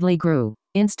rapidly grew,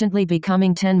 instantly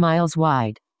becoming 10 miles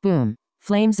wide. Boom!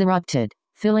 Flames erupted,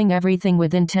 filling everything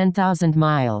within 10,000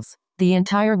 miles. The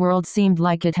entire world seemed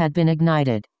like it had been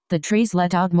ignited. The trees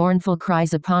let out mournful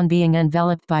cries upon being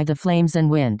enveloped by the flames and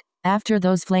wind. After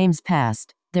those flames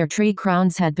passed, their tree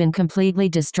crowns had been completely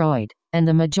destroyed, and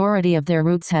the majority of their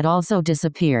roots had also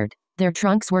disappeared. Their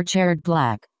trunks were charred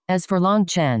black. As for Long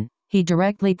Chen, he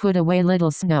directly put away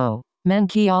Little Snow.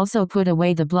 Menqi also put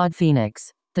away the Blood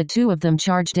Phoenix. The two of them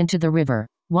charged into the river.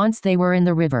 Once they were in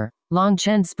the river, Long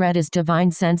Chen spread his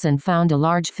divine sense and found a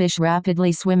large fish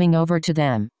rapidly swimming over to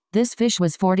them. This fish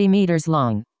was 40 meters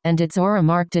long, and its aura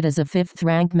marked it as a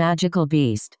 5th-rank magical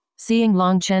beast. Seeing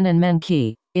Long Chen and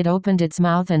Menqi, it opened its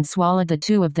mouth and swallowed the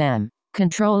two of them.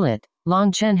 Control it.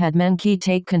 Long Chen had Menqi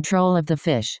take control of the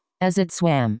fish. As it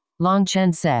swam, Long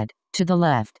Chen said, to the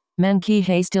left. Menqi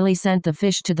hastily sent the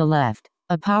fish to the left.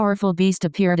 A powerful beast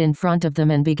appeared in front of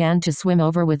them and began to swim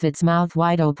over with its mouth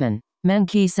wide open.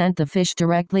 Menqi sent the fish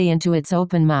directly into its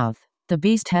open mouth. The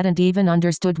beast hadn't even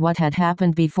understood what had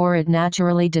happened before it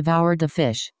naturally devoured the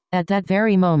fish. At that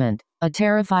very moment, a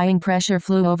terrifying pressure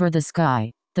flew over the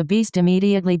sky. The beast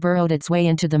immediately burrowed its way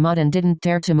into the mud and didn't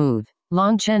dare to move.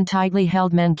 Long Chen tightly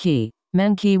held Menqi.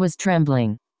 Menqi was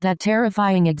trembling. That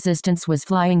terrifying existence was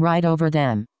flying right over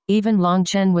them. Even Long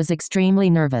Chen was extremely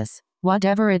nervous.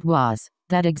 Whatever it was,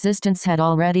 that existence had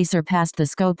already surpassed the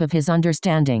scope of his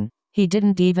understanding. He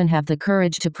didn't even have the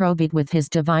courage to probe it with his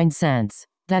divine sense.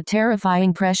 That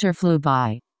terrifying pressure flew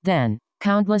by. Then,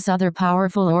 countless other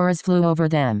powerful auras flew over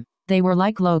them. They were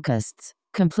like locusts,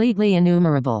 completely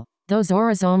innumerable. Those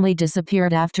auras only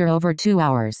disappeared after over 2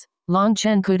 hours. Long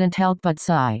Chen couldn't help but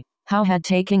sigh. How had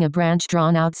taking a branch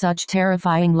drawn out such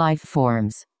terrifying life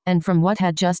forms? And from what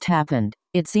had just happened,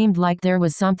 it seemed like there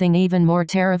was something even more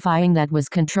terrifying that was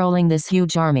controlling this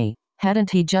huge army.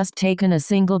 Hadn't he just taken a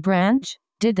single branch?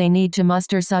 Did they need to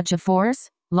muster such a force?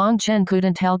 Long Chen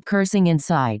couldn't help cursing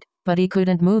inside, but he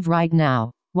couldn't move right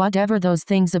now. Whatever those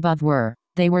things above were,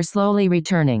 they were slowly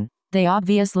returning. They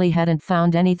obviously hadn't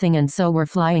found anything and so were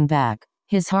flying back.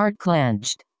 His heart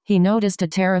clenched. He noticed a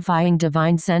terrifying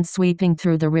divine sense sweeping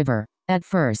through the river. At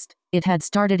first, it had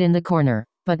started in the corner,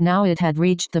 but now it had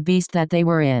reached the beast that they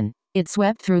were in. It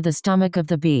swept through the stomach of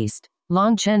the beast.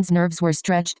 Long Chen's nerves were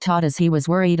stretched taut as he was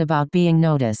worried about being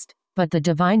noticed. But the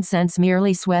divine sense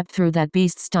merely swept through that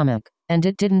beast's stomach, and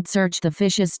it didn't search the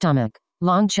fish's stomach.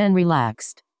 Long Chen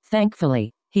relaxed.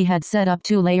 Thankfully, he had set up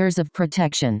 2 layers of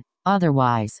protection.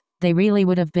 Otherwise, they really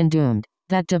would have been doomed.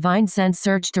 That divine sense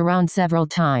searched around several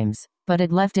times, but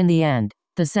it left in the end.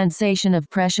 The sensation of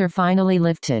pressure finally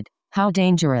lifted. How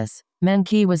dangerous.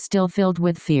 Menqi was still filled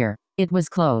with fear. It was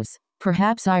close.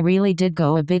 Perhaps I really did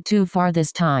go a bit too far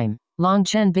this time. Long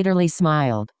Chen bitterly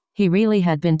smiled. He really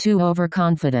had been too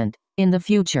overconfident. In the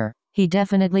future, he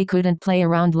definitely couldn't play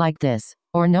around like this,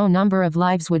 or no number of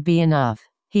lives would be enough.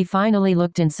 He finally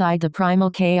looked inside the primal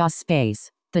chaos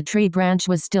space. The tree branch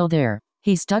was still there.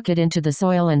 He stuck it into the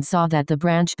soil and saw that the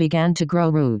branch began to grow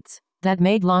roots. That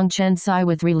made Long Chen sigh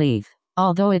with relief.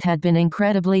 Although it had been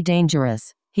incredibly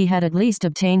dangerous, he had at least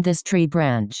obtained this tree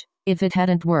branch. If it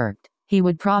hadn't worked, he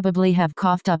would probably have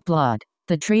coughed up blood.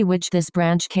 The tree which this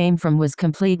branch came from was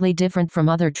completely different from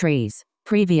other trees.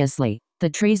 Previously, the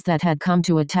trees that had come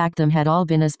to attack them had all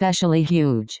been especially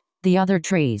huge. The other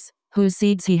trees, whose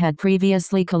seeds he had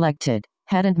previously collected,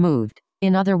 hadn't moved.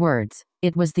 In other words,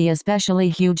 it was the especially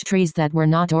huge trees that were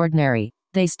not ordinary.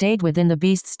 They stayed within the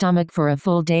beast's stomach for a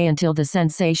full day until the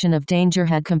sensation of danger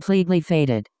had completely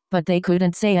faded. But they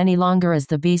couldn't say any longer as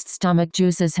the beast's stomach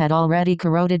juices had already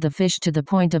corroded the fish to the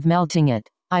point of melting it.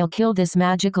 I'll kill this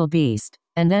magical beast,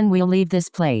 and then we'll leave this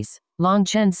place. Long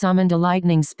Chen summoned a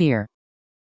lightning spear.